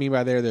guess what they mean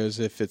by there though is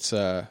if it's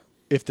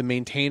if the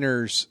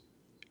maintainers,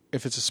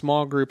 if it's a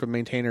small group of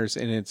maintainers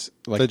and it's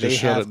like they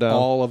have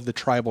all of the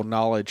tribal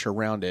knowledge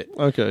around it,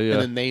 okay, yeah,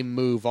 and then they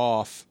move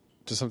off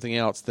to something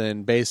else,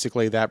 then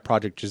basically that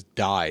project just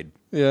died.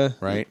 Yeah,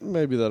 right.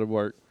 Maybe that'd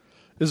work.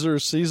 Is there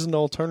a seasoned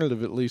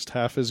alternative at least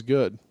half as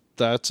good?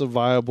 That's a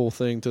viable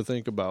thing to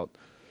think about.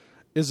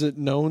 Is it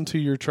known to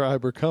your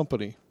tribe or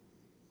company?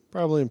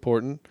 Probably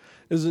important.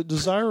 Is it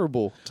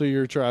desirable to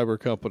your tribe or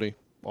company?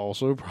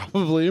 Also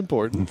probably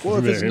important. Well,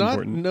 if it's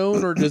not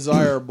known or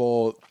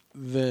desirable,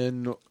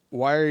 then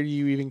why do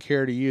you even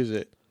care to use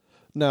it?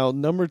 Now,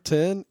 number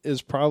 10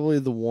 is probably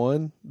the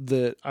one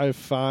that I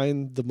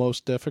find the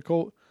most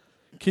difficult.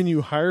 Can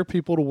you hire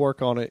people to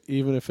work on it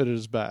even if it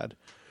is bad?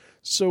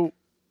 So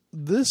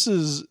this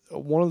is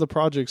one of the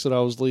projects that I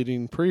was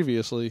leading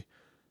previously.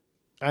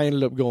 I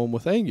ended up going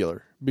with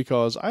Angular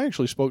because I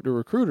actually spoke to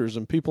recruiters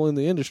and people in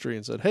the industry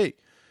and said, hey,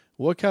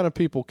 what kind of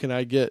people can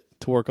I get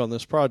to work on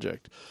this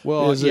project?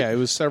 Well, it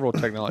was several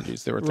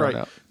technologies that were thrown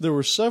out. There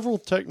were several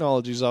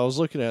technologies I was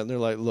looking at, and they're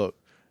like, look,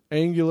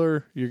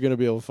 Angular, you're going to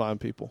be able to find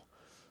people.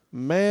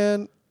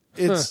 Man,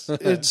 it's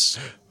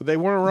they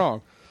weren't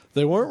wrong.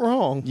 They weren't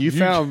wrong. You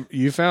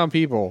found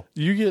people.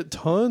 You get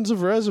tons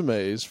of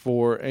resumes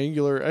for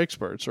Angular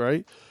experts,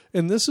 right?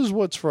 And this is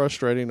what's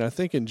frustrating, I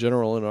think, in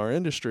general in our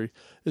industry,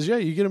 is,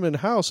 you get them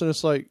in-house, and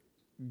it's like,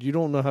 you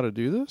don't know how to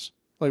do this?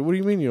 Like, what do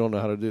you mean you don't know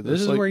how to do this?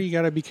 This is where you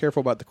got to be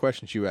careful about the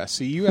questions you ask.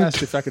 See, you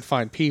asked if I could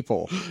find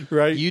people.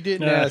 Right. You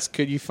didn't ask,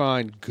 could you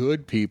find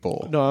good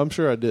people? No, I'm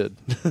sure I did.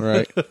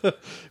 Right.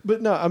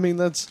 But no, I mean,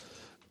 that's...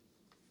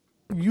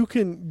 You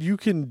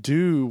can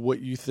do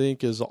what you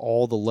think is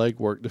all the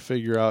legwork to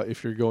figure out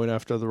if you're going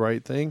after the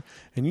right thing,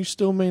 and you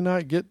still may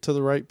not get to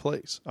the right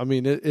place. I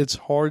mean, it's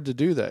hard to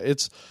do that.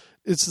 It's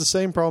the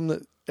same problem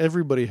that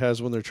everybody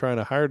has when they're trying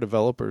to hire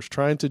developers.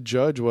 Trying to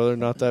judge whether or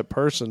not that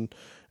person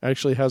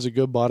actually has a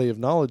good body of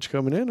knowledge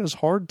coming in is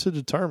hard to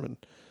determine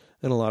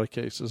in a lot of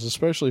cases,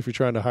 especially if you're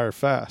trying to hire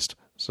fast.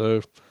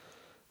 So,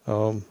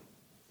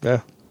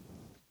 yeah.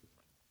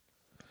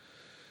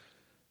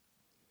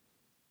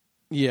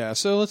 Yeah,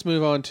 so let's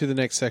move on to the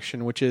next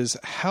section, which is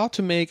how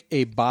to make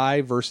a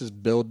buy versus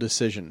build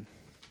decision.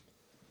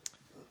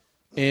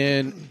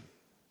 And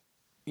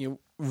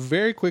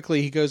very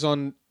quickly he goes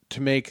on to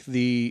make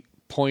the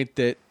point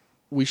that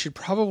we should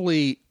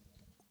probably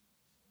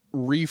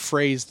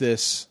rephrase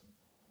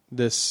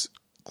this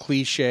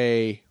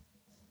cliche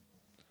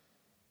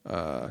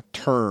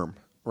term,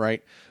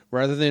 right?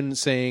 Rather than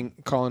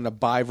calling a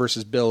buy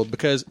versus build,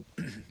 because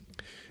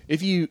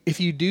if you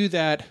do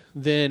that,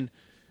 then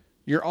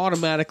you're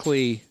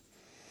automatically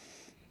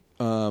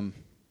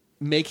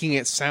making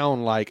it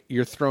sound like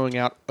you're throwing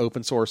out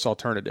open source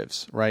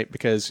alternatives, right?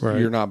 Because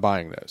you're not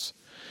buying those.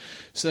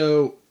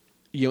 So,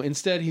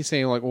 instead he's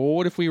saying like, well,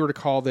 what if we were to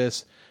call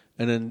this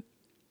an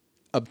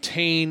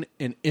obtain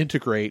and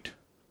integrate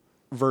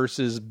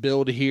versus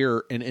build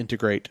here and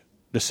integrate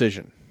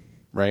decision,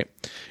 right?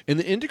 And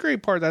the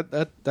integrate part,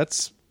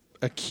 that's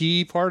a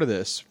key part of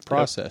this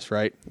process,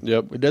 right?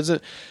 Yep. It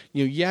doesn't,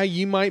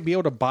 you might be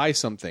able to buy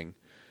something,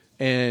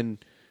 and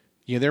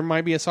there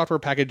might be a software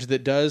package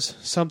that does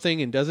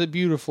something and does it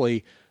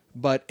beautifully,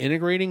 but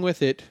integrating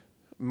with it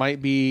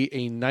might be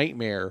a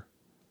nightmare,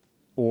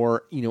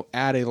 or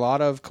add a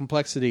lot of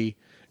complexity,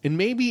 and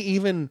maybe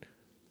even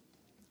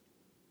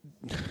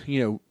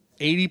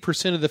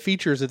 80% of the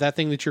features of that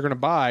thing that you're going to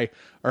buy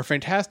are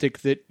fantastic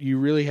that you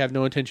really have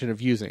no intention of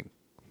using.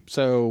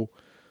 So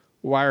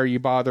why are you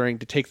bothering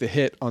to take the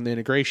hit on the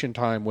integration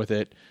time with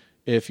it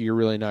if you're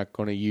really not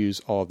going to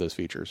use all of those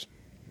features?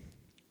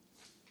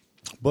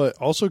 But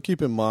also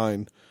keep in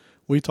mind,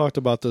 we talked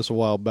about this a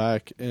while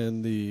back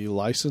in the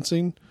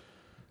licensing,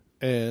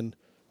 and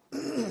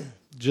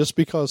just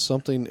because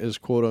something is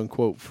quote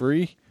unquote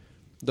free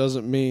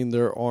doesn't mean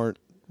there aren't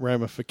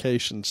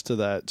ramifications to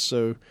that.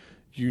 So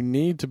you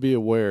need to be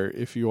aware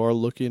if you are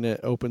looking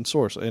at open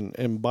source,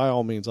 and by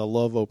all means, I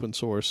love open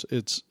source.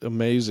 It's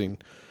amazing,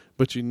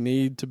 but you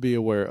need to be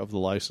aware of the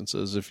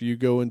licenses. If you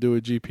go and do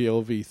a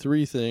GPL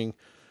v3 thing,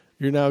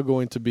 you're now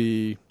going to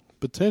be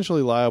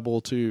potentially liable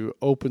to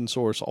open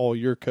source all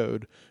your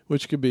code,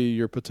 which could be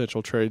your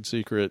potential trade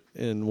secret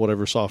in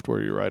whatever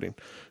software you're writing.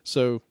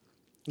 So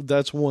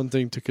that's one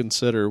thing to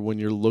consider when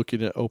you're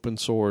looking at open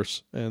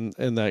source and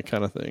that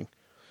kind of thing.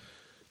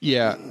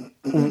 Yeah.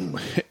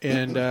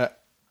 And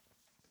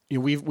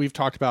we've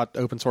talked about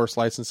open source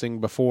licensing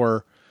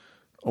before.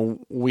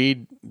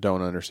 We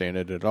don't understand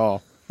it at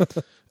all.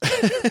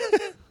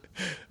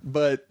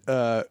 But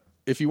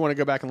if you want to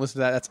go back and listen to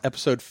that, that's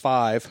episode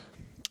 5.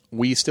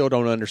 We still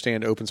don't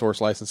understand open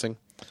source licensing,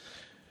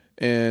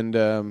 and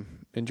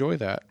enjoy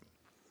that.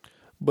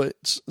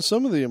 But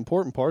some of the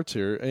important parts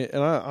here,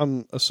 and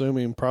I'm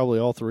assuming probably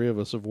all three of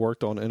us have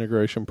worked on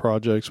integration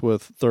projects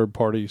with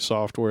third-party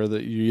software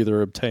that you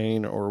either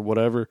obtain or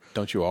whatever.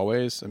 Don't you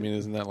always? I mean,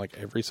 isn't that like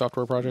every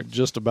software project?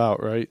 Just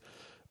about, right?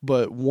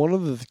 But one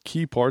of the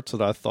key parts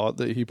that I thought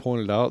that he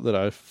pointed out that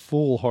I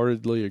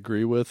full-heartedly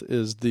agree with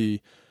is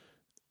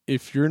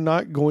if you're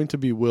not going to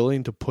be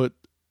willing to put,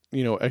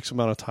 X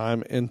amount of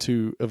time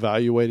into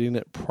evaluating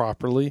it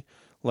properly,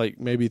 like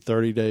maybe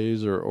 30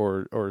 days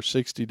or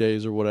 60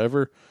 days or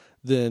whatever,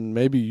 then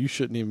maybe you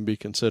shouldn't even be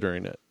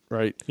considering it,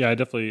 right? Yeah,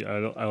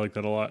 I like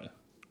that a lot.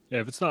 Yeah,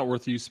 if it's not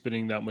worth you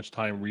spending that much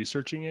time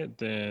researching it,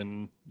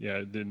 then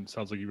it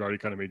sounds like you've already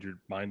kind of made your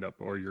mind up,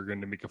 or you're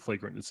going to make a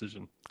flagrant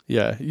decision.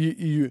 Yeah,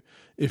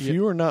 if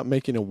you are not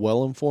making a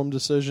well-informed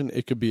decision,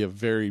 it could be a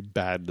very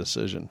bad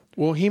decision.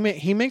 Well, he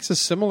makes a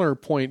similar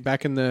point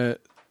back in the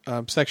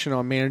section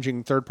on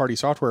managing third-party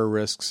software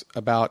risks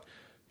about,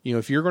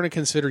 if you're going to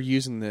consider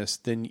using this,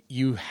 then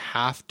you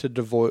have to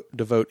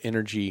devote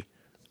energy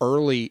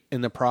early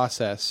in the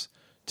process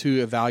to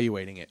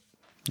evaluating it.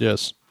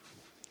 Yes.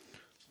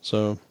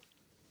 So,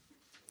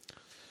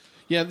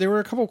 yeah, there were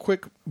a couple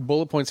quick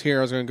bullet points here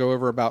I was going to go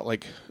over about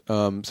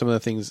some of the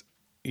things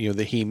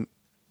that he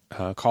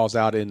calls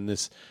out in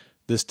this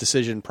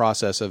decision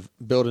process of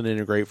build and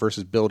integrate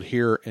versus build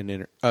here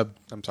and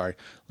I'm sorry,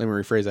 let me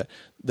rephrase that.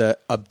 The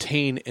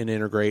obtain and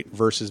integrate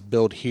versus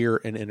build here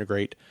and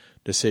integrate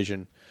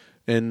decision.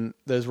 And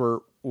those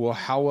were,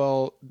 how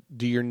well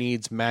do your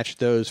needs match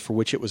those for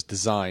which it was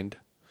designed?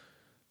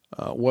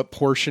 What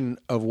portion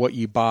of what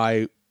you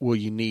buy will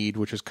you need,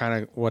 which is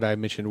kind of what I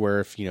mentioned, where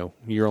if,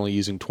 you're only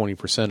using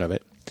 20% of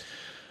it.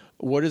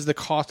 What is the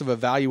cost of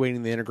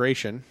evaluating the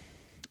integration?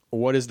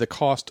 What is the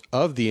cost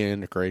of the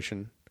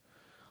integration?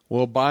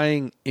 Will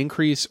buying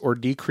increase or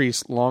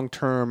decrease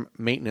long-term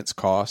maintenance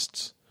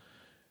costs?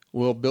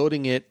 Will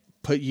building it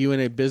put you in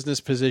a business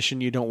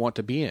position you don't want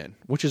to be in?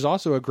 Which is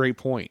also a great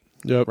point.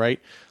 Yep. Right?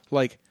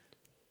 Like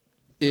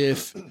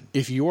if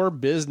your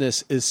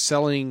business is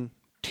selling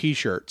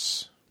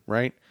t-shirts,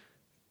 right?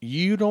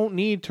 You don't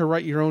need to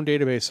write your own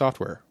database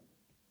software.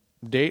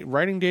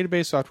 Writing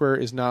database software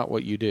is not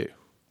what you do.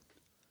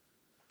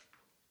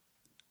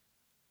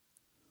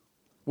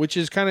 Which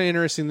is kind of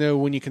interesting, though,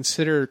 when you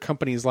consider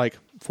companies like,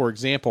 for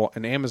example,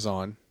 an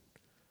Amazon,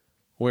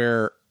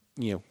 where,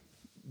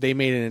 they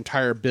made an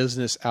entire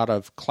business out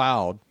of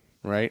cloud,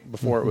 right?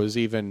 Before it was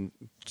even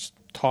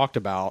talked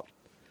about.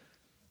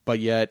 But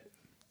yet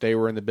they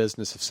were in the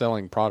business of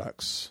selling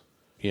products,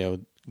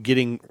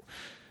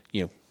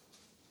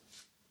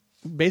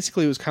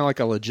 basically it was kind of like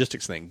a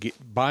logistics thing,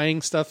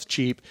 buying stuff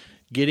cheap,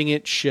 getting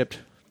it shipped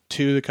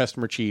to the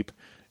customer cheap.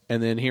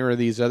 And then here are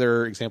these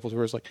other examples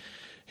where it's like,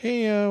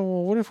 hey,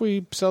 what if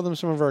we sell them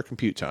some of our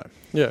compute time?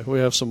 Yeah, we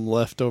have some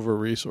leftover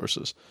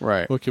resources.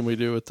 Right. What can we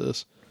do with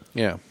this?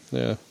 Yeah.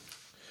 Yeah.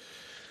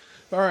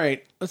 All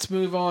right, let's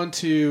move on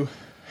to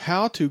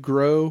how to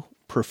grow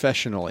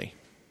professionally.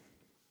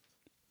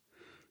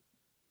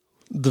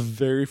 The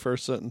very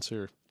first sentence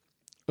here.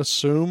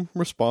 Assume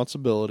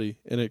responsibility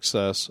in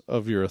excess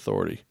of your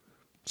authority.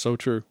 So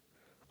true.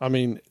 I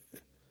mean,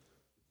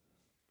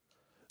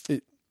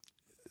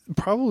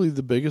 probably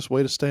the biggest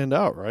way to stand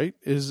out, right,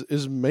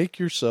 is make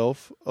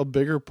yourself a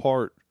bigger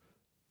part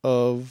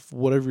of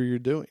whatever you're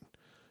doing.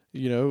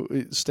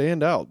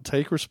 Stand out.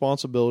 Take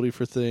responsibility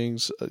for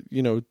things.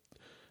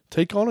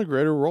 Take on a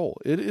greater role.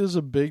 It is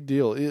a big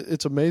deal.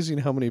 It's amazing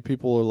how many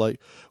people are like,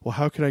 well,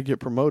 how can I get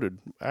promoted?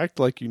 Act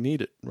like you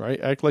need it, right?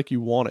 Act like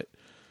you want it.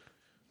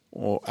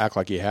 Well, act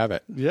like you have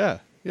it. Yeah.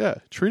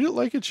 Treat it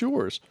like it's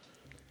yours.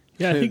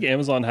 Yeah, I think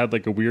Amazon had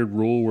like a weird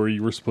rule where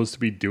you were supposed to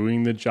be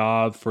doing the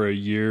job for a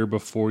year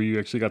before you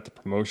actually got the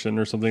promotion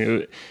or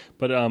something.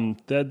 But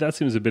that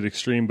seems a bit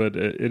extreme, but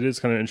it is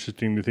kind of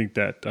interesting to think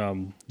that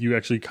you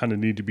actually kind of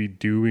need to be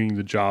doing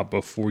the job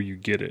before you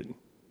get it.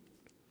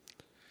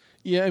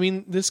 Yeah, I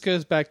mean, this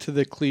goes back to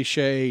the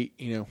cliche,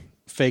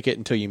 fake it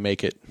until you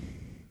make it.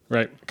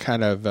 Right.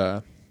 Kind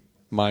of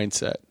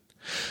mindset.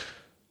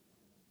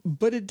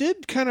 But it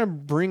did kind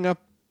of bring up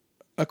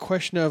a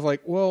question of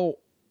like, well,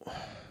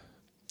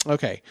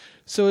 okay.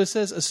 So it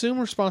says,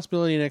 assume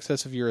responsibility in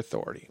excess of your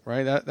authority,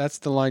 right? That's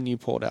the line you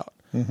pulled out.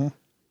 Mm-hmm.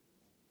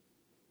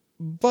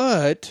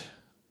 But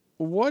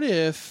what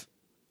if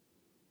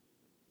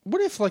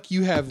like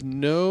you have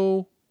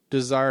no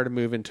desire to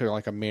move into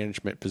like a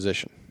management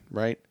position,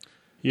 right?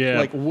 Yeah.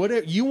 Like what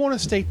if you want to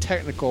stay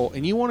technical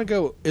and you want to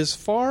go as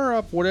far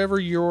up whatever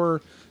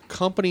your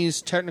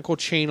company's technical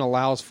chain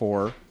allows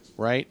for,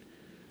 right?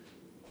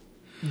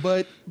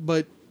 But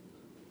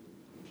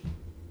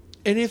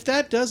And if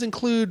that does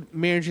include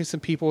managing some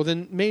people,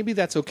 then maybe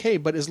that's okay.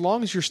 But as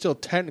long as you're still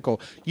technical,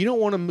 you don't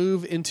want to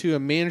move into a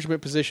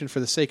management position for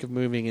the sake of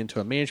moving into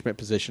a management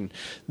position.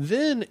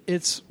 Then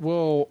it's,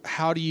 well,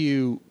 how do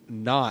you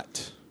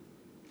not?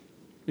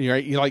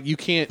 Right? You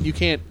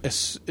can't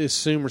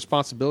assume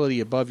responsibility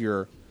above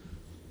your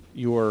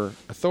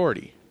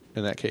authority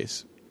in that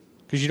case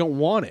because you don't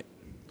want it.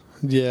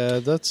 Yeah,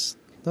 that's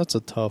a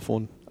tough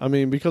one. I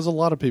mean, because a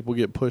lot of people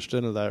get pushed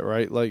into that,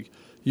 right? Like,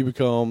 you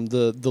become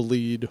the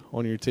lead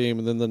on your team,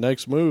 and then the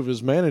next move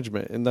is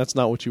management, and that's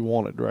not what you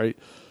wanted, right?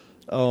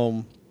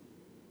 Well,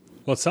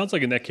 it sounds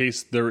like in that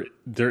case there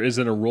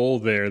isn't a role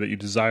there that you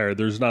desire.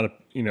 There's not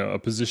a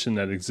position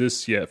that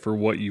exists yet for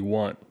what you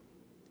want.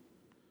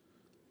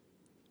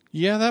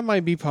 Yeah, that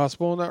might be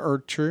possible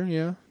or true.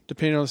 Yeah,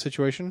 depending on the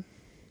situation.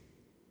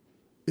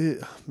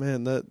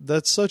 Man,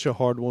 that's such a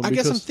hard one. I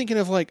guess I'm thinking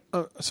of like,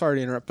 sorry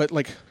to interrupt, but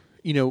like,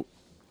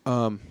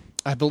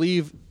 I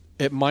believe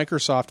at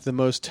Microsoft the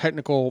most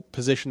technical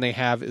position they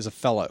have is a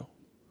fellow,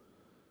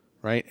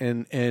 right?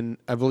 And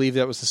I believe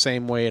that was the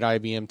same way at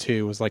IBM too.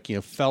 It was like,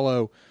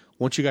 fellow.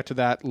 Once you got to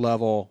that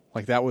level,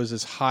 like that was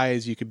as high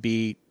as you could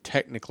be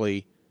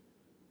technically,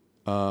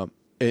 and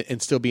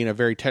still be in a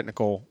very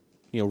technical,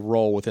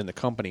 role within the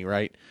company,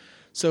 right?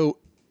 So,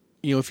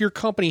 if your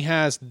company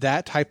has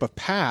that type of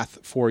path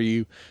for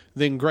you,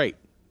 then great,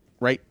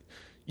 right?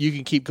 You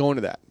can keep going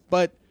to that.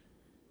 But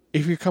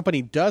if your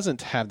company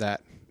doesn't have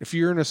that, if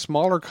you're in a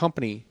smaller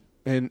company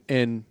and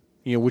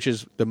which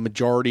is the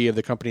majority of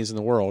the companies in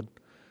the world,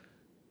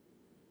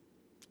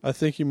 I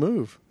think you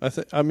move.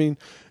 I mean,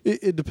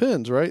 it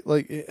depends, right?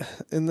 Like,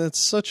 and that's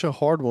such a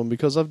hard one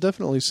because I've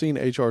definitely seen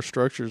HR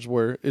structures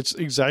where it's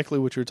exactly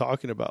what you're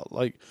talking about.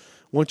 Like,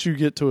 once you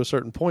get to a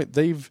certain point,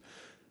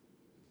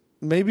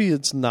 maybe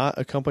it's not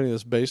a company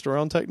that's based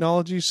around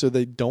technology, so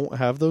they don't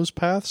have those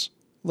paths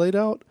laid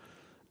out.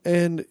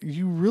 And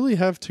you really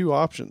have two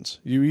options.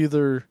 You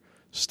either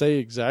stay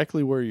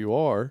exactly where you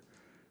are,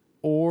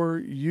 or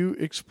you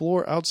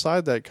explore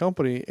outside that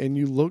company and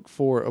you look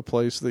for a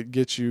place that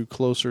gets you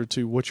closer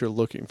to what you're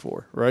looking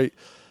for, right?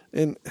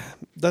 And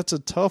that's a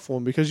tough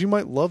one because you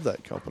might love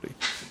that company,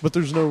 but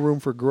there's no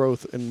room for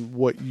growth in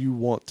what you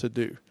want to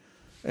do.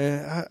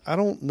 And I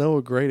don't know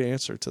a great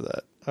answer to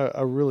that.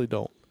 I really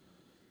don't.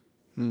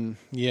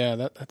 Yeah,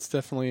 that's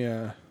definitely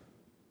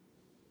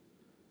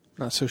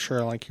not so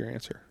sure I like your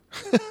answer.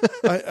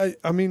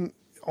 I mean,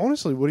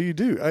 honestly, what do you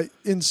do?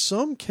 In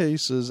some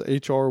cases,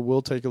 HR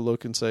will take a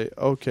look and say,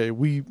 okay,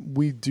 we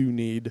do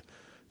need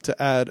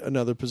to add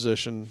another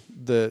position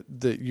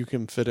that you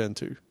can fit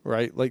into,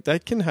 right? Like,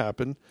 that can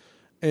happen.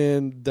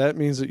 And that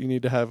means that you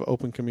need to have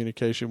open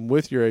communication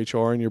with your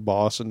HR and your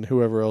boss and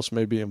whoever else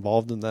may be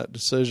involved in that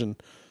decision.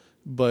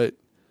 But,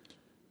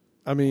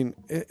 I mean,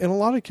 in a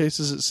lot of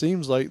cases, it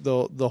seems like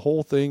the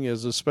whole thing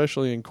is,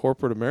 especially in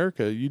corporate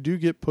America, you do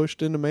get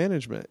pushed into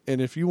management. And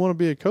if you want to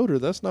be a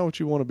coder, that's not what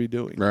you want to be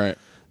doing. Right.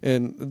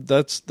 And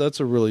that's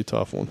a really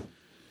tough one.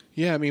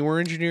 Yeah, I mean, we're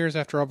engineers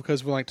after all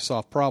because we like to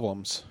solve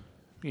problems,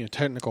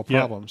 technical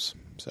problems.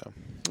 Yeah. So,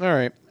 all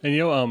right.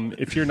 And,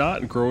 if you're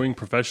not growing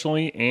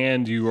professionally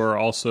and you are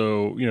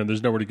also,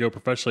 there's nowhere to go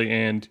professionally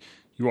and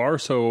you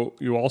also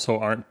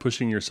aren't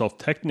pushing yourself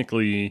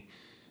technically,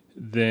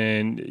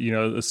 then,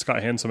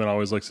 Scott Hanselman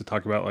always likes to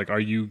talk about, like, are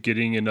you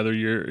getting another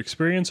year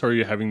experience or are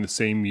you having the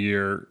same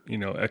year,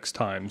 X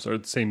times or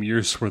the same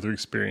year's worth of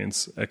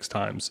experience X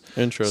times?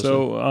 Interesting.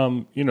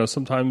 So,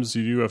 sometimes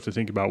you do have to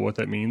think about what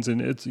that means.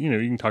 And it's, you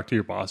can talk to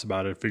your boss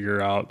about it,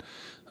 figure out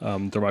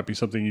there might be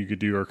something you could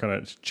do or kind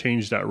of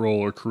change that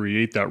role or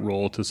create that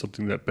role to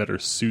something that better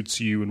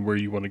suits you and where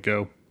you want to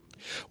go.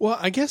 Well,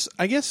 I guess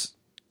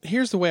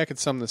here's the way I could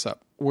sum this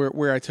up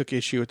where I took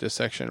issue with this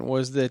section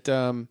was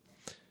that,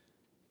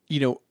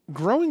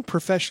 growing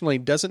professionally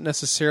doesn't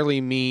necessarily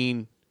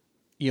mean,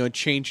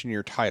 changing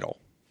your title.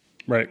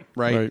 Right.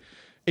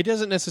 It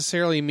doesn't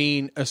necessarily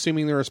mean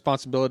assuming the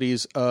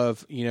responsibilities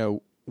of,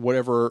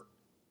 whatever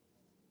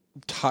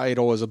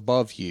title is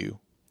above you.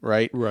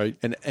 Right.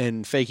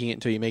 And faking it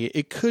until you make it.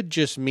 It could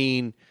just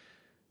mean,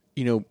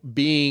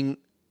 being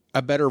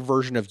a better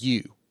version of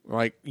you,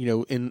 right?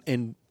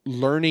 And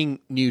learning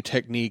new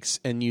techniques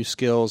and new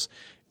skills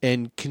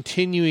and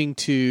continuing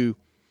to,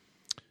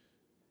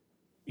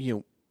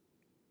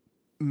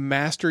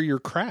 master your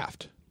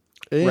craft.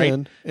 And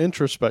right?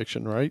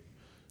 Introspection, right?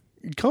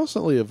 You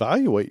constantly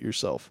evaluate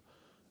yourself.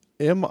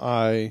 Am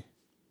I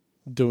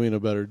doing a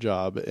better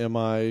job? Am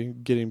I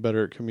getting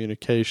better at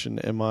communication?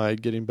 Am I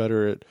getting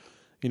better at,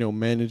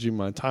 managing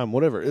my time?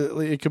 Whatever.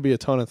 It could be a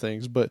ton of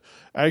things, but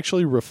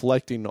actually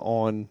reflecting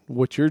on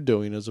what you're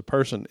doing as a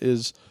person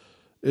is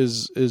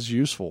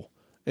useful.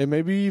 And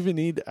maybe you even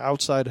need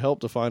outside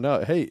help to find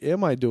out, hey,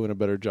 am I doing a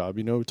better job?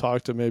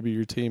 Talk to maybe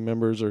your team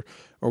members or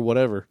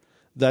whatever.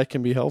 That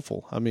can be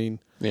helpful. I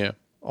mean, yeah,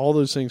 all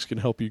those things can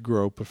help you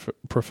grow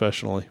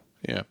professionally.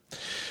 Yeah.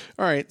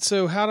 All right.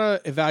 So how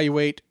to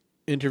evaluate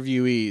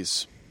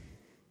interviewees?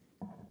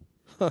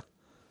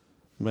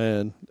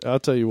 Man, I'll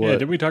tell you what. Yeah,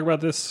 did we talk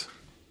about this?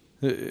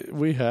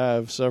 We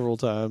have several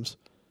times.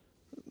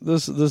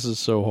 This is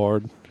so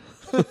hard.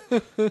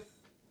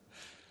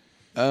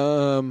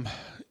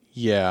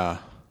 Yeah.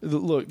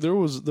 Look, there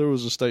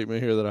was a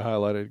statement here that I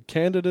highlighted.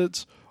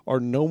 Candidates are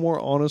no more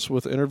honest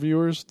with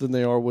interviewers than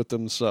they are with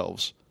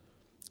themselves.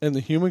 And the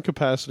human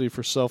capacity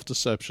for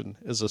self-deception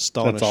is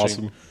astonishing. That's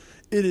awesome.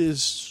 It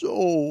is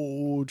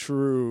so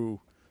true.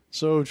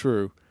 So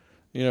true.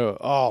 You know,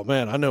 oh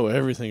man, I know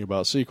everything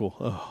about SQL.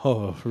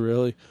 Oh,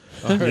 really?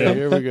 All right,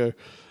 here we go.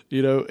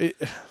 You know,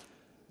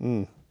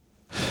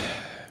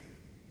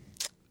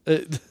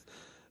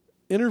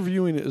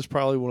 interviewing is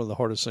probably one of the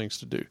hardest things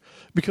to do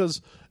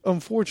because,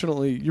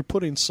 unfortunately, you're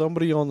putting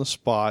somebody on the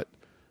spot,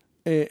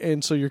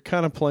 and so you're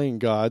kind of playing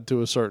God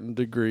to a certain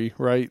degree,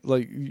 right?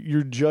 Like,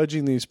 you're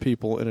judging these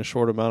people in a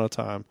short amount of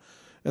time,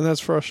 and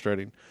that's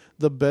frustrating.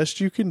 The best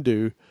you can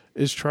do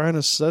is try and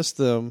assess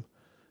them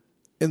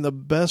in the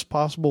best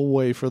possible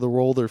way for the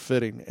role they're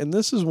fitting. And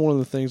this is one of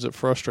the things that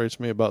frustrates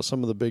me about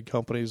some of the big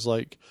companies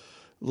like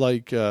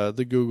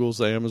the Googles,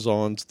 the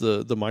Amazons,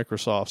 the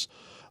Microsofts.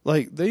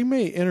 Like, they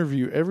may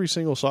interview every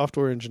single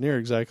software engineer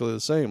exactly the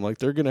same. Like,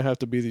 they're going to have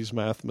to be these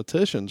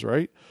mathematicians,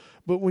 right?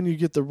 But when you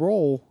get the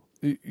role,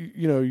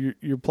 you know,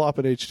 you're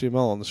plopping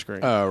HTML on the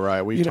screen. Oh,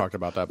 right. We've talked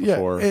about that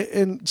before. Yeah,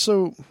 and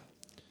so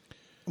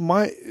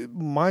my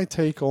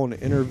take on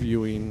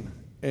interviewing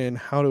and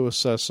how to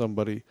assess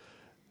somebody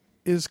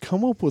is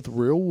come up with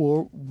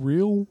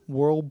real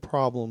world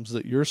problems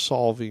that you're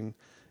solving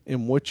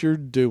in what you're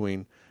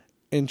doing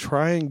and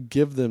try and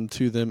give them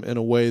to them in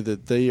a way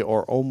that they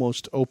are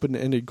almost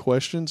open-ended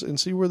questions and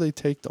see where they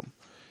take them,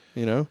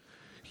 you know?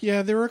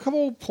 Yeah, there were a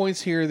couple of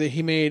points here that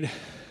he made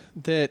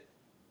that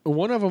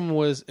one of them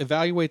was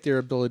evaluate their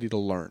ability to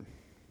learn,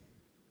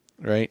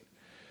 right?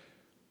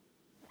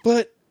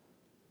 But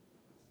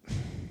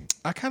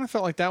I kind of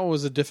felt like that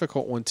was a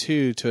difficult one,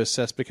 too, to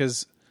assess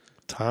because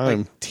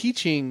time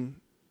teaching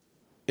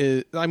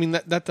is, I mean,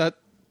 that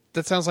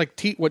sounds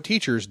like what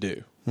teachers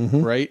do,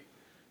 right?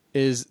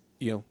 Is,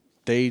 you know,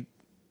 they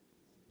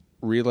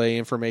relay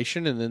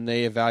information and then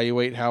they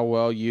evaluate how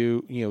well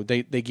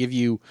they give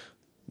you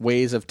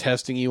ways of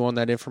testing you on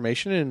that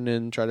information and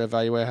then try to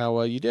evaluate how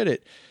well you did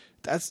it.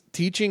 That's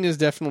teaching is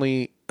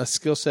definitely a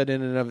skill set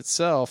in and of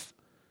itself.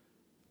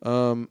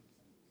 It's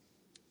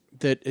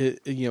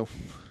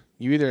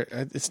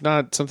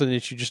not something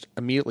that you just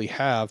immediately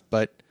have,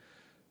 but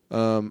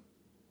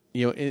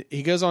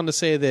he goes on to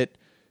say that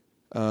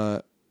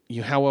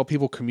how well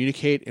people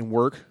communicate and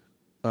work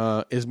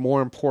is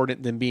more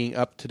important than being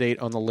up to date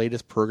on the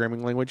latest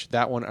programming language.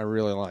 That one I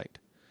really liked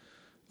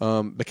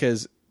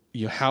because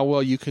how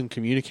well you can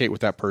communicate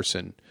with that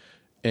person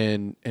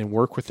and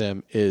work with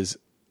them is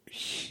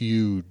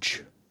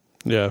huge.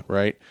 Yeah.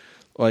 Right.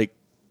 Like,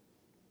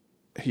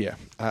 yeah.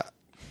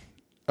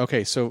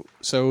 Okay. So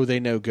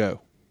they know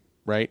Go,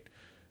 right?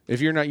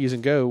 If you're not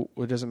using Go,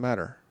 it doesn't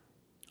matter.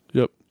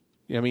 Yep.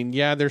 I mean,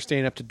 yeah, they're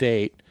staying up to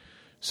date,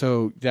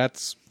 so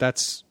that's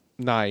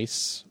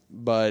nice.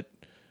 But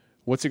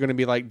what's it going to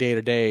be like day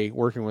to day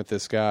working with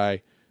this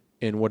guy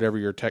in whatever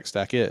your tech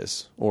stack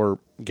is or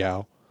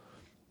gal?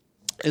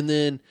 And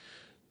then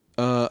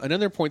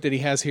another point that he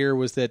has here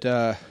was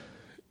that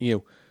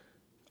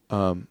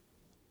one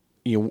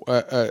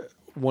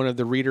of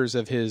the readers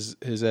of his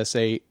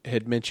essay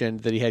had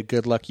mentioned that he had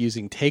good luck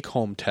using take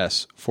home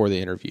tests for the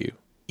interview.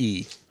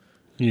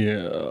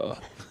 Yeah.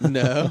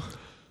 No.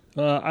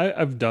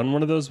 I've done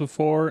one of those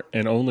before,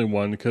 and only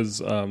one because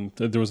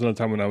there was another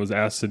time when I was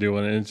asked to do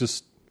one, and it's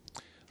just,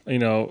 I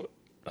don't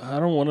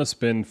want to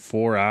spend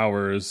 4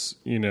 hours,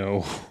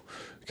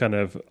 kind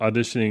of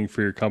auditioning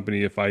for your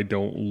company if I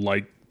don't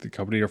like the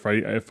company or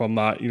if I'm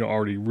not,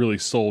 already really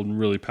sold and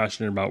really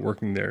passionate about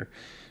working there.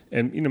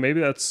 And,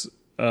 maybe that's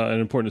an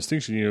important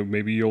distinction.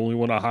 Maybe you only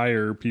want to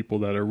hire people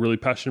that are really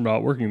passionate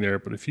about working there.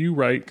 But if you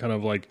write kind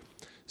of like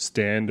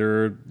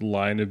standard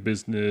line of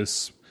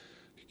business,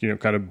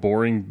 kind of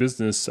boring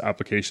business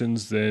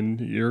applications, then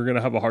you're going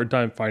to have a hard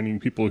time finding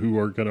people who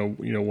are going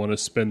to, want to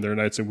spend their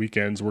nights and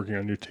weekends working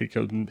on your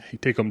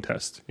take-home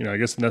test. I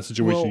guess in that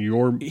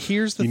situation,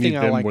 here's the thing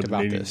I liked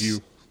about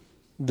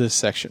this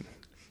section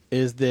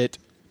is that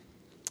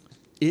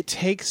it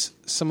takes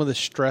some of the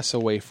stress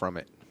away from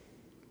it,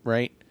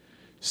 right?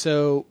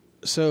 So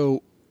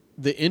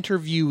the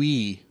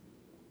interviewee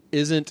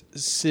isn't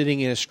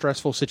sitting in a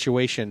stressful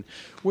situation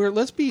where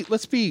let's be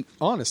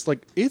honest,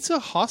 like it's a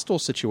hostile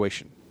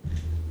situation.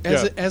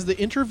 As the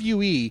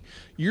interviewee,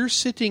 you're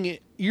sitting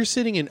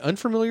in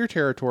unfamiliar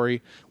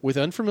territory with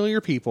unfamiliar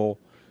people,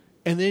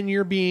 and then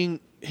you're being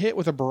hit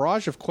with a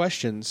barrage of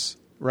questions,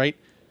 right?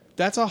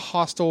 That's a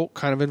hostile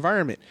kind of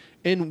environment.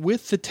 And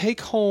with the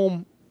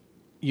take-home,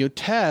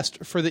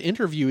 test for the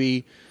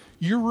interviewee,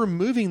 you're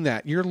removing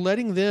that. You're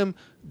letting them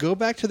go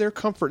back to their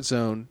comfort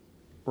zone,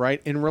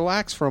 right, and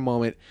relax for a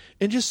moment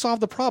and just solve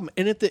the problem.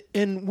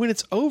 And when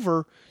it's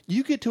over,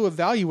 you get to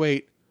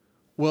evaluate,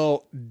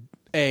 well,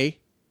 A,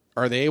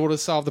 are they able to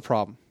solve the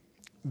problem?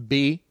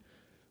 B,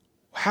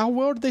 how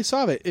well did they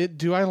solve it?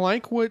 Do I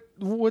like what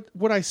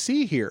I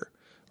see here?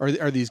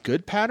 Are these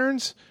good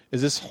patterns?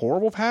 Is this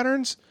horrible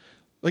patterns?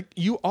 Like,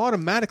 you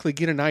automatically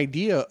get an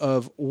idea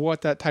of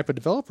what that type of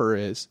developer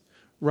is,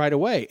 right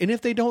away. And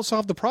if they don't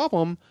solve the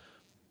problem,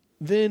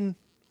 then,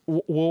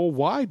 well,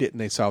 why didn't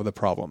they solve the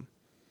problem?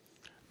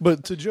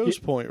 But to Joe's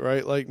point,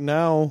 right? Like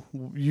now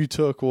you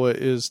took what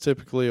is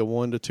typically a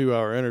 1 to 2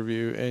 hour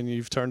interview and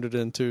you've turned it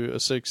into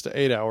a 6 to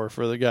 8 hour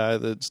for the guy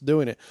that's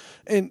doing it.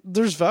 And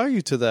there's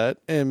value to that.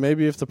 And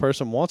maybe if the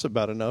person wants it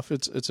bad enough,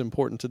 it's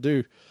important to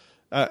do.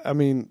 I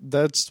mean,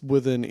 that's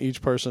within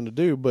each person to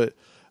do, but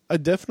I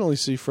definitely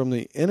see from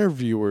the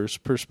interviewer's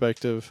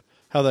perspective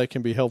how that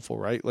can be helpful,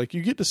 right? Like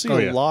you get to see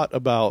a lot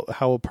about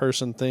how a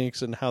person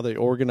thinks and how they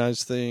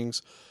organize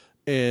things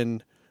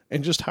and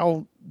just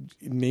how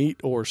neat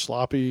or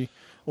sloppy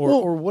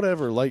or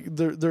whatever, like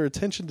their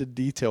attention to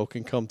detail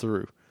can come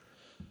through.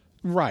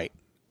 Right.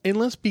 And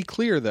let's be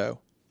clear, though.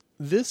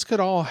 This could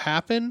all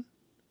happen.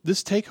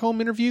 This take-home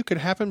interview could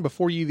happen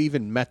before you've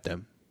even met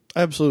them.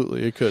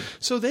 Absolutely, it could.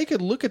 So they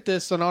could look at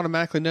this and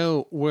automatically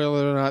know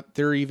whether or not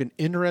they're even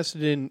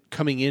interested in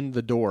coming in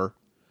the door.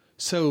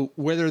 So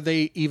whether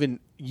they even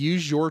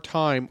use your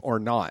time or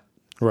not.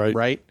 Right.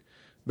 Right?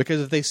 Because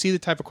if they see the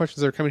type of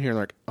questions that are coming here and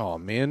they're like, oh,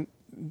 man,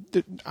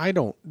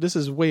 this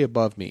is way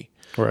above me.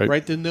 Right.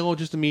 Right. Then they'll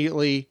just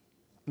immediately,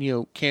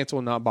 cancel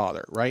and not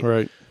bother. Right.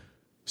 Right.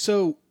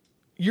 So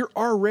you're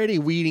already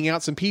weeding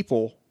out some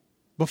people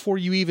before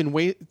you even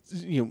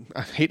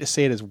I hate to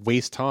say it as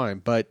waste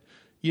time, but,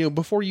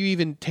 before you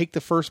even take the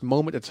first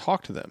moment to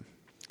talk to them.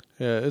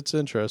 Yeah, it's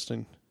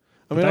interesting.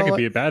 I mean, that could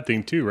be a bad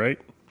thing too, right?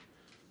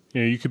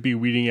 You could be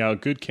weeding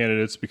out good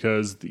candidates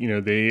because,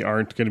 they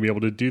aren't going to be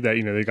able to do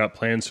that. They got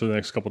plans for the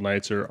next couple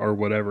nights or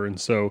whatever. And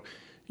so,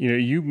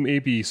 you may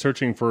be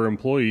searching for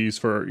employees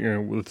for,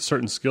 with a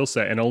certain skill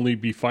set and only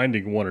be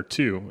finding one or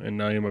two. And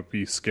now you might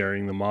be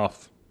scaring them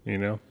off,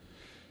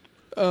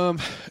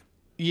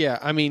 Yeah,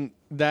 I mean,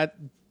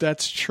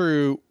 that's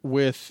true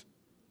with,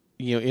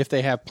 if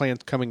they have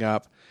plans coming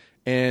up.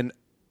 And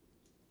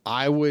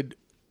I would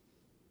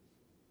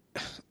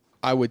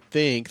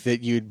think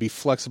that you'd be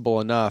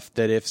flexible enough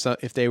that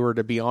if they were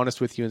to be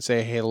honest with you and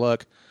say, hey,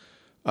 look,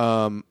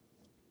 I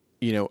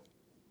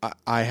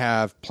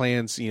have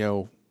plans,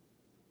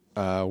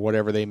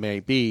 whatever they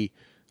may be,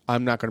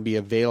 I'm not going to be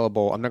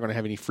available. I'm not going to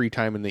have any free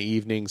time in the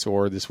evenings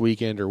or this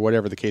weekend or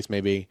whatever the case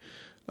may be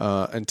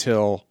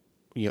until,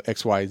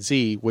 X, Y,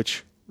 Z,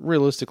 which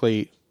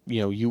realistically,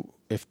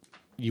 if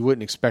you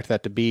wouldn't expect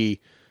that to be,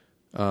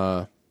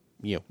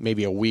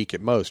 maybe a week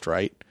at most,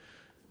 right?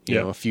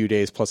 A few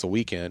days plus a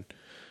weekend.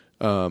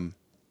 So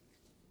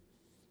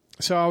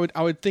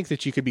I would think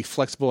that you could be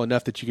flexible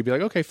enough that you could be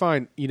like, okay,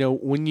 fine.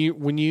 When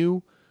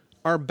you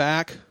are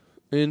back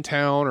in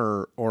town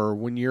or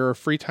when your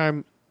free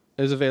time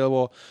is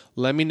available,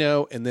 let me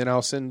know. And then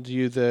I'll send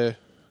you the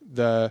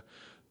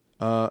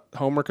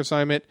homework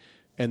assignment.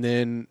 And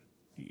then,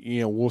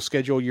 we'll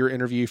schedule your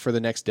interview for the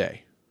next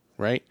day.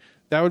 Right.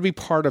 That would be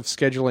part of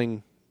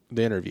scheduling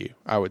the interview,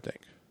 I would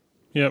think.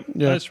 Yep.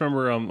 Yeah. I just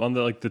remember on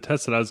the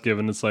test that I was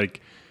given, it's like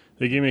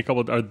they gave me a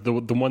couple.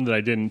 The one that I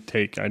didn't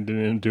take, I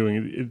didn't end up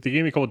doing. They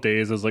gave me a couple of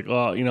days. I was like,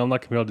 oh, I'm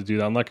not gonna be able to do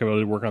that. I'm not gonna be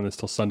able to work on this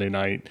till Sunday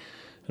night.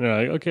 And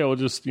they're like, okay, well,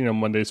 just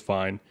Monday's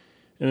fine.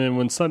 And then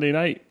when Sunday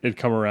night had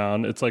come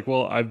around, it's like,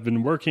 well, I've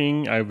been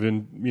working, I've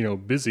been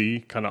busy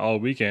kind of all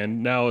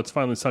weekend. Now it's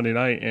finally Sunday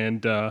night,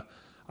 and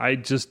I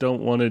just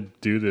don't want to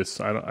do this.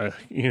 I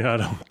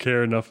don't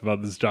care enough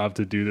about this job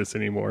to do this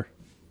anymore.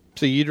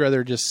 So you'd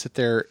rather just sit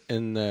there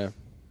in the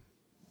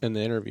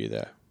interview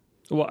there?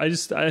 Well, I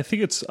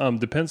think it's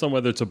depends on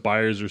whether it's a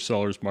buyer's or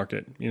seller's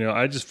market.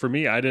 For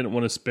me, I didn't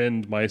want to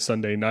spend my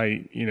Sunday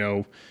night,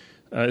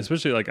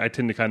 especially like I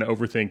tend to kind of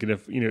overthink. And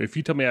if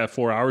you tell me I have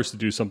 4 hours to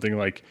do something,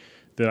 like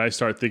then I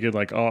start thinking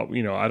like, oh,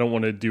 I don't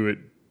want to do it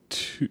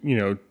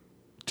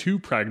too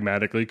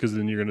pragmatically, because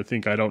then you're going to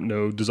think I don't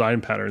know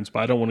design patterns,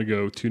 but I don't want to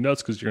go too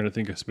nuts because you're going to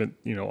think I spent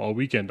all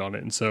weekend on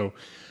it. And so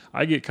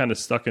I get kind of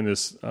stuck in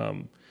this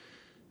kind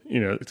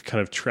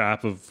of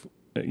trap of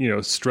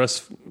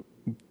stress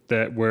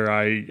that where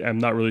I am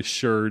not really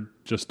sure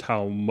just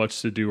how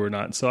much to do or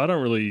not. So I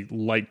don't really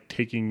like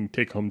taking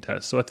take-home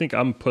tests. So I think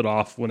I'm put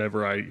off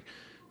whenever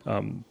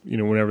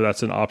whenever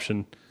that's an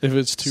option. If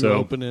it's too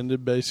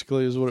open-ended,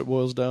 basically, is what it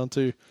boils down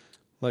to.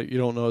 Like you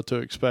don't know what to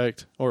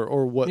expect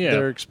or what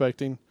they're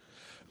expecting.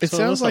 It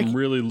sounds like I'm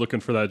really looking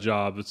for that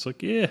job. It's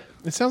like, yeah.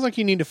 It sounds like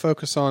you need to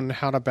focus on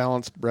how to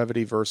balance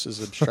brevity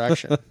versus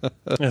abstraction.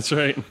 That's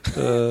right.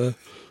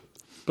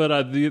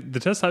 But the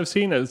tests I've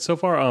seen so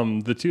far,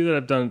 the two that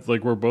I've done,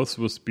 like we're both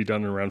supposed to be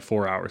done in around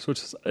 4 hours,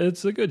 which is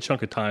it's a good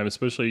chunk of time,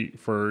 especially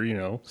for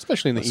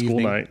especially in the school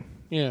evening. Night.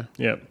 Yeah.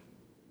 Yep.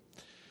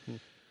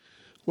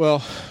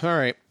 Well, all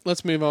right.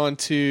 Let's move on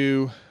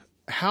to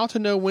how to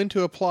know when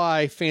to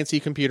apply fancy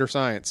computer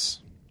science.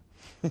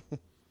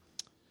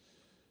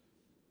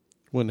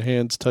 When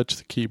hands touch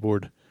the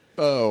keyboard.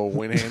 Oh,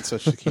 when hands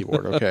touch the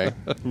keyboard. Okay.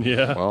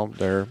 Yeah. Well,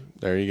 there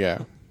you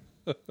go.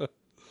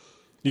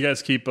 You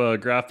guys keep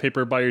graph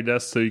paper by your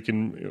desk so you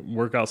can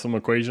work out some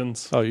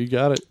equations? Oh, you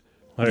got it.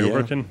 How you're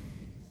working?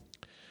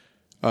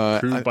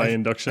 Proved by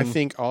induction? I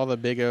think all the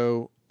big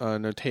O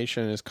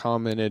notation is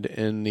commented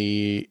in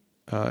the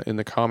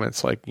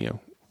comments, like,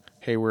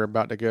 hey, we're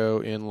about to go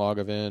in log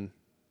of n,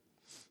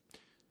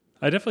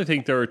 I definitely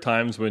think there are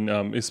times when,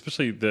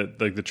 especially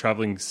the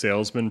traveling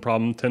salesman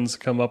problem tends to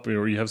come up,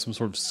 where you have some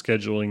sort of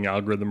scheduling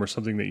algorithm or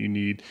something that you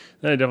need.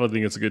 Then I definitely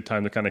think it's a good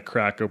time to kind of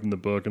crack open the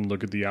book and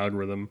look at the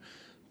algorithm.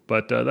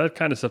 But that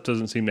kind of stuff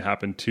doesn't seem to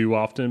happen too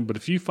often. But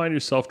if you find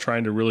yourself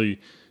trying to really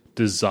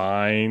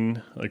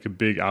design like a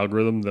big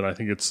algorithm, then I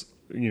think it's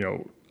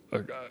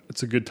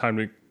it's a good time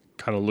to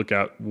kind of look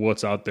at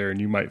what's out there,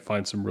 and you might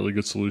find some really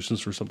good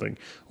solutions for something.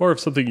 Or if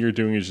something you're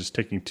doing is just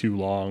taking too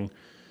long,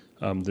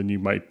 then you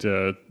might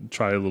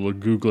try a little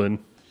Googling.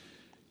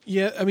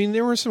 Yeah, I mean,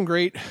 there were some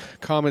great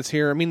comments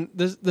here. I mean,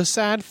 the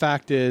sad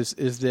fact is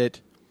that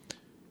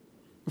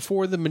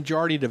for the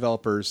majority of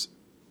developers,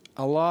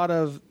 a lot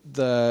of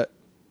the,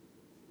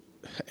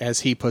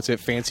 as he puts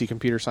it, fancy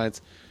computer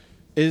science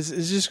is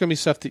just going to be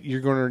stuff that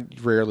you're going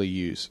to rarely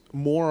use,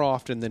 more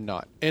often than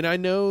not. And I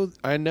know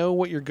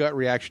what your gut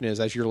reaction is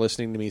as you're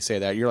listening to me say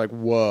that. You're like,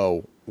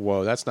 whoa,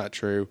 that's not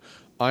true.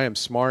 I am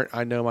smart.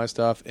 I know my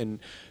stuff.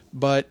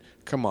 But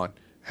come on.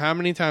 How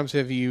many times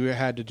have you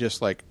had to just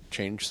like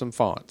change some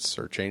fonts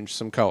or change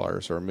some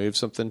colors or move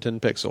something 10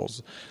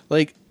 pixels?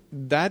 Like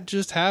that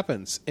just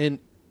happens. And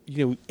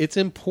it's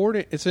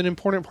important. It's an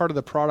important part of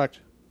the product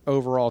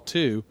overall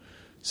too.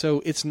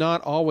 So it's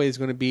not always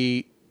going to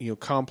be,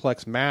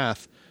 complex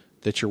math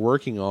that you're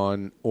working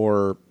on,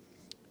 or,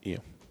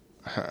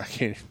 I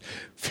can't,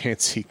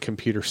 fancy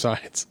computer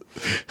science.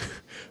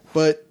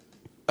 But,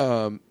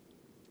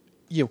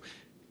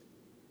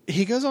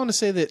 he goes on to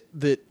say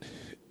that,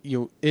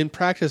 in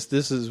practice,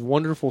 this is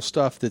wonderful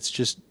stuff that's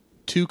just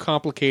too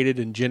complicated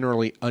and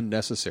generally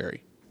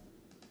unnecessary.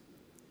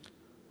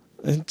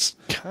 It's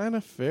kind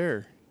of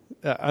fair.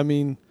 I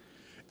mean,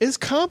 it's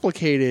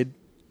complicated,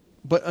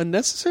 but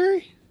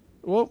unnecessary?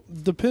 Well,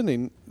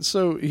 depending.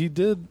 So he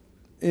did,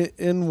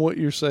 in what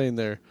you're saying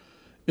there,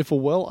 if a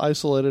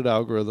well-isolated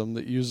algorithm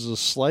that uses a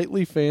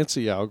slightly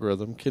fancy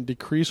algorithm can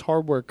decrease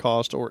hardware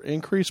cost or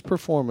increase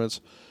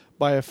performance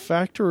by a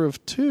factor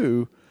of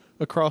 2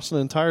 across an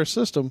entire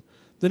system,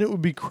 then it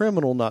would be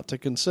criminal not to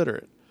consider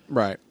it.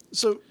 Right.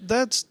 So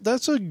that's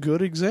a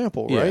good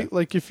example, right? Yeah.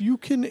 Like if you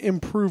can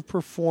improve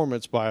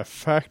performance by a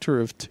factor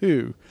of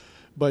 2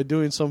 by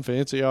doing some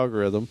fancy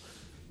algorithm,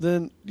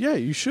 then yeah,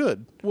 you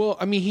should. Well,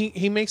 I mean,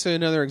 he makes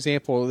another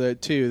example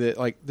that too, that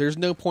like there's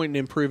no point in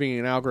improving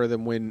an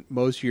algorithm when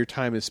most of your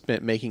time is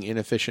spent making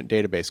inefficient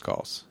database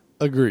calls.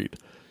 Agreed.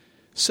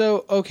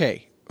 So,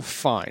 okay,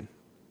 fine.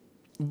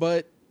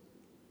 But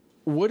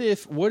what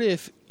if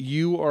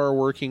you are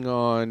working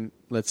on,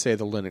 let's say,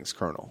 the Linux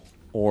kernel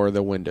or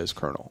the Windows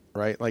kernel,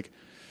 right? Like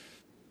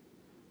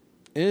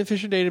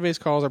inefficient database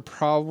calls are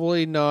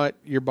probably not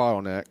your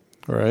bottleneck.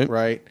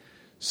 Right?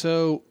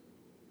 So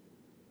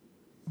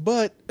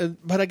But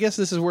I guess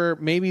this is where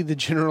maybe the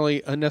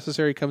generally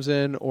unnecessary comes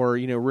in, or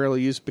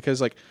rarely used,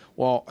 because like,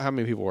 well, how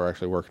many people are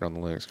actually working on the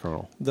Linux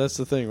kernel? That's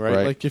the thing,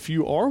 right? Like if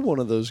you are one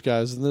of those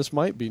guys, then this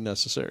might be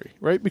necessary,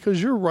 right?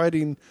 Because you're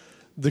writing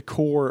the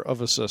core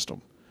of a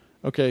system.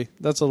 Okay,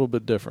 that's a little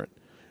bit different.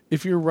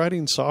 If you're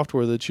writing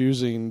software that's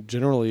using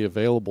generally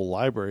available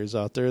libraries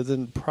out there,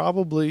 then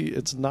probably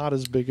it's not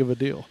as big of a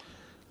deal.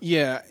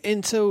 Yeah,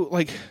 and so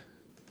like,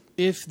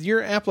 if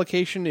your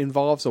application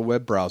involves a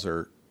web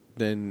browser,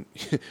 then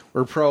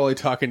we're probably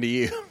talking to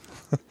you.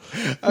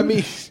 I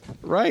mean,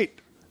 right.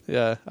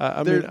 Yeah.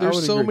 I mean,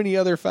 there's so agree. many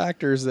other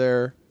factors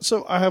there.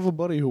 So I have a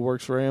buddy who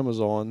works for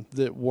Amazon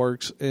that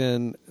works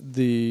in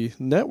the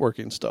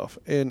networking stuff.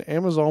 And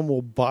Amazon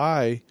will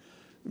buy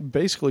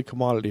basically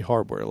commodity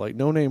hardware, like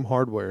no-name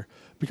hardware,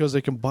 because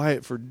they can buy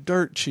it for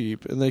dirt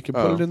cheap and they can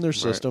put it in their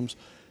systems.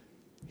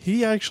 Right.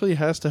 He actually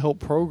has to help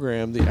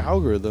program the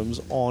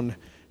algorithms on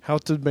how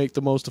to make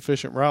the most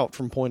efficient route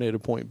from point A to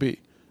point B.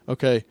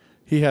 Okay.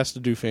 He has to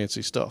do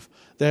fancy stuff.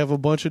 They have a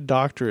bunch of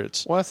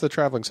doctorates. Well, that's the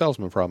traveling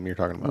salesman problem you're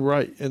talking about.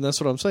 Right, and that's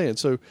what I'm saying.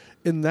 So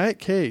in that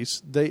case,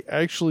 they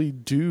actually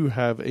do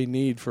have a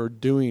need for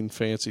doing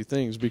fancy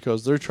things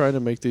because they're trying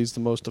to make these the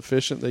most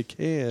efficient they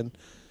can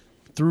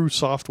through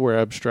software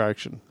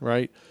abstraction,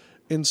 right?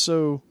 And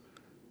so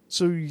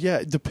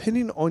yeah,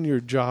 depending on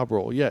your job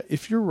role, yeah,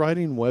 if you're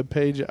writing web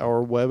page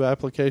or web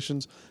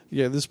applications,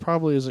 yeah, this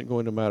probably isn't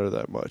going to matter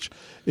that much.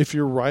 If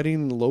you're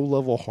writing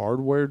low-level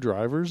hardware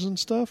drivers and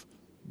stuff,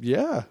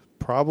 yeah,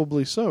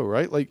 probably so,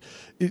 right? Like,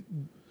 if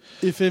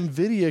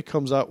NVIDIA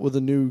comes out with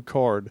a new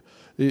card,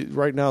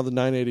 right now the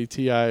 980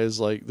 Ti is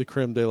like the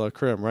creme de la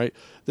creme, right?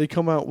 They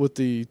come out with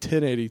the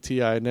 1080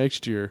 Ti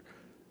next year.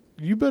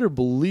 You better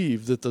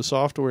believe that the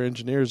software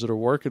engineers that are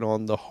working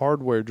on the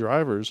hardware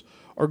drivers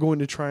are going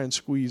to try and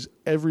squeeze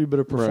every bit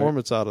of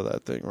performance out of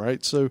that thing,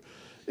 right? So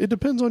it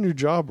depends on your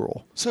job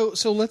role. So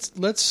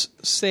let's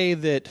say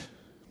that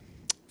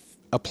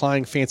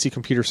applying fancy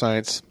computer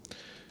science,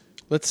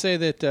 let's say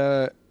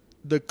that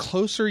the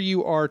closer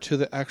you are to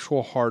the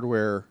actual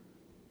hardware,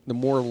 the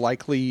more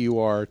likely you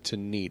are to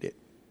need it.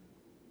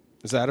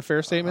 Is that a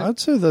fair statement? I'd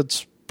say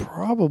that's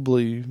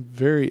probably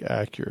very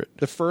accurate.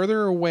 The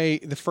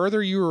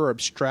further you are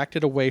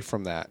abstracted away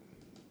from that,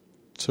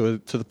 so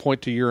to the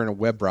point that you're in a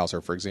web browser,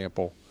 for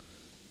example,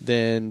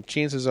 then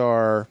chances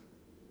are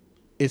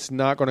it's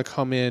not going to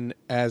come in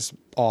as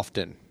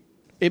often.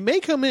 It may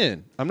come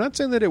in. I'm not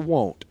saying that it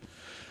won't.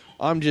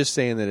 I'm just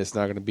saying that it's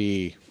not going to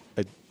be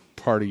a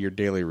part of your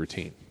daily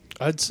routine.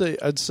 I'd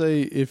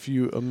say if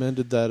you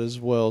amended that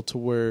as well to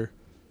where,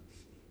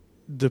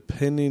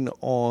 depending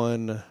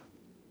on,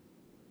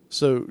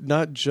 so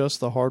not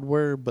just the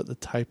hardware, but the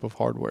type of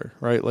hardware,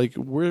 right? Like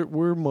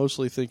we're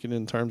mostly thinking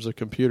in terms of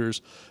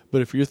computers,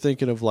 but if you're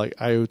thinking of like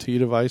IoT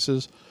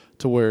devices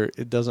to where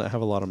it doesn't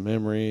have a lot of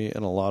memory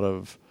and a lot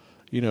of,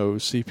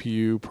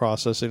 CPU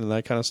processing and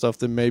that kind of stuff,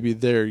 then maybe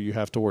there you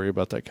have to worry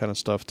about that kind of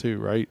stuff too,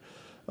 right?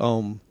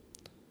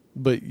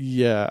 But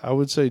yeah, I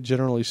would say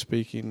generally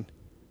speaking,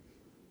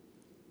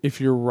 if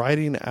you're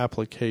writing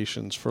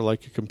applications for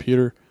like a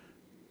computer,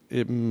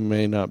 it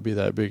may not be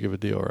that big of a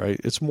deal,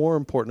 right? It's more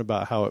important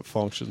about how it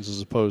functions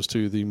as opposed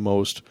to the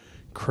most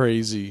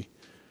crazy,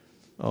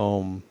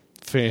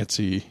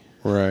 fancy.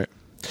 Right.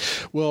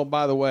 Well,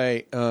 by the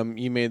way,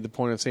 you made the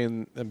point of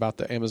saying about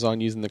the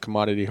Amazon using the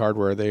commodity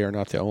hardware. They are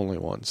not the only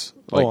ones.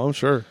 Like, I'm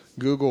sure.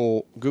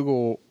 Google,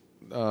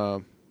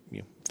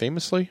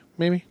 famously,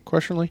 maybe,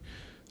 questionably.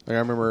 Like I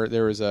remember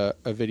there was a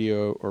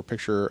video or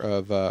picture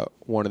of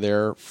one of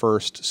their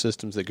first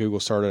systems that Google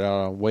started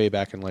out on way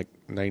back in like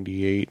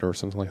 98 or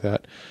something like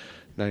that,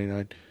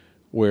 99,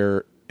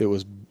 where it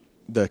was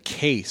the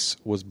case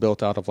was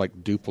built out of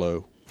like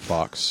Duplo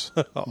blocks.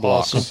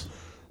 Awesome.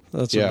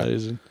 That's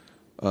amazing.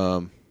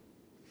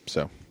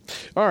 So,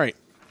 all right.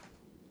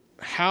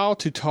 How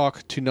to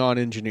talk to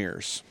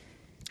non-engineers.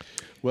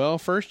 Well,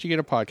 first you get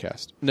a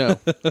podcast. No.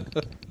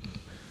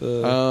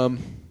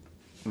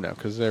 No,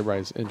 because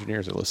everybody's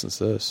engineers that listens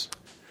to this.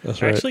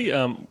 That's right. Actually,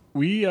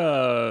 we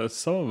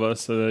some of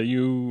us,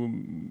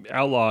 you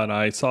Outlaw and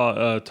I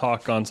saw a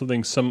talk on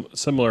something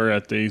similar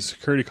at the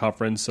security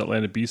conference,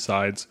 Atlanta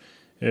B-Sides,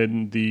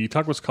 and the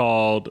talk was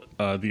called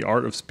 "The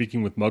Art of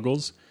Speaking with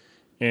Muggles."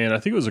 And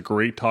I think it was a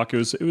great talk.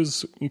 It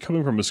was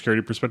coming from a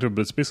security perspective,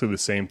 but it's basically the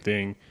same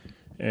thing.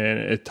 And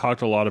it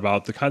talked a lot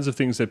about the kinds of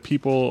things that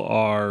people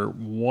are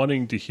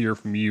wanting to hear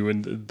from you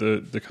and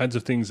the kinds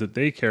of things that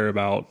they care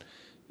about,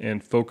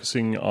 and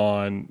focusing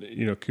on,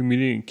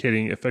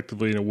 communicating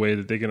effectively in a way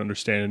that they can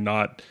understand and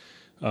not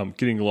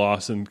getting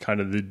lost in kind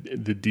of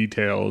the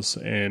details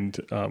and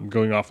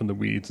going off in the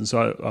weeds. And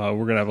so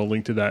we're going to have a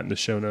link to that in the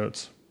show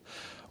notes.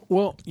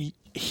 Well,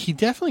 he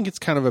definitely gets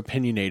kind of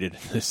opinionated in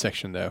this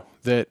section, though,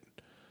 that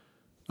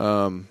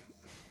like,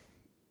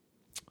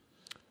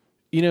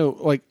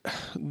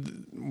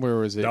 where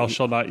was it? Thou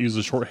shalt not use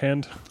a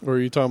shorthand. Or are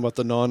you talking about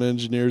the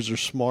non-engineers are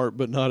smart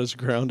but not as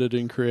grounded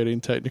in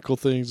creating technical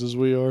things as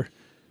we are?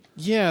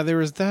 Yeah, there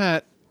was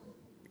that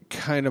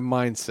kind of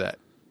mindset.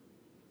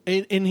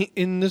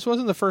 And this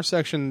wasn't the first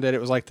section that it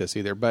was like this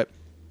either, but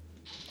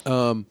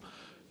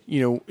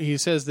he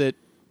says that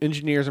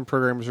engineers and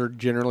programmers are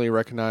generally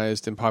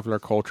recognized in popular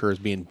culture as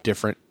being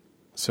different.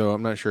 So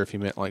I'm not sure if he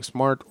meant like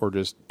smart or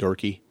just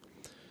dorky.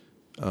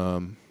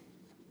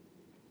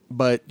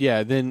 But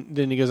yeah, then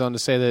he goes on to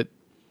say that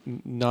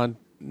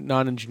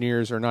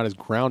non-engineers are not as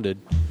grounded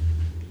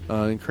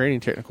in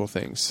creating technical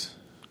things.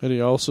 And he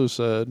also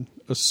said,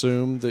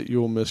 assume that you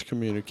will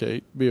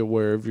miscommunicate. Be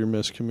aware of your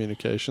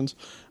miscommunications.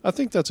 I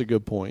think that's a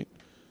good point.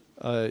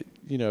 A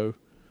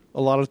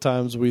lot of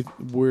times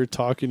we're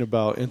talking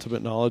about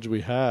intimate knowledge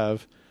we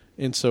have,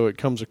 and so it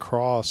comes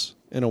across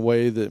in a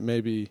way that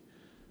maybe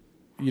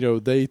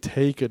they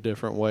take a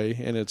different way,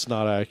 and it's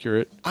not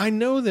accurate. I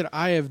know that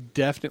I have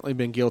definitely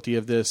been guilty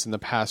of this in the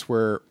past,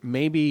 where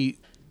maybe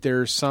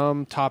there's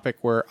some topic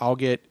where I'll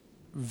get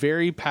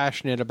very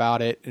passionate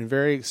about it and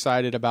very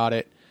excited about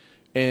it,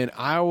 and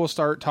I will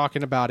start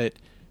talking about it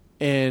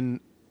and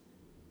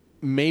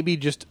maybe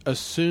just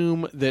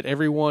assume that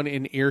everyone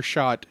in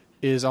earshot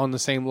is on the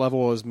same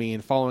level as me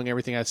and following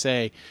everything I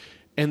say.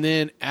 And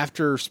then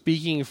after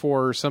speaking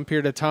for some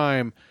period of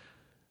time,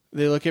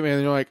 they look at me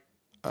and they're like,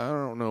 I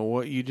don't know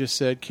what you just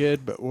said,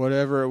 kid, but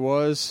whatever it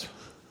was,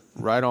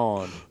 right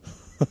on.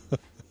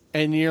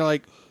 And you're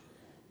like,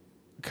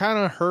 kind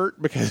of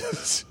hurt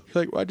because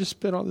you're like, well, I just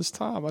spent all this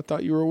time. I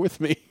thought you were with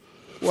me.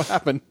 What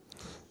happened?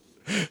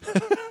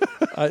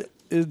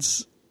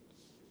 It's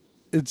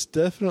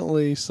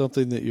definitely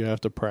something that you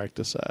have to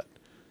practice at,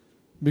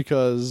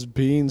 because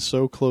being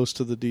so close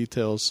to the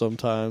details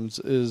sometimes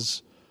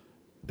it's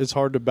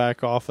hard to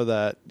back off of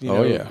that.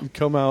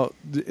 Come out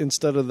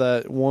instead of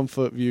that 1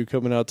 foot view,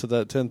 coming out to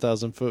that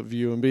 10,000 foot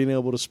view and being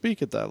able to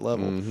speak at that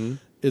level. Mm-hmm.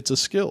 It's a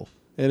skill,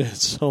 and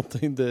it's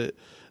something that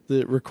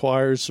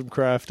requires some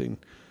crafting.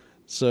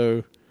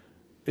 So,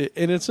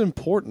 and it's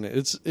important.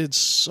 It's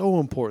so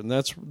important.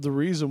 That's the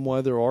reason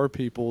why there are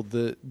people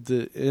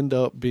that end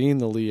up being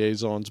the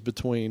liaisons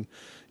between,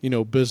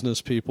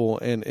 business people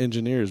and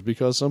engineers,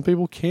 because some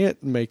people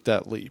can't make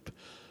that leap.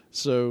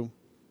 So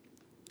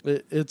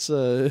it's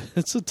a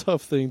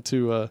tough thing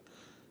to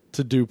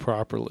do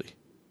properly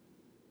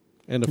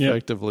and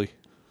effectively.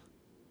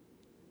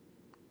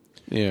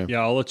 Yeah. Yeah,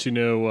 I'll let you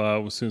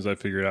know as soon as I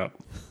figure it out.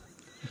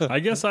 I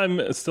guess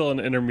I'm still an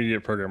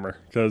intermediate programmer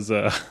because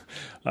I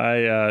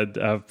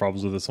have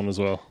problems with this one as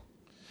well.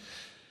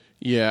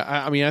 Yeah,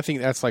 I mean, I think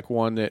that's like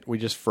one that we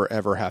just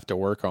forever have to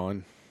work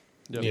on.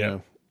 Yep. You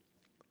know?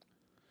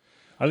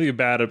 I think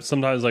about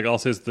sometimes like I'll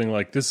say something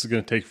like, this is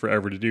going to take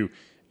forever to do.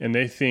 And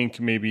they think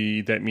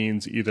maybe that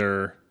means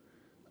either,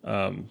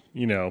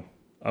 you know,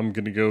 I'm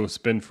going to go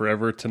spend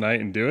forever tonight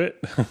and do it.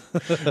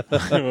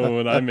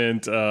 When I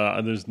meant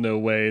there's no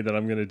way that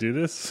I'm going to do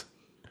this.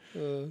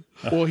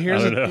 Well,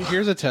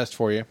 here's a test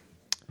for you.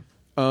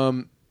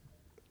 I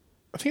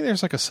think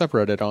there's like a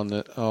subreddit on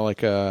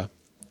that.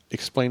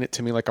 Explain it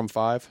to me like I'm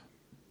 5.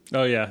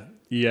 Oh, yeah.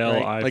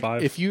 ELI5. Right?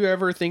 Like, if you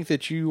ever think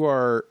that you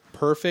are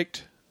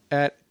perfect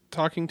at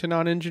talking to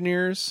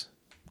non-engineers,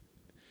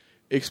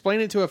 explain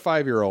it to a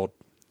 5-year-old.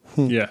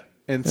 Yeah.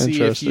 And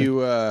see if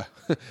you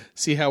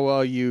see how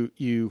well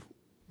you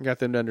got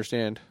them to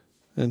understand.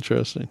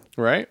 Interesting.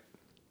 Right?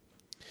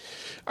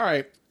 All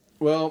right.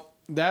 Well,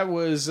 that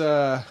was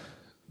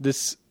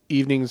this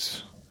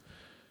evening's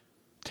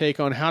take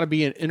on how to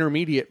be an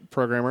intermediate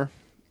programmer,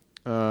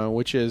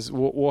 which is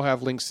we'll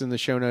have links in the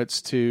show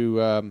notes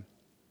to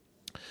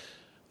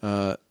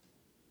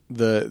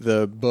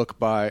the book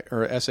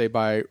or essay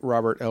by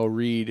Robert L.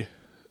 Reed,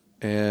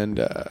 and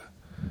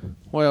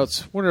what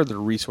else? What are the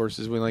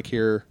resources we like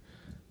here?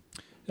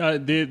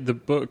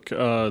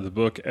 The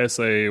book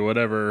essay,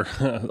 whatever,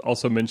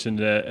 also mentioned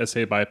an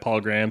essay by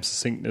Paul Graham,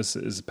 Succinctness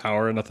is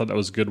Power, and I thought that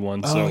was a good one.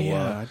 Oh, so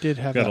yeah, I did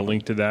have got that a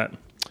link to that.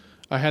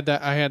 I had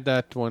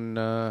that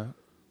one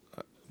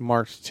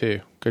marked too.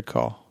 Good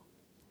call.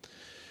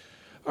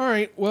 All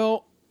right,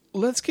 well,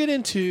 let's get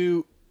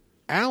into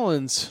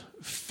Alan's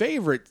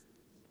favorite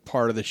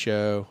part of the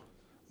show.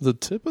 The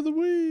tip of the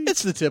week.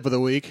 It's the tip of the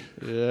week.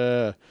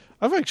 Yeah.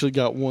 I've actually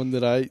got one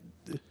that I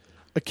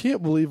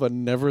can't believe I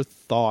never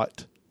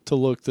thought to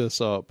look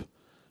this up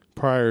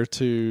prior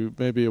to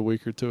maybe a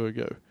week or two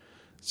ago.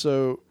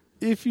 So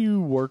if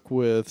you work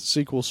with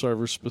SQL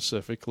Server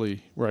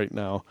specifically right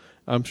now,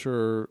 I'm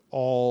sure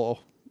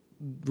all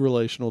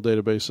relational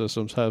database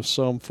systems have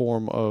some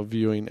form of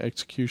viewing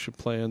execution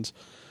plans,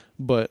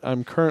 but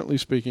I'm currently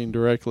speaking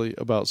directly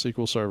about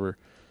SQL Server.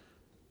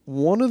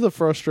 One of the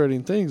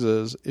frustrating things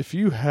is if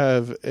you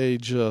have a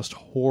just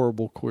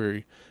horrible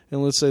query,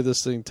 and let's say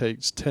this thing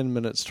takes 10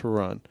 minutes to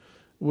run,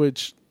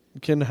 which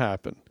can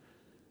happen.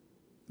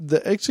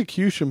 The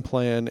execution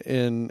plan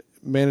in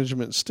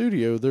Management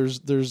Studio,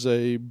 there's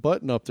a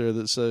button up there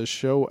that says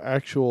Show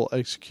Actual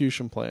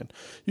Execution Plan.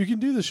 You can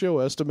do the Show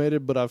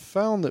Estimated, but I've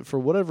found that for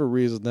whatever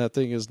reason that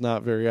thing is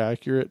not very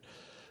accurate.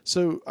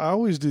 So I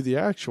always do the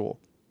actual.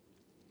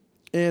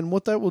 And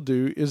what that will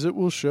do is it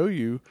will show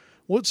you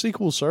what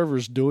SQL Server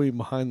is doing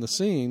behind the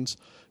scenes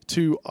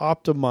to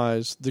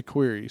optimize the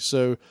query.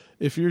 So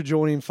if you're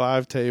joining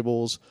 5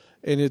 tables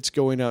and it's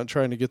going out and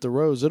trying to get the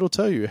rows, it'll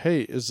tell you,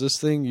 hey, is this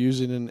thing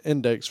using an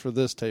index for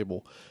this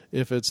table?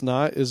 If it's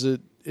not, is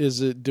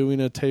it doing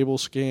a table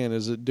scan?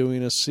 Is it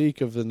doing a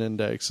seek of an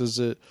index? Is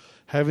it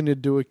having to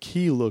do a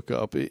key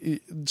lookup?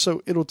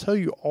 So it'll tell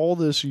you all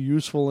this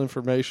useful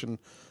information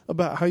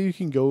about how you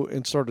can go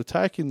and start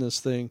attacking this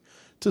thing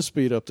to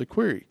speed up the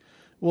query.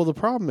 Well, the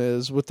problem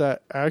is with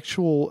that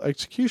actual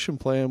execution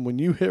plan, when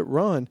you hit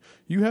run,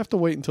 you have to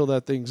wait until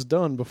that thing's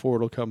done before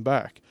it'll come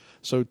back.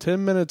 So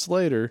 10 minutes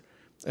later,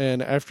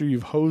 and after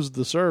you've hosed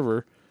the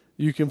server,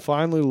 you can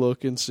finally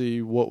look and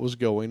see what was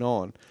going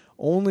on.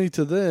 Only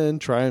to then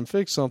try and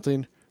fix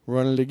something,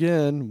 run it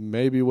again,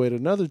 maybe wait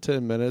another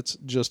 10 minutes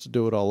just to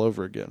do it all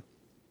over again.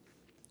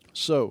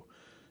 So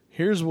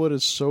here's what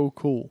is so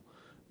cool.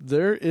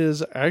 There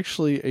is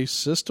actually a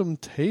system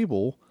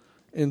table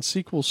in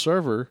SQL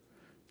Server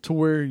to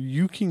where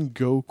you can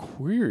go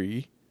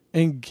query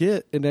and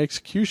get an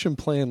execution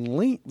plan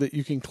link that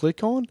you can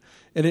click on,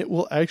 and it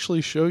will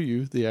actually show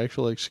you the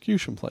actual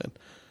execution plan.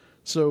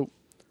 So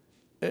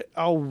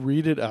I'll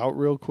read it out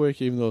real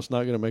quick, even though it's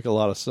not going to make a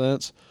lot of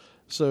sense.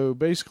 So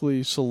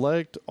basically,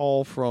 select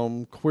all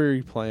from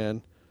query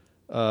plan.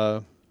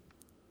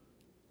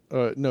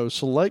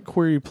 Select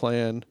query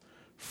plan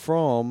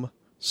from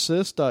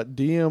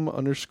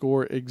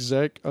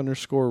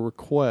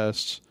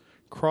sys.dm_exec_requests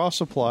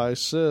cross apply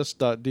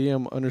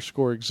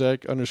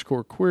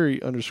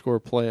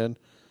sys.dm_exec_query_plan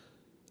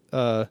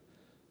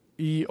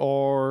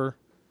ER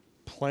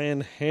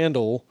plan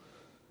handle,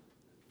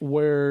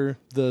 where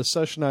the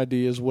session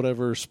ID is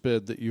whatever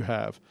SPID that you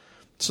have.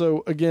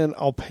 So again,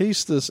 I'll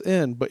paste this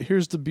in, but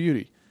here's the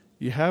beauty.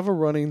 You have a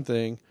running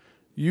thing.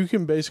 You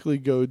can basically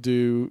go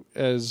do,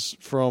 as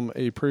from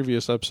a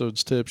previous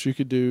episode's tips, you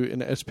could do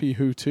an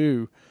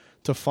SP-who-to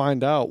to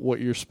find out what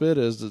your SPID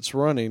is that's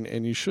running,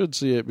 and you should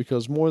see it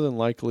because more than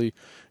likely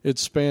it's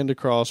spanned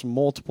across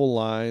multiple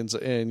lines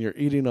and you're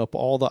eating up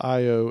all the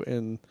I/O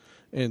and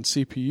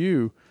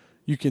CPU.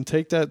 You can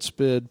take that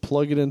SPID,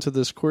 plug it into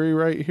this query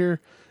right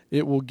here.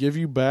 It will give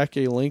you back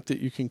a link that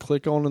you can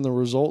click on in the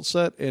result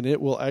set, and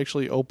it will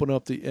actually open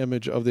up the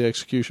image of the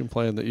execution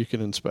plan that you can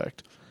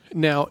inspect.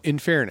 Now, in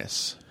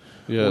fairness,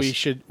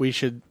 yes, we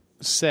should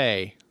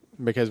say,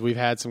 because we've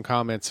had some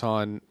comments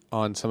on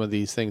on some of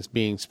these things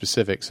being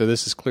specific. So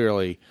this is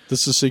clearly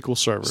This is SQL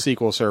Server.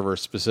 SQL Server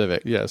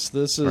specific. Yes,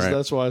 this is. Right.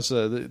 That's why I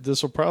said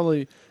this will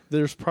probably.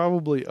 There's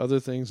probably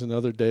other things in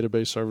other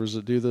database servers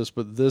that do this,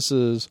 but this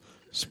is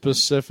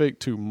specific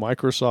to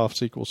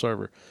Microsoft SQL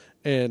Server,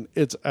 and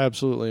it's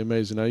absolutely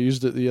amazing. I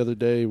used it the other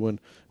day when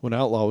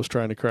Outlaw was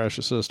trying to crash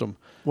a system.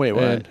 Wait,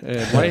 what?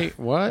 And Wait,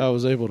 what? I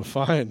was able to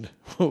find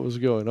what was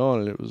going on,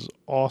 and it was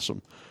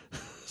awesome.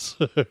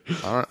 So,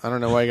 I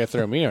don't know why you got to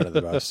throw me under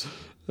the bus.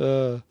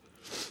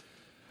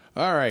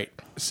 All right.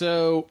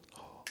 So,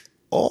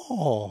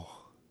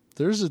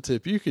 there's a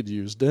tip you could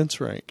use: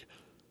 Dense Rank.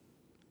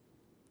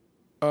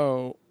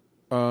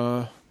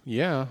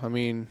 yeah. I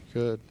mean,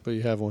 Good, but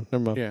you have one.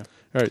 Never mind. yeah.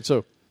 All right,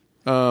 so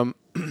All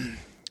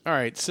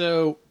right.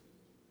 So,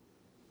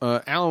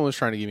 Alan was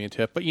trying to give me a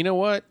tip, but you know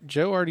what?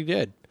 Joe already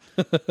did.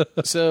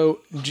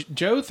 So,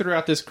 Joe threw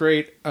out this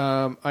great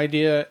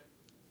idea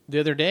the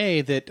other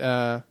day that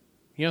I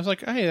was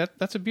like, hey,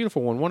 that's a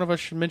beautiful one. One of us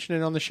should mention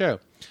it on the show.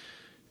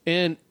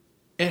 And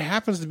it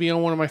happens to be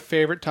on one of my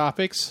favorite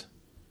topics,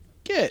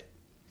 Git.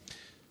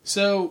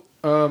 So,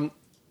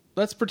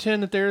 let's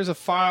pretend that there is a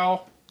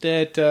file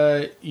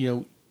that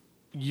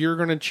you're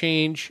going to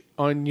change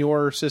on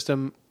your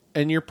system,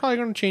 and you're probably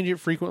going to change it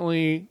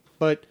frequently,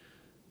 but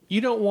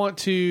you don't want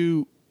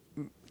to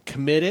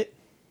commit it,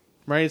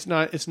 right?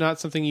 It's not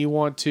something you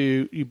want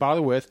to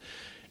bother with.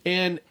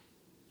 And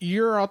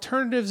your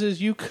alternatives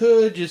is you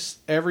could just,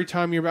 every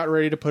time you're about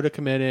ready to put a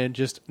commit in,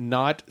 just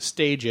not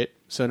stage it.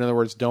 So in other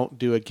words, don't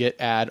do a git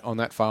add on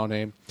that file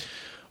name.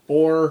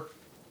 Or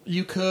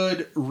you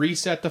could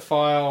reset the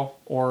file,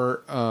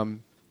 or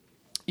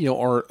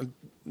or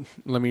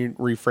let me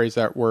rephrase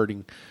that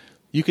wording.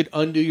 You could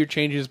undo your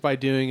changes by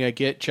doing a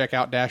git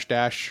checkout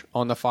 --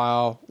 on the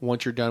file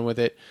once you're done with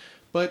it.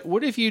 But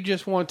what if you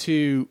just want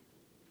to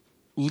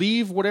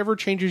leave whatever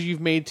changes you've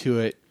made to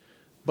it,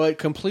 but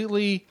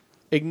completely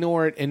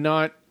ignore it and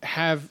not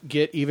have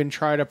Git even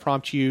try to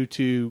prompt you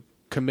to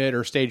commit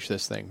or stage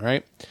this thing,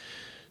 right?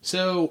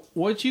 So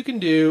what you can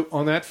do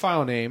on that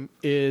file name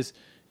is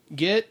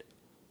git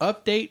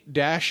update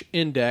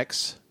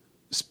 -index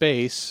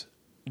space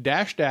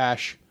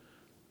 --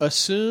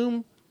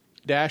 assume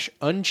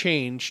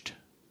 -unchanged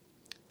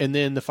and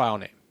then the file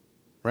name,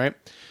 right?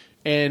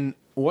 And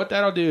what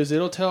that'll do is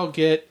it'll tell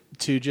Git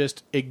to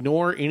just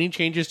ignore any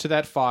changes to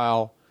that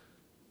file,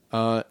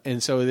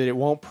 and so that it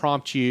won't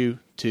prompt you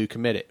to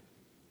commit it.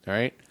 All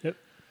right. Yep.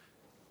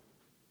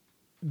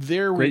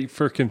 Great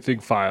for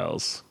config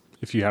files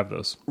if you have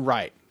those.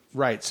 Right.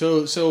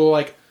 So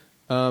like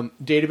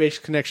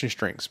database connection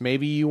strings.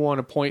 Maybe you want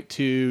to point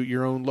to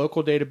your own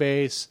local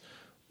database,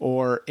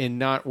 or in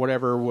not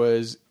whatever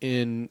was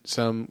in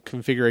some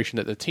configuration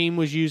that the team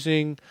was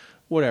using,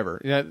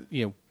 whatever.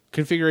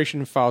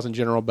 Configuration files in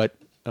general. But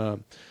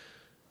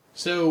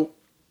so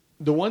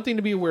the one thing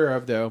to be aware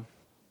of, though,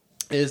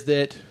 is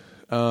that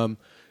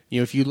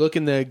if you look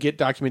in the Git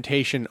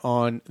documentation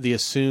on the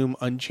assume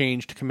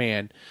unchanged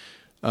command,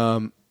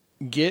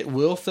 Git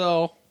will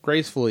fail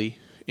gracefully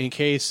in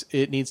case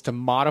it needs to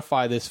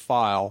modify this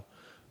file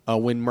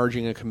when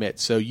merging a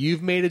commit. So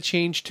you've made a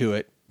change to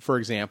it, for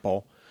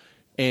example,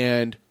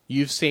 and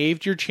you've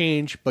saved your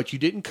change, but you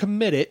didn't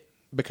commit it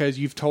because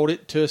you've told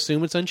it to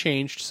assume it's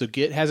unchanged. So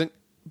Git hasn't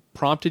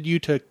prompted you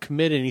to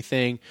commit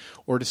anything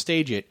or to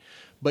stage it.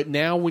 But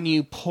now when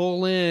you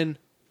pull in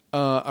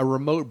a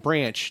remote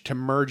branch to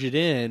merge it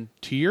in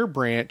to your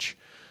branch,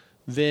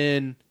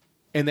 and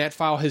that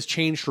file has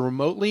changed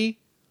remotely,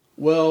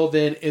 well,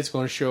 then it's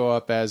going to show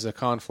up as a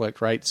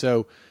conflict, right?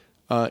 So,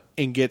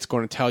 and Git's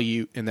going to tell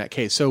you in that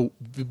case. So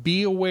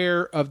be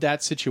aware of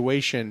that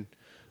situation,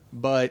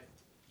 but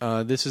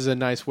this is a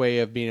nice way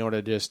of being able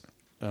to just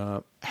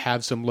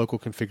have some local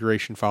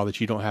configuration file that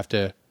you don't have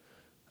to,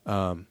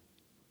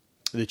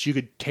 that you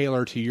could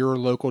tailor to your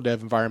local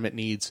dev environment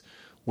needs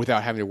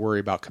without having to worry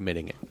about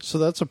committing it. So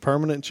that's a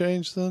permanent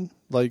change then?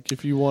 Like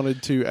if you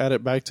wanted to add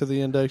it back to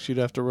the index, you'd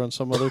have to run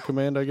some other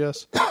command, I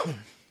guess?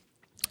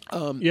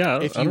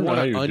 If you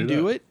want to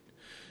undo it,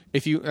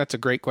 that's a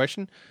great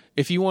question.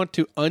 If you want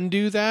to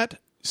undo that,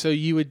 so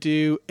you would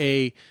do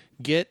a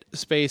git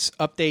space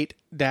update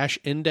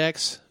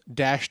 -index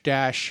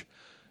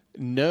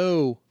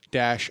 -no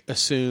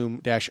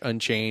 -assume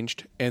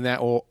 -unchanged, and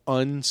that will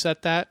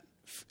unset that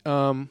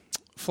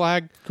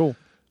flag. Cool.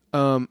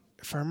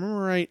 If I remember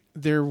right,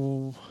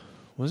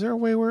 was there a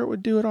way where it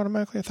would do it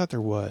automatically? I thought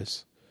there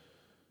was.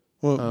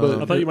 Well,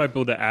 I thought you might be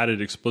able to add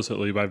it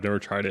explicitly, but I've never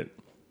tried it.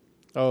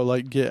 Oh,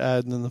 like git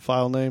add and then the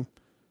file name?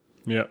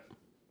 Yep.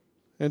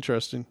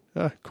 Interesting.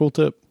 Cool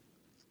tip.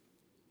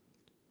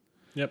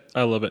 Yep,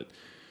 I love it.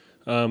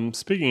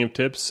 Speaking of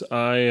tips,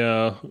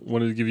 I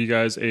wanted to give you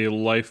guys a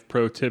life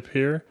pro tip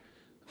here.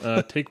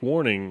 Take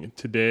warning.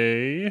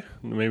 Today,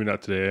 maybe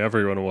not today,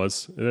 everyone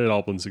was. It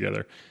all blends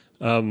together.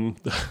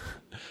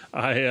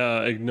 I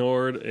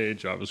ignored a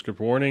JavaScript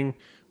warning,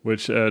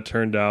 which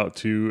turned out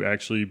to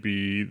actually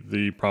be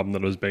the problem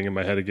that I was banging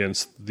my head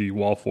against the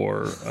wall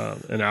for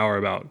an hour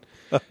about.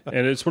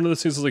 And it's one of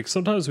those things like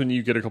sometimes when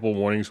you get a couple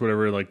warnings,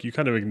 whatever, like you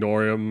kind of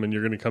ignore them and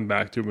you're going to come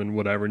back to them and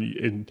whatever.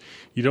 And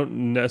you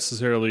don't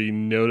necessarily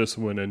notice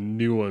when a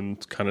new one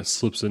kind of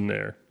slips in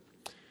there.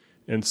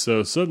 And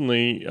so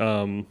suddenly,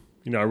 I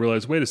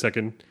realized, wait a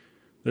second,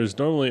 there's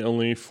normally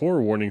only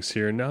 4 warnings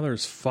here. Now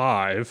there's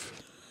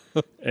 5.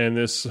 And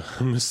this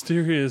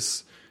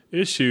mysterious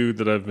issue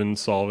that I've been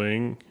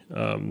solving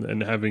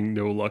and having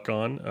no luck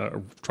on,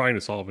 or trying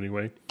to solve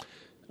anyway,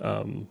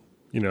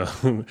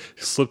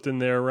 slipped in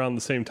there around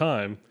the same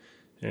time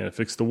and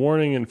fixed the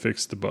warning and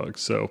fixed the bug.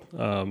 So,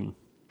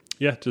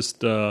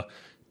 just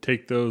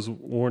take those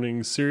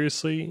warnings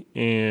seriously.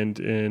 And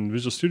in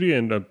Visual Studio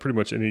and pretty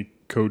much any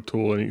code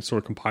tool, any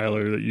sort of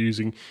compiler that you're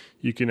using,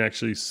 you can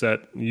actually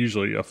set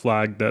usually a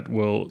flag that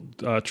will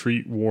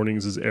treat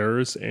warnings as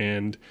errors.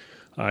 And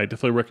I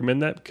definitely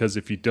recommend that, because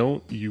if you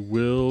don't, you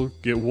will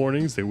get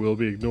warnings, they will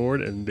be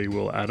ignored, and they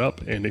will add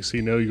up. And next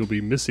thing you know, you'll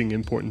be missing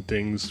important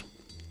things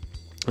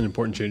and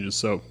important changes.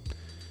 So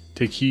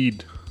take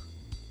heed.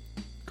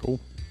 Cool.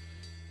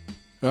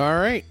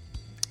 All right.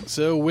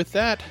 So with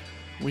that,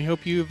 we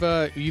hope you've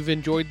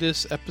enjoyed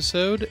this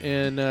episode,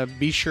 and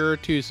be sure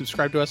to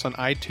subscribe to us on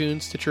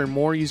iTunes, Stitcher, and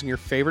more using your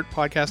favorite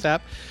podcast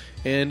app.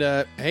 And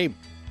hey,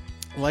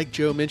 like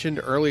Joe mentioned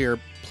earlier,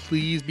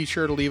 please be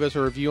sure to leave us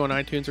a review on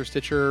iTunes or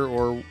Stitcher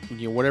or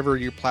whatever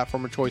your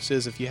platform of choice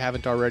is. If you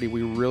haven't already,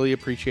 we really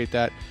appreciate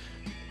that.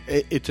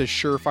 It's a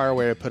surefire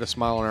way to put a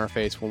smile on our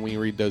face when we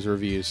read those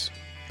reviews.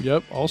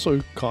 Yep.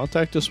 Also,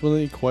 contact us with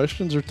any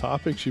questions or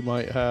topics you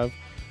might have,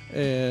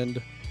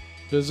 and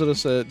visit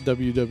us at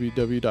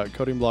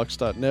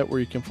www.codingblocks.net, where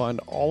you can find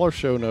all our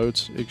show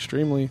notes,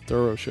 extremely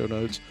thorough show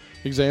notes,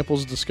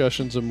 examples,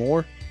 discussions, and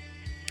more.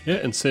 Yeah,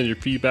 and send your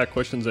feedback,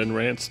 questions, and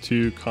rants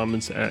to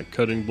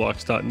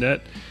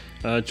comments@codingblocks.net.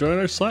 Join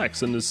our Slack.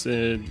 Send us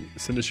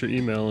your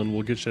email, and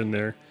we'll get you in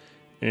there.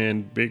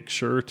 And make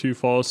sure to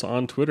follow us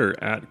on Twitter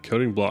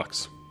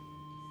 @CodingBlocks.